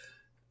drama.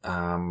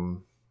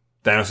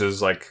 Thanos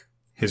is like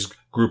his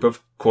group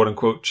of quote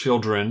unquote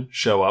children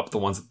show up. The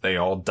ones that they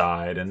all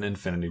died in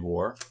Infinity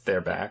War.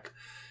 They're back.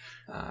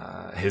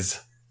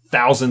 His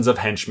thousands of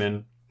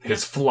henchmen.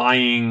 His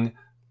flying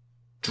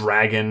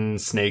dragon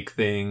snake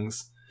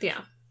things.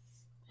 Yeah.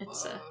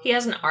 He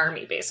has an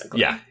army,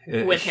 basically. Yeah.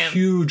 With him.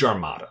 Huge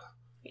armada.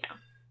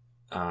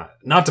 Yeah.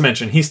 Not to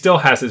mention, he still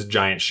has his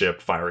giant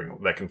ship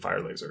that can fire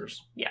lasers.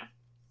 Yeah.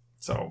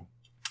 So,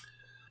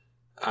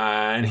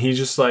 And he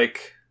just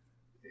like,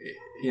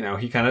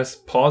 he kind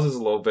of pauses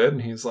a little bit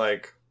and he's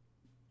like,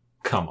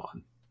 come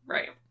on.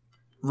 Right.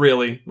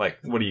 Really? Like,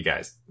 what do you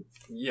guys,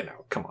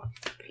 come on.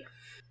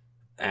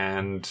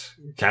 And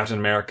Captain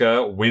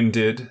America,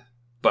 winded,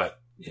 but,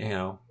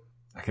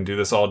 I can do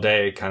this all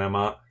day kind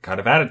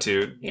of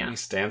attitude. Yeah. He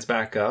stands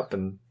back up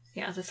and...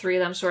 Yeah, the three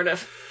of them sort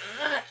of...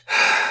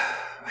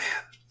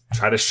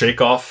 try to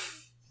shake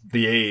off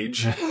the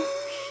age.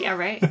 Yeah,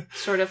 right.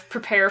 Sort of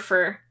prepare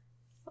for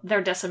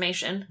their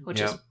decimation, which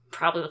is Yep.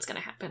 probably what's going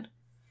to happen.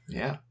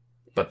 Yeah.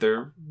 But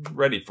they're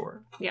ready for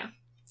it. Yeah.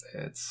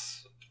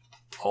 It's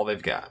all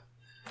they've got.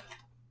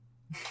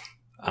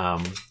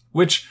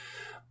 Which,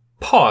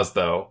 pause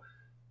though,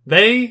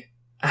 they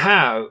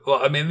have,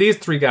 these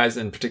three guys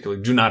in particular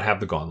do not have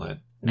the gauntlet.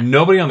 No.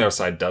 Nobody on their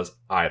side does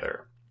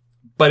either.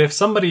 But if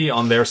somebody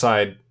on their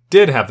side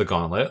did have the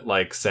gauntlet,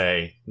 like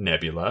say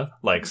Nebula,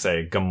 like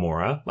say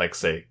Gamora, like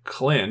say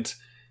Clint,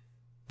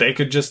 they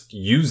could just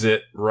use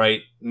it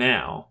right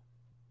now.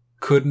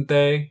 Couldn't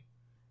they?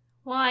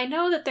 Well, I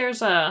know that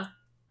there's a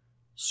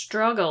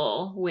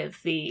struggle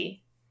with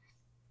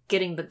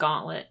getting the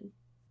gauntlet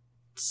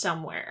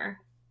somewhere.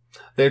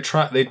 They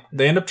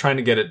end up trying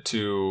to get it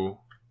to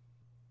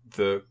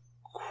the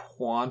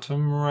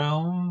quantum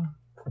realm.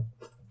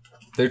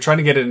 They're trying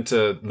to get it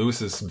into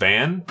Lewis's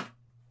van.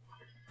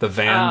 The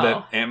van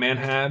that Ant-Man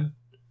had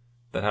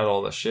that had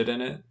all the shit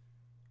in it,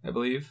 I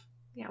believe.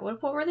 Yeah,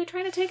 what were they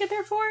trying to take it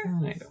there for?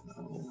 I don't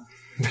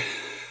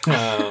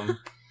know.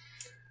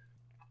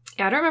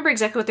 Yeah, I don't remember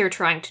exactly what they were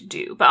trying to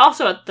do. But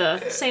also at the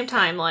same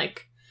time,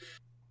 like,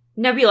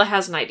 Nebula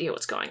has an idea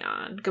what's going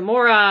on.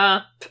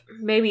 Gamora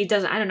maybe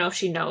doesn't, I don't know if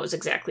she knows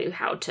exactly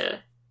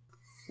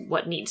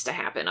what needs to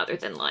happen other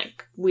than,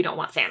 like, we don't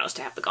want Thanos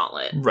to have the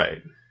gauntlet.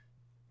 Right.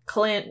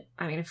 Clint,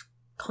 if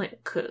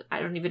Clint could, I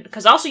don't even,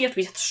 because also you have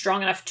to be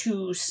strong enough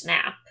to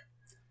snap.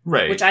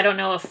 Right. Which I don't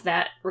know if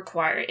that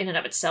in and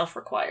of itself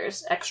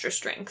requires extra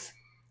strength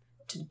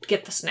to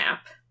get the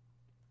snap.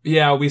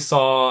 Yeah, we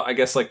saw, I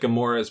guess, like,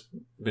 Gamora has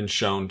been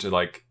shown to,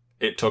 like,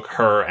 it took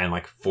her and,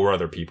 like, 4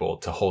 other people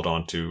to hold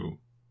on to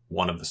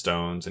one of the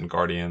stones in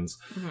Guardians.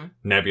 Mm-hmm.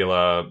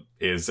 Nebula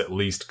is at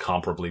least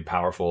comparably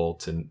powerful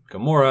to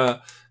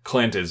Gamora.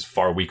 Clint is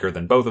far weaker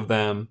than both of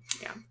them.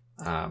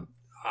 Yeah.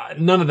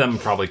 None of them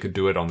probably could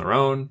do it on their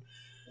own.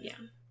 Yeah.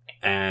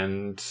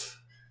 And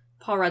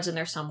Paul Rudd's in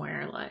there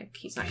somewhere, like,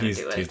 he's not going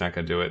to do it. He's not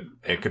going to do it.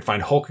 It could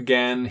find Hulk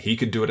again. He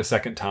could do it a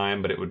second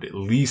time, but it would at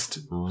least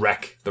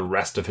wreck the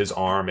rest of his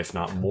arm, if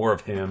not more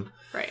of him.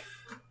 Right.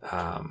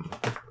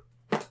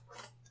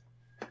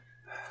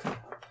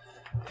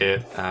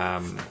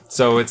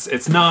 So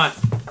it's not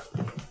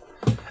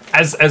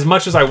as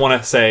much as I want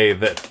to say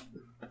that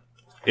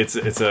it's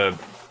a,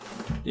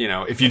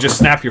 if you just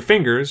snap your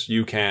fingers,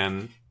 you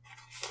can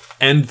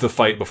end the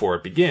fight before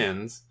it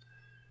begins.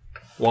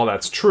 While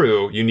that's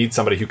true, you need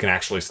somebody who can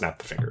actually snap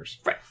the fingers.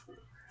 Right.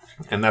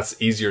 And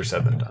that's easier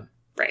said than done.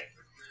 Right.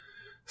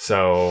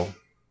 So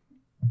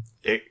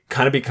it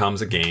kind of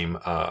becomes a game.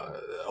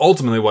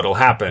 Ultimately, what will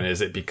happen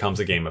is it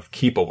becomes a game of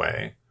keep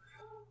away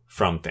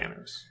from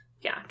Thanos.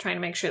 Yeah, trying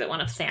to make sure that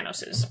one of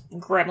Thanos'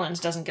 gremlins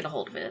doesn't get a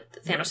hold of it.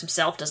 That Thanos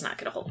himself does not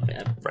get a hold of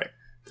it. Right.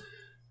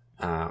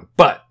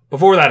 But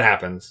before that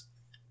happens,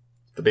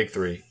 the big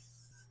three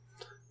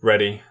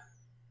ready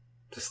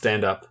to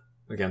stand up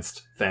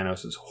against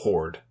Thanos'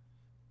 horde.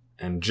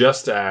 And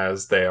just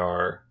as they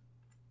are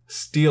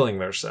steeling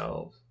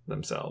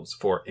themselves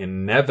for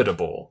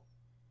inevitable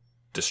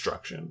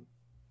destruction,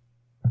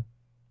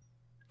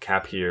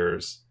 Cap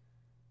hears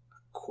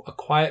a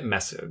quiet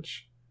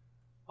message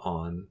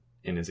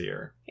in his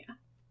ear. Yeah.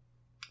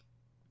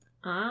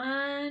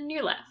 On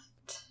your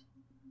left.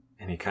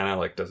 And he kind of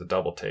like does a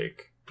double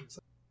take. It's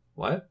like,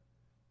 what?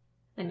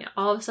 And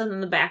all of a sudden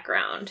in the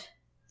background,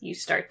 you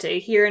start to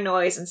hear a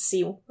noise and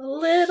see a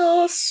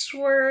little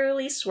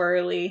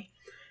swirly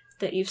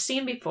that you've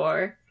seen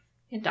before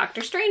in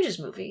Doctor Strange's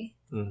movie.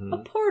 Mm-hmm. A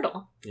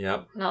portal.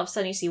 Yep. And all of a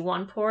sudden you see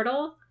one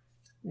portal,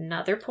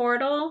 another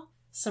portal,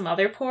 some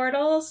other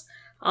portals.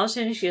 All of a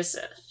sudden you see a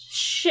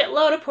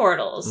shitload of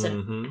portals.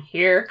 Mm-hmm. And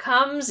here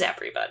comes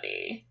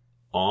everybody.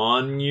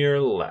 On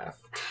your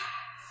left.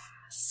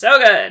 So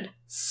good.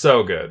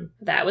 So good.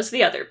 That was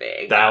the other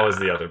big. That was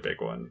the other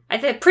big one.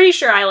 Pretty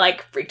sure I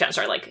freaked out and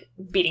started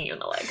beating you in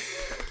the leg.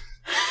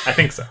 I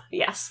think so.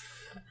 Yes.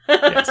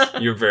 Yes.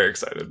 You're very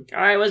excited.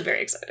 I was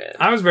very excited.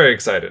 I was very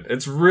excited.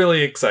 It's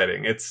really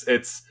exciting.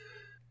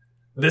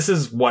 This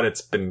is what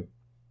it's been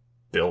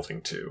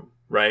building to,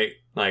 right?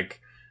 Like,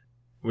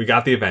 we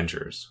got the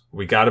Avengers.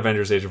 We got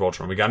Avengers Age of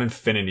Ultron. We got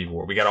Infinity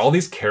War. We got all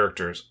these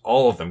characters,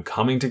 all of them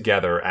coming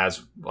together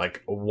as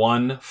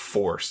one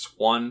force,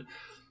 one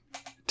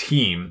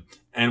team.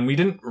 And we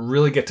didn't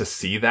really get to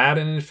see that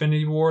in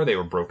Infinity War. They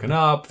were broken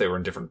up. They were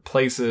in different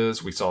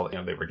places. We saw,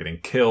 they were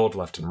getting killed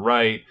left and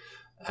right.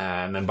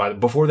 And then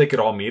before they could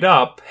all meet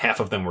up,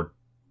 half of them were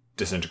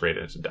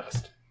disintegrated into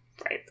dust.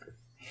 Right.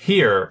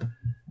 Here,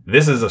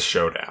 this is a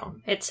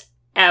showdown. It's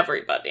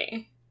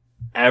everybody.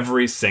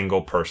 Every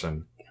single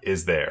person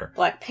is there.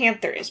 Black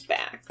Panther is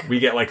back. We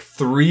get like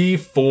 3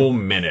 full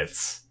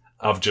minutes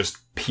of just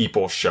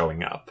people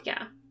showing up.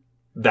 Yeah.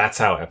 That's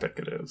how epic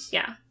it is.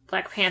 Yeah.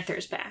 Black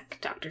Panther's back.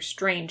 Doctor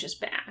Strange is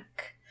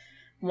back.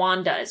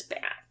 Wanda is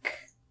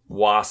back.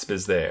 Wasp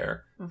is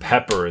there. Mm-hmm.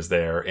 Pepper is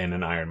there in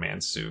an Iron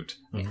Man suit.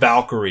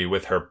 Valkyrie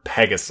with her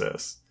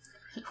Pegasus.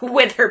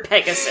 With her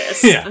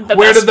Pegasus. Yeah. The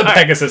Where best did the part.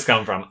 Pegasus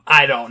come from?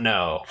 I don't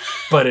know.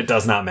 But it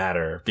does not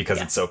matter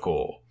because it's so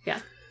cool. Yeah.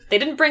 They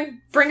didn't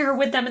bring her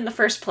with them in the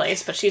first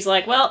place, but she's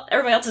like, well,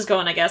 everybody else is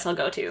going, I guess I'll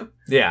go too.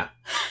 Yeah.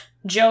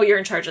 Joe, you're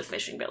in charge of the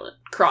fishing billet.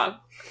 Krog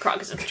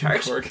is in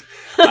charge.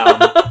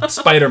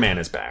 Spider-Man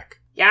is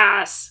back.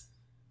 Yes.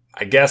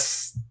 I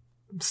guess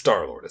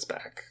Star-Lord is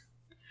back.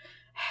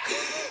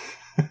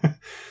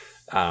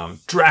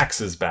 Drax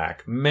is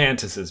back.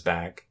 Mantis is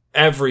back.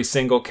 Every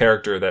single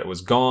character that was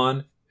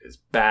gone is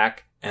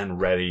back and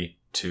ready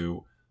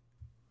to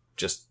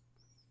just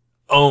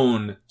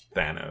own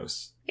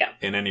Thanos. Yeah.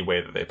 In any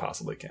way that they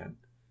possibly can.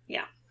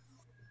 Yeah.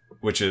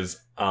 Which is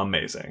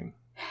amazing.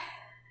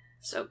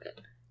 So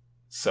good.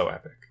 So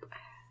epic.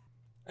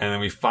 And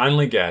then we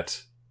finally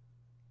get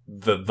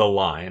the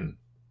line.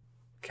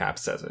 Cap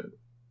says it.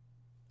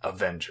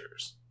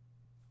 Avengers.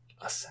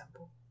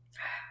 Assemble.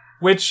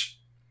 Which,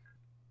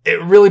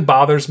 it really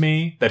bothers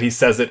me that he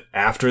says it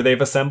after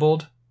they've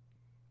assembled.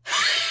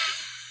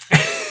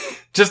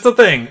 Just a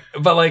thing.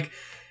 But like,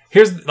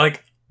 here's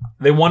like,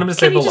 they want him to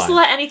say the line. Can you just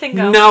let anything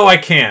go? No, I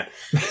can't.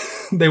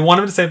 They want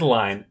him to say the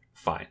line.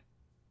 Fine.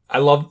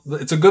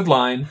 It's a good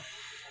line,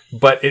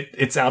 but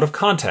it's out of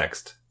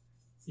context.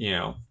 You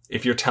know,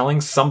 if you're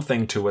telling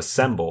something to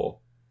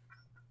assemble,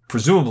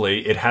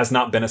 presumably it has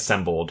not been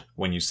assembled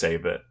when you say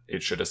that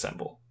it should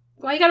assemble.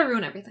 Why you gotta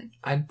ruin everything?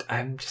 I'm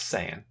just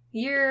saying.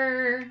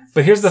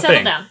 But here's the Settle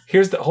thing. down.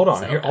 Hold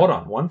on. Settle down. Hold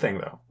on. One thing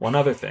though. One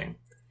other thing.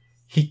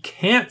 He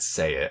can't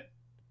say it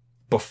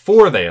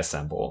before they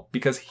assemble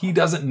because he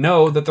doesn't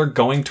know that they're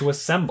going to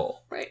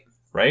assemble. Right.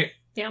 Right?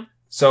 Yeah.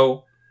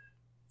 So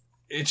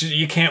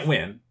you can't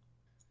win.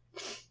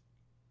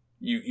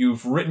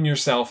 You've written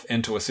yourself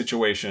into a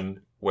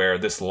situation where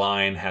this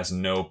line has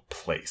no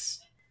place.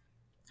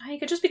 You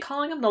could just be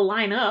calling them to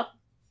line up.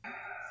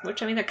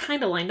 Which, I mean, they're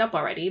kind of lined up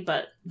already,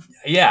 but...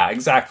 Yeah,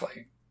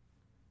 exactly.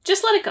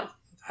 Just let it go.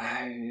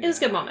 It was a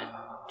good moment.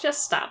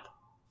 Just stop.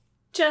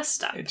 Just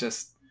stop. It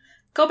just...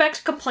 Go back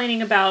to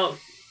complaining about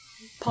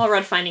Paul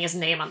Rudd finding his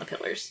name on the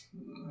pillars.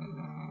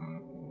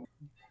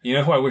 You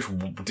know who I wish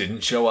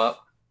didn't show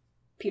up?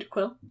 Peter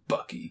Quill.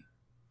 Bucky.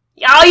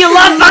 Oh, you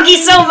love Bucky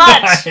so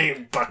much! I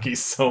hate Bucky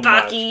so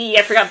much. Bucky!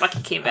 I forgot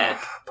Bucky came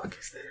back.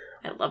 Bucky's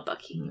there. I love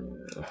Bucky.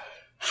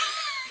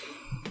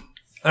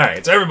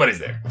 Alright, so everybody's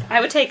there. I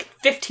would take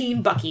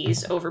 15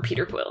 Buckys over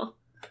Peter Quill.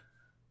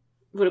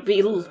 Would it be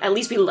at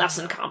least be less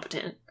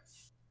incompetent?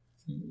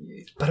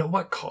 But at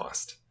what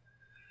cost?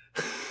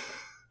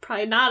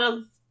 Probably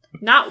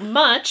not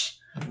much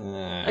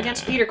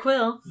against Peter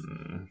Quill.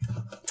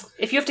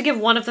 If you have to give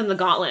one of them the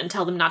gauntlet and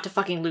tell them not to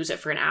fucking lose it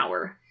for an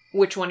hour,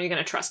 which one are you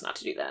going to trust not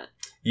to do that?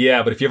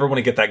 Yeah, but if you ever want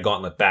to get that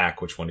gauntlet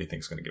back, which one do you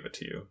think is going to give it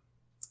to you?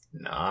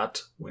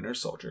 Not Winter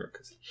Soldier,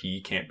 because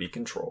he can't be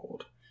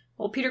controlled.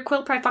 Well, Peter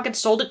Quill probably fucking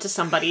sold it to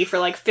somebody for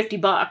like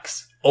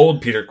 $50.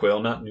 Old Peter Quill,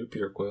 not new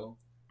Peter Quill.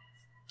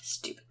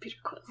 Stupid Peter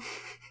Quill.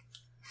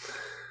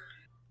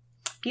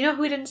 You know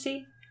who we didn't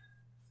see?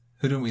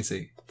 Who didn't we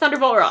see?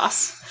 Thunderbolt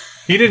Ross.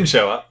 He didn't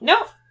show up.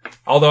 No.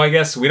 Although I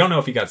guess we don't know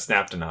if he got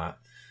snapped or not.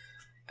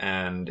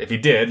 And if he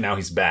did, now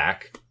he's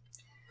back.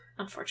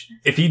 Unfortunate.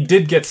 If he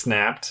did get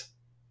snapped,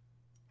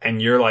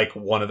 and you're like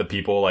one of the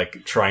people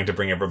like trying to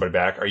bring everybody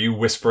back, are you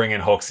whispering in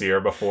Hulk's ear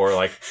before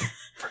like,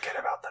 forget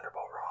about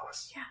Thunderbolt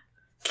Ross? Yeah.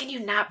 Can you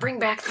not bring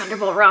back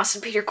Thunderbolt Ross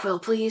and Peter Quill,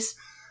 please?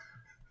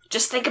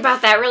 Just think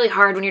about that really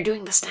hard when you're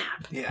doing the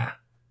snap. Yeah.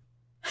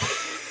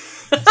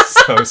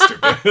 So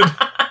stupid.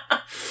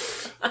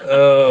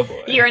 Oh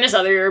boy. You're in his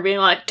other ear being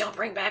like, don't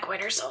bring back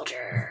Winter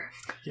Soldier.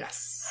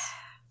 Yes.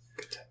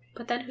 Good to me.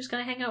 But then who's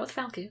going to hang out with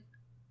Falcon?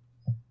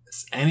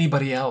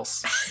 Anybody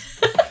else.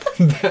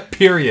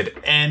 Period.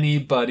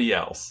 Anybody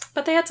else.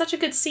 But they had such a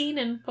good scene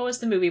in, what was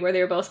the movie, where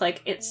they were both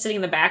like, it's sitting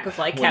in the back of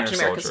like Winter Captain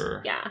America's...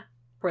 Soldier. Yeah.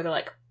 Where they're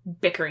like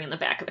bickering in the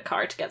back of the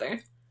car together.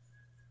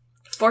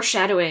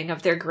 Foreshadowing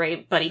of their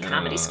great buddy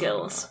comedy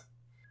skills.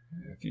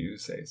 If you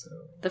say so.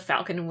 The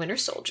Falcon and Winter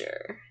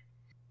Soldier.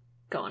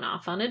 Going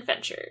off on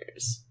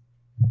adventures.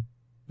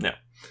 No.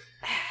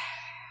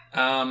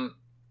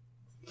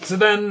 So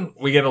then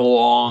we get a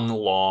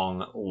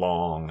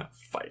long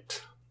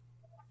fight.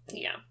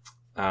 Yeah.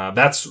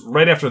 That's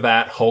right after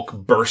that, Hulk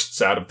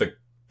bursts out of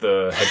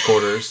the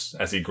headquarters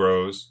as he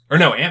grows. Or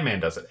no, Ant-Man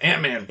does it.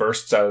 Ant-Man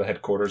bursts out of the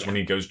headquarters when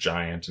he goes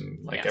giant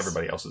and like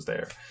everybody else is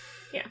there.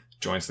 Yeah.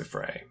 Joins the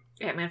fray.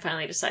 Ant-Man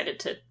finally decided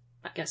to,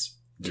 I guess,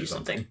 do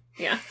something. something.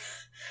 Yeah.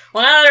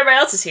 Well, now that everybody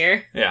else is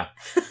here. Yeah.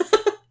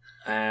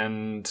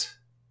 And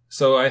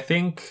so I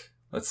think,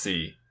 let's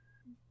see,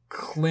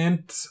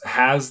 Clint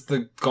has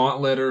the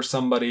gauntlet or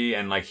somebody,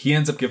 and like he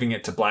ends up giving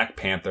it to Black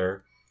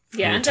Panther.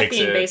 Yeah, who ends up takes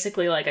being it.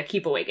 basically like a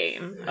keep away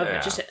game of Yeah.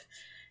 it. Just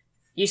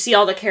you see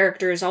all the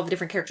characters, all the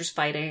different characters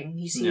fighting.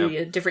 You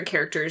see different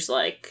characters,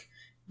 like,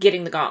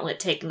 getting the gauntlet,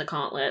 taking the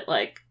gauntlet,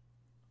 like,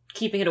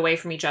 keeping it away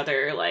from each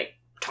other, like,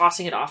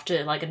 tossing it off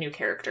to, like, a new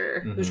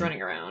character who's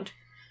running around.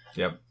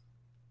 Yep.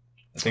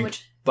 I think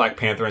Black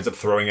Panther ends up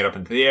throwing it up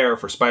into the air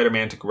for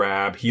Spider-Man to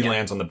grab. He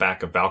lands on the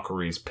back of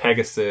Valkyrie's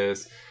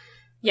Pegasus.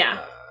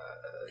 Yeah.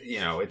 You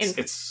know,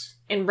 it's...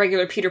 In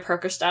regular Peter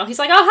Parker style. He's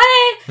like,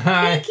 oh, hey!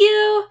 Hi. Thank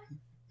you!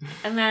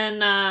 And then,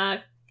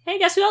 hey,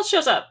 guess who else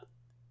shows up?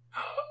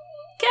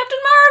 Captain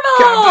Marvel!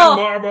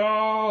 Captain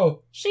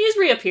Marvel! She's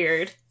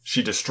reappeared.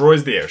 She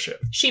destroys the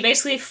airship. She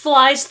basically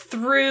flies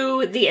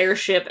through the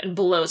airship and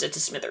blows it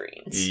to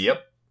smithereens.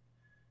 Yep.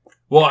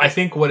 Well, I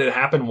think what had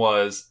happened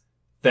was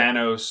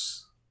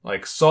Thanos,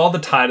 like, saw the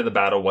tide of the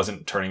battle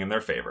wasn't turning in their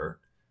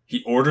favor.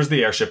 He orders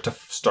the airship to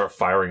start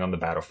firing on the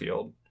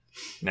battlefield.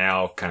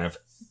 Now, kind of,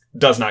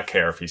 does not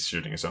care if he's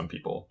shooting his own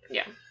people.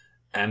 Yeah.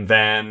 And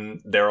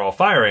then they're all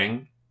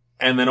firing,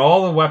 and then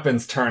all the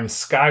weapons turn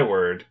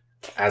skyward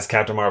as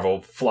Captain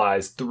Marvel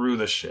flies through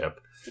the ship.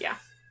 Yeah.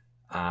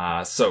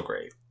 So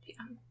great. Yeah.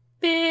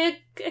 Big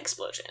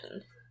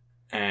explosion.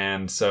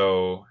 And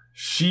so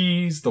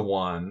she's the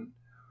one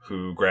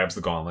who grabs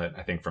the gauntlet,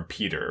 I think, from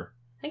Peter.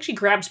 I think she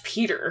grabs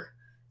Peter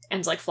and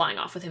is, like, flying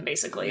off with him,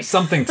 basically.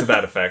 Something to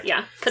that effect.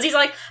 Yeah. Because he's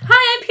like,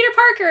 hi, I'm Peter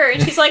Parker.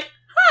 And she's like,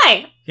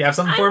 hi. You have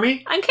something for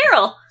me? I'm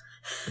Carol.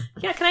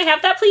 Yeah, can I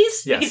have that,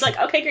 please? Yes. He's like,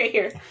 okay, great,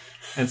 here.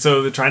 And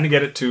so they're trying to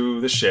get it to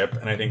the ship,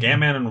 and I think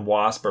Ant-Man and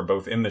Wasp are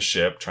both in the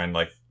ship, trying to,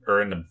 like,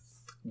 or in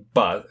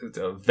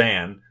a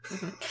van,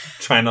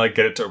 trying to, like,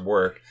 get it to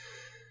work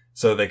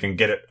so they can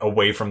get it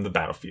away from the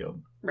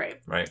battlefield.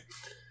 Right. Right.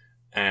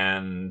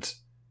 And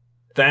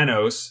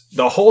Thanos,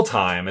 the whole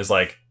time, is,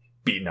 like,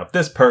 beating up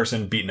this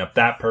person, beating up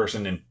that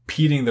person,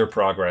 impeding their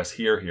progress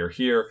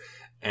here.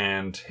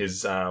 And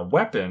his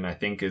weapon, I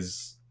think it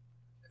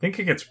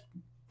gets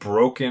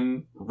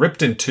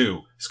ripped in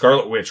two.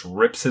 Scarlet Witch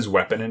rips his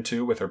weapon in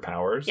two with her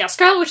powers. Yeah,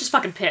 Scarlet Witch is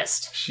fucking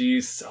pissed.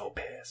 She's so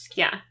pissed.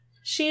 Yeah.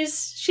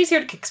 She's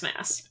here to kick some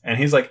ass. And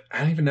he's like, I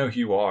don't even know who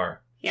you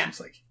are. Yeah. She's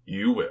like,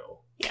 you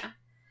will. Yeah.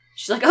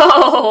 She's like,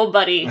 oh,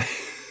 buddy.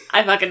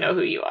 I fucking know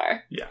who you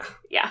are. Yeah.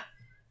 Yeah.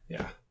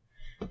 Yeah.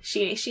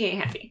 She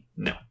ain't happy.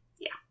 No.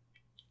 Yeah.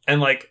 And,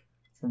 like,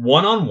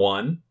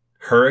 one-on-one,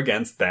 her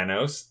against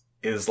Thanos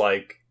is,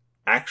 like,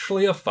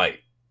 actually a fight.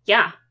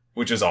 Yeah.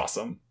 Which is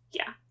awesome.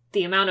 Yeah.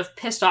 The amount of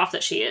pissed off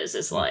that she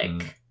is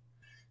like,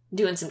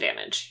 doing some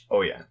damage.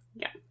 Oh, yeah.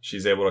 Yeah.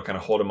 She's able to kind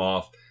of hold him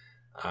off.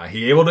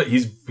 She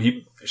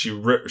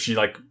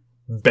like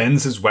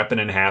bends his weapon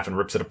in half and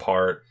rips it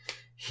apart.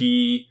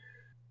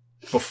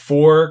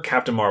 Before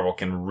Captain Marvel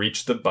can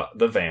reach the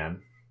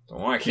van, I don't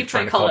know why I keep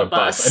trying to call it a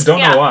bus. I don't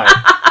know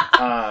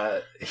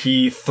why.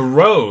 He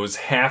throws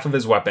half of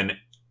his weapon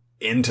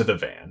into the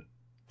van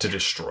to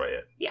destroy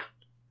it. Yeah.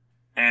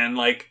 And,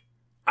 like,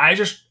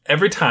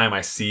 every time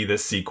I see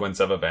this sequence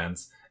of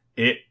events,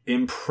 it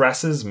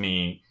impresses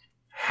me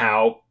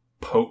how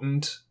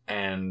potent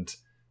and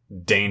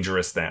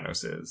dangerous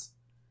Thanos is.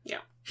 Yeah.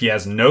 He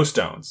has no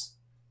stones.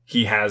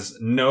 He has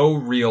no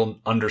real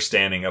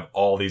understanding of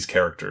all these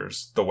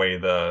characters the way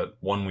the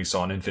one we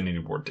saw in Infinity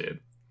War did.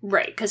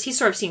 Right, because he's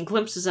sort of seen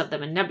glimpses of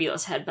them in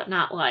Nebula's head, but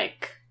not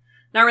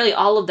really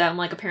all of them.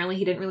 Like, apparently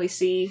he didn't really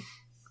see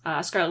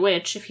Scarlet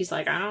Witch if he's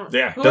like, I don't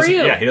know. Who are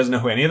you? Yeah, he doesn't know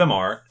who any of them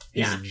are.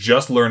 He's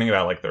just learning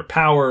about, like, their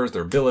powers,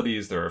 their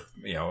abilities, their,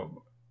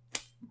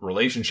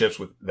 relationships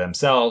with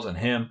themselves and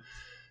him.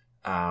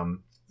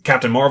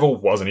 Captain Marvel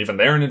wasn't even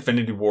there in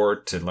Infinity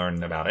War to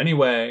learn about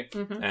anyway,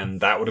 and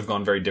that would have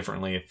gone very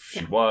differently if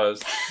she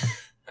was.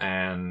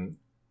 And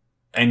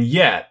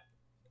yet,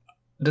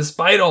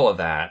 despite all of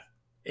that,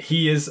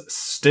 he is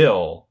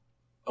still,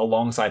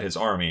 alongside his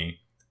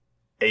army,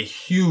 a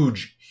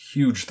huge,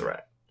 huge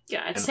threat.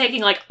 Yeah, it's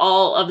taking, like,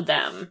 all of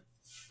them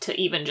to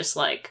even just,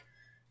 like,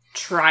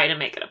 try to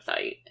make it a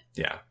fight.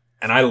 Yeah,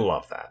 and I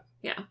love that.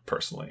 Yeah.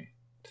 Personally.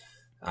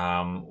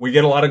 We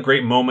get a lot of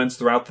great moments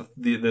throughout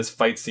this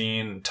fight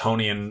scene.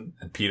 Tony and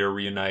Peter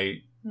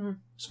reunite.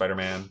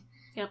 Spider-Man.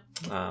 Yep.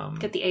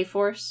 Get the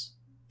A-Force.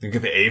 You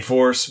get the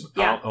A-Force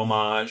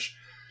homage.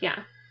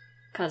 Yeah.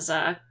 Because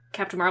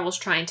Captain Marvel's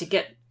trying to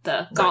get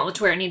the gauntlet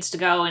to where it needs to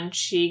go, and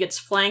she gets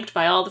flanked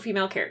by all the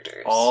female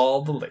characters.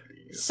 All the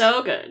ladies.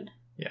 So good.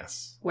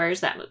 Yes.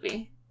 Where's that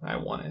movie? I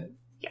want it.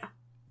 Yeah.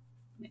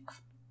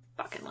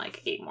 Fucking,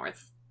 like, 8 more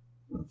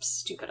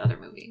stupid other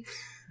movies.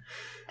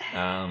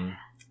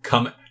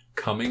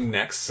 Coming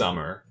next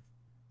summer,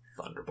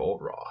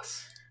 Thunderbolt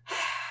Ross.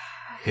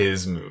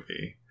 His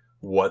movie.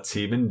 What's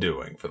he been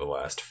doing for the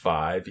last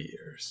 5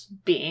 years?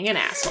 Being an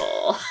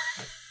asshole.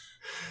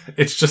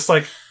 It's just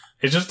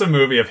a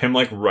movie of him,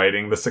 like,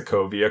 writing the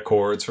Sokovia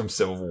Accords from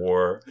Civil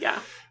War. Yeah.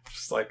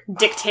 Just, like,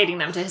 dictating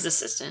them to his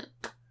assistant.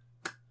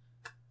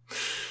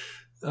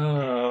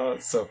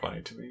 It's so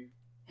funny to me.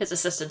 His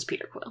assistant's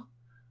Peter Quill.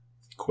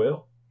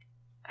 Quill?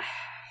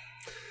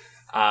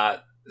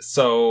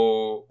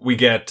 So we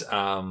get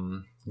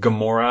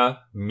Gamora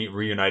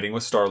reuniting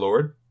with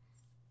Star-Lord.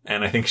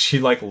 And I think she,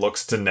 like,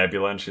 looks to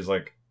Nebula and she's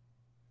like,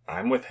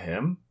 I'm with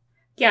him?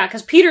 Yeah,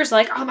 because Peter's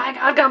like, oh my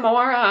god,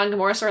 Gamora. And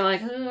Gamora's sort of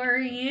like, who are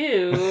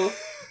you?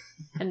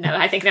 And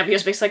I think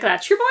Nebulo's basically like,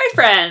 that's your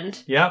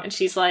boyfriend. Yeah. And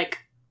she's like,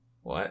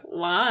 What?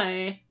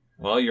 why?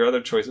 Well, your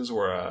other choices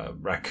were a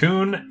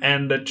raccoon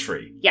and a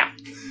tree. Yeah.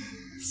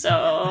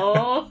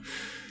 So...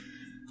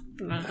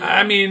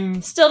 I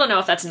mean... Still don't know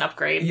if that's an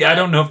upgrade. Yeah, but, I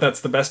don't know if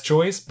that's the best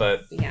choice,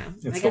 but... Yeah.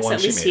 It's I the guess one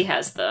at she least made. he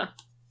has the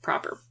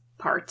proper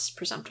parts,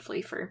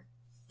 presumptively, for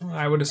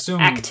I would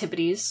assume...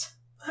 activities.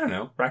 I don't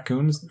know.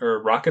 Raccoons...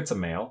 Or Rocket's a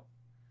male.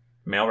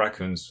 Male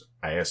raccoons,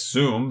 I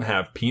assume,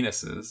 have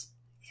penises.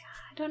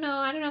 I don't know.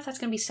 I don't know if that's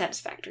going to be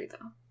satisfactory,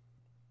 though.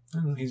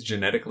 I don't know, he's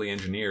genetically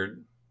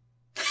engineered.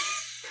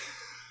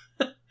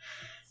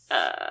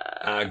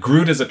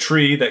 Groot is a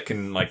tree that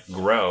can, like,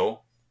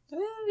 grow.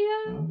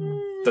 Yeah.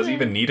 Does he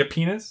even need a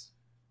penis?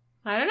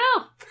 I don't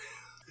know.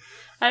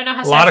 I don't know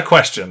how... A lot of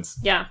questions.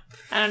 Yeah.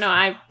 I don't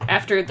know.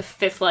 After the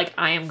fifth, like,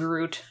 I am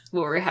Groot,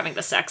 where we're having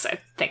the sex, I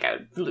think I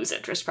would lose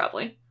interest,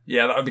 probably.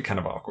 Yeah, that would be kind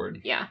of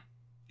awkward. Yeah.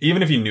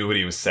 Even if you knew what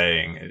he was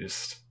saying, it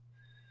just...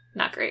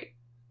 Not great.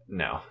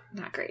 No.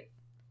 Not great.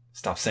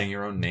 Stop saying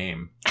your own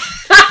name.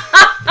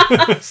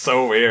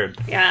 So weird.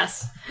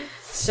 Yes.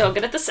 So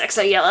good at the sex,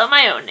 I yell out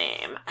my own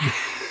name.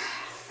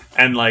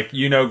 And, like,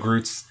 you know,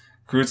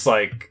 Groot's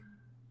like,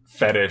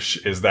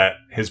 fetish is that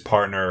his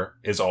partner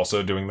is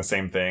also doing the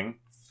same thing.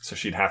 So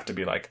she'd have to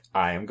be like,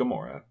 I am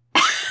Gamora.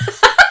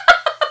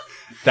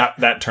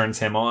 That turns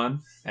him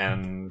on,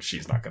 and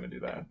she's not going to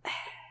do that.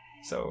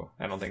 So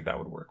I don't think that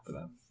would work for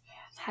them.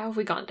 How have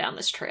we gone down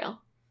this trail?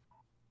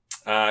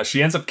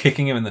 She ends up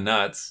kicking him in the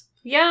nuts.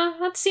 Yeah,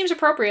 that seems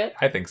appropriate.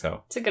 I think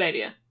so. It's a good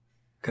idea.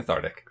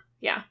 Cathartic.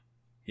 Yeah,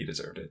 He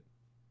deserved it.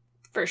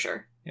 for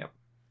sure. Yep.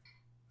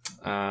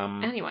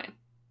 Anyway.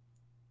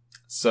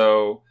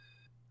 So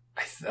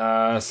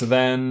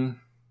then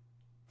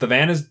the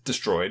van is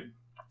destroyed.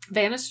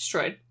 Van is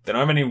destroyed. They don't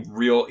have any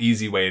real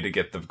easy way to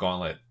get the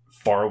gauntlet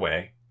far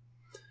away.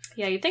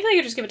 Yeah, you'd think they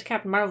could just give it to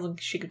Captain Marvel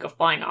and she could go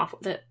flying off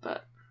with it,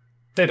 but...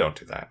 They don't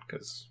do that,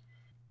 because,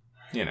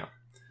 you know.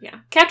 Yeah.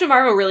 Captain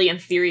Marvel really, in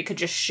theory, could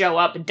just show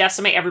up and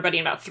decimate everybody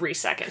in about 3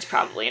 seconds,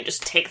 probably, and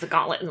just take the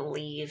gauntlet and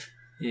leave.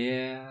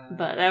 Yeah.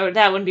 But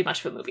that wouldn't be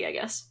much of a movie, I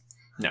guess.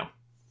 No.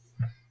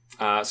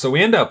 So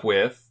we end up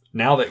with,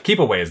 now that Keep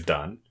Away is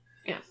done,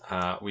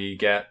 we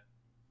get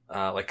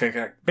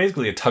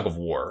basically a tug of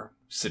war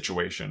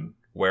situation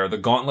where the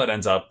gauntlet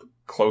ends up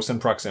close in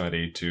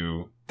proximity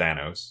to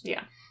Thanos.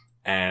 Yeah.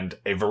 And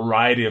a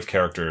variety of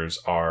characters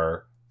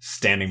are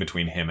standing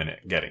between him and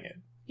it getting it.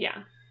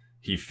 Yeah.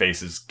 He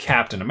faces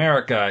Captain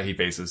America, he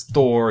faces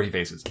Thor, he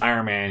faces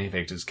Iron Man, he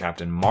faces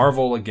Captain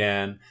Marvel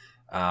again.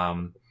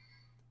 And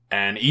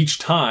each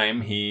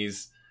time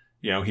he's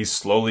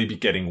slowly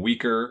getting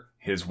weaker.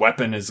 His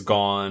weapon is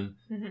gone.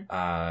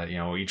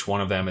 Mm-hmm. Each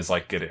one of them is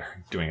like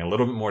doing a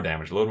little bit more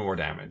damage.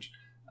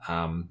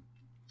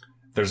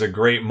 There's a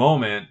great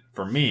moment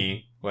for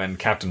me when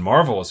Captain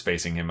Marvel is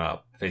facing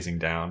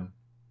down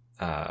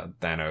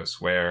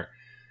Thanos, where,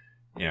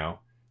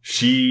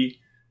 she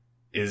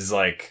is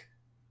like,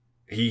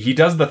 he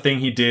does the thing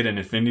he did in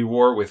Infinity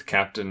War with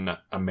Captain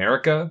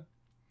America,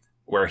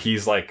 where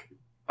he's like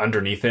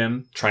underneath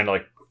him trying to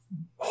like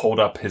hold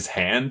up his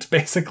hand,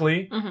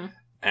 basically. Mm-hmm.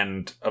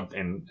 And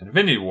in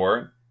Infinity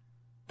War,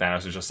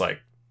 Thanos is just like,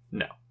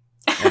 no.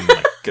 And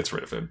like gets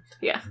rid of him.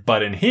 Yeah.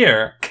 But in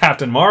here,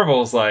 Captain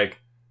Marvel's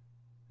like,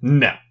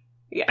 no.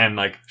 Yeah. And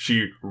like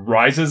she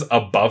rises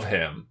above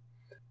him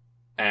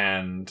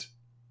and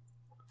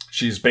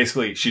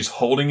she's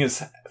holding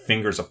his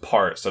fingers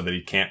apart so that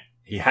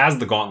he has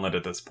the gauntlet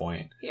at this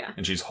point. Yeah.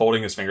 And she's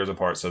holding his fingers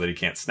apart so that he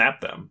can't snap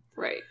them.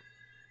 Right.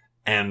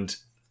 And,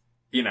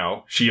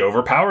 she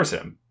overpowers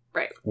him.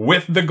 Right.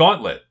 With the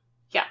gauntlet.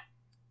 Yeah.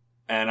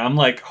 And I'm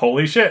like,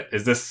 holy shit,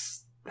 is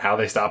this how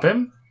they stop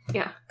him?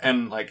 Yeah.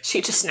 And like,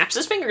 she just snaps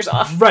his fingers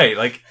off. right.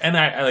 Like, and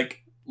I like,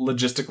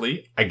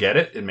 logistically, I get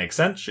it. It makes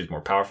sense. She's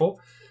more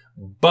powerful.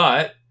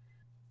 But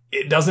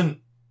it doesn't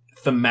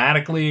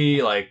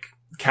thematically, like,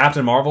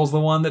 Captain Marvel's the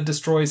one that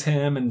destroys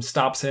him and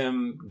stops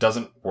him.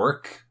 Doesn't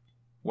work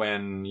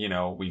when,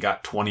 we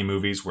got 20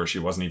 movies where she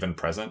wasn't even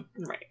present.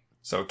 Right.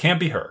 So it can't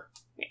be her.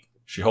 Yeah.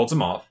 She holds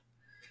him off.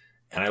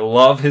 And I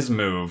love his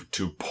move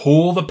to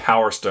pull the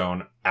Power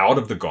Stone out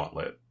of the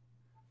gauntlet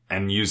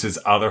and use his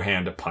other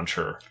hand to punch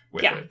her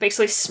with it.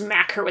 Basically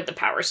smack her with the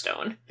Power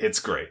Stone. It's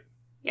great.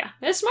 Yeah,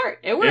 it's smart.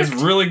 It works.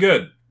 It's really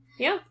good.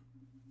 Yeah.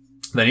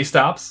 Then he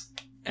stops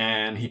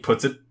and he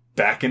puts it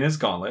back in his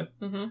gauntlet.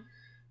 Mm-hmm.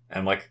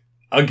 And like,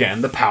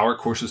 again, the power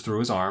courses through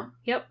his arm.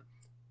 Yep.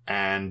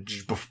 And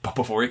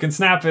before he can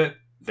snap it,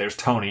 there's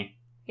Tony.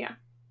 Yeah.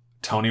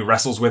 Tony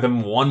wrestles with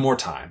him one more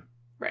time.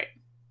 Right.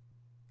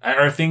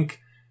 I think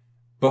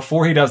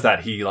before he does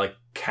that, he like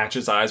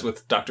catches eyes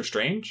with Doctor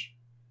Strange.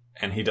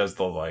 And he does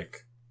the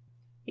like...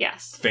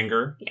 Yes.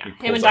 Finger. Yeah.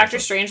 Him and Doctor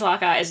Strange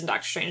lock eyes and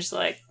Doctor Strange's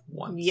like...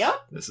 Once. Yep.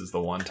 This is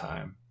the one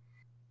time.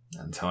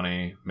 And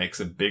Tony makes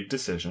a big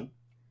decision.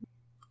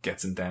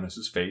 Gets in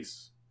Thanos'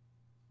 face.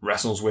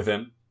 Wrestles with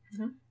him.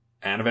 Mm-hmm.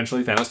 And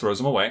eventually Thanos throws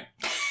him away.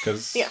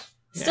 Because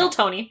Still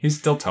Tony. He's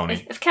still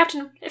Tony. If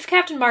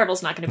Captain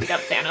Marvel's not going to beat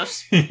up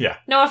Thanos, Yeah.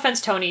 no offense,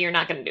 Tony, you're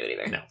not going to do it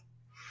either. No.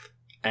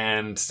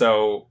 And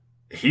so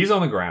he's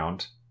on the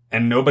ground,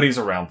 and nobody's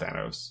around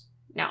Thanos.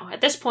 No,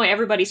 at this point,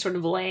 everybody's sort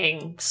of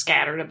laying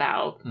scattered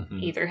about. Mm-hmm.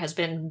 Either has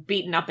been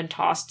beaten up and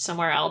tossed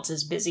somewhere else,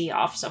 is busy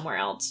off somewhere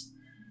else.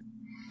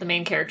 The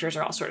main characters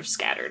are all sort of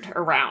scattered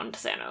around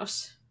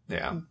Thanos,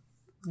 Yeah.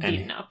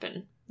 beaten up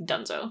and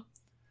donezo.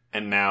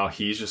 And now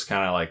he's just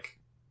kind of like,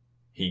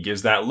 he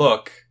gives that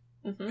look,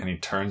 Mm-hmm. and he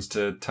turns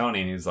to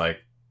Tony, and he's like,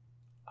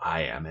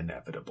 I am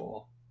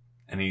inevitable.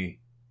 And he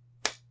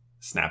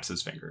snaps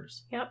his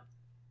fingers. Yep.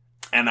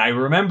 And I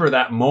remember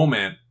that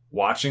moment,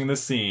 watching the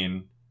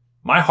scene,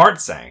 my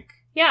heart sank.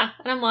 Yeah,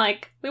 and I'm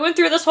like, we went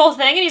through this whole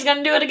thing and he's going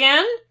to do it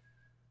again?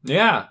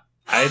 Yeah.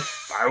 I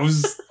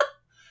was,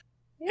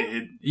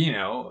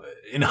 Yeah.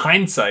 in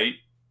hindsight,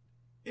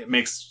 it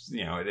makes,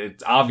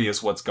 it's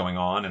obvious what's going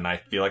on, and I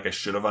feel like I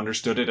should have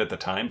understood it at the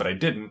time, but I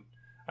didn't.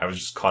 I was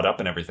just caught up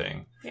in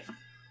everything. Yeah.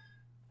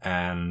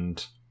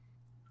 And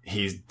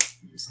he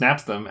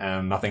snaps them,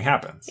 and nothing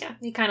happens. Yeah,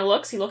 he kind of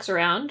looks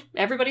around.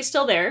 Everybody's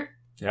still there.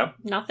 Yep.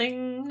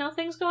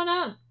 Nothing's going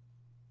on.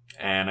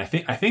 And I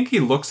think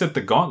he looks at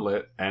the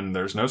gauntlet, and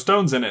there's no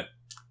stones in it.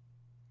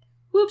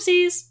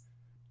 Whoopsies.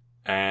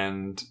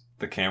 And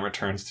the camera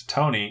turns to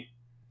Tony,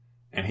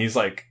 and he's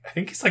like,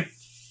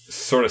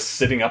 sort of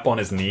sitting up on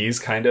his knees,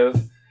 kind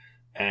of,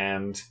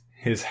 and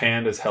his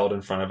hand is held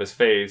in front of his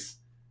face,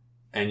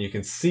 and you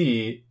can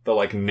see the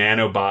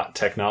nanobot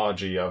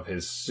technology of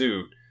his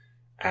suit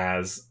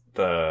as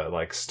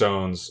the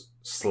stones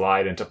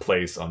slide into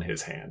place on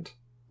his hand.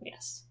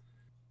 Yes.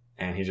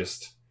 And he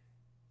just,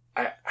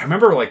 I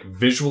remember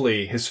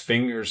visually his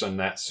fingers on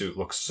that suit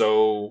look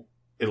so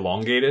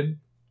elongated.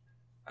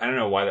 I don't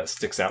know why that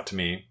sticks out to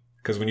me,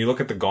 because when you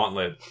look at the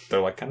gauntlet,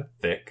 they're kind of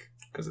thick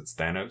because it's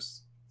Thanos.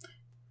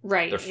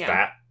 Right. They're yeah.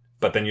 fat,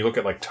 but then you look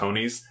at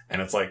Tony's,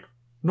 and it's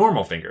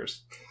normal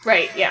fingers,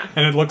 Right. Yeah.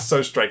 and it looks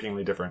so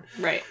strikingly different.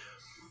 Right.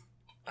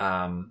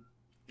 And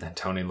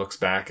Tony looks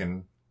back,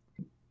 and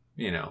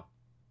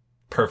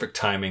perfect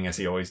timing as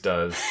he always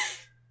does.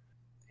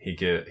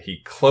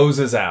 He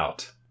closes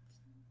out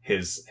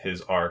his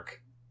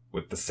arc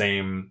with the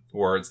same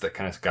words that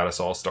kind of got us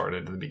all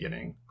started at the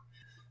beginning,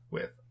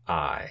 with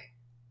 "I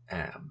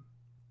am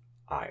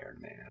Iron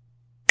Man."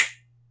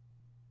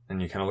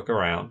 And you kind of look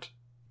around,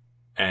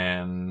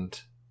 and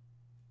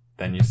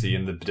then you see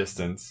in the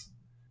distance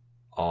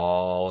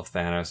all of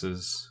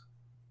Thanos'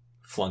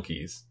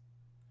 flunkies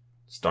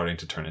starting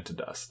to turn into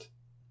dust.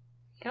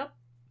 Yep.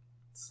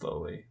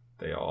 Slowly,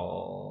 they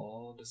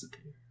all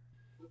disappear.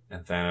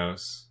 And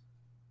Thanos,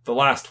 the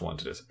last one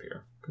to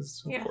disappear,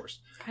 because of course.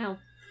 Kind of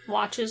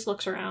watches,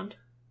 looks around.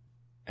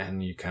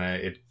 And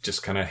it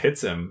just kind of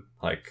hits him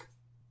I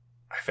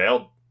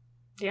failed.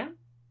 Yeah.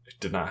 It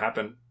did not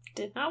happen.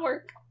 Did not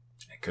work.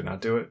 I could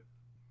not do it.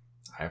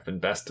 I have been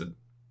bested.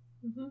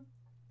 Mm-hmm.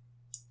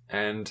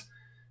 And,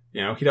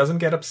 he doesn't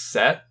get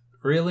upset,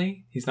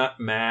 really. He's not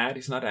mad.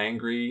 He's not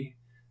angry.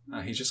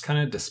 He's just kind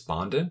of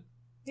despondent.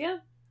 Yeah.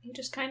 He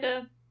just kind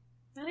of,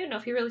 I don't know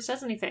if he really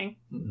says anything.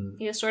 Mm-hmm.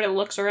 He just sort of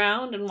looks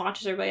around and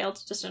watches everybody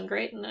else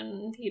disintegrate, and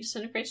then he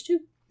disintegrates too.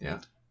 Yeah.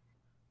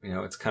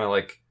 It's kind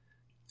of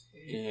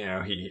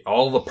he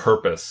all the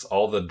purpose,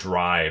 all the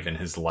drive in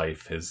his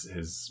life,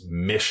 his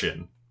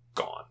mission,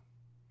 gone.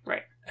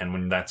 Right. And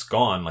when that's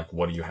gone,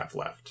 what do you have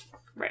left?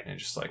 Right. And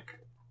it's just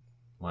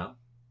well,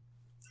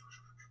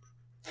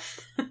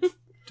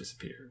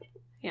 disappeared.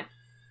 Yeah.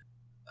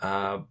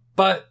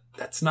 But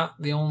that's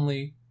not the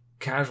only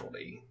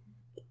casualty.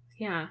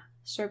 Yeah.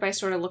 So everybody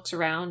sort of looks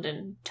around,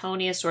 and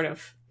Tony is sort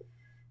of,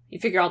 you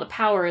figure all the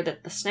power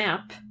that the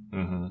snap,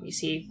 Mm-hmm. you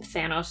see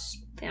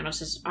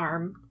Thanos'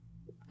 arm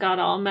got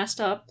all messed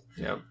up.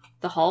 Yep.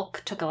 The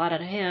Hulk took a lot out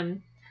of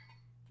him.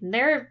 And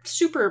they're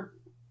super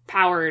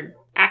powered,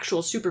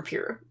 actual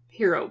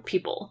superhero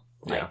people.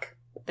 Yeah.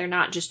 They're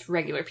not just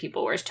regular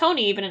people. Whereas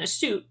Tony, even in a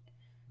suit,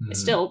 Mm-hmm. is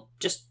still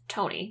just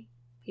Tony.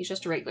 He's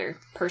just a regular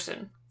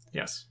person.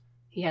 Yes.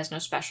 He has no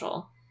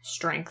special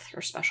strength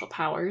or special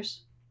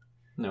powers.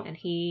 No. And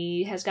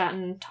he has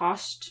gotten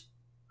tossed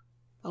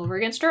over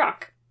against a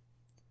rock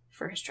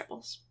for his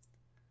troubles.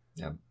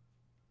 Yep.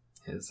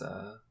 His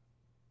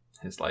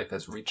life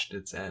has reached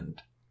its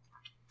end.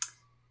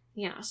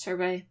 Yeah, so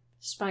everybody,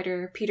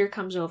 Peter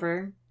comes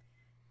over,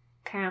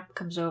 Cap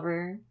comes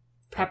over,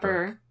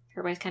 Pepper,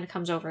 everybody kind of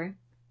comes over.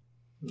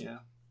 Yeah.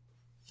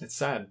 It's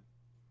sad.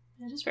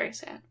 It is very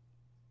sad.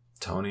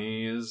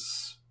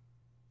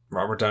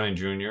 Robert Downey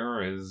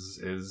Jr.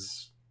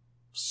 is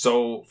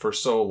for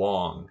so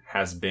long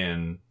has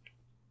been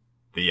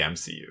the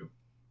MCU.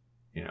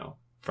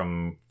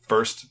 From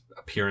first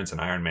appearance in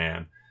Iron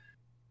Man,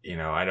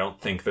 I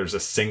don't think there's a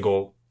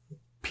single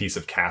piece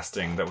of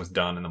casting that was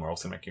done in the Marvel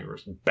Cinematic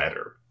Universe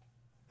better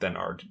than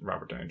our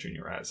Robert Downey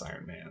Jr. as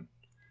Iron Man.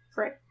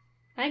 Right.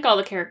 I think all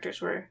the characters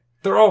were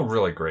They're all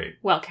really great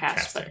well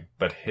cast, casting,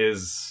 but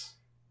his...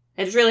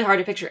 it's really hard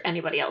to picture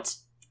anybody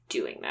else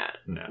doing that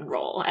No.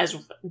 role as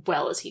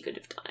well as he could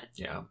have done it.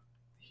 Yeah.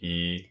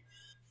 He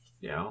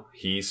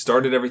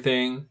started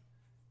everything.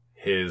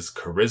 his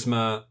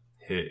charisma,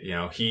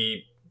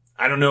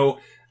 I don't know,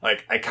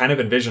 like, I kind of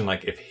envision,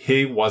 like, if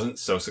he wasn't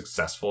so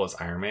successful as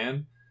Iron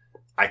Man,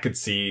 I could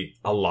see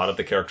a lot of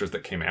the characters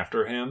that came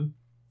after him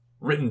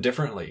written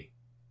differently.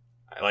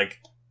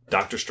 Like,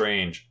 Doctor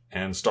Strange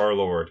and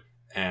Star-Lord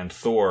and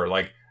Thor,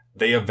 like,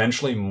 they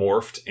eventually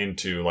morphed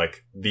into,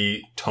 like,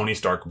 the Tony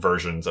Stark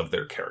versions of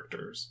their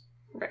characters.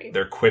 Right.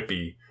 They're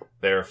quippy,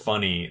 they're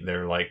funny,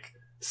 they're, like,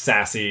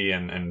 sassy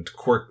and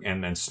quirk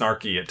and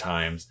snarky at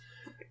times.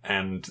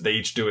 And they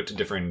each do it to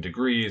differing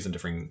degrees and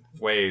different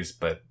ways,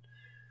 but...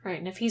 Right,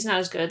 and if he's not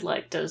as good,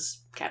 like,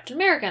 does Captain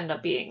America end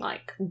up being,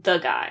 like, the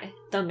guy,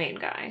 the main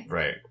guy?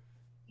 Right.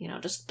 You know,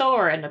 does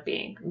Thor end up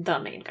being the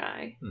main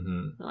guy?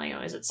 Mm-hmm. Like,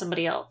 is it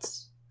somebody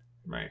else?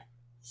 Right.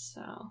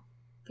 So,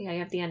 yeah, you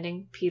have the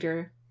ending.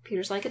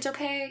 Peter's like, it's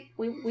okay.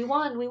 We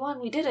won,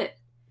 we did it.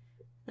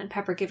 And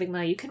Pepper giving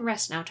you can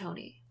rest now,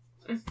 Tony.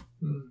 Mm.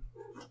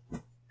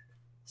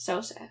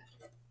 So sad.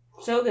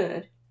 So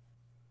good.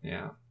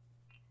 Yeah.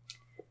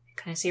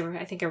 Kind of see,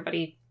 I think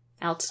everybody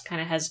else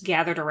kind of has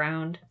gathered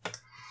around.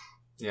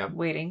 Yeah.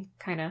 Waiting,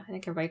 kind of. I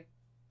think everybody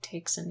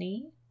takes a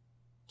knee.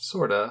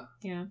 Sorta.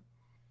 Yeah.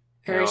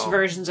 Various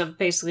versions of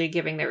basically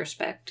giving their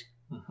respect.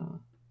 Mm-hmm.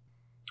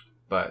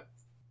 But,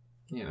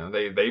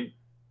 they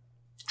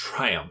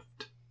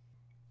triumphed.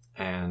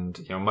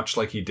 And, much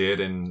like he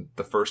did in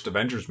the first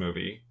Avengers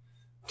movie,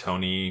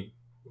 Tony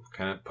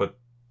kind of put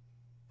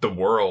the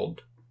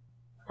world,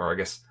 or I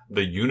guess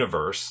the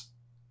universe,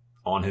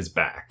 on his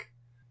back.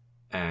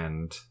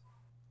 And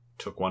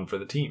took one for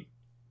the team.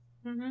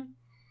 Mm-hmm.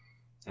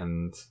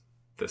 And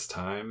this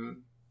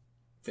time,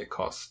 it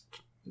cost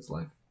his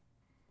life.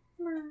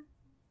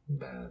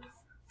 Bad.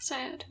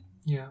 Sad.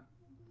 Yeah.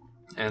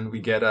 And we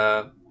get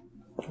a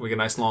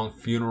nice long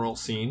funeral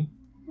scene.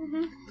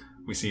 Mm-hmm.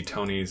 We see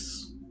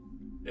Tony's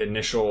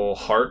initial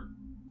heart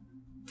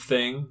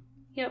thing.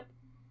 Yep.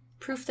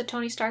 Proof that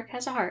Tony Stark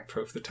has a heart.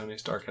 Proof that Tony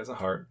Stark has a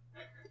heart.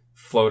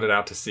 Floated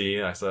out to sea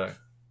as a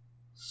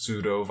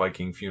pseudo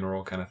Viking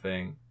funeral kind of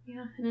thing.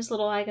 Yeah, in his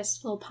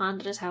little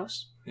pond at his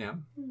house. Yeah.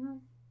 Mm-hmm.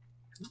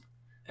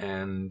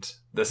 And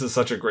this is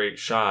such a great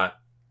shot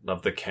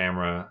of the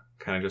camera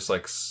kind of just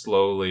like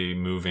slowly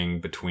moving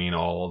between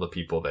all the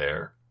people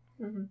there.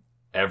 Mm-hmm.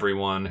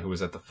 Everyone who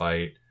was at the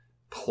fight,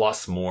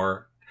 plus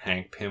more.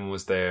 Hank Pym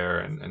was there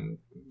and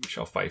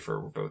Michelle Pfeiffer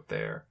were both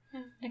there.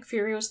 Yeah, Nick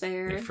Fury was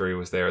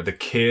there. The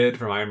kid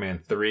from Iron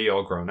Man 3,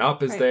 all grown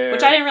up, is there.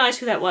 Which I didn't realize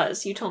who that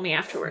was. You told me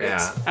afterwards.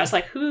 Yeah. I was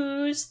like,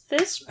 who's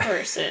this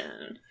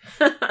person?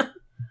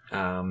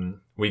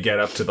 We get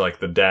up to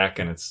the deck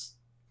and it's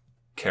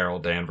Carol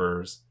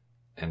Danvers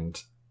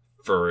and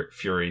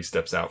Fury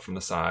steps out from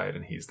the side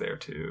and he's there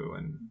too,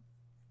 and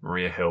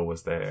Maria Hill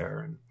was there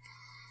and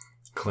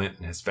Clint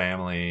and his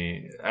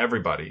family,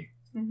 everybody.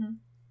 Mm-hmm.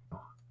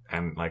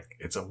 And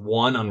it's a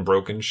one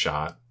unbroken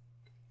shot.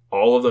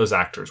 All of those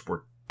actors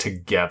were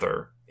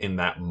together in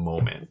that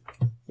moment,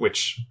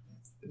 which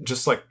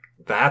just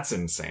that's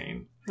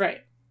insane. Right.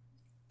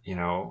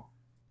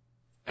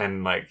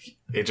 And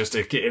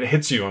it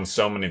hits you on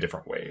so many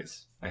different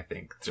ways. I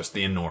think just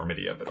the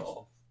enormity of it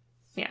all.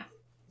 Yeah.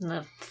 And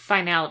the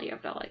finality of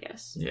it all, I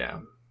guess. Yeah,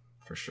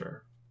 for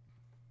sure.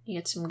 You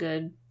get some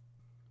good,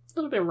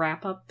 little bit of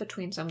wrap up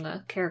between some of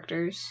the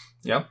characters.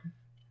 Yep.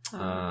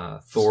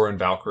 Thor and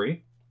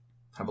Valkyrie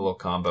have a little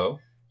combo.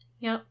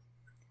 Yep.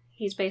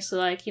 He's basically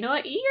like, you know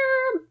what?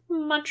 You're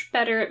much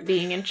better at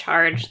being in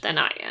charge than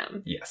I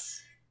am. Yes.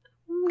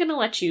 I'm gonna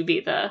let you be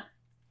the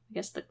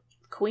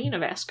queen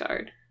of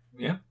Asgard.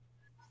 Yeah.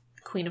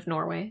 The queen of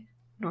Norway.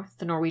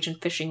 The Norwegian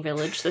fishing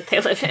village that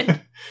they live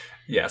in.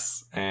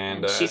 Yes.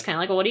 And she's kind of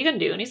like, well, what are you gonna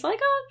do? And he's like,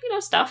 oh,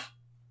 stuff.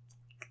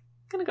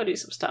 Gonna go do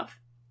some stuff.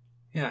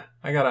 Yeah.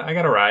 I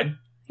gotta ride.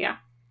 Yeah.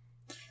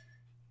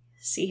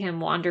 See him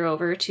wander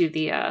over to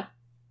the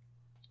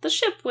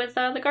ship with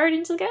the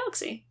Guardians of the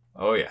Galaxy.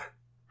 Oh, yeah.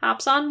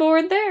 Hops on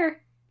board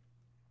there.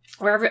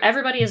 Wherever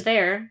everybody is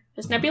there.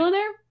 Is Nebula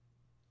there?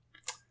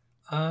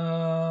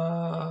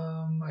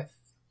 I'm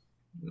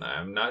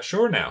not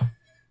sure now.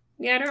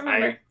 Yeah, I don't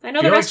remember. I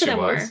know the feel rest like of them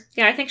she were. was.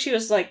 Yeah, I think she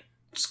was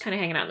just kind of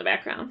hanging out in the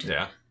background.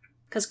 Yeah.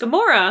 Because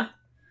Gamora,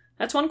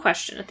 that's one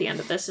question at the end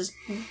of this, is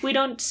we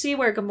don't see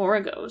where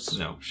Gamora goes.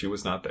 No, she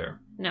was not there.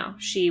 No,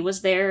 she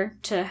was there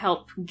to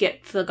help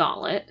get the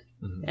gauntlet,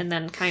 Mm-hmm. and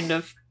then kind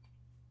of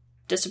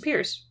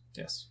disappears.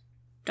 Yes.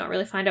 Don't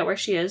really find out where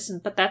she is,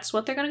 but that's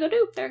what they're going to go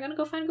do. They're going to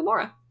go find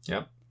Gamora.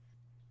 Yep.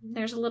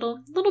 There's a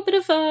little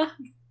bit of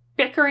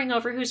bickering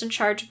over who's in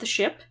charge of the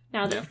ship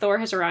now that Thor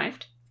has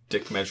arrived.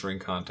 Dick measuring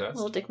contest. A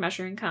little dick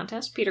measuring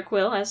contest. Peter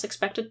Quill, as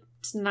expected,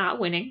 is not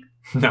winning.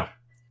 No.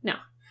 No.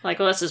 Like,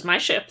 well, this is my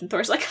ship. And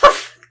Thor's like,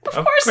 of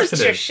course it's it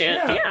your is. ship.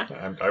 Yeah.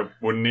 I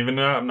wouldn't even,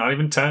 I'm not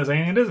even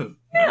saying it isn't.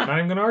 Yeah. I'm not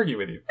even going to argue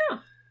with you. Yeah.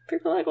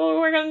 People are like, well,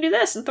 we're going to do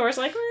this. And Thor's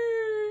like,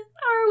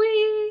 are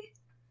we?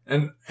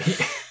 And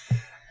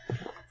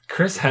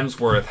Chris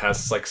Hemsworth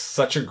has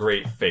such a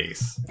great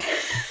face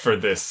for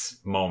this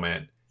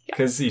moment.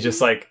 Because he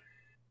just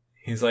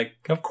he's like,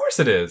 of course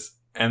it is.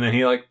 And then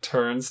he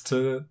turns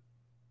to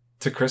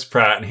Chris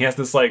Pratt and he has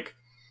this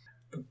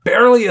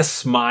barely a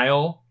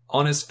smile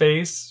on his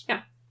face.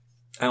 Yeah.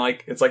 And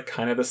like it's like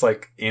kind of this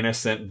like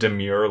innocent,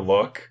 demure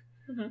look.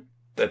 Mhm.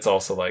 That's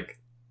also like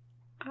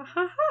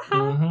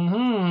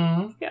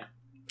Yeah.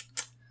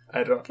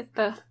 I Get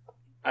the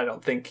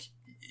don't think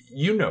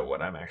you know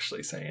what I'm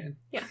actually saying.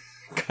 Yeah.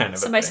 Kind of.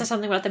 Somebody said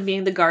something about them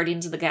being the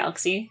Guardians of the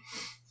Galaxy.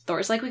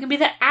 Thor's like, we can be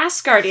the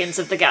Ass Guardians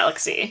of the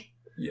Galaxy.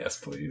 Yes,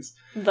 please.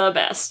 The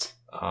best.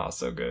 Oh,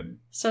 so good.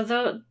 So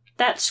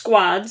that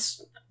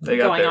squad's They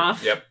got going their,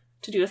 off Yep,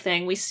 to do a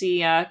thing. We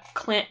see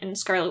Clint and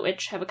Scarlet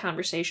Witch have a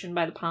conversation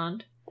by the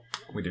pond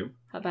we do.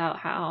 about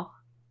how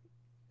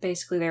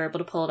basically they were able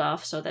to pull it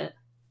off so that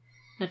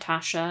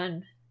Natasha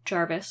and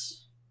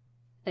Jarvis,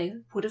 they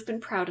would have been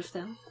proud of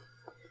them.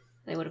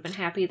 They would have been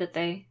happy that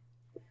they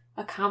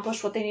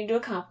accomplished what they needed to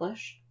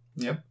accomplish.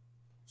 Yep.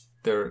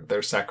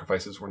 Their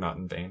sacrifices were not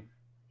in vain.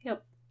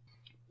 Yep.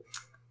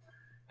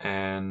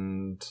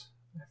 And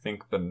I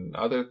think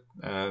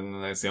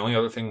that's the only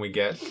other thing we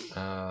get.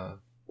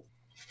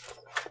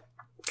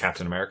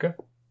 Captain America.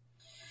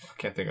 I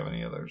can't think of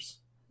any others.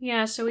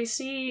 Yeah, so we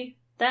see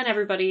then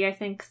everybody, I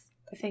think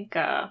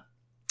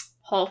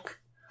Hulk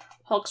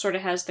sort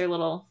of has their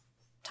little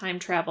time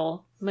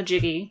travel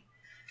majiggy.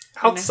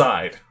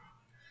 Outside,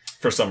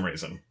 for some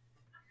reason.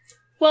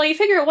 Well, you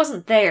figure it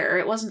wasn't there.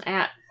 It wasn't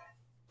at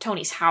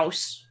Tony's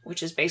house,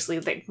 which is basically,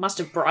 they must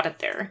have brought it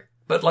there.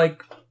 But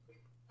like,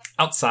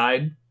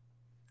 outside.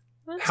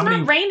 Well, it's How not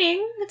many-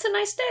 raining. It's a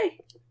nice day.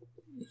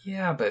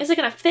 Yeah, but Is it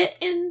going to fit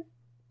in?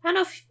 I don't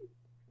know if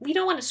you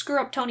don't want to screw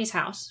up Tony's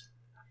house.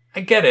 I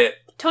get it.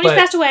 Tony's but-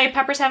 passed away.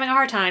 Pepper's having a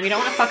hard time. You don't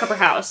want to fuck up her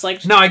house.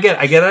 Like, No, I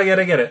get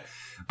it.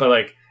 But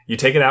like, you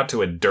take it out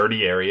to a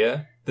dirty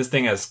area. This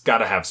thing has got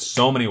to have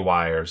so many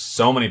wires,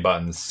 so many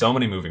buttons, so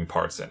many moving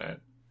parts in it.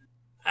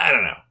 I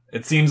don't know.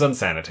 It seems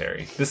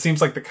unsanitary. This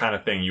seems like the kind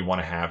of thing you want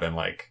to have in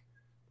like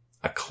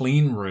a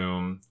clean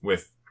room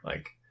with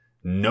like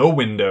no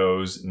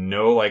windows,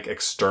 no like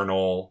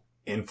external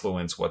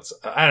influence.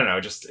 I don't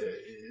know. Just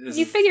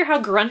you figure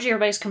how grungy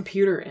everybody's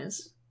computer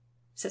is.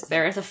 Sits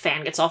there, the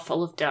fan gets all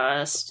full of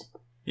dust.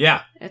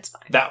 yeah. It's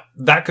fine.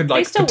 That could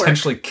like still work.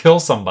 potentially kill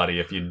somebody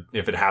if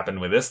it happened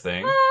with this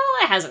thing Well,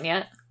 it hasn't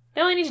yet.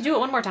 They only need to do it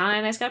one more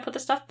time. They just gotta put the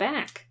stuff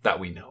back. that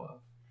we know of.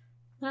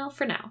 Well,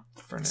 for now.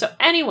 For now. So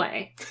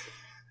anyway,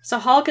 so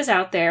Hulk is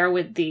out there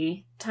with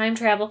the time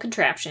travel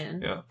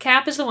contraption. Yeah.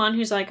 Cap is the one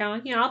who's like,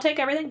 oh, I'll take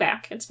everything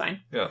back. It's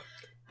fine. Yeah.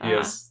 He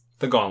has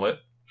the gauntlet,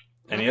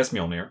 and he has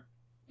Mjolnir,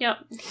 Yep.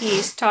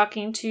 He's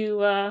talking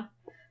to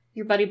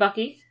your buddy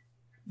Bucky.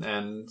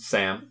 and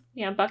Sam.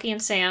 Yeah, Bucky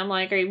and Sam,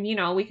 like,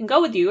 we can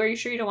go with you. Are you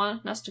sure you don't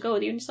want us to go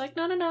with you? And he's like,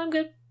 no, I'm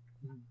good.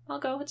 I'll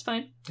go. It's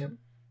fine. Yep.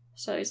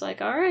 So he's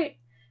like, all right.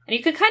 And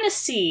you can kind of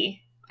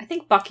see, I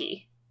think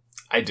Bucky.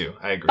 I do.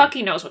 I agree.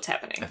 Bucky knows what's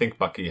happening. I think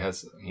Bucky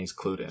he's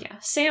clued in. Yeah.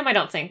 Sam, I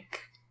don't think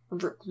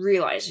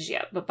realizes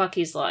yet, but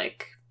Bucky's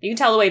like, you can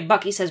tell the way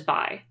Bucky says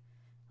bye.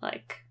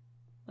 Like,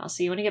 I'll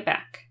see you when you get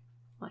back.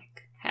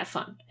 Like, have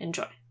fun.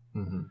 Enjoy.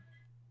 Mm-hmm.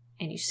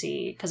 And you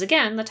see, because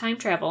again, the time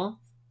travel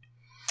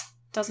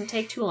doesn't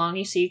take too long.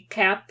 You see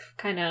Cap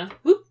kind of,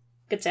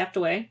 get zapped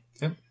away.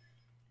 Yep.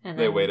 And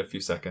They then, wait a few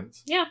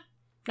seconds. Yeah.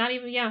 Not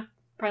even,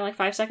 probably like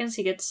 5 seconds.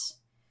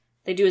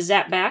 They do a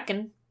zap back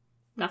and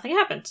nothing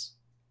happens.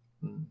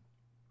 Hmm.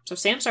 So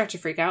Sam starts to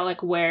freak out,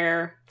 like,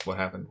 where What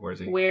happened? Where is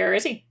he?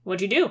 is he?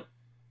 What'd you do?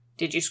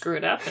 Did you screw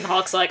it up? And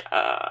Hulk's like,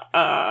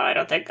 I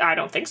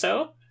don't think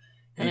so.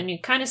 And then you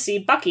kind of see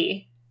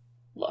Bucky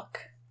look.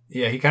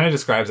 Yeah, he kind of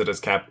describes it as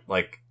Cap,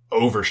 like,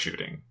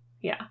 overshooting.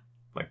 Yeah.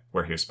 Like,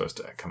 where he was supposed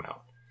to come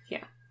out.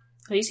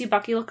 So you see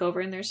Bucky look over,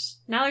 and there's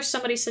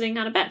somebody sitting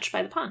on a bench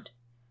by the pond.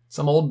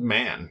 Some old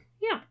man.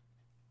 Yeah.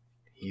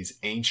 He's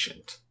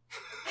ancient.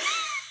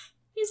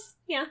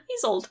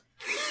 He's old.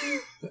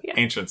 Yeah.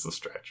 Ancient's the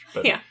stretch,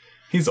 but Yeah.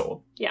 he's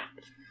old.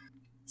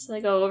 So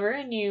they go over,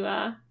 and you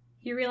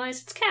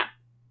realize it's Cap.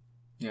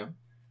 Yeah.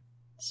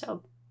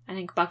 So I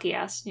think Bucky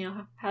asks,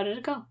 how did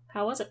it go?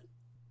 How was it?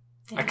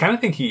 I kind of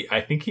think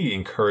he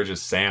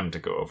encourages Sam to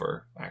go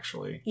over,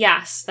 actually.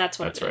 Yes, that's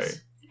what That's it is. right.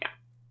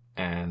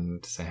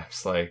 And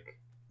Sam's like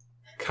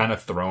kind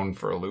of thrown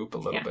for a loop a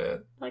little Yeah.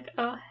 bit. Like,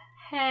 oh,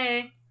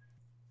 hey,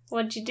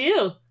 what'd you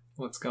do?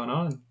 What's going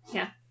on?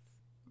 Yeah.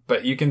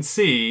 But you can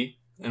see,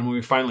 and when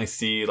we finally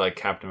see like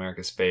Captain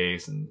America's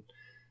face and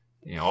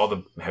all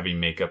the heavy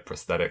makeup,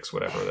 prosthetics,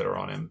 whatever that are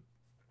on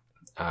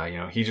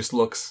him, he just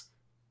looks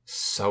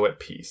so at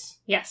peace.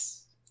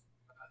 Yes.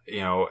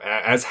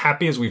 As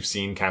happy as we've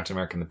seen Captain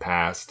America in the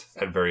past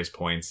at various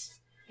points.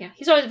 Yeah,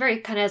 he's always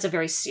has a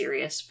very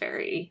serious,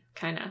 very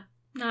kind of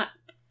not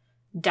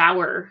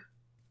dour.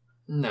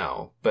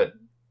 No, but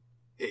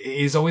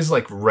he's always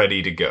like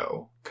ready to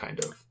go,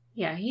 kind of.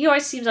 Yeah, he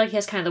always seems like he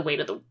has kind of the weight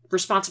of the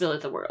responsibility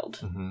of the world.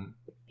 Mm-hmm.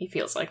 He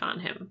feels like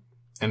on him.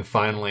 And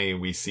finally,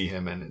 we see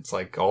him, and it's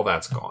like all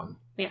that's gone.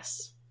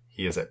 Yes.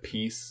 He is at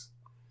peace.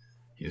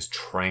 He is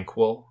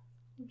tranquil.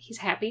 He's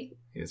happy.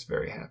 He is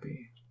very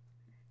happy.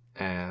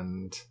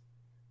 And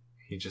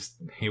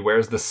he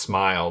wears the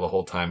smile the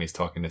whole time he's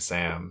talking to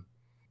Sam.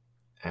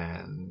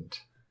 And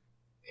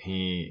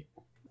he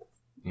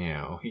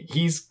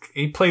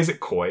he plays it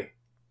coy.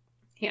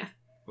 Yeah.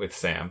 With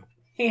Sam.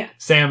 Yeah.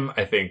 Sam,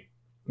 I think,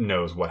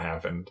 knows what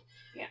happened.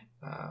 Yeah.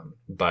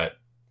 But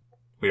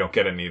we don't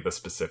get any of the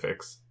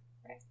specifics.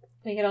 Right.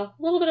 We get a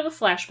little bit of a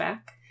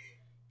flashback.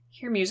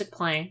 Hear music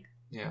playing.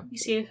 Yeah. You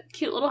see a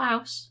cute little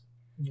house.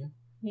 Yeah.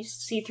 You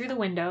see through the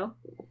window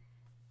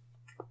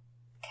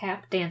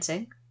Cap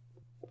dancing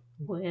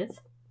with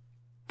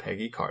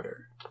Peggy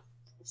Carter.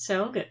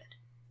 So good.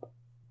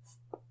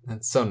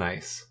 That's so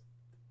nice.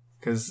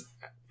 Because,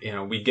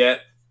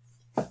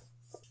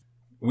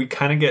 we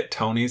kind of get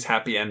Tony's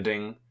happy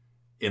ending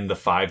in the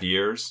 5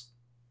 years.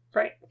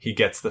 Right. He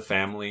gets the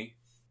family.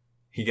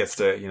 He gets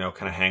to,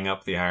 kind of hang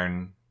up the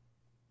Iron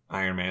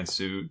Man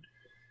suit.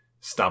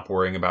 Stop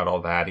worrying about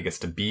all that. He gets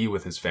to be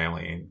with his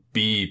family and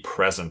be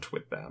present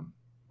with them.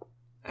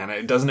 And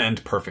it doesn't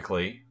end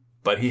perfectly,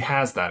 but he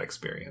has that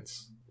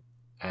experience.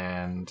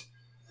 And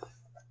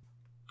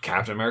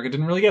Captain America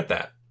didn't really get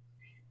that.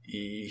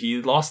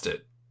 He lost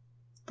it.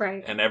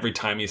 Right. And every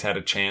time he's had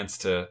a chance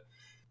to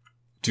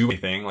do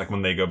anything, like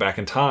when they go back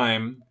in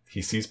time,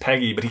 he sees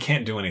Peggy, but he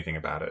can't do anything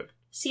about it.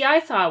 See, I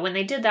thought when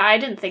they did that, I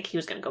didn't think he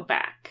was going to go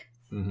back.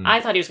 Mm-hmm.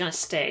 I thought he was going to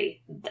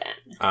stay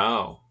then.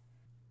 Oh.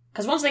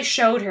 Because once they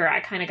showed her,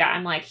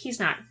 I'm like, he's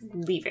not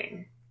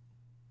leaving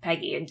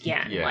Peggy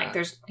again. Yeah. Like,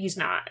 he's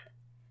not.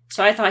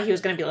 So I thought he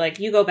was going to be like,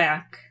 you go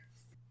back.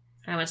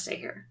 I'm going to stay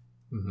here.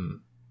 Mm-hmm.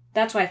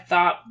 That's what I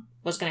thought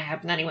was going to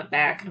happen. Then he went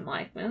back, and I'm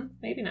like, well,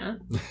 maybe not.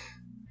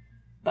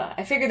 But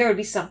I figured there would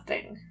be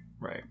something.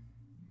 Right.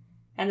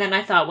 And then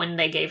I thought when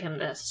they gave him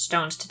the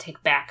stones to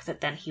take back,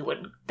 that then he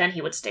would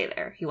stay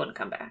there. He wouldn't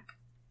come back.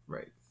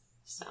 Right.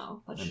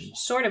 So, which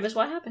sort of is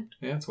what happened.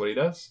 Yeah, that's what he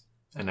does.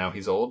 And now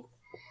he's old.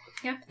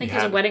 Yeah, I think he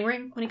has a wedding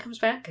ring when he comes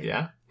back.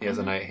 Yeah, he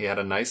had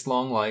a nice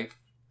long life.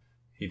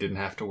 He didn't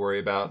have to worry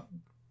about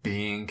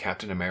being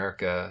Captain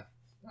America,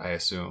 I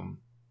assume.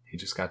 He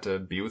just got to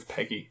be with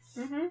Peggy.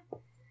 Mm-hmm.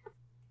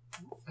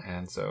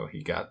 And so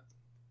he got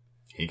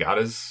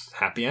his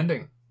happy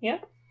ending. Yeah.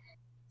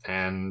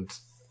 And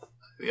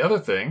the other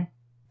thing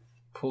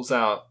pulls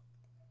out,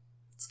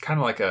 it's kind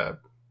of like a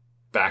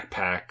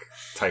backpack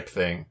type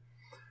thing.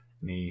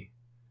 And he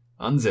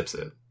unzips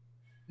it.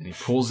 And he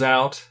pulls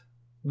out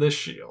the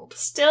shield.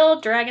 Still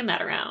dragging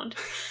that around.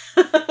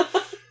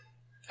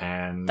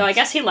 And though I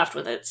guess he left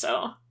with it,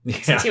 so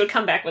since he would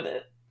come back with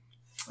it.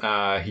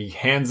 He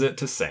hands it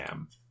to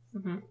Sam.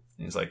 Mm-hmm. And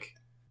he's like,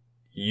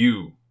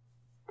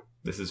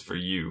 this is for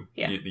you.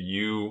 Yeah.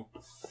 You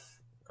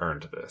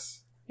earned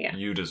this. Yeah.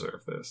 You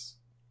deserve this.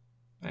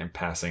 I'm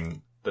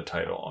passing the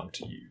title on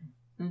to you.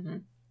 Mm-hmm.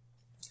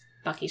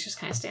 Bucky's just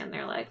kind of standing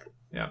there like,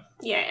 Yeah.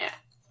 Yeah.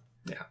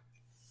 Yeah.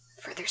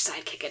 Further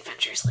sidekick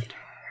adventures later.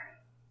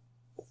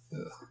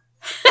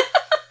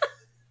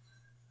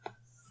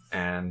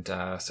 And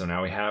so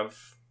now we have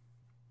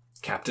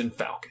Captain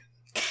Falcon.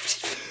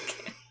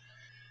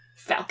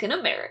 Falcon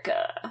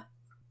America.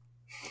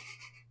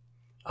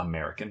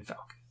 American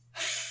Falcon.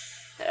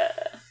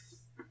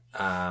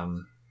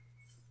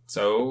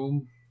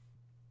 So,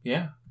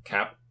 yeah,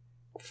 Cap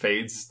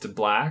fades to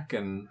black,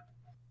 and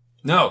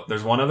no,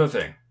 there's one other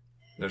thing.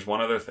 One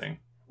other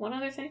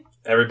thing?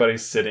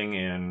 Everybody's sitting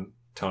in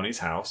Tony's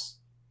house,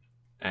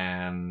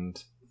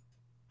 and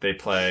they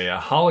play a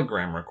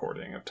hologram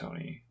recording of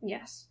Tony.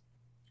 Yes.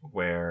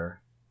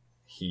 Where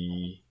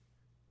he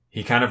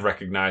kind of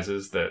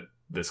recognizes that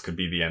this could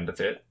be the end of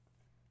it.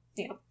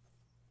 Yeah.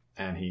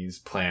 And he's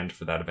planned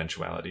for that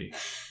eventuality.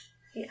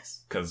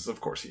 Yes. Because,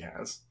 of course, he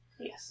has.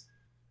 Yes.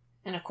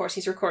 And, of course,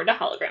 he's recorded a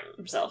hologram of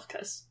himself,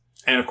 because...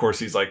 And, of course,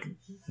 he's, like,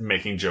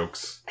 making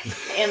jokes.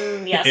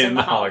 in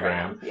the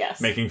hologram. Yes.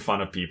 Making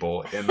fun of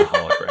people in the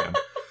hologram.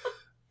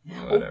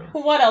 Whatever.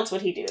 What else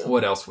would he do?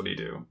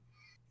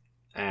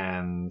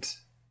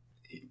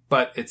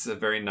 But it's a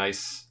very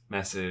nice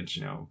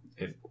message,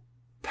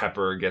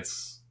 Pepper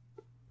gets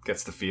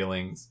the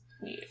feelings.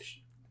 Yes.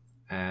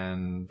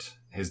 And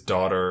his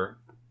daughter,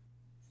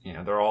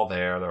 they're all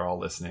there, they're all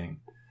listening.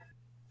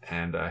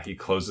 And he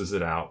closes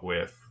it out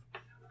with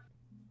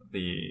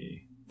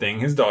the thing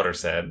his daughter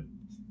said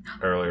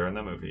earlier in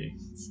the movie.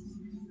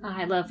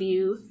 I love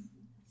you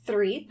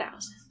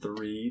 3,000.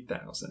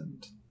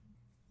 3,000.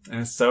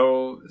 And it's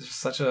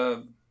such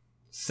a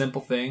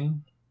simple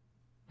thing,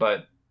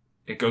 but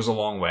it goes a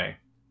long way.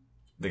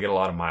 They get a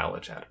lot of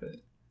mileage out of it.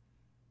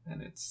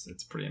 And it's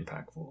pretty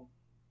impactful.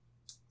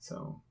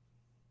 So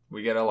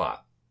we get a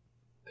lot.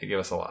 They give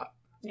us a lot.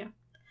 Yeah.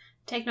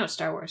 Take note,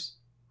 Star Wars.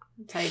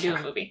 That's how you do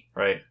a movie.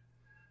 Right.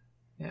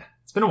 Yeah.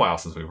 It's been a while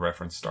since we've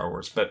referenced Star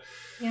Wars, but...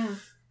 Yeah.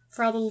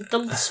 For all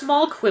the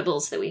small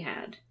quibbles that we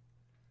had.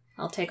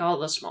 I'll take all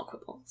those small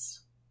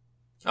quibbles.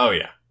 Oh,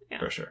 yeah.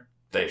 For sure.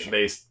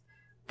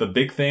 The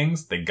big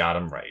things, they got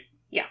them right.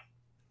 Yeah.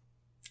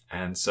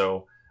 And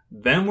so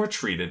then we're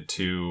treated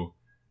to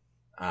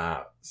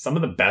some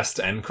of the best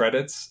end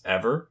credits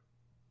ever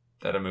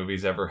that a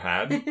movie's ever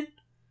had.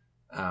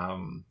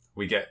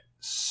 We get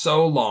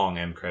so long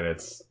end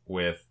credits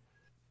with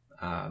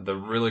the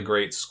really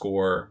great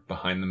score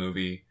behind the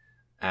movie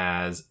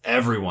as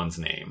everyone's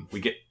name.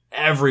 We get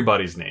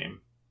everybody's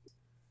name.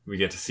 We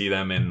get to see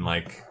them in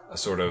like a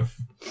sort of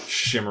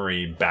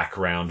shimmery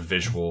background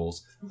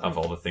visuals of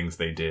all the things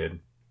they did.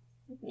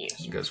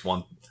 Yes. Because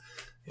one,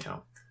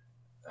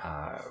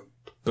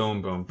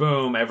 boom, boom,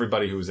 boom.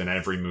 Everybody who was in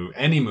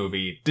any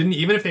movie didn't,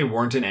 even if they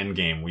weren't in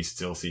Endgame, we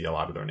still see a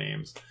lot of their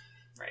names.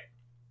 Right.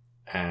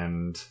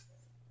 And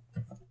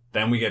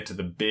then we get to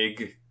the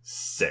big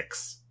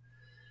 6,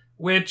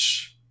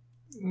 which,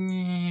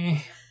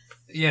 Clint,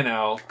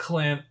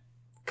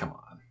 come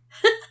on.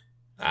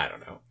 I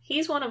don't know.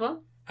 He's one of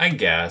them. I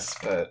guess,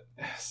 but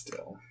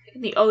still.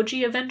 In the OG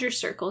Avengers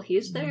circle,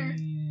 he's there.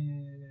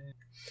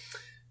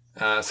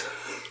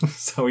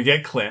 So we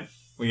get Clint.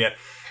 We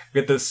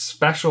get the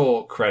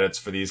special credits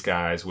for these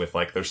guys with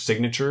like their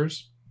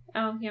signatures.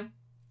 Oh, yeah.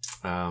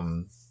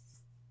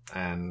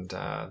 And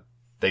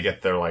they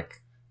get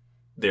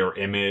their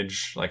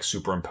image like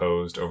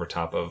superimposed over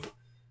top of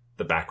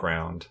the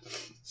background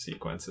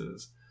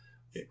sequences.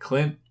 We get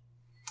Clint.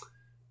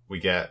 We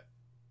get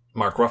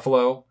Mark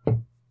Ruffalo.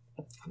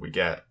 We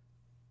get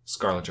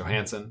Scarlett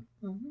Johansson.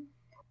 Mm-hmm.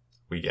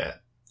 We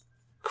get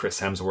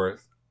Chris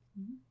Hemsworth.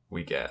 Mm-hmm.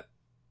 We get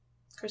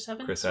Chris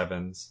Evans. Chris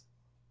Evans.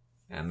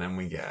 And then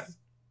we get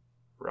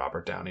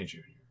Robert Downey Jr.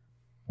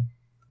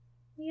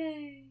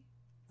 Yay.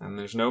 And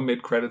there's no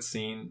mid-credits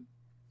scene.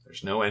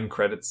 There's no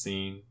end-credits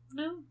scene.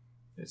 No.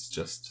 It's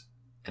just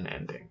an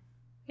ending.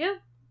 Yeah.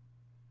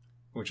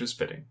 Which is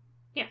fitting.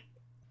 Yeah.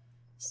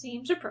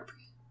 Seems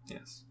appropriate.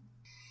 Yes.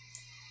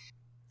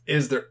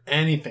 Is there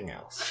anything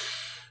else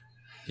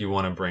you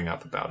want to bring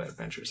up about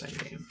Avengers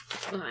Endgame?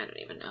 Oh, I don't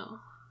even know.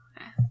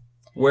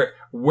 Where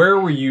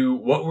were you?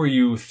 What were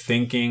you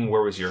thinking?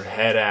 Where was your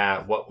head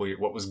at? What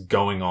was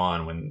going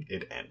on when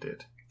it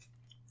ended?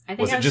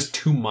 Was it just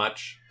too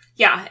much?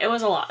 Yeah, it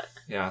was a lot.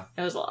 Yeah,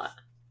 it was a lot.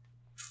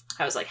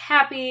 I was like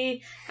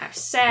happy. I was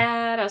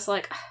sad. I was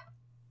like,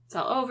 it's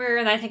all over.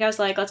 And I think I was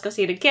like, let's go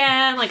see it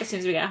again. Like as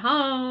soon as we get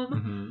home.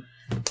 Mm-hmm.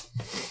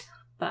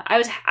 But I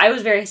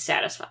was very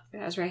satisfied.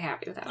 I was very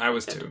happy with that. I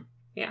was too.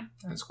 Yeah,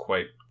 I was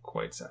quite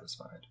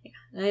satisfied. Yeah,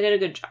 and they did a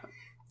good job.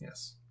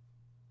 Yes.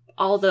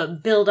 All the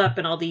build up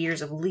and all the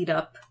years of lead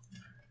up.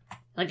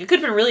 Like, it could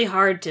have been really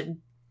hard to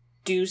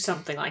do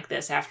something like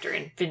this after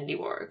Infinity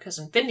War, because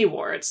Infinity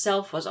War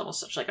itself was almost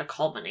such like a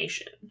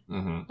culmination.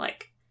 Mm-hmm.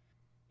 Like,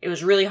 it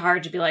was really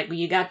hard to be like, well,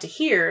 you got to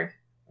here,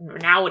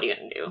 now what are you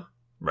going to do?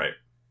 Right.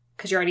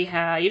 Because you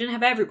didn't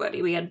have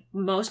everybody. We had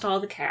all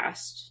the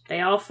cast.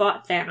 They all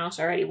fought Thanos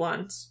already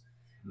once.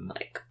 Mm.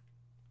 Like,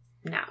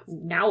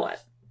 now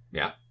what?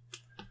 Yeah.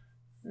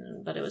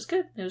 But it was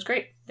good. It was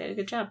great. They did a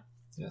good job.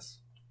 Yes.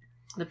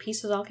 The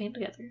pieces all came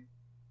together.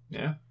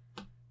 Yeah.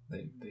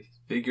 They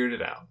figured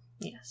it out.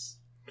 Yes.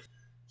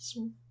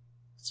 Some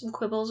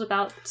quibbles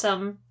about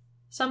some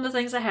of the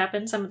things that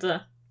happened, some of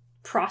the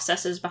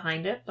processes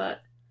behind it,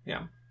 but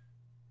yeah.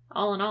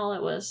 All in all,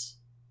 it was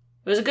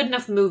a good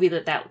enough movie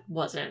that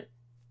wasn't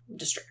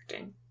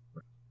distracting.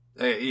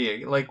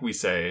 Yeah, like we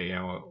say,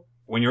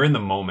 when you're in the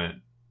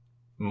moment,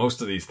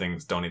 most of these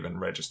things don't even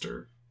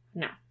register.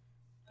 No.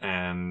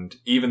 And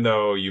even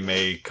though you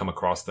may come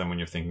across them when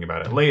you're thinking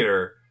about it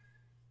later,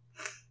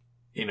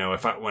 when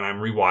I'm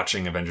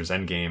rewatching Avengers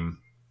Endgame,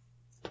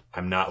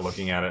 I'm not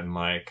looking at it and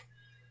like,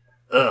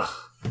 ugh,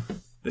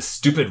 this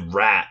stupid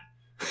rat.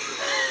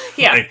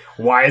 Yeah. Like,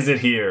 why is it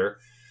here?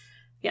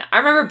 Yeah, I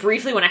remember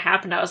briefly when it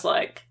happened, I was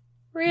like,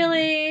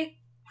 really?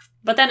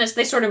 But then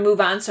they sort of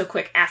move on so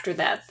quick after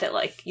that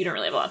like you don't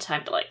really have a lot of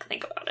time to like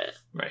think about it.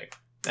 Right.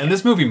 And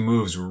this movie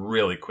moves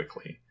really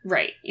quickly.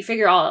 Right. You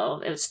figure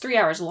it was 3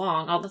 hours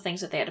long, all the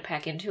things that they had to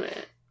pack into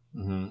it.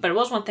 Mm-hmm. But it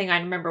was one thing I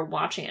remember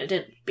watching it. It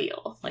didn't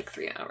feel like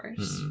 3 hours.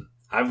 Mm-hmm.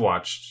 I've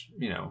watched,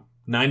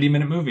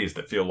 90-minute movies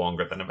that feel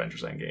longer than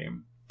Avengers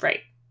Endgame.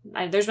 Right.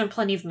 There's been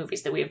plenty of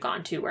movies that we have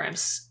gone to where I'm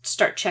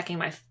start checking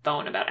my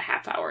phone about a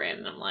half hour in,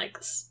 and I'm like,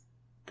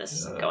 this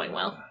isn't going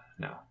well.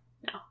 No.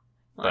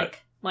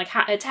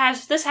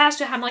 This has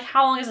to. I'm like,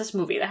 how long is this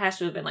movie? That has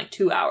to have been like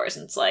 2 hours,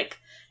 and it's like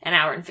an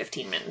hour and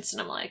 15 minutes,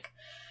 and I'm like,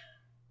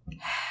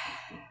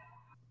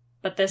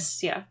 but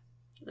this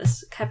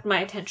kept my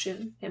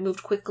attention. It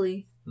moved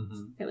quickly.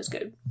 Mm-hmm. It was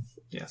good.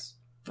 Yes,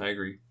 I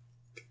agree.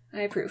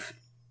 I approve.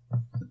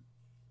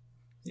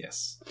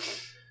 Yes.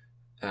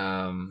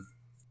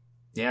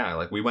 Yeah,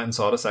 like we went and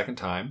saw it a second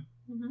time.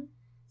 Mm-hmm.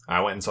 I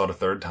went and saw it a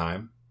third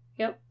time.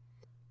 Yep.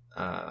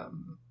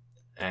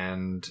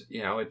 And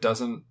it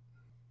doesn't.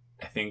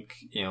 I think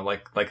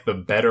like the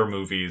better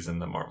movies in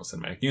the Marvel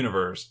Cinematic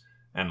Universe,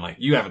 and like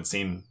you haven't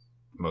seen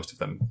most of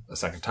them a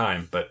second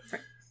time, but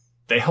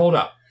they hold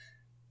up.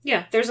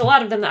 Yeah, there's a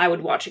lot of them that I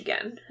would watch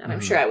again, and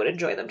I'm sure I would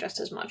enjoy them just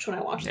as much when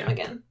I watch them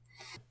again.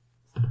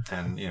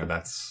 And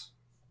that's,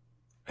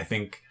 I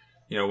think,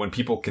 when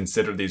people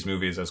consider these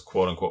movies as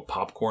quote unquote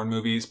popcorn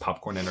movies,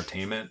 popcorn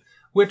entertainment,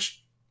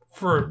 which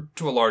to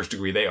a large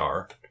degree they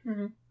are.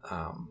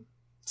 Mm-hmm.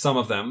 Some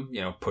of them,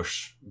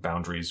 push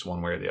boundaries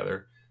one way or the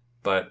other,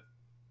 but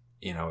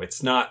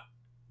it's not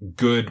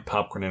good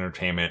popcorn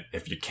entertainment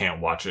if you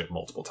can't watch it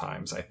multiple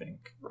times, I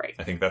think. Right.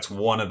 I think that's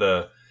one of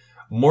the,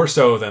 more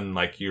so than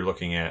like you're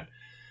looking at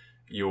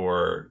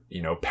your,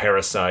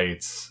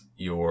 Parasites,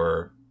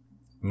 your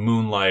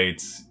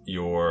Moonlight,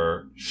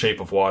 your Shape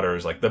of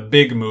Waters, like the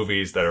big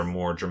movies that are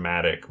more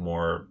dramatic,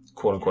 more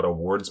quote unquote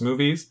awards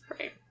movies.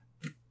 Right.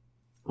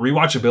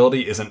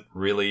 Rewatchability isn't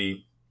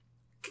really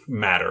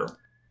matter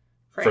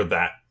Right. for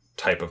that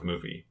type of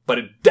movie, but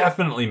it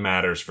definitely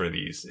matters for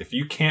these. If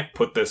you can't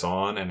put this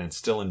on and then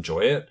still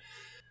enjoy it,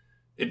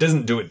 it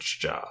doesn't do its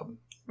job.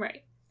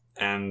 Right.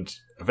 And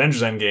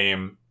Avengers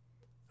Endgame,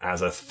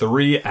 as a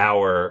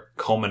 3-hour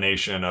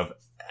culmination of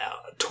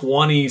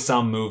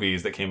 20-some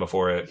movies that came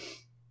before it,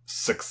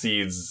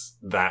 passes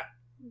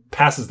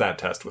that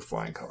test with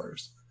flying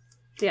colors.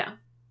 Yeah.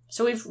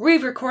 So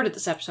we've recorded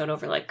this episode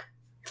over like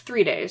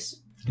 3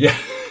 days. Yeah,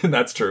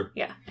 that's true.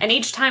 Yeah. And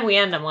each time we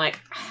end, I'm like,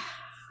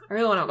 I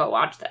really want to go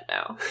watch that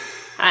now.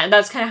 And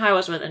that's kind of how I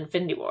was with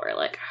Infinity War.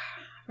 Like,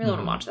 I really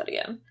want to watch that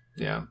again.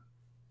 Yeah.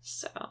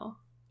 So,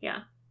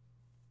 yeah.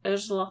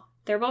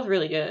 They're both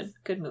really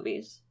good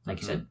movies.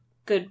 Like you said,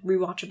 good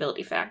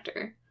rewatchability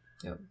factor.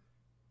 Yep.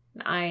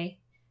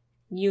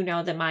 You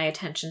know that my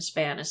attention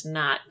span is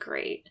not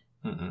great.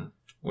 Mm-mm.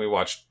 We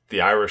watched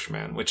The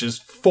Irishman, which is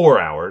 4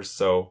 hours,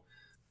 so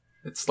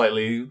it's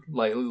slightly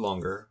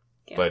longer.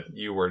 Yeah. But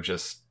you were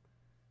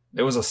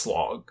it was a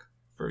slog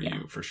for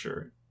you, for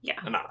sure. Yeah.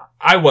 And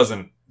I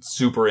wasn't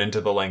super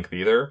into the length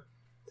either,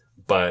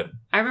 but...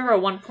 I remember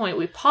at one point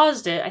we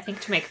paused it, I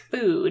think to make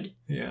food.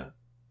 Yeah.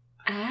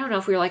 I don't know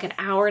if we were like an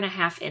hour and a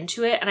half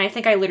into it, and I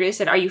think I literally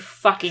said, "Are you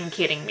fucking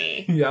kidding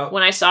me?" Yeah.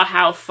 When I saw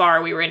how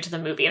far we were into the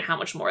movie and how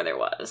much more there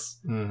was.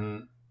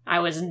 Mm-hmm. I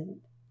was,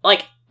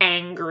 like,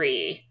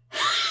 angry.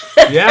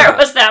 Yeah. There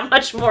was that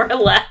much more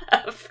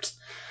left.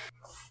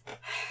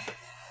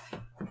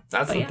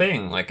 That's the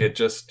thing. Like, it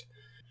just...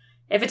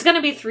 If it's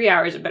gonna be 3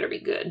 hours, it better be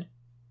good.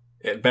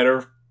 It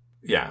better...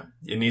 Yeah.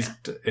 It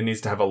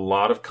needs to have a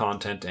lot of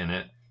content in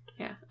it.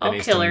 Yeah. It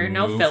needs killer, to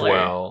no move filler.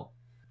 well.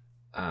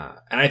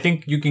 And I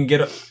think you can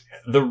get...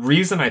 The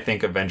reason I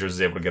think Avengers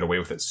is able to get away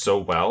with it so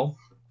well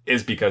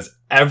is because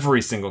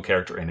every single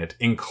character in it,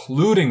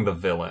 including the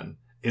villain,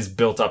 is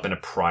built up in a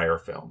prior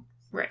film.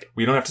 Right.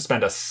 We don't have to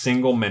spend a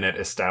single minute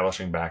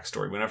establishing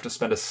backstory. We don't have to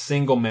spend a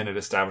single minute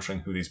establishing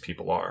who these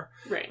people are.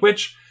 Right.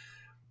 Which,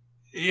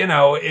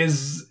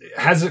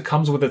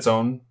 comes with its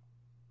own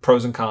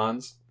pros and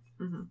cons.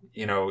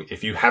 Mm-hmm.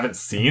 If you haven't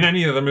seen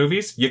any of the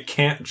movies, you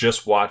can't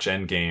just watch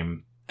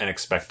Endgame and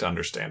expect to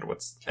understand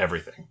what's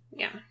everything.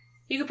 Yeah.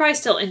 You could probably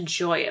still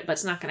enjoy it, but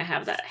it's not going to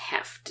have that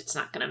heft. It's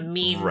not going to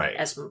mean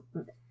as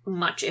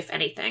much, if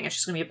anything. It's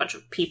just going to be a bunch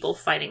of people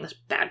fighting this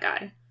bad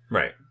guy.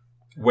 Right.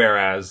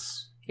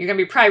 Whereas... You're going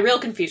to be probably real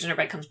confused when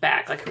everybody comes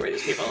back. Like, who are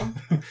these people?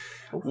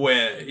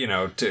 When,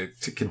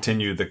 to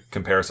continue the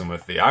comparison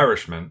with The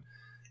Irishman,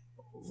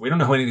 we don't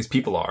know who any of these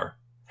people are.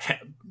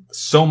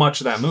 So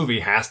much of that movie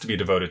has to be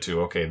devoted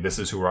to, okay, this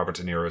is who Robert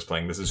De Niro is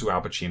playing, this is who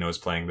Al Pacino is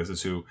playing, this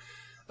is who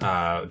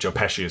Joe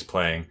Pesci is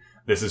playing,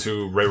 this is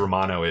who Ray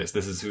Romano is,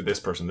 this is who this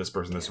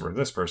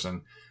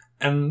person.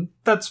 And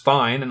that's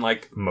fine, and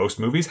like most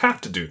movies have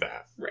to do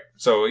that. Right.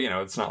 So,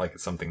 it's not like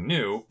it's something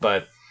new,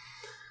 but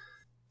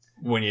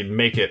when you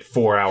make it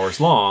 4 hours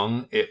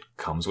long, it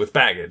comes with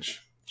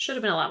baggage. Should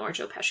have been a lot more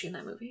Joe Pesci in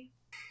that movie.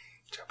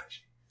 Joe Pesci.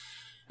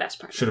 Best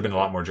part. Should have been a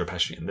lot more Joe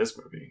Pesci in this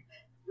movie.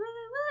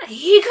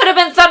 He could have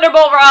been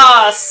Thunderbolt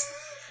Ross!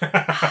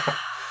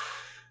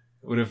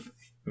 Would have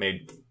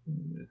made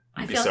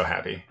me so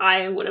happy.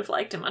 I would have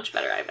liked him much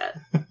better, I bet.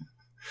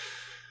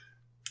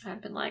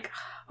 I'd been like,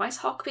 why is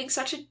Hulk being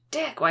such a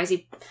dick? Why is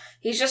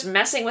he's just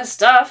messing with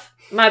stuff.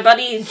 My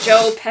buddy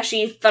Joe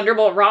Pesci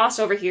Thunderbolt Ross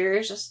over here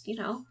is just,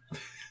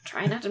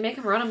 trying not to make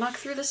him run amok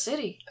through the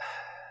city.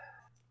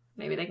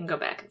 Maybe they can go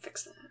back and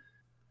fix that.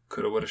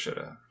 Coulda, woulda,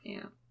 shoulda.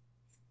 Yeah.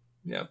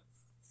 Yep.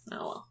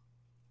 Oh well.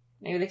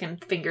 Maybe they can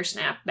finger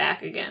snap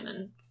back again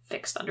and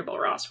fix Thunderbolt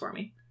Ross for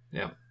me.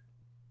 Yeah.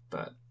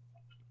 But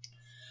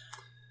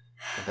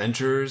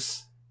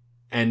Avengers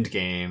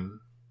Endgame.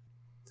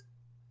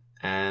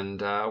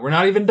 And we're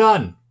not even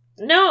done.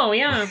 No,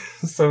 yeah.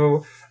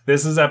 So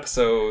this is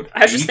episode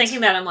I was just 8. thinking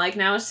that. I'm like,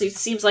 now it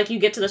seems like you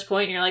get to this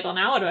point and you're like, well,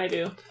 now what do I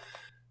do?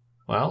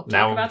 Well, Talk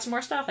now about some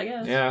more stuff, I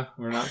guess. Yeah,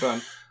 we're not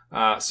done.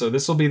 So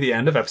this will be the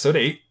end of episode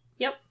 8.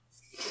 Yep.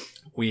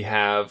 We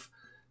have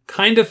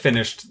kind of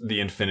finished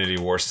the Infinity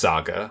War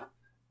saga,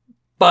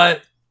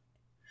 but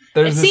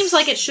it seems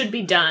like it should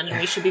be done and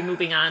we should be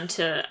moving on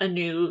to a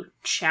new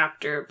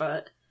chapter,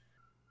 but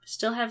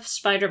still have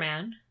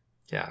Spider-Man.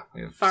 Yeah,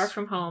 we have Far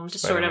From Home to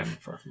Spider-Man, sort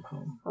of Far From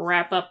Home.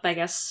 wrap up, I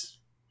guess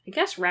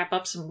wrap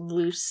up some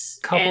loose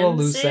Couple of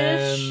loose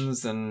ends-ish.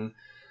 ends, and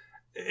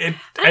I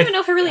don't even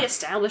know if it really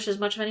establishes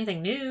much of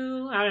anything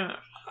new. I don't know.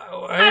 I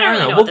don't really know.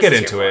 know We'll what get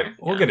this is into here it.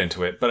 for. We'll Yeah. get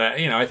into it. But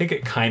I think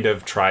it kind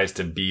of tries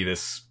to be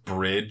this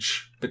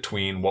bridge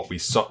between what we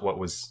saw, what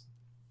was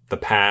the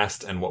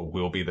past, and what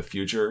will be the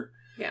future.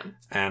 Yeah.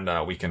 And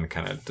we can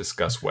kind of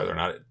discuss whether or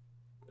not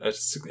it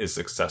is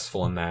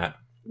successful in that.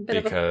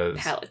 Bit Because of a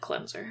palate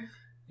cleanser.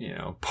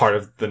 Part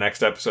of the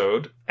next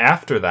episode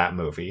after that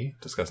movie,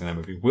 discussing that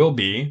movie, will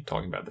be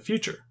talking about the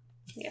future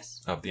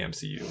Yes. of the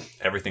MCU.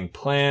 Everything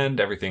planned,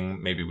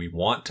 everything maybe we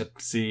want to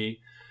see.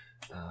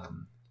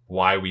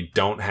 why we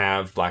don't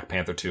have Black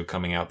Panther 2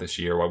 coming out this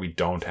year, why we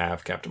don't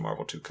have Captain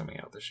Marvel 2 coming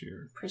out this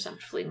year.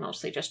 Presumptively,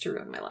 mostly just to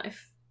ruin my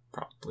life.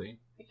 Probably.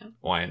 Yeah.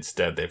 Why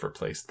instead they've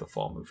replaced the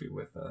fall movie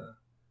with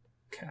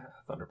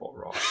Thunderbolt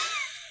Ross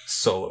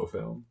solo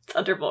film.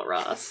 Thunderbolt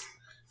Ross.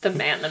 The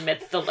man, the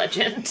myth, the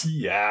legend.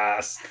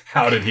 Yes!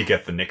 How did he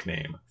get the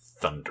nickname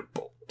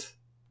Thunderbolt?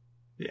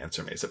 The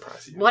answer may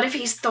surprise you. What if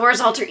he's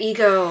Thor's alter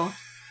ego?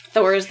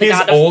 Thor is the He's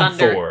god of old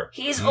thunder. Thor.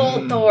 He's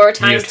old Thor, He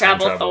time is time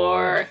travel travel.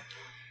 Thor.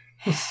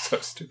 So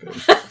stupid.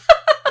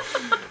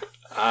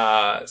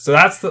 So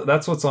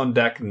that's what's on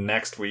deck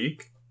next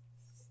week.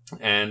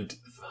 And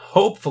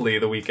hopefully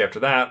the week after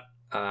that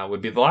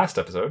would be the last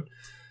episode.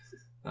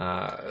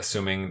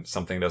 Assuming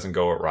something doesn't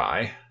go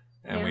awry.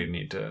 And we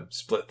need to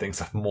split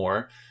things up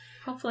more.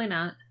 Hopefully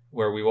not.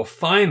 Where we will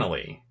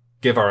finally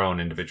give our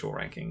own individual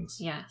rankings.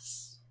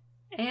 Yes.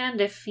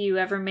 And if you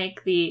ever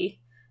make the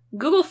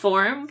Google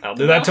form, I'll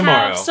do that we'll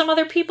tomorrow. have some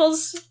other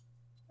people's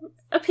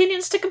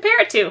opinions to compare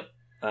it to.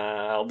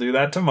 I'll do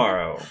that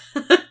tomorrow.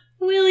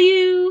 Will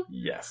you?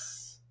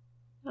 Yes.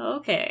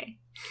 Okay.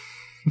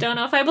 Don't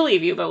know if I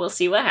believe you, but we'll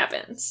see what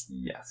happens.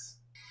 Yes.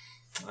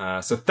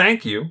 So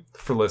thank you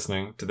for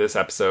listening to this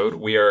episode.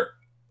 We have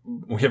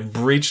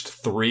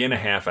breached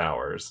 3.5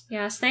 hours.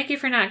 Yes, thank you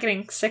for not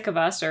getting sick of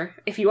us, or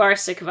if you are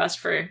sick of us,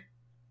 for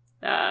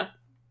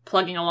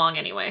plugging along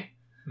anyway.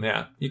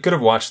 Yeah. You could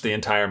have watched the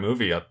entire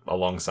movie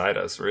alongside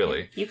us,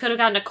 really. You could have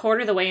gotten a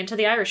quarter of the way into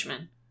The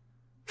Irishman.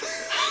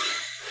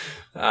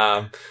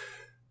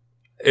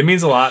 It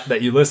means a lot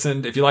that you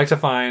listened. If you'd like to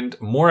find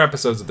more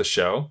episodes of the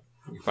show,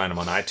 you can find them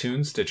on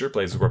iTunes, Stitcher,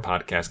 places where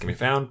podcasts can be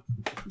found.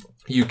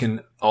 You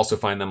can also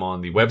find them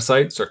on the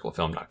website,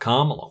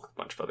 circleoffilm.com, along with a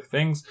bunch of other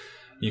things.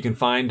 You can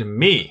find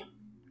me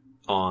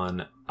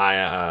on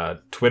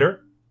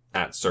Twitter,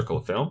 at Circle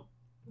of Film.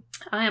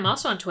 I am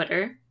also on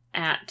Twitter,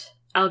 at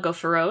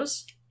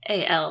Algoferoz,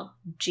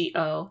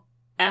 ALGOFEROZ.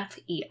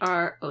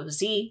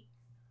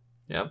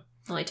 Yep.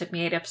 Only took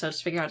me 8 episodes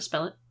to figure out how to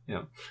spell it.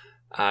 Yep.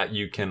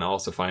 You can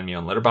also find me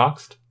on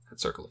Letterboxd at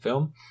Circle of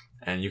Film.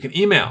 And you can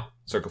email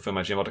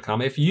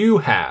circlefilm@gmail.com if you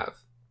have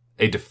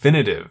a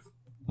definitive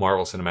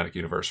Marvel Cinematic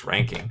Universe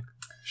ranking.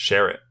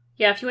 Share it.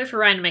 Yeah, if you wait for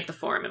Ryan to make the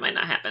form, it might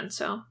not happen,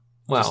 so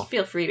just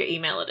feel free to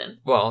email it in.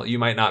 Well, you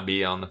might not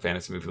be on the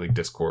Fantasy Movie League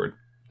Discord.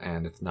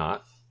 And if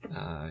not,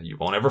 you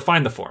won't ever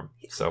find the form.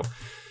 So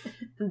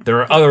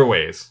there are other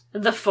ways.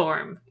 The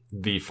form.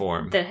 The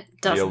form. That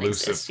doesn't the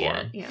elusive exist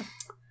form. yet.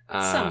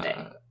 Yeah.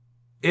 Someday.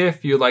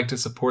 If you'd like to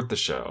support the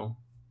show,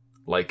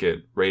 like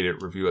it, rate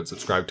it, review it,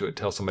 subscribe to it,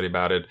 tell somebody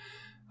about it,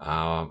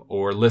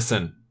 or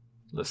listen.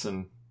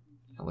 Listening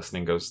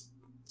goes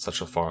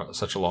such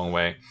a long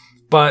way.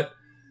 But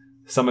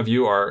some of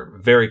you are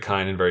very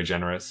kind and very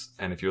generous.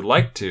 And if you'd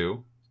like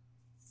to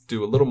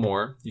do a little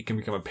more, you can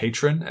become a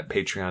patron at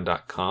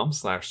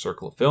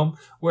patreon.com/circleoffilm,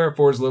 where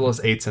for as little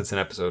as 8 cents an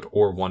episode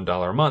or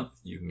 $1 a month,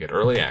 you can get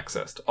early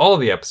access to all of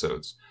the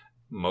episodes.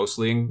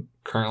 Mostly,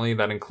 currently,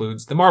 that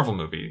includes the Marvel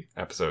movie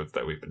episodes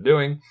that we've been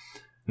doing.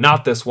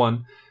 Not this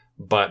one,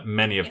 but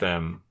many of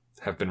them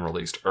have been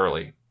released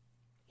early.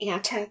 Yeah,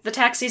 the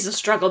tax season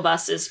struggle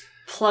bus is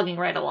plugging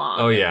right along.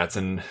 Oh yeah, it's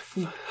in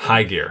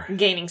high gear.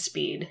 Gaining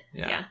speed.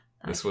 Yeah.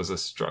 This was a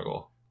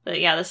struggle.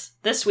 But yeah,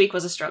 this week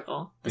was a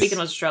struggle. The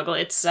weekend was a struggle.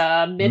 It's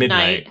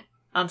midnight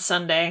on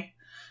Sunday.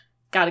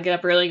 Got to get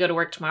up early, go to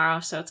work tomorrow,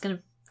 so it's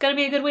gonna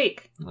be a good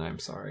week. I'm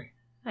sorry.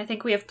 I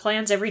think we have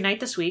plans every night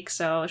this week,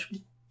 so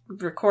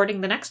recording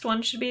the next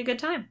one should be a good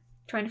time.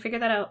 Trying to figure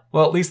that out.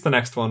 Well, at least the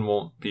next one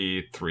won't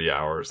be 3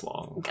 hours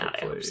long. God,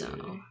 hopefully. I hope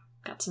so.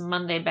 Got some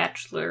Monday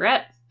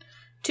Bachelorette.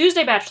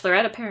 Tuesday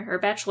Bachelorette,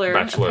 Bachelor,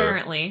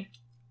 apparently.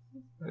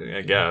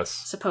 I guess.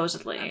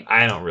 Supposedly.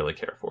 I don't really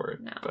care for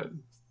it, No. but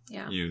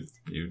Yeah. you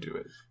do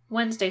it.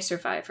 Wednesday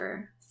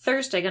Survivor.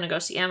 Thursday gonna go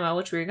see Emma,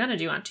 which we were gonna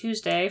do on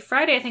Tuesday.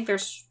 Friday I think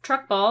there's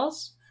truck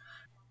balls.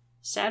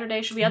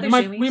 Saturday should be other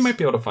zoomies. We might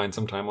be able to find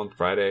some time on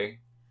Friday,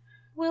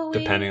 Will we?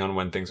 depending on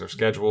when things are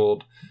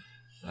scheduled.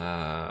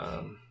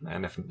 And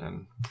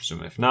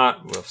presumably if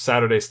not, we'll have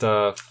Saturday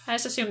stuff. I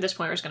just assumed at this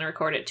point we're just gonna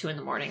record at 2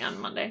 a.m.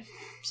 on Monday.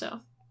 So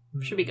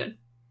should be good.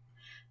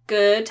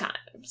 Good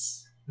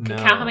times. Can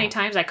count how many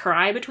times I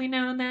cry between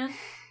now and then.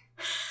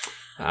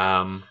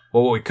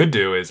 Well, what we could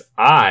do is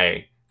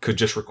I could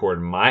just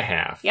record my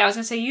half. Yeah, I was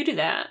gonna say you do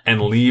that.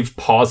 And leave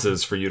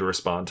pauses for you to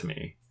respond to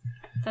me.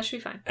 That should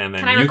be fine. And then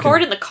can I you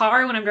record in the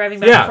car when I'm driving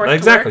back and forth to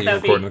exactly. work?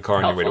 You can record in the car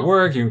on your way to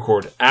work. You can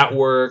record at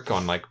work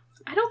on I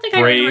don't think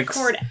breaks. I can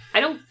record.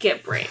 I don't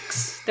get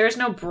breaks. There's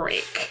no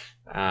break.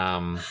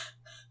 I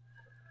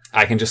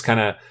can just kind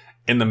of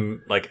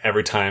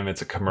every time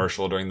it's a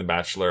commercial during The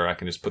Bachelor, I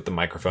can just put the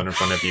microphone in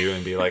front of you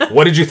and be like,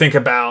 "What did you think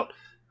about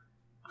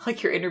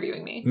Like you're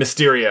interviewing me.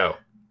 Mysterio?"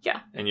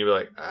 Yeah. And you'd be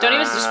like, Don't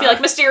even just be like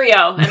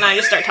Mysterio, and I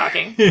just start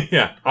talking.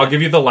 Yeah, I'll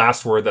give you the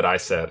last word that I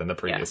said in the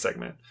previous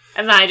segment.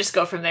 And then I just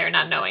go from there,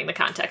 not knowing the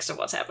context of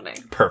what's happening.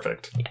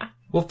 Perfect. Yeah.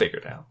 We'll figure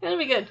it out. It'll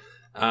be good.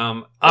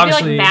 Obviously, It'll be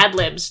like Mad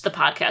Libs, the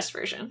podcast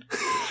version.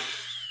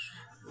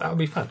 That would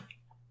be fun.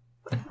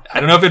 I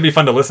don't know if it'd be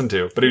fun to listen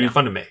to, but it'd be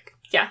fun to make.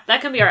 Yeah,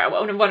 that can be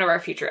one of our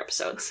future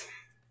episodes.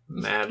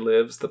 Mad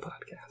Libs, the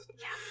podcast.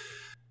 Yeah.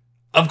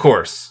 Of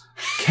course,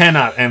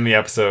 cannot end the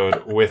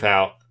episode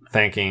without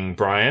thanking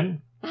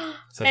Brian.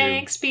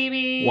 Thanks,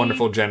 BB.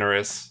 Wonderful,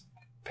 generous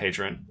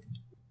patron.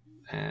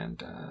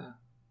 And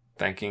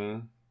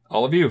thanking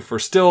all of you for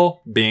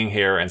still being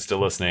here and still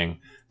listening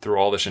through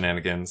all the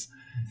shenanigans.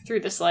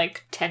 Through this,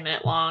 like,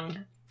 10-minute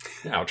long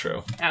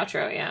outro,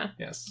 yeah.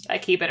 Yes. I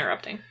keep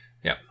interrupting.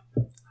 Yep.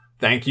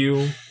 Thank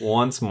you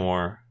once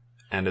more.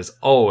 And as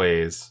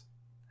always,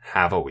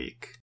 have a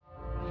week.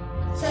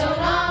 So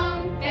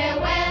long,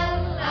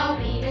 farewell, I'll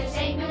be to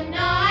say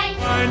goodnight.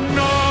 I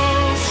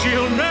know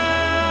she'll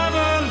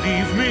never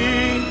leave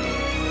me,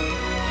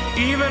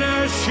 even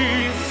as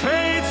she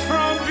fades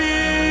from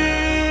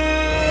view.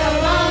 So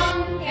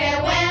long,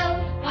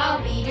 farewell,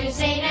 I'll be to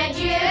say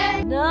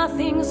adieu.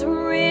 Nothing's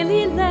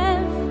really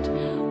left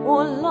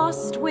or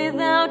lost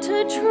without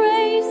a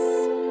trace.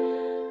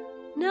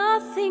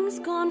 Nothing's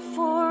gone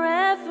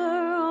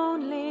forever,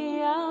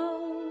 only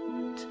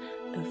out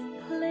of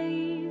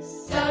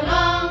place. So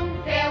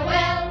long,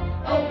 farewell,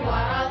 au revoir,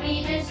 I'll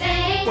be to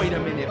say. Wait a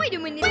minute. Wait a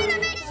minute.